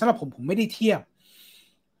สำหรับผมไม่ได้เทียบ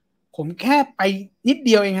ผมแค่ไปนิดเ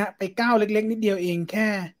ดียวเองฮะไปก้าวเล็กๆนิดเดียวเองแค่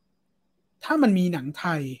ถ้ามันมีหนังไท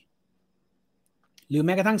ยหรือแ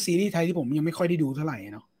ม้กระทั่งซีรีส์ไทยที่ผมยังไม่ค่อยได้ดูเท่าไหร่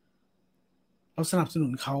เนาะเราสนับสนุ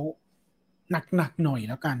นเขาหนักหน่อย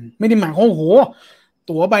แล้วกันไม่ได้หมายความโอ้โห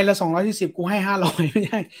ตั๋วใบละ240กูให้500ไม่ใ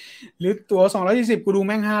ช่หรือตั๋ว240กูดูแ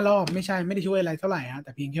ม่ง5 รอบไม่ใช่ไม่ได้ช่วยอะไรเท่าไหร่ฮะแ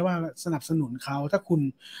ต่เพียงแค่ว่าสนับสนุนเขาถ้าคุณ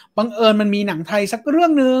บังเอิญมันมีหนังไทยสักเรื่อ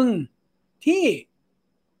งหนึ่งที่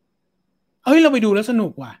เราไปดูแล้วสนุ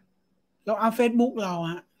กว่ะเราเอา Facebook เรา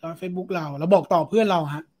ฮะเรา Facebook เราบอกต่อเพื่อนเรา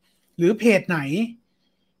ฮะหรือเพจไหน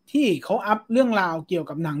ที่เขาอัพเรื่องราวเกี่ยว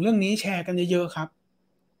กับหนังเรื่องนี้แชร์กันเยอะๆครับ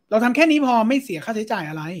เราทำแค่นี้พอไม่เสียค่าใช้จ่าย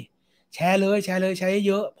อะไรแชร์เลยแชร์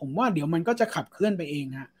เยอะผมว่าเดี๋ยวมันก็จะขับเคลื่อนไปเอง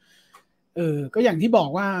ฮะก็อย่างที่บอก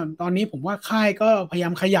ว่าตอนนี้ผมว่าค่ายก็พยายา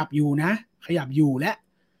มขยับอยู่นะขยับอยู่และ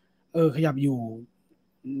ขยับอยู่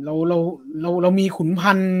เรามีขุน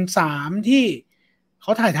พันธ์3ที่เข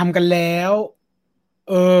าถ่ายทำกันแล้ว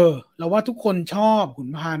เราว่าทุกคนชอบขุน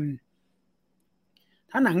พันธ์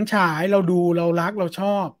ถ้าหนังฉายเราดูเรารักเราช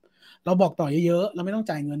อบเราบอกต่อเยอะๆเราไม่ต้อง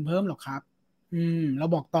จ่ายเงินเพิ่มหรอกครับเรา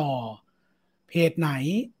บอกต่อเพจไหน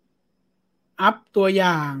อัพตัวอ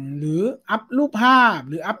ย่างหรืออัพรูปภาพ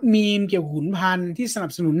หรืออัพมีมเกี่ยวกับขุนพันธ์ที่สนั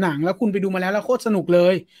บสนุนหนังแล้วคุณไปดูมาแล้วโคตรสนุกเล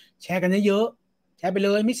ยแชร์กันเยอะๆแชร์ไปเล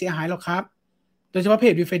ยไม่เสียหายหรอกครับโดยเฉพาะเพ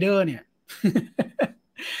จวีไฟเดอร์เนี่ย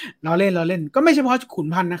เราเล่นก็ไม่เฉพาะขุน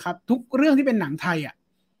พันธ์นะครับทุกเรื่องที่เป็นหนังไทยอ่ะ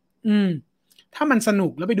ถ้ามันสนุ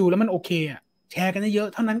กแล้วไปดูแล้วมันโอเคอ่ะแชร์กันเยอะ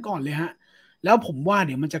ๆเท่านั้นก่อนเลยฮะแล้วผมว่าเ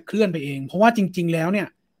ดี๋ยวมันจะเคลื่อนไปเองเพราะว่าจริงๆแล้วเนี่ย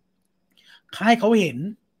ค่ายเขาเห็น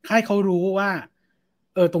ค่ายเขารู้ว่า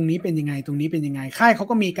ตรงนี้เป็นยังไงตรงนี้เป็นยังไงค่ายเขา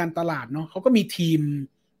ก็มีการตลาดเนาะเขาก็มีทีม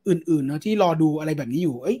อื่นๆเนาะที่รอดูอะไรแบบนี้อ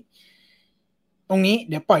ยู่ตรงนี้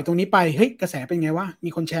เดี๋ยวปล่อยตรงนี้ไปเฮ้ยกระแสเป็นไงวะมี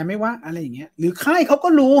คนแชร์ไหมวะอะไรอย่างเงี้ยหรือค่ายเขาก็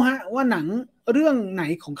รู้ฮะว่าหนังเรื่องไหน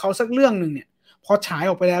ของเขาสักเรื่องหนึ่งเนี่ยพอฉาย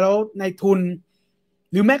ออกไปแล้วในทุน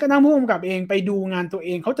หรือแม้กระทั่งผู้กำกับเองไปดูงานตัวเอ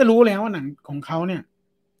งเขาจะรู้แล้วว่าหนังของเขาเนี่ย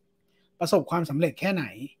ประสบความสำเร็จแค่ไหน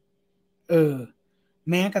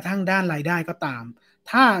แม้กระทั่งด้านรายได้ก็ตาม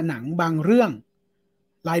ถ้าหนังบางเรื่อง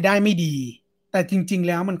รายได้ไม่ดีแต่จริงๆ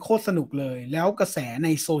แล้วมันโคตรสนุกเลยแล้วกระแสใน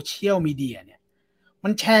โซเชียลมีเดียเนี่ยมั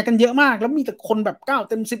นแชร์กันเยอะมากแล้วมีแต่คนแบบ9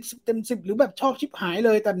 เต็ม 10 10 เต็ม 10หรือแบบชอบชิบหายเล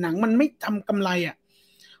ยแต่หนังมันไม่ทำกำไรอ่ะ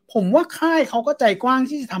ผมว่าค่ายเขาก็ใจกว้าง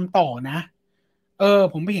ที่จะทำต่อนะ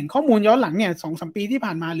ผมไปเห็นข้อมูลย้อนหลังเนี่ย2-3 ปีที่ผ่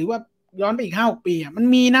านมาหรือว่าย้อนไปอีก5-6 ปีอ่ะมัน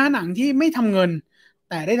มีหน้าหนังที่ไม่ทำเงิน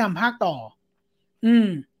แต่ได้ทำภาคต่อ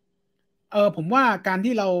ผมว่าการ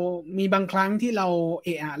ที่เรามีบางครั้งที่เรา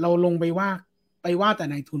เราลงไปว่าแต่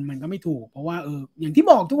นายทุนมันก็ไม่ถูกเพราะว่าอย่างที่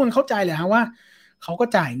บอกทุกคนเข้าใจแหละฮะว่าเขาก็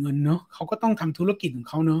จ่ายเงินเนาะเขาก็ต้องทำธุรกิจของ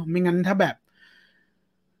เขาเนาะไม่งั้นถ้าแบบ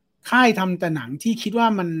ค่ายทำแต่หนังที่คิดว่า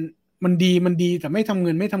มันดีแต่ไม่ทำเ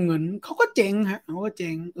งินเขาก็เจ๊งฮะเขาก็เจ๊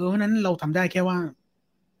งเพราะนั้นเราทำได้แค่ว่า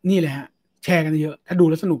นี่แหละฮะแชร์กันเยอะถ้าดู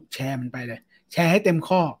แล้วสนุกแชร์มันไปเลยแชร์ให้เต็ม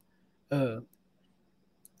ข้อ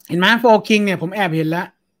เห็นไหมโฟร์คิงเนี่ยผมแอบเห็นแล้ว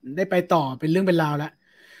ได้ไปต่อเป็นเรื่องเป็นราวแล้ว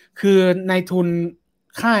คือนายทุน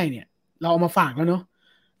ค่ายเนี่ยเราเอามาฝากแล้วเนาะ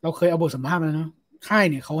เราเคยเอาบทสัมภาษณ์มาแล้วเนาะค่าย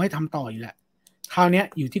เนี่ยเขาให้ทำต่ออยู่แหละคราวนี้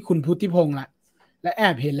อยู่ที่คุณพุทธิพงษ์ละและแอ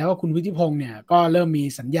บเห็นแล้วว่าคุณพุทธิพงษ์เนี่ยก็เริ่มมี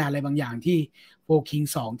สัญญาอะไรบางอย่างที่โฟร์คิง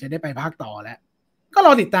2จะได้ไปภาคต่อแล้วก็ร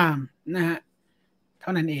อติดตามนะฮะเท่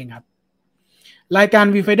านั้นเองครับรายการ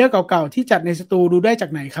วีไฟเดอร์เก่าๆที่จัดในสตูดูได้จา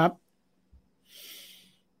กไหนครับ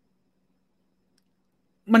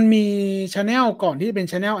มันมีชาแนลก่อนที่จะเป็น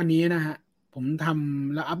ชาแนลอันนี้นะฮะผมท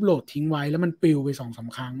ำแล้วอัปโหลดทิ้งไว้แล้วมันปลิวไป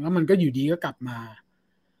2-3 ครั้งแล้วมันก็อยู่ดีก็กลับมา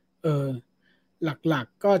หลัก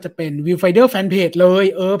ๆก็จะเป็น Viewfinder Fanpage เลย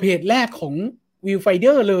เพจแรกของ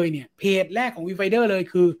Viewfinder เลยเนี่ยเพจแรกของ Viewfinder เลย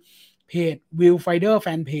คือเพจ Viewfinder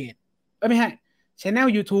Fanpage ไม่ใช่ Channel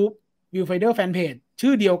YouTube Viewfinder Fanpage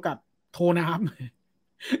ชื่อเดียวกับโทน้ำ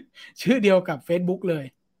ชื่อเดียวกับ Facebook เลย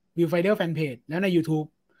Viewfinder Fanpage แล้วใน YouTube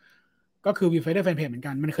ก็คือ Viewfinder Fanpage เหมือน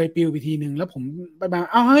กันมันเคยปิวไปทีนึงแล้วผมไปมา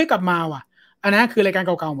เฮ้ยกลับมาว่ะอันนั้นคือรายการเ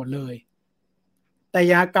ก่าๆหมดเลยแต่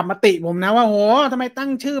อย่ากลับมาติผมนะว่าโหทำไมตั้ง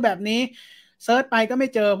ชื่อแบบนี้เซิร์ชไปก็ไม่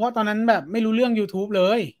เจอเพราะตอนนั้นแบบไม่รู้เรื่อง YouTube เล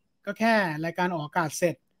ยก็แค่รายการออกอากาศเส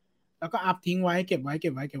ร็จแล้วก็อัพทิ้งไว้เก็บไว้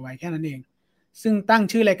แค่นั้นเองซึ่งตั้ง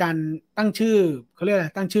ชื่อรายการตั้งชื่อเขาเรียกอะไร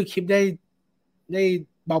ตั้งชื่อคลิปได้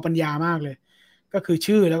เบาปัญญามากเลยก็คือ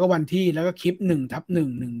ชื่อแล้วก็วันที่แล้วก็คลิป1/1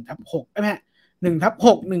 1/6ไม่ใช่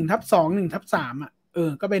1/6 1/2 1/3อ่ะ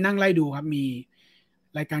ก็ไปนั่งไล่ดูครับมี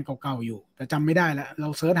รายการเก่าๆอยู่แต่จำไม่ได้แล้วเรา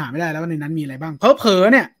เสิร์ชหาไม่ได้แล้วว่าในนั้นมีอะไรบ้างเผลอ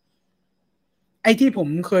ๆเนี่ยไอ้ที่ผม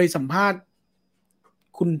เคยสัมภาษณ์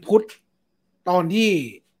คุณพุทธตอนที่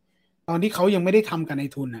เขายังไม่ได้ทำกับนาย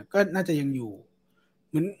ทุนอ่ะก็น่าจะยังอยู่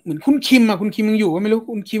เหมือนคุณคิมอ่ะคุณคิมยังอยู่ก็ไม่รู้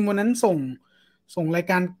คุณคิมวันนั้นส่งราย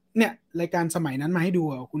การเนี่ยรายการสมัยนั้นมาให้ดู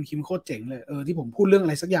อ่ะคุณคิมโคตรเจ๋งเลยที่ผมพูดเรื่องอะ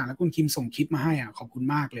ไรสักอย่างแล้วคุณคิมส่งคลิปมาให้อ่ะขอบคุณ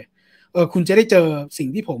มากเลยคุณจะได้เจอสิ่ง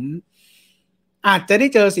ที่ผมอาจจะได้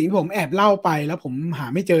เจอสิ่งที่ผมแอบเล่าไปแล้วผมหา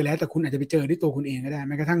ไม่เจอแล้วแต่คุณอาจจะไปเจอด้วยตัวคุณเองก็ได้แ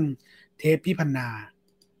ม้กระทั่งเทปพี่พันนา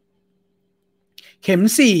เข็ม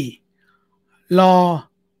4รอ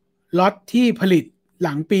ล็อตที่ผลิตห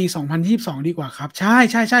ลังปี2022ดีกว่าครับใ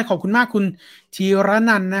ช่ขอบคุณมากคุณธีร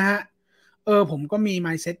นันท์นะฮะผมก็มี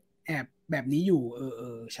mindset แอบแบบนี้อยู่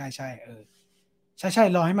ใช่ใช่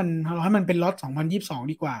รอให้มันเป็นล็อต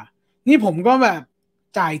2022ดีกว่านี่ผมก็แบบ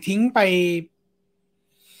จ่ายทิ้งไป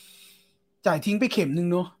เข็มหนึ่ง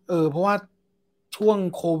เนอะเพราะว่าช่วง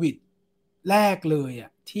โควิดแรกเลยอ่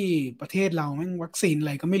ะที่ประเทศเราแม่งวัคซีนอะไ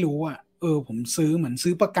รก็ไม่รู้อ่ะผมเหมือน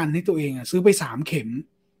ซื้อประกันให้ตัวเองอ่ะซื้อไป3 เข็ม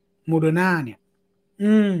โมเดอร์นาเนี่ย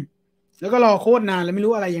แล้วก็รอโคตรนานแล้วไม่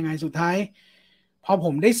รู้อะไรยังไงสุดท้ายพอผ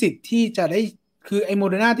มได้สิทธิ์ที่จะได้คือไอ้โม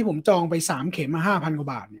เดอร์นาที่ผมจองไป3 เข็มมา5,000 กว่า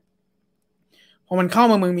บาทเนี่ยพอมันเข้า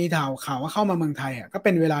มาเมืองมีข่าวว่าเข้ามาเมืองไทยอ่ะก็เ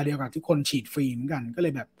ป็นเวลาเดียวกับที่คนฉีดฟรีเหมือนกันก็เล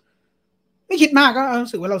ยแบบไม่คิดมากก็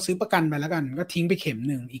รู้สึกว่าเราซื้อประกันไปแล้วกันก็ทิ้งไปเข็ม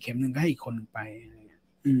หนึ่งอีกเข็มหนึ่งก็ให้อีกคนหนึ่งไป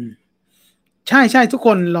ใช่ทุกค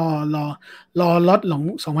นรอล็อตหลัง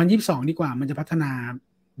2022ดีกว่ามันจะพัฒนา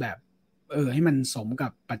แบบให้มันสมกั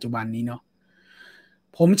บปัจจุบันนี้เนาะ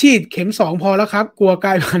ผมฉีดเข็ม2พอแล้วครับกลัวกล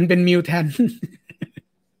ายพันธุ์เป็นมิวแทน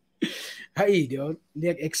เดี๋ยวเรี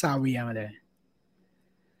ยกเอ็กซาเวียมาเลย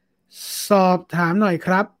สอบถามหน่อยค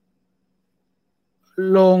รับ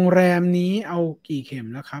โรงแรมนี้เอากี่เข็ม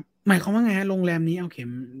แล้วครับหมายความว่าไงฮะโรงแรมนี้เอาเข็ม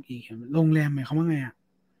กี่เข็มโรงแรมหมายความว่าไงอ่ะ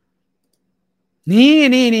นี่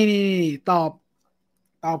ตอ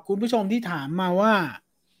บคุณผู้ชมที่ถามมาว่า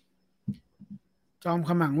จอมข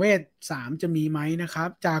มังเวท3จะมีไหมนะครับ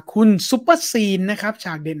จากคุณซุปเปอร์ซีนนะครับฉ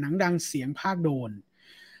ากเด่นหนังดังเสียงภาคโดน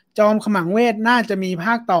จอมขมังเวทน่าจะมีภ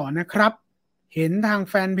าคต่อนะครับเห็นทาง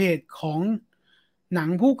แฟนเพจของหนัง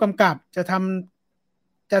ผู้กำกับจะท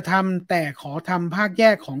ำแต่ขอทำภาคแย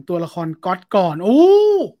กของตัวละครก๊อตก่อนโอ้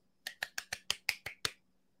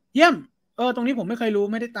เยี่ยมตรงนี้ผมไม่เคยรู้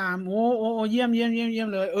ไม่ได้ตามโอ้เยี่ยม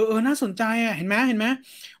เลยน่าสนใจอ่ะเห็นไหม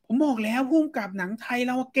ผมบอกแล้วผู้กำกับหนังไทยเ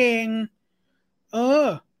ราเก่ง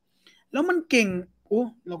แล้วมันเก่ง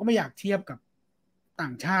เราก็ไม่อยากเทียบกับต่า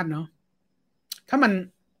งชาติเนาะ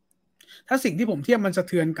ถ้าสิ่งที่ผมเทียบมันสะเ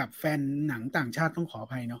ทือนกับแฟนหนังต่างชาติต้องขออ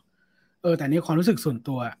ภัยเนาะแต่ในความรู้สึกส่วน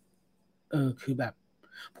ตัวคือแบบ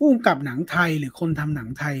ผู้กำกับหนังไทยหรือคนทำหนัง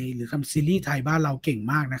ไทยหรือทำซีรีส์ไทยบ้านเราเก่ง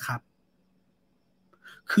มากนะครับ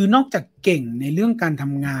คือนอกจากเก่งในเรื่องการท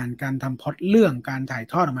ำงานการทำพล็อตเรื่องการถ่าย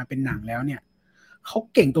ทอดออกมาเป็นหนังแล้วเนี่ยเขา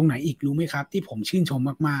เก่งตรงไหนอีกรู้ไหมครับที่ผมชื่นชม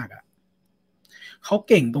มากๆอ่ะเขา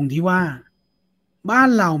เก่งตรงที่ว่าบ้าน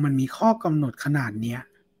เรามันมีข้อกำหนดขนาดเนี้ย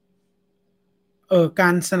กา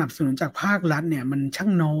รสนับสนุนจากภาครัฐเนี่ยมันช่า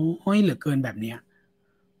งน้อยเหลือเกินแบบเนี้ย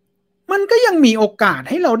มันก็ยังมีโอกาส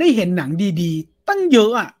ให้เราได้เห็นหนังดีๆตั้งเยอ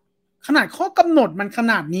ะอ่ะขนาดข้อกำหนดมันข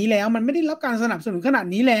นาดนี้แล้วมันไม่ได้รับการสนับสนุนขนาด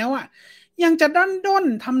นี้แล้วอ่ะยังจะดันด้น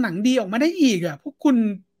ทำหนังดีออกมาได้อีกอ่ะพวกคุณ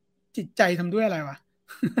จิตใจทำด้วยอะไรวะ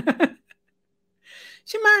ใ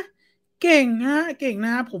ช่ไหมเก่งน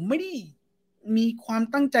ะผมไม่ได้มีความ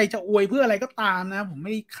ตั้งใจจะอวยเพื่ออะไรก็ตามนะผมไ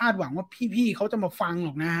ม่ได้คาดหวังว่าพี่ๆเขาจะมาฟังหร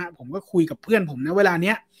อกนะฮะผมก็คุยกับเพื่อนผมนะเวลาเ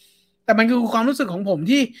นี้ยแต่มันคือความรู้สึกของผม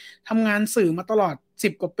ที่ทำงานสื่อมาตลอด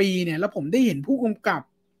10 กว่าปีเนี่ยแล้วผมได้เห็นผู้กำกับ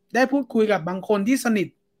ได้พูดคุยกับบางคนที่สนิท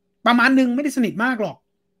ประมาณนึงไม่ได้สนิทมากหรอก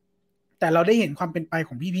แต่เราได้เห็นความเป็นไปข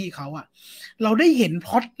องพี่ๆเขาอะเราได้เห็นพ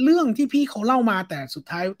ล็อตเรื่องที่พี่เขาเล่ามาแต่สุด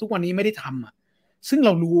ท้ายทุกวันนี้ไม่ได้ทำอะซึ่งเร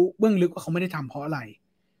ารู้เบื้องลึกว่าเขาไม่ได้ทำเพราะอะไร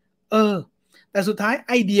แต่สุดท้ายไ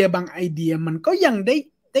อเดียบางไอเดียมันก็ยังไ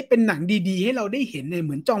ด้เป็นหนังดีๆให้เราได้เห็นเนี่ยเห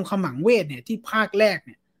มือนจอมขมังเวทเนี่ยที่ภาคแรกเ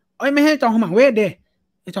นี่ยไม่ให้จอมขมังเวทเด้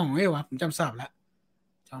ไอจอมขมังเวทวะผมจำสับละ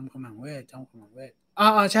จอมขมังเวทใช่จอมขมังเว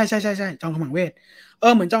ท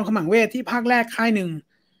เหมือนจอมขมังเวทที่ภาคแรกค่ายหนึ่ง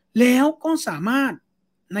แล้วก็สามารถ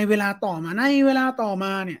ในเวลาต่อม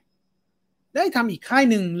าเนี่ยได้ทำอีกค่าย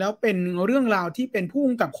หนึ่งแล้วเป็นเรื่องราวที่เป็นผู้ก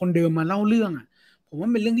ำกับคนเดิมมาเล่าเรื่องอ่ะผมว่า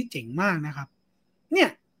เป็นเรื่องที่เจ๋งมากนะครับเนี่ย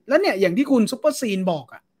แล้วเนี่ยอย่างที่คุณซุปเปอร์ซีนบอก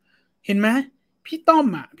อ่ะเห็นไหมพี่ต้อ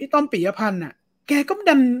มปิยพันธ์อ่ะแกก็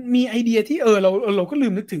ดันมีไอเดียที่เราก็ลื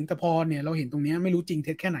มนึกถึงแต่พอเนี่ยเราเห็นตรงนี้ไม่รู้จริงเ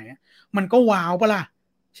ท็จแค่ไหนมันก็ว้าวปะล่ะ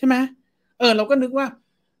ใช่ไหมเราก็นึก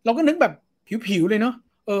แบบผิวๆเลยเนาะ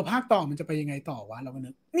ภาคต่อมันจะไปยังไงต่อวะเราก็นึ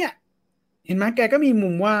กเนี่ยเห็นไหมแกก็มีมุ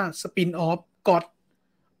มว่าสปินออฟก็อด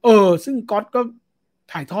ซึ่งก็อดก็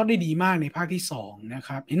ถ่ายทอดได้ดีมากในภาคที่2นะค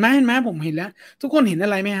รับเห็นไหมผมเห็นแล้วทุกคนเห็นอะ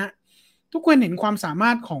ไรไหมฮะทุกคนเห็นความสามา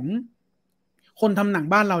รถของคนทำหนัง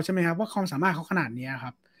บ้านเราใช่ไหมครับว่าความสามารถเขาขนาดนี้ค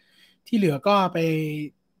รับที่เหลือก็ไป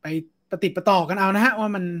ประติดประต่อกันเอานะฮะว่า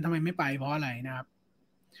มันทำไมไม่ไปเพราะอะไรนะครับ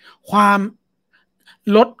ความ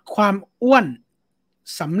ลดความอ้วน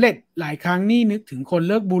สำเร็จหลายครั้งนี่นึกถึงคน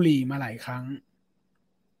เลิกบุหรี่มาหลายครั้ง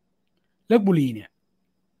เลิกบุหรี่เนี่ย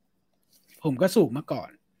ผมก็สูบมาก่อน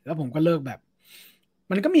แล้วผมก็เลิกแบบ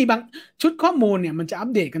มันก็มีบางชุดข้อมูลเนี่ยมันจะอัป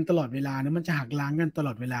เดตกันตลอดเวลานะมันจะหักล้างกันตล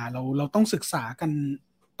อดเวลาเราต้องศึกษากัน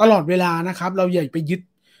ตลอดเวลานะครับเราอย่าไปยึด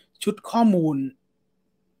ชุดข้อมูล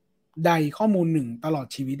ใดข้อมูลหนึ่งตลอด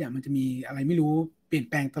ชีวิตมันจะมีอะไรไม่รู้เปลี่ยน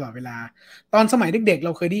แปลงตลอดเวลาตอนสมัยเด็กๆเร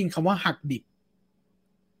าเคยได้ยินคำว่าหักดิบ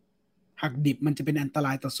มันจะเป็นอันตร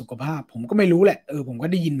ายต่อสุขภาพผมก็ไม่รู้แหละผมก็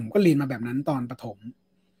ได้ยินผมก็เรียนมาแบบนั้นตอนประถม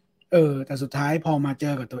แต่สุดท้ายพอมาเจ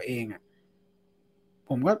อกับตัวเอง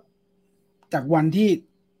ผมก็จากวันที่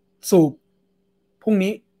สูบพรุ่ง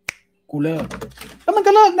นี้กูเลิกแล้วมัน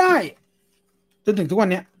ก็เลิกได้จนถึงทุกวัน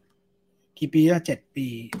เนี้ยกี่ปีแล้ว7 ปี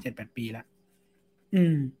 7-8 ปีแล้ว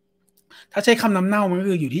ถ้าใช้คำน้ำเน่ามันก็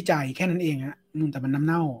คืออยู่ที่ใจแค่นั้นเองฮะแต่มันน้ำ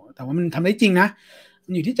เน่าแต่ว่ามันทำได้จริงนะมั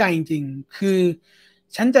นอยู่ที่ใจจริงๆคือ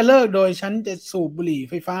ฉันจะเลิกโดยฉันจะสูบบุหรี่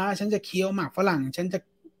ไฟฟ้าฉันจะเคี้ยวหมากฝรั่งฉันจะ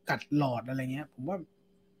กัดหลอดอะไรเงี้ยผมว่า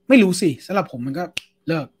ไม่รู้สิสำหรับผมมันก็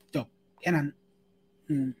เลิกจบแค่นั้น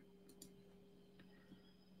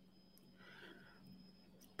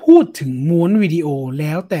พูดถึงม้วนวิดีโอแ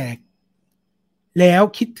ล้ว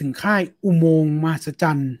คิดถึงค่ายอุโมงค์มหัศจ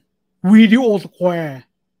รรย์วิดีโอสแควร์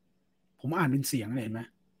ผมอ่านเป็นเสียงเลยเห็นไหม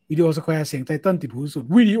วิดีโอสแควร์เสียงไตเติ้ลติดหูสุด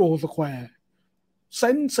วิดีโอสแควร์เซ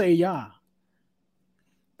นเซีย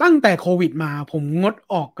ตั้งแต่โควิดมาผมงด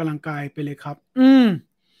ออกกำลังกายไปเลยครับ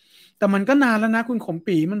แต่มันก็นานแล้วนะคุณขม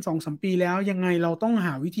ปีมัน2-3 ปีแล้วยังไงเราต้องห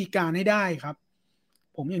าวิธีการให้ได้ครับ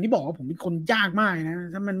ผมอย่างที่บอกว่าผมเป็นคนยากมากนะ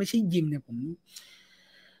ถ้ามันไม่ใช่ยิมเนี่ยผม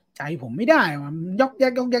ใจผมไม่ได้ว่ะยกแย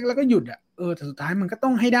กแล้วก็หยุดแต่สุดท้ายมันก็ต้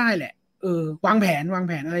องให้ได้แหละวางแผน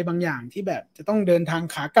อะไรบางอย่างที่แบบจะต้องเดินทาง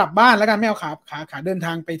ขากลับบ้านแล้วกันไม่เอาขาเดินท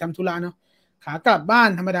างไปทำธุระเนาะขากลับบ้าน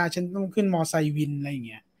ธรรมดาฉันต้องขึ้นมอไซค์วินอะไรอย่างเ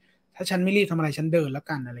งี้ยถ้าฉันไม่รีบทำอะไรฉันเดินแล้ว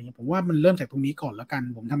กันอะไรเงี้ยผมว่ามันเริ่มจากตรงนี้ก่อนแล้วกัน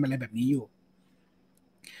ผมทำอะไรแบบนี้อยู่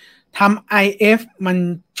ทำ IF มัน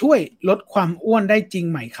ช่วยลดความอ้วนได้จริง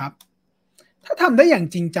ไหมครับถ้าทำได้อย่าง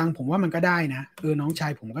จริงจังผมว่ามันก็ได้นะน้องชา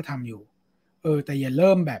ยผมก็ทำอยู่แต่อย่าเ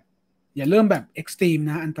ริ่มแบบเอ็กซ์ตรีม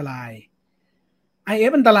นะอันตราย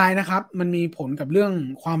IF อันตรายนะครับมันมีผลกับเรื่อง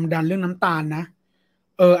ความดันเรื่องน้ำตาลนะ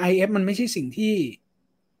IF มันไม่ใช่สิ่งที่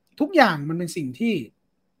ทุกอย่างมันเป็นสิ่งที่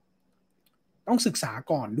ต้องศึกษา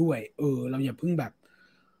ก่อนด้วยเราอย่าเพิ่งแบบ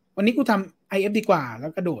วันนี้กูทำ IF ดีกว่าแล้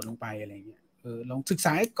วกระโดดลงไปอะไรเงี้ยลองศึกษ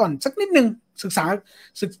าก่อนสักนิดนึง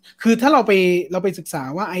คือถ้าเราไปศึกษา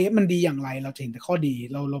ว่า IF มันดีอย่างไรเราจะเห็นแต่ข้อดี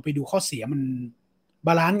เราไปดูข้อเสียมันบ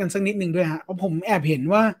าลานซ์กันสักนิดนึงด้วยฮะเพราะผมแอบเห็น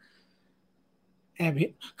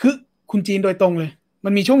คือคุณจีนโดยตรงเลยมั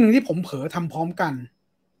นมีช่วงหนึ่งที่ผมเผลอทำพร้อมกัน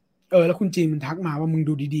แล้วคุณจีนมันทักมาว่ามึง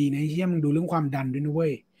ดูดีๆนะที่มึงดูเรื่องความดันด้วยนะเว้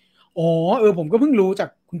ยผมก็เพิ่งรู้จาก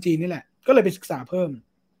คุณจีนนี่แหละก็เลยไปศึกษาเพิ่ม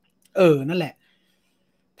นั่นแหละ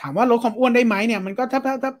ถามว่าลดความอ้วนได้ไหมเนี่ยมันก็ถ้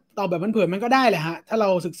าตอบแบบมันเผื่อมันก็ได้แหละฮะถ้าเรา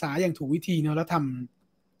ศึกษาอย่างถูกวิธีเนาะแล้วท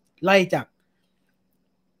ำไล่จาก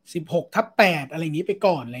16/8อะไรอย่างนี้ไป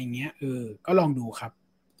ก่อนอะไรอย่างเงี้ยก็ลองดูครับ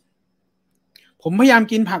ผมพยายาม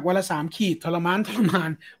กินผักวันละ3 ขีดทรมาน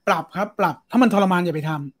ปรับครับปรับถ้ามันทรมานอย่าไป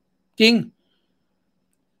ทำจริง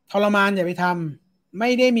ทรมานอย่าไปทำไม่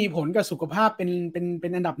ได้มีผลกับสุขภาพเป็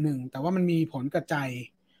นอันดับหนึ่งแต่ว่ามันมีผลกับใจ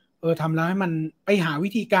ทำแล้วให้มันไปหาวิ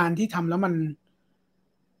ธีการที่ทำแล้วมัน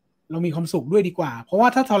เรามีความสุขด้วยดีกว่าเพราะว่า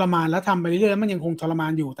ถ้าทรมานแล้วทำไปเรื่อยๆแล้วมันยังคงทรมา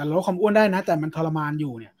นอยู่แต่ลดความอ้วนได้นะแต่มันทรมานอ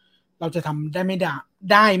ยู่เนี่ยเราจะทำได้ไม่น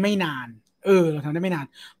านเราทำได้ไม่นาน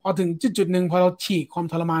พอถึงจุดหนึ่งพอเราฉีกความ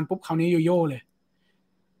ทรมานปุ๊บคราวนี้โยโย่เลย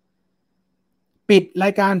ปิดรา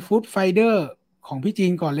ยการฟู้ดไฟเดอร์ของพี่จี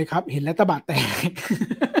นก่อนเลยครับเห็นแล้วตะบะแตก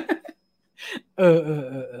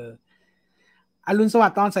อรุณสวัส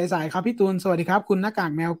ดิ์ตอนสายๆครับพี่ตูนสวัสดีครับคุณหน้ากา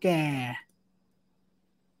กแมวแก่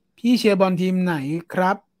พี่เชียร์บอลทีมไหนค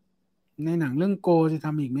รับในหนังเรื่องโกจะท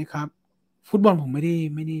ำอีกไหมครับฟุตบอลผมไม่ได้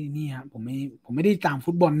นี่ครับผมไม่ได้ตาม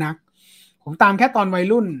ฟุตบอลนัก ผมตามแค่ตอนวัย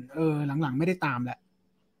รุ่นหลังๆไม่ได้ตามแล้ว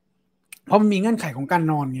เพราะมันมีเงื่อนไขของการ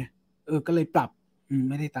นอนไงก็เลยปรับ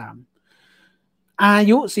ไม่ได้ตามอา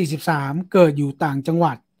ยุ43เกิดอยู่ต่างจังห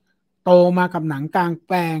วัดโตมากับหนังกลางแ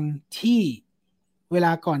ปลงที่เวล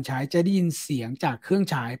าก่อนฉายจะได้ยินเสียงจากเครื่อง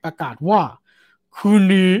ฉายประกาศว่าคืน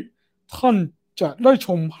นี้ท่านจะได้ช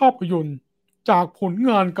มภาพยนตร์จากผล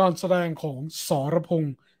งานการแสดงของสรพง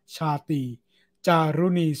ษ์ชาตรีจารุ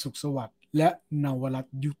ณีสุขสวัสดิ์และนวรัต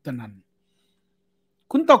น์ยุตนันท์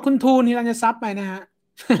คุณตกคุณทูนฮิรัญทรัพย์ไปนะฮะ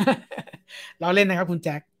เราเล่นนะครับคุณแ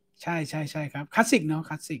จ็คใช่ใช่ใช่ครับคลาสสิกเนาะค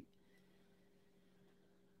ลาสสิก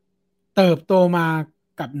เติบโตมา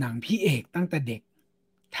กับหนังพี่เอกตั้งแต่เด็ก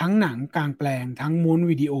ทั้งหนังกลางแปลงทั้งม้วน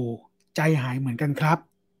วิดีโอใจหายเหมือนกันครับ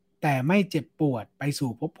แต่ไม่เจ็บปวดไปสู่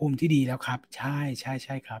ภพภูมิที่ดีแล้วครับใช่ใช่ใ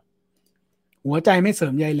ช่ครับหัวใจไม่เสริ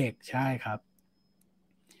มใยเหล็กใช่ครับ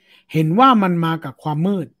เห็นว่ามันมากับความ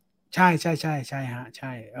มืดใช่ใช่ใช่ใช่ฮะใ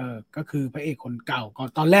ช่ก็คือพระเอกคนเก่าก่อน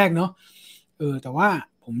ตอนแรกเนาะแต่ว่า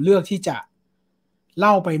ผมเลือกที่จะเ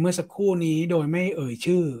ล่าไปเมื่อสักครู่นี้โดยไม่เอ่ย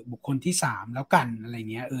ชื่อบุคคลที่สามแล้วกันอะไร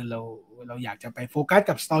เงี้ยเราอยากจะไปโฟกัส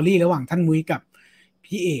กับสตอรี่ระหว่างท่านมุ้ยกับ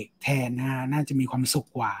พี่เอกแทนนะน่าจะมีความสุข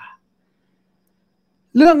กว่า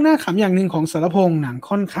เรื่องน่าขำอย่างหนึ่งของสรพงษ์หนัง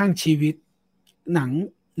ค่อนข้างชีวิตห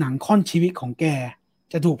นังค่อนชีวิตของแก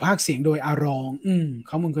จะถูกพากย์เสียงโดยอารองเ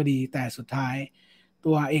ขามึงก็ดีแต่สุดท้าย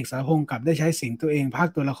ตัวเอกสรพงษ์กลับได้ใช้เสียงตัวเองพาก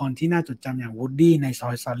ย์ตัวละครที่น่าจดจำอย่างวูดดี้ในซอ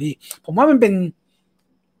ยสตอรี่ผมว่ามันเป็น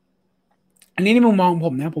อันนี้ในมุมมองผ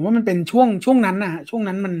มนะผมว่ามันเป็นช่วงนั้นนะช่วง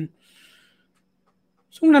นั้น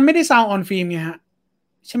ไม่ได้ซาวออนฟิล์มไงฮะ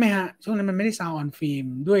ใช่ไหมฮะช่วงนั้นมันไม่ได้ซาวออนฟิล์ม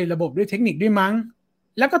ด้วยระบบด้วยเทคนิคด้วยมั้ง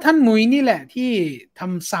แล้วก็ท่านมุ้ยนี่แหละที่ท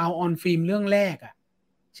ำซาวออนฟิล์มเรื่องแรกอ่ะ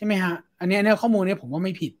ใช่ไหมฮะอันนี้ข้อมูลนี้ผมว่าไ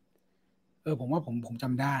ม่ผิดผมว่าผมจ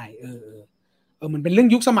ำได้มันเป็นเรื่อง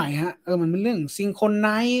ยุคสมัยฮะมันเป็นเรื่องซิงโครไน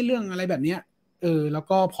ซ์เรื่องอะไรแบบเนี้ยแล้ว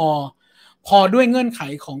ก็พอด้วยเงื่อนไข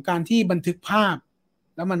ของการที่บันทึกภาพ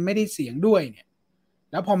แล้วมันไม่ได้เสียงด้วยเนี่ย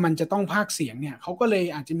แล้วพอมันจะต้องพากย์เสียงเนี่ยเขาก็เลย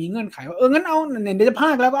อาจจะมีเงื่อนไขว่างั้นเอาเนี่ยเดี๋ยวจะพ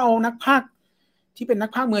ากย์แล้วก็เอานักพากย์ที่เป็นนั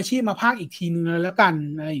กพากย์มืออาชีพมาพากย์อีกทีนึงแล้วกัน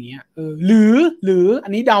อะไรอย่างเงี้ยหรืออั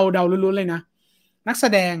นนี้เดาล้วนๆเลยนะนักแส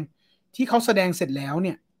ดงที่เขาแสดงเสร็จแล้วเ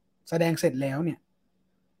นี่ย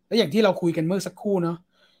แล้วอย่างที่เราคุยกันเมื่อสักครู่เนาะ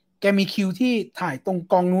แกมีคิวที่ถ่ายตรง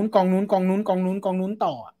กองนู้น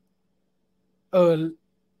ต่อ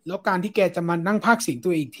แล้วการที่แกจะมานั่งพากย์เสียงตั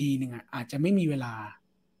วเองอีกทีหนึ่งอ่ะอาจจะไม่มีเวลา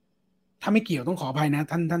ถ้าไม่เกี่ยวต้องขออภัยนะ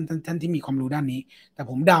ท่านที่มีความรู้ด้านนี้แต่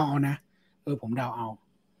ผมเดาเอานะผมเดาเอา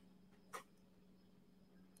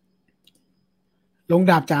ลง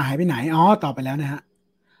ดาบจ่าหายไปไหนตอบไปแล้วนะฮะ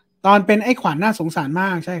ตอนเป็นไอ้ขวัญน่าสงสารมา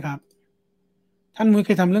กใช่ครับท่านมุ้ยเค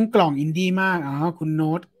ยทำเรื่องกล่องอินดี้มากคุณโ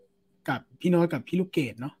น้ตกับพี่โน้ตกับพี่ลูกเก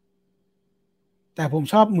ดเนาะแต่ผม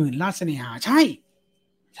ชอบหมื่นราชเสน่หาใ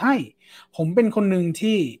ช่ผมเป็นคนหนึ่ง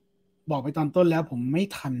ที่บอกไปตอนต้นแล้วผมไม่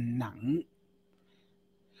ทันหนัง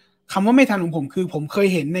คำว่าไม่ทันของผมคือผมเคย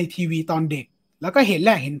เห็นในทีวีตอนเด็กแล้วก็เ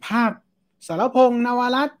ห็นภาพสรพงษ์นว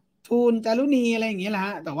รัตน์ทูลจารุณีอะไรอย่างเงี้ยแหละฮ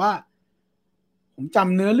ะแต่ว่าผมจ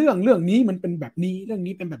ำเนื้อเรื่องนี้มันเป็นแบบนี้เรื่อง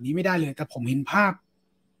นี้เป็นแบบนี้ไม่ได้เลยแต่ผมเห็นภาพ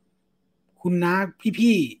คุณน้า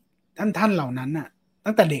พี่ๆท่านเหล่านั้นน่ะ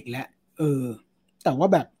ตั้งแต่เด็กแล้วแต่ว่า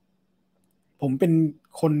แบบผมเป็น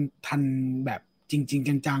คนทันแบบจริง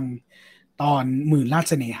ๆจังๆตอนหมื่นราช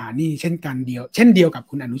เสน่หานี่เช่นเดียวกับ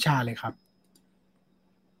คุณอนุชาเลยครับ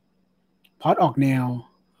พอดออกแนว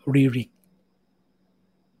รีริก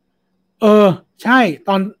ใช่ต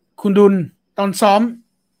อนคุณดุลตอนซ้อ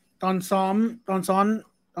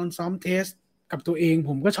มเทสกับตัวเองผ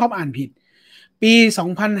มก็ชอบอ่านผิดปี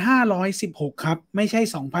2516ครับไม่ใช่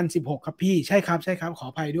2016ครับพี่ใช่ครับขอ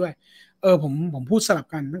อภัยด้วยผมพูดสลับ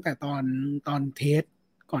กันตั้งแต่ตอนเทส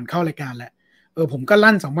ก่อนเข้ารายการแหละผมก็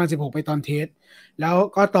ลั่น2016ไปตอนเทสแล้ว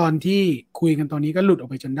ก็ตอนที่คุยกันตอนนี้ก็หลุดออก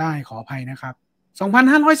ไปจนได้ขออภัยนะครับ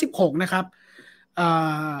2516นะครับ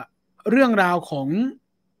เรื่องราวของ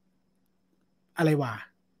อะไรวะ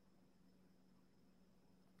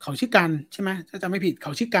เขาชื่อการใช่ไหมถ้าจำไม่ผิดเข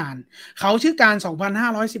าชื่อการ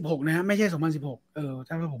2516นะฮะไม่ใช่2016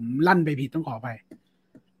ถ้าผมลั่นไปผิดต้องขอไป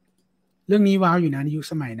เรื่องนี้ว้าวอยู่นะในยุค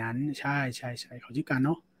สมัยนั้นใช่เขาชื่อการเ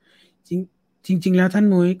นาะจริงแล้วท่าน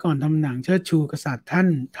มุ้ยก่อนทำหนังเชิดชูกษัตริย์ท่าน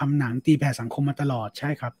ทำหนังตีแผ่สังคมมาตลอดใช่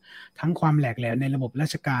ครับทั้งความแหลกแหลวในระบบรา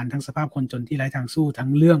ชการทั้งสภาพคนจนที่ไร้ทางสู้ทั้ง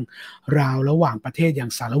เรื่องราวระหว่างประเทศอย่า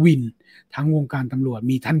งสารวินทั้งวงการตำรวจ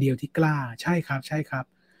มีท่านเดียวที่กล้าใช่ครับ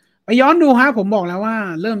ไปย้อนดูฮะผมบอกแล้วว่า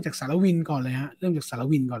เริ่มจากสารวินก่อนเลยฮะเริ่มจากสาร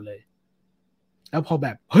วินก่อนเลยแล้วพอแบ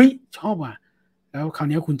บเฮ้ยชอบว่ะแล้วคราว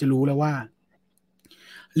นี้คุณจะรู้แล้วว่า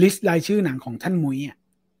ลิสต์รายชื่อหนังของท่านมุ้ย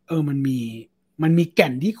มันมีแก่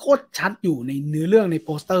นที่โคตรชัดอยู่ในเนื้อเรื่องในโป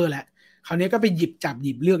สเตอร์แล้วคราวนี้ก็ไปหยิ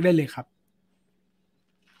บเลือกได้เลยครับ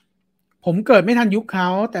ผมเกิดไม่ทันยุคเขา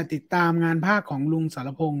แต่ติดตามงานภาคของลุงสร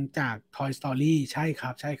พงษ์จาก Toy Story ใช่ครั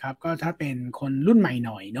บใช่ครับก็ถ้าเป็นคนรุ่นใหม่ห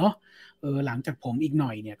น่อยเนาะหลังจากผมอีกหน่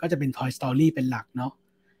อยเนี่ยก็จะเป็น Toy Story เป็นหลักเนาะ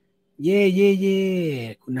เย่เย่เย่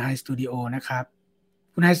คุณไฮสตูดิโอนะครับ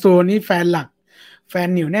คุณไฮสตูดิโอนี่แฟนหลักแฟน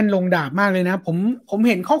เหนียวแน่นลงดาบมากเลยนะผม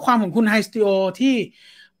เห็นข้อความของคุณไฮสตูดิโอที่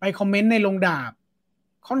ไปคอมเมนต์ในลงดาบ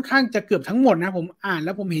ค่อนข้างจะเกือบทั้งหมดนะผมอ่านแ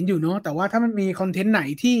ล้วผมเห็นอยู่เนาะแต่ว่าถ้ามันมีคอนเทนต์ไหน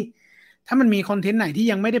ที่ถ้ามันมีคอนเทนต์ไหนที่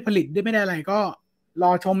ยังไม่ได้ผลิตด้วยไม่ได้อะไรก็ร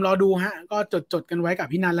อชมรอดูฮะก็จดกันไว้กับ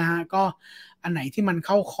พี่นันแล้วฮะก็อันไหนที่มันเ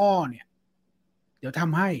ข้าข้อเนี่ยเดี๋ยวท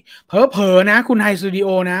ำให้เผลอๆนะคุณไฮสตูดิโอ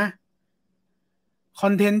นะคอ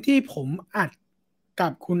นเทนต์ที่ผมอัดกั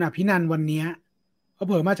บคุณอภินันท์วันนี้เ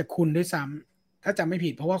ผลอๆมาจากคุณด้วยซ้ำถ้าจำไม่ผิ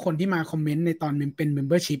ดเพราะว่าคนที่มาคอมเมนต์ในตอนเป็นเมม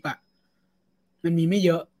เบอร์ชิพอ่ะมันมีไม่เ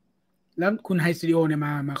ยอะ แล้วคุณไฮสตูดิโอเนี่ย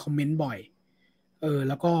มาคอมเมนต์บ่อย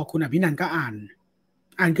แล้วก็คุณอภินันท์ก็อ่าน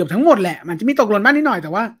เกือบทั้งหมดแหละมันจะมีตกหล่นบ้างนิดหน่อยแต่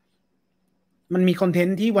ว่ามันมีคอนเทน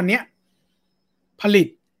ต์ที่วันเนี้ยผลิต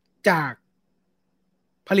จาก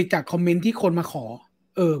คอมเมนต์ที่คนมาขอ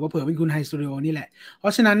เผื่อเป็นคุณไฮสตูดิโอนี่แหละเพรา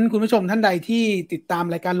ะฉะนั้นคุณผู้ชมท่านใดที่ติดตาม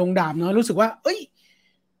รายการลงดาบเนาะรู้สึกว่าเอ้ย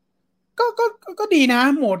ก็ดีนะ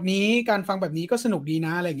โหมดนี้การฟังแบบนี้ก็สนุกดีน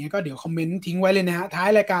ะอะไรเงี้ยก็เดี๋ยวคอมเมนต์ทิ้งไว้เลยนะฮะท้าย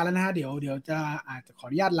รายการแล้วนะฮะเดี๋ยวจะอาจจะขอ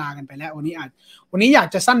อนุญาตลากันไปแล้ววันนี้อยาก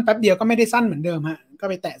จะสั้นแป๊บเดียวก็ไม่ได้สั้นเหมือนเดิมฮะก็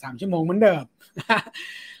ไปแตะ3 ชั่วโมงเหมือนเดิม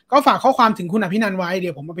ก็ฝากข้อความถึงคุณอภินันท์ไว้เดี๋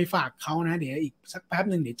ยวผมเอาไปฝากเขานะเดี๋ยวอีกสักแป๊บ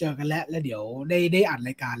หนึ่งเดี๋ยวเจอกันแล้วเดี๋ยวได้อัดร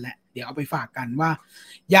ายการแล้วเดี๋ยวเอาไปฝากกันว่า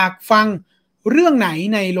อยากฟังเรื่องไหน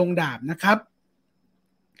ในลงดาบนะครับ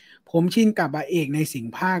ผมชินกับอาเอกในสิง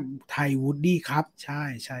ห์ภาคไทยวูดดี้ครับใ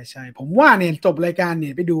ช่ผมว่าเนี่ยจบรายการเ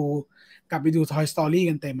นี่ยกลับไปดู Toy Story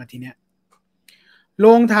กันเต็มมาทีเนี้ยโร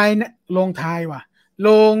งถ่า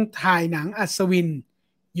ยหนังอัศวิน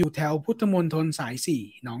อยู่แถวพุทธมณฑลสาย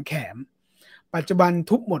4หนองแขมปัจจุบัน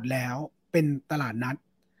ทุบหมดแล้วเป็นตลาดนัด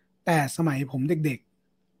แต่สมัยผมเด็ก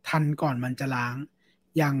ๆทันก่อนมันจะล้าง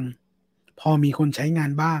ยังพอมีคนใช้งา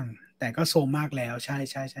นบ้างแต่ก็โซมมากแล้วใช่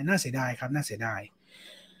น่าเสียดายครับน่าเสียดาย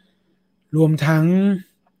รวมทั้ง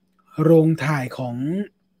โรงถ่ายของ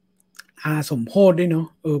อาสมโพธิด้วยเนาะ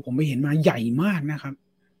ผมไปเห็นมาใหญ่มากนะครับ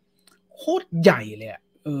โคตรใหญ่เลย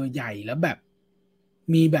ใหญ่แล้วแบบ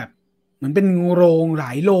มีแบบเหมือนเป็นโรงหล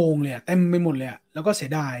ายโรงเลยเต็มไปหมดเลยแล้วก็เสี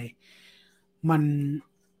ยดาย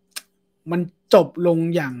มันจบลง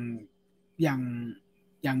อย่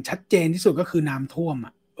างชัดเจนที่สุดก็คือน้ำท่วม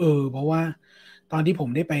เพราะว่าตอนที่ผม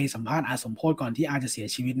ได้ไปสัมภาษณ์อาสมโพธิก่อนที่อาจะเสีย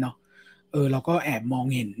ชีวิตเนาะเราก็แอบมอง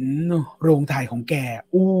เห็นโรงถ่ายของแก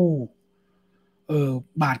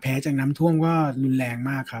บาดแผลจากน้ำท่วมก็รุนแรง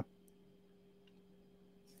มากครับ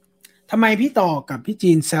ทำไมพี่ต่อกับพี่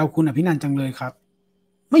จีนแซวคุณอภินันท์จังเลยครับ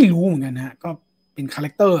ไม่รู้เหมือนกันฮะก็เป็นคาแร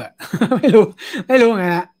คเตอร์ ไม่รู้ไง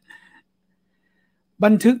ฮะบั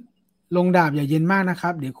นทึกลงดาบอย่าเย็นมากนะครั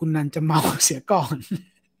บเดี๋ยวคุณนันจะเมาเสียก่อน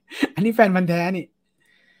อันนี้แฟนพันธุ์แท้นี่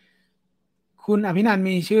คุณอภินันท์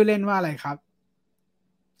มีชื่อเล่นว่าอะไรครับ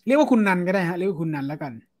เรียกว่าคุณนันก็ได้ฮะเรียกว่าคุณนันแล้วกั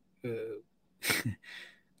นเอ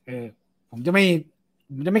อ ผมจะไ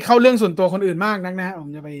ม่เข้าเรื่องส่วนตัวคนอื่นมากนักนะผม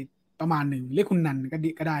จะไปประมาณหนึ่งเรียกคุณนัน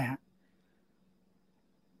ก็ได้ฮะ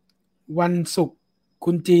วันศุกร์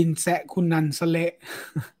คุณจีนแซะคุณนันสเละ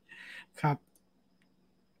ครับ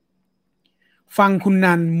ฟังคุณ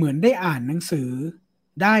นันเหมือนได้อ่านหนังสือ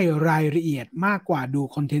ได้รายละเอียดมากกว่าดู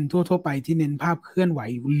คอนเทนต์ทั่วๆไปที่เน้นภาพเคลื่อนไหว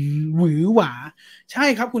หวือหวาใช่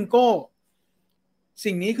ครับคุณโก้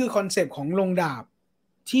สิ่งนี้คือคอนเซปต์ของลงดาบ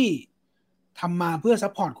ที่ทำมาเพื่อซั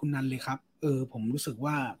พพอร์ตคุณนันเลยครับผมรู้สึก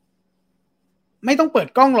ว่าไม่ต้องเปิด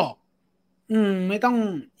กล้องหรอกไม่ต้อง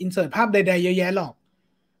อินเสิร์ตภาพใดๆเยอะแยะหรอก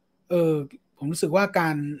ผมรู้สึกว่ากา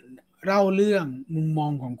รเล่าเรื่องมุมมอ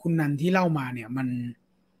งของคุณนันที่เล่ามาเนี่ย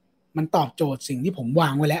มันตอบโจทย์สิ่งที่ผมวา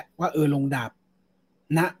งไว้แล้วว่าลงดาบ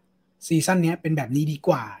นะซีซั่นนี้เป็นแบบนี้ดีก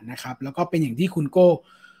ว่านะครับแล้วก็เป็นอย่างที่คุณโก้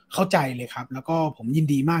เข้าใจเลยครับแล้วก็ผมยิน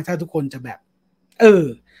ดีมากถ้าทุกคนจะแบบ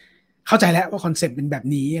เข้าใจแล้วว่าคอนเซ็ปต์เป็นแบบ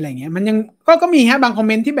นี้อะไรเงี้ยมันยังก็มีฮะบางคอมเ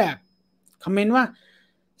มนต์ที่แบบคอมเมนต์ว่า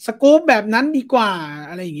สกู๊ปแบบนั้นดีกว่า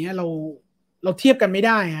อะไรอย่างเงี้ยเราเทียบกันไม่ไ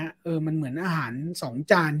ด้ฮะมันเหมือนอาหาร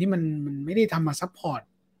2 จานที่มันไม่ได้ทำมาซัพพอร์ต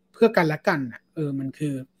เพื่อกันและกันมัน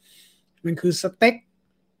คือสเต็ก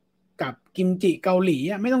กับกิมจิเกาหลี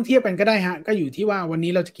ไม่ต้องเทียบกันก็ได้ฮะก็อยู่ที่ว่าวัน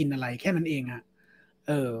นี้เราจะกินอะไรแค่นั้นเองฮะ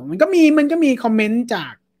มันก็มีคอมเมนต์จา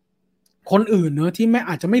กคนอื่นเนอะที่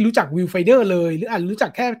อาจจะไม่รู้จักวิวไฟเดอร์เลยหรืออาจรู้จั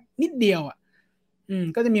กแค่นิดเดียว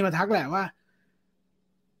ก็จะมีมาทักแหละว่า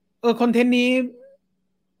คอนเทนต์นี้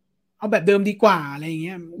เอาแบบเดิมดีกว่าอะไรอย่างเ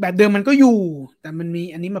งี้ยแบบเดิมมันก็อยู่แต่มันมี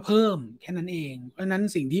อันนี้มาเพิ่มแค่นั้นเองเพราะฉะนั้น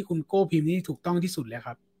สิ่งที่คุณโก้พิมพ์นี่ถูกต้องที่สุดเลยค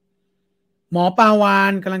รับหมอปาวา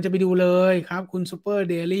นกำลังจะไปดูเลยครับคุณซูเปอร์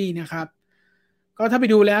เดลี่นะครับ ก็ถ้าไป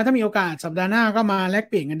ดูแล้วถ้ามีโอกาสสัปดาห์หน้าก็มาแลก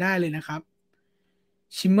เปลี่ยนกันได้เลยนะครับ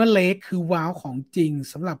ชิมเมอร์เลกคือว้าวของจริง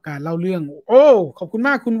สำหรับการเล่าเรื่องโอ้ขอบคุณม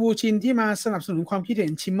ากคุณวูชินที่มาสนับสนุนความคิดเห็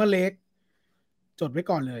นชิมเมอร์เลกจดไว้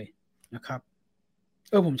ก่อนเลยนะครับ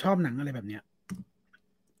ผมชอบหนังอะไรแบบเนี้ย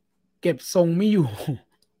เก็บทรงไม่อยู่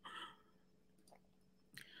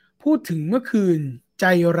พูดถึงเมื่อคืนใจ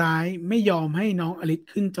ร้ายไม่ยอมให้น้องอลิซ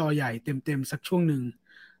ขึ้นจอใหญ่เต็มๆสักช่วงหนึ่ง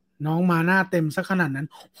น้องมาหน้าเต็มสักขนาดนั้น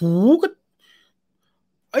หูก็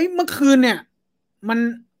เมื่อคืนเนี่ยมัน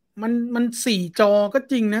มัน4 จอก็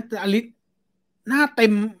จริงนะแต่อลิซหน้าเต็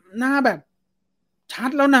มหน้าแบบชัด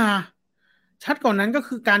แล้วนะชัดก่อนนั้นก็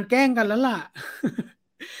คือการแกล้งกันแล้วล่ะ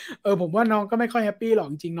ผมว่าน้องก็ไม่ค่อยแฮปปี้หรอก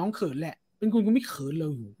จริงๆน้องเขินแหละเป็นคุณก็ไม่เขินเล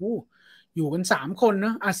ยโอ้โหอยู่กัน3 คนน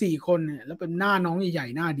ะ4 คนเนี่ยแล้วเป็นหน้าน้องใหญ่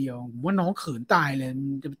ๆหน้าเดียวผมว่าน้องเขินตายเลย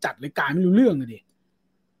จะจัดรายการไม่รู้เรื่องเลยดิ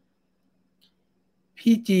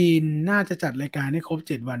พี่จีนน่าจะจัดรายการให้ครบ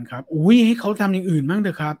7 วันครับอุ้ยให้เขาทำอย่างอื่นบ้างเถ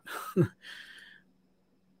อะครับ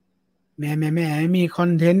แม่มีคอ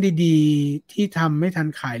นเทนต์ดีๆที่ทำไม่ทัน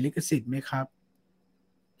ขายลิขสิทธิ์ไหมครับ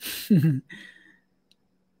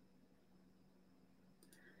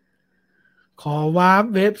ขอวาร์ป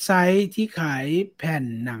เว็บไซต์ที่ขายแผ่น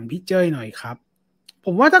หนังพี่เจ้ยหน่อยครับผ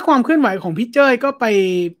มว่าถ้าความเคลื่อนไหวของพี่เจ้ยก็ไ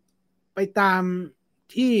ปตาม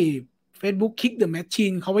ที่ Facebook Kick the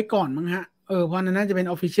Machine เขาไว้ก่อนมั้งฮะเพราะนั้นน่าจะเป็น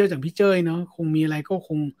Official จากพี่เจ้ยเนาะคงมีอะไรก็ค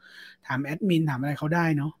งถามแอดมินถามอะไรเขาได้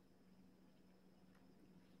เนาะ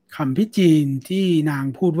คำพี่จีนที่นาง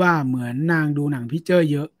พูดว่าเหมือนนางดูหนังพี่เจ้ย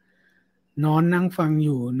เยอะนอนนั่งฟังอ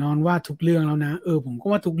ยู่นอนว่าทุกเรื่องแล้วนะผมก็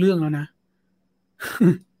ว่าทุกเรื่องแล้วนะ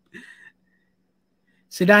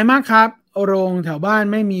เสียดายมากครับโรงแถวบ้าน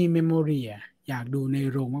ไม่มีเมมโมเรียอยากดูใน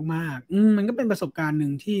โรงมากๆมันก็เป็นประสบการณ์หนึ่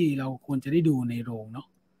งที่เราควรจะได้ดูในโรงเนาะ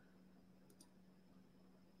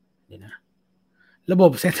เดี๋ยวนะระบ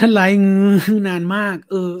บเซตเทิลไลท์นานมาก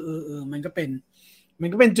มันก็เ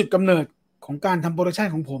ป็นจุดกำเนิดของการทำโปรดักชัน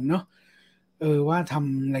ของผมเนาะว่าท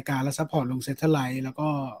ำรายการและซัพพอร์ตลงเซตเทิลไลท์แล้ว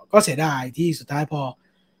ก็เสียดายที่สุดท้ายพอ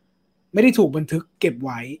ไม่ได้ถูกบันทึกเก็บไ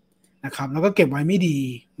ว้นะครับแล้วก็เก็บไว้ไม่ดี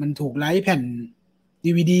มันถูกไลท์แผ่น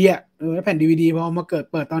DVD แผ่น DVD พอมา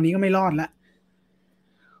เปิดตอนนี้ก็ไม่รอดละ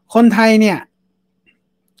คนไทยเนี่ย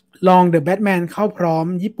ลอง The Batman เข้าพร้อม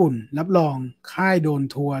ญี่ปุ่นรับรองค่ายโดน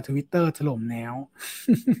ทัวร์ Twitter ถล่มแนว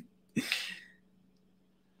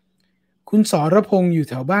คุณสรพงษ์อยู่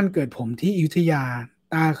แถวบ้านเกิดผมที่อยุธยา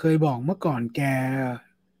ตาเคยบอกเมื่อก่อน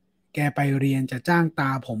แกไปเรียนจะจ้างตา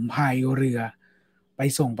ผมพายเรือไป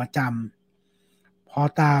ส่งประจำพอ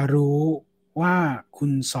ตารู้ว่าคุ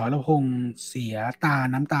ณสรพงษ์เสียตา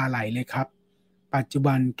น้ำตาไหลเลยครับปัจจุ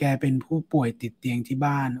บันแกเป็นผู้ป่วยติดเตียงที่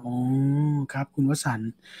บ้านครับคุณวสัน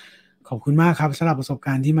ต์ขอบคุณมากครับสำหรับประสบก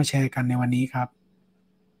ารณ์ที่มาแชร์กันในวันนี้ครับ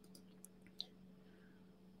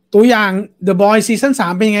ตัวอย่าง The Boys ซีซั่น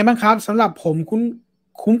3เป็นยังไงบ้างครับสำหรับผม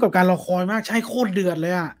คุ้มกับการรอคอยมากใช่โคตรเดือดเล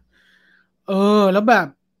ยอ่ะแล้วแบบ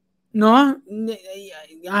เนาะ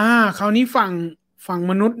คราวนี้ฝั่ง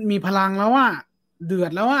มนุษย์มีพลังแล้วอ่ะเดือ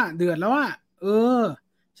ดแล้วอ่ะ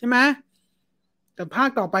ใช่ไหมแต่ภาค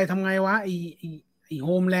ต่อไปทำไงวะไอโฮ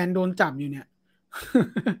มแลนด์โดนจับอยู่เนี่ย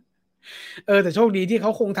แต่โชคดีที่เข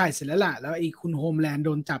าคงถ่ายเสร็จแล้วล่ะแล้วไอ้คุณโฮมแลนด์โด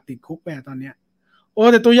นจับติดคุกไปตอนเนี้ย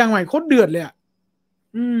แต่ตัวอย่างใหม่โคตรเดือดเลยอ่ะ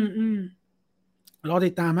รอ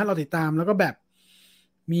ติดตามรอติดตามแล้วก็แบบ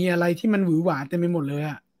มีอะไรที่มันหวือหวาเต็มไปหมดเลย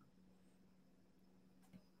อ่ะ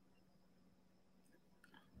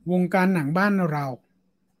วงการหนังบ้านเรา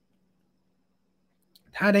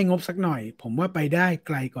ถ้าได้งบสักหน่อยผมว่าไปได้ไ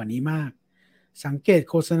กลกว่านี้มากสังเกต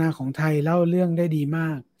โฆษณาของไทยเล่าเรื่องได้ดีมา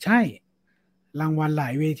กใช่รางวัลหลา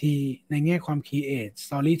ยเวทีในแง่ความครีเอทส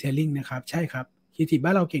ตอรี่เทลลิ่งนะครับใช่ครับครีเอทีฟบ้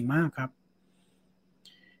านเราเก่งมากครับ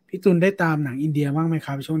พี่ตุลได้ตามหนังอินเดียบ้างไหมค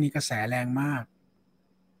รับช่วงนี้กระแสแรงมาก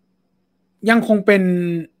ยังคงเป็น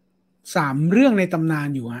3 เรื่องในตำนาน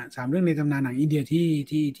อยู่ฮะ3 เรื่องในตำนานหนังอินเดีย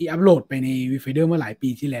ที่อัปโหลดไปในวีไฟเดอร์เมื่อหลายปี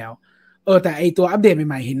ที่แล้วแต่ไอตัวอัปเดต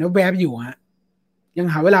ใหม่ๆเห็นว่าแวบอยู่ฮะยัง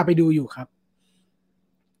หาเวลาไปดูอยู่ครับ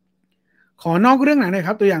ขอนอกเรื่องหนังหน่อยค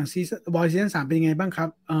รับตัวอย่างบอยซีซั่น3เป็นยังไงบ้างครับ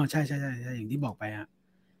ใช่อย่างที่บอกไปฮะ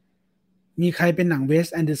มีใครเป็นหนังเวส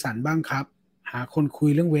แอนเดอร์สันบ้างครับหาคนคุย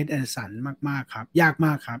เรื่องเวสแอนเดอร์สันมากๆครับยากม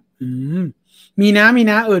ากครับมีนะ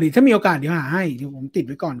ดิถ้ามีโอกาสเดี๋ยวหาให้เดี๋ยวผมติดไ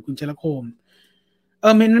ว้ก่อนคุณเชลโคม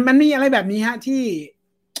มันมีอะไรแบบนี้ฮะ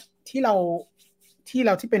ที่เรา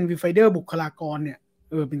ที่เป็นวีไฟเดอร์บุคลากรเนี่ย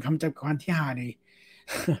เป็นคำจำกัดที่หาดี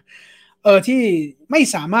ที่ไม่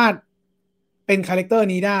สามารถเป็นคาแรคเตอร์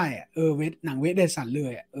นี้ได้หนังเวสเดสันเล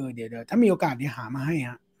ยเดี๋ยวถ้ามีโอกาสเดี๋ยวหามาให้ฮ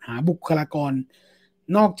ะหาบุคลากร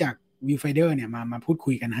นอกจากวีไฟเดอร์เนี่ยมาพูด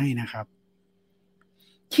คุยกันให้นะครับ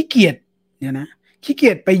ขี้เกียจขี้เกี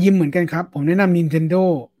ยจไปยิมเหมือนกันครับผมแนะนำ Nintendo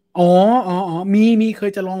มีเค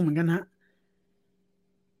ยจะลองเหมือนกันฮะ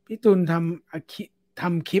พี่ตุลท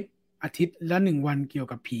ำคลิปอาทิตย์ละ1 วันเกี่ยว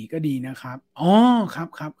กับผีก็ดีนะครับอ๋อครับ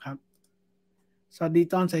สวัสดี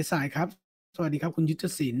ตอนสายๆครับสวัสดีครับคุณยุทธ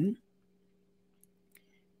ศิลป์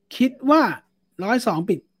คิดว่า102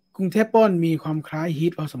ปิดกรุงเทพปล้นมีความคล้ายฮี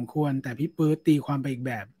ทพอสมควรแต่พี่ปื๊ดตีความไปอีกแ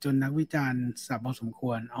บบจนนักวิจารณ์สับพอสมค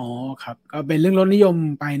วรอ๋อครับก็เป็นเรื่องรสนิยม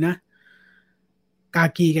ไปนะกา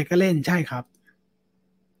กีแกก็เล่นใช่ครับ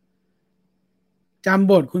จ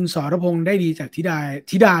ำบทคุณสรพงษ์ได้ดีจาก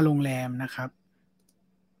ธิดาโรงแรมนะครับ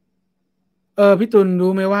พี่ตุล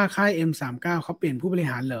รู้ไหมว่าค่าย M39 เขาเปลี่ยนผู้บริ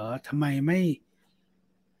หารเหรอทำไมไ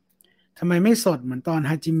ม่สดเหมือนตอน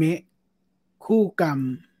ฮาจิเมะคู่กรรม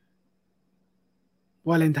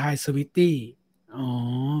วาเลนไทน์สวิตตี้อ๋อ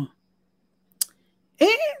เ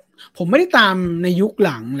อ๊ะผมไม่ได้ตามในยุคห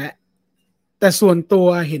ลังแหละแต่ส่วนตัว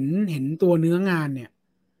เห็นตัวเนื้องานเนี่ย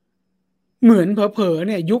เหมือนเผลอๆ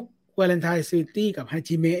เนี่ยยุควาเลนไทน์สวิตตี้กับฮา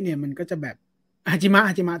จิเมะเนี่ยมันก็จะแบบฮาจิ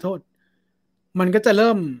มะโทษมันก็จะเ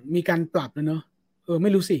ริ่มมีการปรับแล้วเนอะไ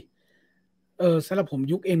ม่รู้สิสำหรับผม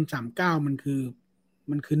ยุค M39มัน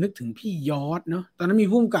คือนึกถึงพี่ยอดเนาะตอนนั้นมี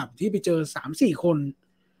ผู้กำกับที่ไปเจอ3-4 คน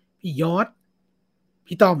พี่ยอด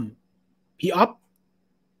พี่ต้อมพี่ออ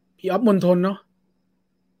ฟมนทนเนาะ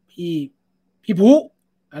พี่พี่พุ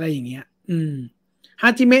อะไรอย่างเงี้ยฮา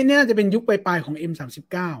จิเมะเนี่ยจะเป็นยุคปลายๆของ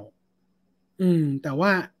M39แต่ว่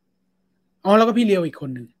าแล้วก็พี่เลียวอีกค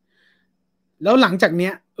นหนึ่งแล้วหลังจากเนี้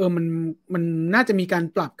ยมันน่าจะมีการ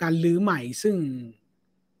ปรับการลื้อใหม่ซึ่ง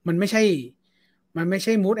มันไม่ใ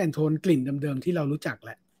ช่มูดแอนโทนกลิ่นเดิมๆที่เรารู้จักแห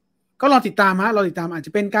ละก็รอติดตามรอติดตามอาจจ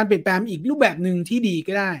ะเป็นการเปลี่ยนแปลงอีกรูปแบบหนึ่งที่ดี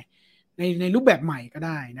ก็ได้ในรูปแบบใหม่ก็ไ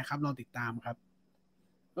ด้นะครับรอติดตามครับ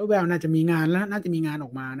แววน่าจะมีงานแล้วน่าจะมีงานอ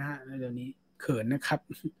อกมานะฮะในเดี๋ยวนี้เขินนะครับ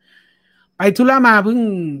ไปธุระมาเพิ่ง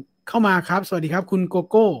เข้ามาครับสวัสดีครับคุณโก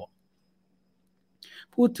โก้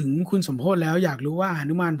พูดถึงคุณสมโพธแล้วอยากรู้ว่าห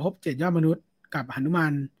นุมานพบ7 ยอดมนุษย์กับหนุมา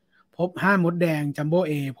นพบ5 มดแดงจัมโบ้เ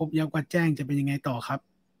อพบยักษ์วัดแจ้งจะเป็นยังไงต่อครับ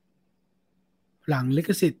หลังลิข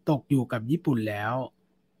สิทธิ์ตกอยู่กับญี่ปุ่นแล้ว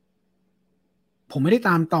ผมไม่ได้ต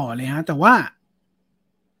ามต่อเลยฮะแต่ว่า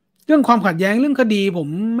เรื่องความขัดแย้งเรื่องคดีผม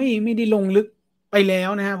ไม่ได้ลงลึกไปแล้ว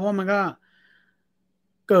นะฮะเพราะมันก็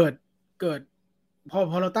เกิดพ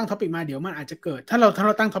อเราตั้งท็อปิกมาเดี๋ยวมันอาจจะเกิดถ้าเรา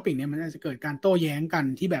ตั้งท็อปิกเนี่ยมันอาจจะเกิดการโต้แย้งกัน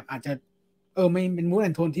ที่แบบอาจจะไม่เป็นมูดแอ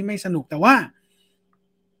นโทนที่ไม่สนุกแต่ว่า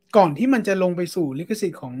ก่อนที่มันจะลงไปสู่ลิขสิ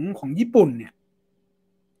ทธิ์ของญี่ปุ่นเนี่ย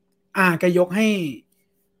แกยกให้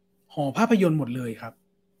หอภาพยนตร์หมดเลยครับ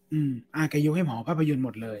แกยกให้หอภาพยนตร์หม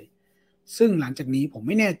ดเลยซึ่งหลังจากนี้ผมไ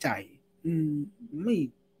ม่แน่ใจไ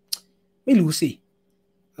ม่รู้สิ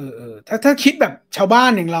ถ้าคิดแบบชาวบ้า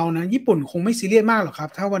นอย่างเรานะญี่ปุ่นคงไม่ซีเรียสมากหรอกครับ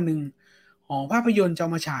ถ้าวันหนึ่งหอภาพยนตร์จะ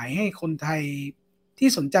มาฉายให้คนไทยที่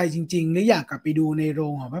สนใจจริงๆหรืออยากกลับไปดูในโร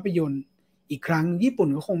งหอภาพยนตร์อีกครั้งญี่ปุ่น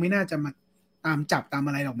ก็คงไม่น่าจะมาตามจับตามอ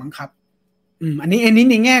ะไรหรอกมั้งครับอันนี้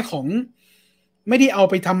ในแง่ของไม่ได้เอา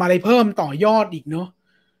ไปทำอะไรเพิ่มต่อยอดอีกเนาะ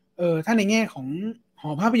ถ้าในแง่ของหอ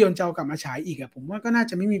ภาพยนตร์จะเอากลับมาฉายอีกผมว่าก็น่า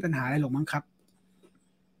จะไม่มีปัญหาอะไรหรอกมั้งครับ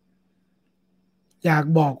อยาก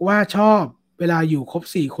บอกว่าชอบเวลาอยู่ครบ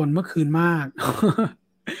4 คนเมื่อคืนมาก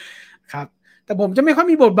ครับแต่ผมจะไม่ค่อย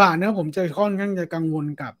มีบทบาทนะผมจะค่อนข้างจะกังวล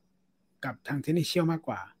กับทางเทคนิคเชียลมาก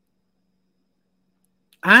กว่า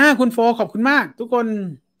คุณโฟขอบคุณมากทุกคน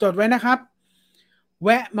จดไว้นะครับแว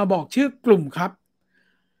ะมาบอกชื่อกลุ่มครับ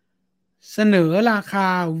เสนอราคา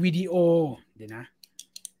วิดีโอเดี๋ยวนะ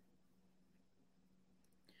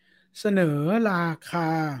เสนอราคา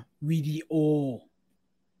วิดีโอ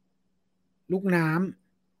ลูกน้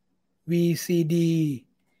ำ VCD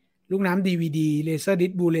ลูกน้ำ DVD เลเซอร์ดิ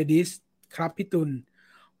สบูเลดิสครับพี่ตุล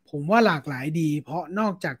ผมว่าหลากหลายดีเพราะนอ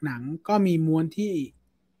กจากหนังก็มีม้วนที่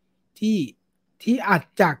อัด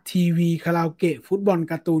จากทีวีคาราโอเกะฟุตบอล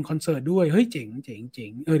การ์ตูนคอนเสิร์ตด้วยเฮ้ยเจ๋งเ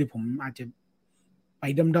ดี๋ยวผมอาจจะไป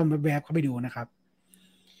ด้อมๆแวบๆเข้าไปดูนะครับ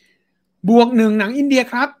บวก1หนังอินเดีย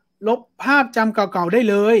ครับลบภาพจำเก่าๆได้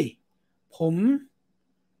เลยผม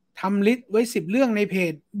ทำลิสต์ไว้10 เรื่องในเพ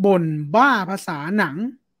จบ่นบ้าภาษาหนัง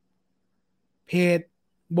เพจ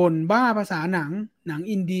บ่นบ้าภาษาหนัง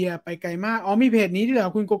อินเดียไปไกลมากมีเพจนี้ด้วยเหร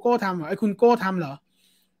อคุณโกโก้ทำเหรอคุณโก้ทำเหรอ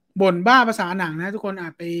บ่นบ้าภาษาหนังนะทุกคนอา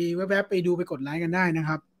จไปแวบๆไปดูไปกดไลค์กันได้นะค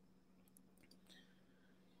รับ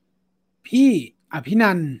พี่อภิ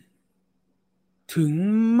นันท์ถึง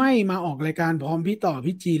ไม่มาออกรายการพร้อมพี่ต่อ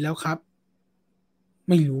พี่จีนแล้วครับ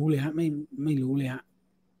ไม่รู้เลยฮะไม่รู้เลยฮะ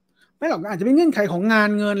ไม่หรอกอาจจะเป็นเงื่อนไขของงาน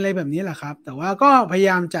เงินอะไรแบบนี้แหละครับแต่ว่าก็พยา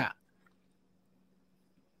ยามจะ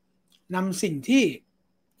นำสิ่งที่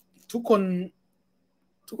ทุกคน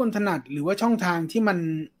ถนัดหรือว่าช่องทางที่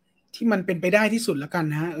มันเป็นไปได้ที่สุดแล้วกัน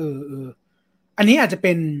นะฮะอันนี้อาจจะเ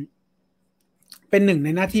ป็นหนึ่งใน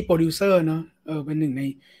หน้าที่โปรดิวเซอร์เนาะเป็นหนึ่งใน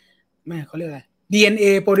แม่เขาเรียกอะไร DNA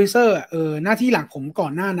โปรดิวเซอร์หน้าที่หลักผมก่อ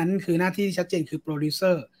นหน้านั้นคือหน้าที่ชัดเจนคือโปรดิวเซ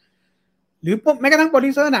อร์หรือแม้กระทั่งโปรดิ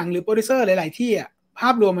วเซอร์หนังหรือโปรดิวเซอร์หลายๆที่ภา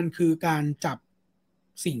พรวมมันคือการจับ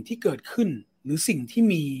สิ่งที่เกิดขึ้นหรือสิ่งที่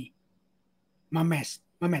มีมาแ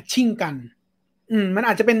มทชิ่งกันมันอ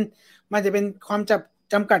าจจะเป็นความ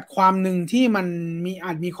จำกัดความหนึ่งที่มันอ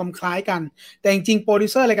าจมีความคล้ายกันแต่จริงๆโปรดิว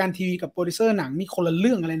เซอร์รายการทีวีกับโปรดิวเซอร์หนังนี่คนละเ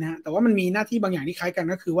รื่องอะไรนะฮะแต่ว่ามันมีหน้าที่บางอย่างที่คล้ายกัน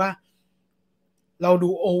ก็คือว่าเราดู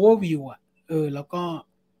โอเวอร์วิวแล้วก็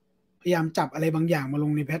พยายามจับอะไรบางอย่างมาล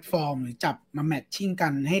งในแพลตฟอร์มหรือจับมาแมทชิ่งกั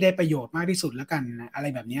นให้ได้ประโยชน์มากที่สุดแล้วกันนะอะไร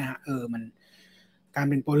แบบนี้ฮะมันการ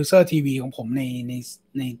เป็นโปรดิวเซอร์ทีวีของผมใ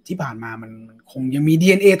นที่ผ่านมามันคงยังมี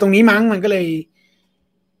DNA ตรงนี้มั้งมันก็เลย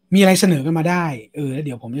มีอะไรเสนอกันมาได้แล้วเ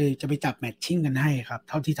ดี๋ยวผมจะไปจับแมทชิ่งกันให้ครับ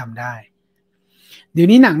เท่าที่ทำได้เดี๋ยว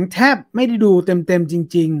นี้หนังแทบไม่ได้ดูเต็มจ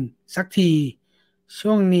ริงๆสักที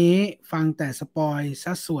ช่วงนี้ฟังแต่สปอยซ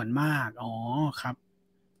ะส่วนมากครับ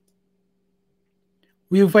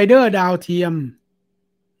วิวไฟเดอร์ดาวเทียม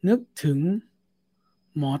นึกถึง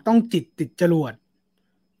หมอต้องจิตติดจรวด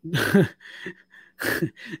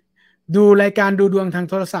ดูรายการดูดวงทาง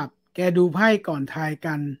โทรศัพท์แกดูไพ่ก่อนทาย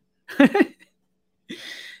กัน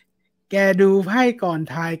แกดูไพ่ก่อน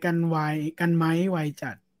ทายกันไวกันไหมไว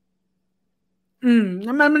จัด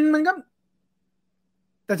มันก็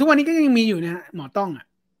แต่ทุกวันนี้ก็ยังมีอยู่นะฮะหมอต้อง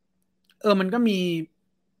มันก็มี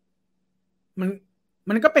มัน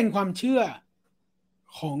มันก็เป็นความเชื่อ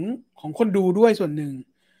ของคนดูด้วยส่วนหนึ่ง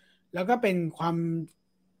แล้วก็เป็นคว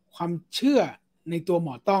ามเชื่อในตัวหม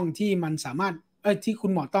อต้องที่มันสามารถที่คุ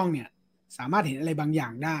ณหมอต้องเนี่ยสามารถเห็นอะไรบางอย่า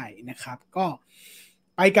งได้นะครับก็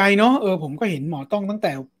ไปไกลเนาะผมก็เห็นหมอต้องตั้งแ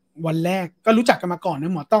ต่วันแรกก็รู้จักกันมาก่อนน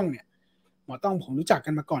ะหมอต้องเนี่ยหมอต้องผมรู้จักกั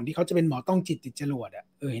นมาก่อนที่เขาจะเป็นหมอต้องจิตติดจรวด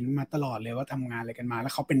เห็นมาตลอดเลยว่าทำงานอะไรกันมาแล้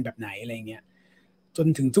วเขาเป็นแบบไหนอะไรเงี้ยจน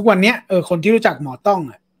ถึงทุกวันเนี้ยคนที่รู้จักหมอต้อง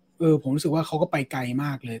ผมรู้สึกว่าเขาก็ไปไกลม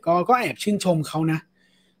ากเลยก็แอบชื่นชมเขานะ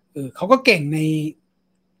เขาก็เก่ง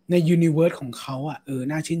ในยูนิเวิร์สของเขา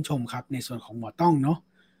น่าชื่นชมครับในส่วนของหมอต้องเนาะ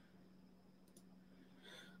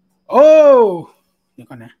โอ้เดี๋ยว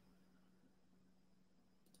ก่อนนะ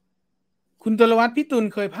คุณตรวัตรพี่ตุล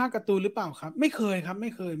เคยพากย์การ์ตูนหรือเปล่าครับไม่เคยครับไ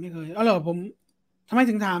ม่เคยเหรอผมทำไม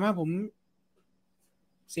ถึงถามผม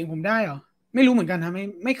เสียงผมได้เหรอไม่รู้เหมือนกันครับ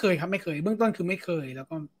ไม่เคยครับไม่เคยเบื้องต้นคือไม่เคยแล้ว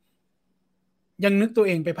ก็ยังนึกตัวเ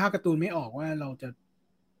องไปพากย์การ์ตูนไม่ออกว่าเร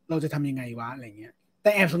าจะทำยังไงวะอะไรเงี้ยแ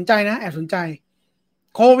ต่แอบสนใจนะแอบสนใจ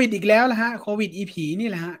โควิดอีกแล้วละฮะโควิดอีผีนี่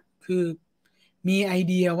แหละฮะคือมีไอ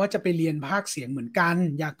เดียว่าจะไปเรียนพากย์เสียงเหมือนกัน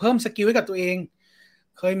อยากเพิ่มสกิลให้กับตัวเอง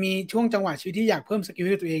เคยมีช่วงจังหวะชีวิตที่อยากเพิ่มสกิล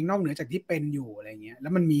ให้ตัวเองนอกเหนือจากที่เป็นอยู่อะไรเงี้ยแล้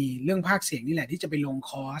วมันมีเรื่องพากย์เสียงนี่แหละที่จะไปลง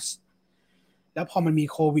คอร์สแล้วพอมันมี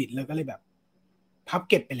โควิดเลยก็เลยแบบพับ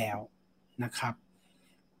เก็บไปแล้วนะครับ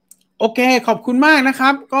โอเคขอบคุณมากนะครั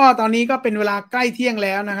บก็ตอนนี้ก็เป็นเวลาใกล้เที่ยงแ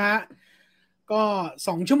ล้วนะฮะก็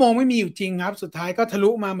2 ชั่วโมงไม่มีอยู่จริงครับสุดท้ายก็ทะลุ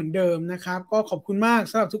มาเหมือนเดิมนะครับก็ขอบคุณมาก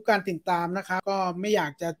สำหรับทุกการติดตามนะครับก็ไม่อยา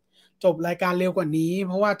กจะจบรายการเร็วกว่านี้เ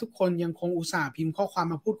พราะว่าทุกคนยังคงอุตส่าห์พิมพ์ข้อความ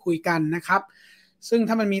มาพูดคุยกันนะครับซึ่ง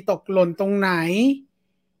ถ้ามันมีตกหล่นตรงไหน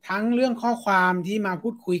ทั้งเรื่องข้อความที่มาพู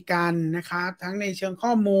ดคุยกันนะครับทั้งในเชิงข้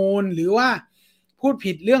อมูลหรือว่าพูด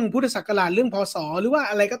ผิดเรื่องพุทธศักราชเรื่องพศหรือว่า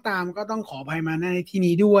อะไรก็ตามก็ต้องขออภัยมาในที่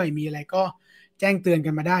นี้ด้วยมีอะไรก็แจ้งเตือนกั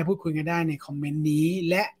นมาได้พูดคุยกันได้ในคอมเมนต์นี้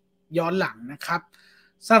และย้อนหลังนะครับ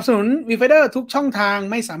สนับสนุนวีไฟเดอร์ทุกช่องทาง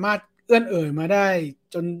ไม่สามารถเอื้อนเอ่ยมาได้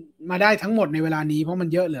จนมาได้ทั้งหมดในเวลานี้เพราะมัน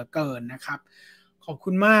เยอะเหลือเกินนะครับขอบคุ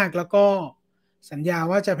ณมากแล้วก็สัญญา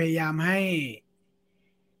ว่าจะพยายามให้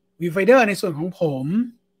วีไฟเดอร์ในส่วนของผม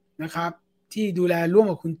นะครับที่ดูแลร่วม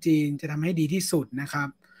กับคุณจีนจะทำให้ดีที่สุดนะครับ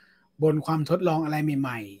บนความทดลองอะไรให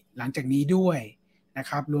ม่ๆหลังจากนี้ด้วยนะ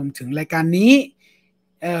ครับรวมถึงรายการนี้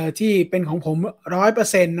ที่เป็นของผม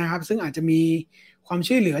 100% นะครับซึ่งอาจจะมีความ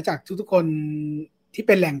ช่วยเหลือจากทุกๆคนที่เ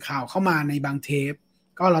ป็นแหล่งข่าวเข้ามาในบางเทป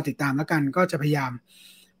ก็รอติดตามแล้วกันก็จะพยายาม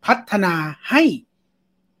พัฒนาให้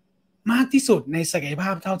มากที่สุดในศักยภ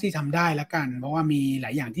าพเท่าที่ทำได้แล้วกันเพราะว่ามีหล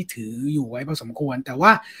ายอย่างที่ถืออยู่ไว้พอสมควรแต่ว่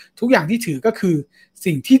าทุกอย่างที่ถือก็คือ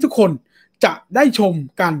สิ่งที่ทุกคนจะได้ชม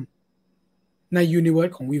กันใน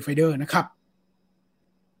Universe ของ Viewfinder นะครับ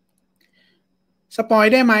สปอย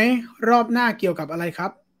ได้ไหมรอบหน้าเกี่ยวกับอะไรครั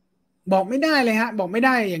บบอกไม่ได้เลยฮะบอกไม่ไ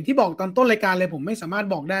ด้อย่างที่บอกตอนต้นรายการเลยผมไม่สามารถ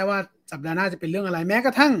บอกได้ว่าสัปดาห์หน้าจะเป็นเรื่องอะไรแม้ก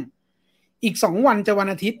ระทั่งอีก2 วันจะวัน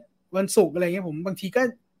อาทิตย์วันศุกร์อะไรเงี้ยผมบางทีก็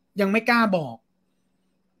ยังไม่กล้าบอก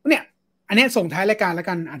เนี่ยอันนี้ส่งท้ายรายการแล้ว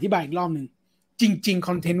กันอธิบายอีกรอบหนึ่งจริงๆค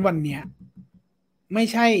อนเทนต์วันเนี้ยไม่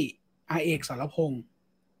ใช่อาเอกสรพงษ์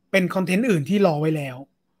เป็นคอนเทนต์อื่นที่รอไว้แล้ว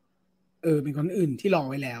เป็นคนอื่นที่รอ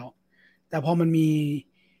ไว้แล้วแต่พอมันมี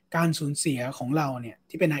การสูญเสียของเราเนี่ย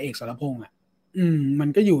ที่เป็นอาเอกสรพงษ์มัน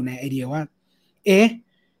ก็อยู่ในไอเดียว่า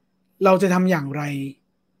เราจะทำอย่างไร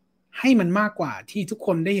ให้มันมากกว่าที่ทุกค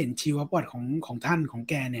นได้เห็นชีวประวัติของท่านของ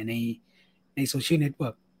แกเนี่ยในโซเชียลเน็ตเวิ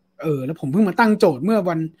ร์กแล้วผมเพิ่งมาตั้งโจทย์เมื่อ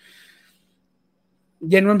วัน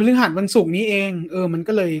เย็นวันพฤหัสวันศุกร์นี้เองมัน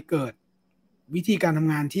ก็เลยเกิดวิธีการท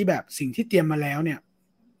ำงานที่แบบสิ่งที่เตรียมมาแล้วเนี่ย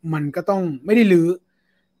มันก็ต้องไม่ได้ลื้อ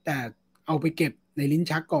แต่เอาไปเก็บในลิ้น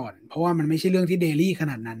ชักก่อนเพราะว่ามันไม่ใช่เรื่องที่เดลี่ข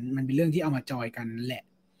นาดนั้นมันเป็นเรื่องที่เอามาจอยกันแหละ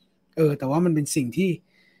แต่ว่ามันเป็นสิ่งที่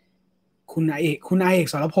คุณอาเอก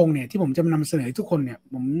สรพงษ์เนี่ยที่ผมจะนำเสนอให้ทุกคนเนี่ย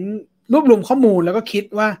ผมรวบรวมข้อมูลแล้วก็คิด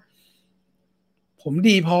ว่าผม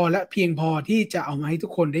ดีพอและเพียงพอที่จะเอามาให้ทุ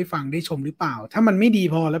กคนได้ฟังได้ชมหรือเปล่าถ้ามันไม่ดี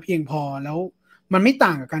พอและเพียงพอแล้วมันไม่ต่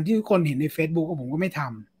างกับการที่ทุกคนเห็นใน Facebook ผมก็ไม่ท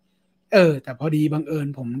ำแต่พอดีบังเอิญ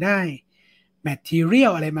ผมได้แมททีเรีย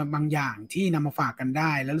ลอะไรมาบางอย่างที่นำมาฝากกันไ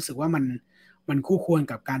ด้แล้วรู้สึกว่ามันคู่ควร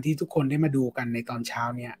กับการที่ทุกคนได้มาดูกันในตอนเช้า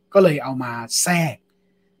เนี่ยก็เลยเอามาแทรก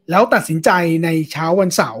แล้วตัดสินใจในเช้าวัน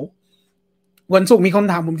เสาร์วันศุกร์มีคน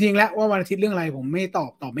ถามผมทิ้งแล้วว่าวันอาทิตย์เรื่องอะไรผมไม่ตอ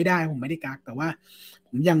บไม่ได้ผมไม่ได้กักแต่ว่าผ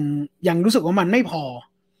มยังรู้สึกว่ามันไม่พอ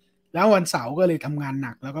แล้ววันเสาร์ก็เลยทำงานห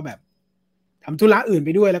นักแล้วก็แบบทำธุระอื่นไป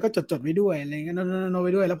ด้วยแล้วก็จดไว้ด้วยอะไรเงี้ยโน้ตไ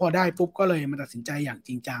ว้ด้วยแล้วพอได้ปุ๊บก็เลยมาตัดสินใจอย่างจ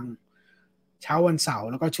ริงจังเช้าวันเสาร์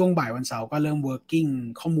แล้วก็ช่วงบ่ายวันเสาร์ก็เริ่ม working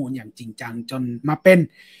ข้อมูลอย่างจริงจังจนมาเป็น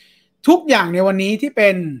ทุกอย่างในวันนี้ที่เป็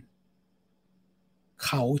นเ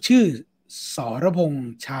ขาชื่อสรพงษ์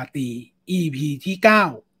ชาตรี EP ที่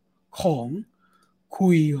9ของคุ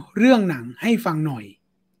ยเรื่องหนังให้ฟังหน่อย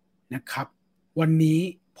นะครับวันนี้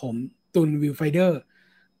ผมตุลวิวไฟเดอร์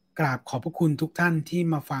กราบขอบพระคุณทุกท่านที่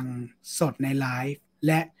มาฟังสดในไลฟ์แ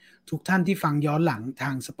ละทุกท่านที่ฟังย้อนหลังทา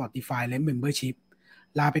ง Spotify และ Membership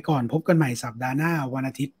ลาไปก่อนพบกันใหม่สัปดาห์หน้าวัน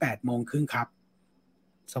อาทิตย์ 8:30 น.ครับ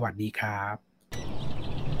สวัสดีครับ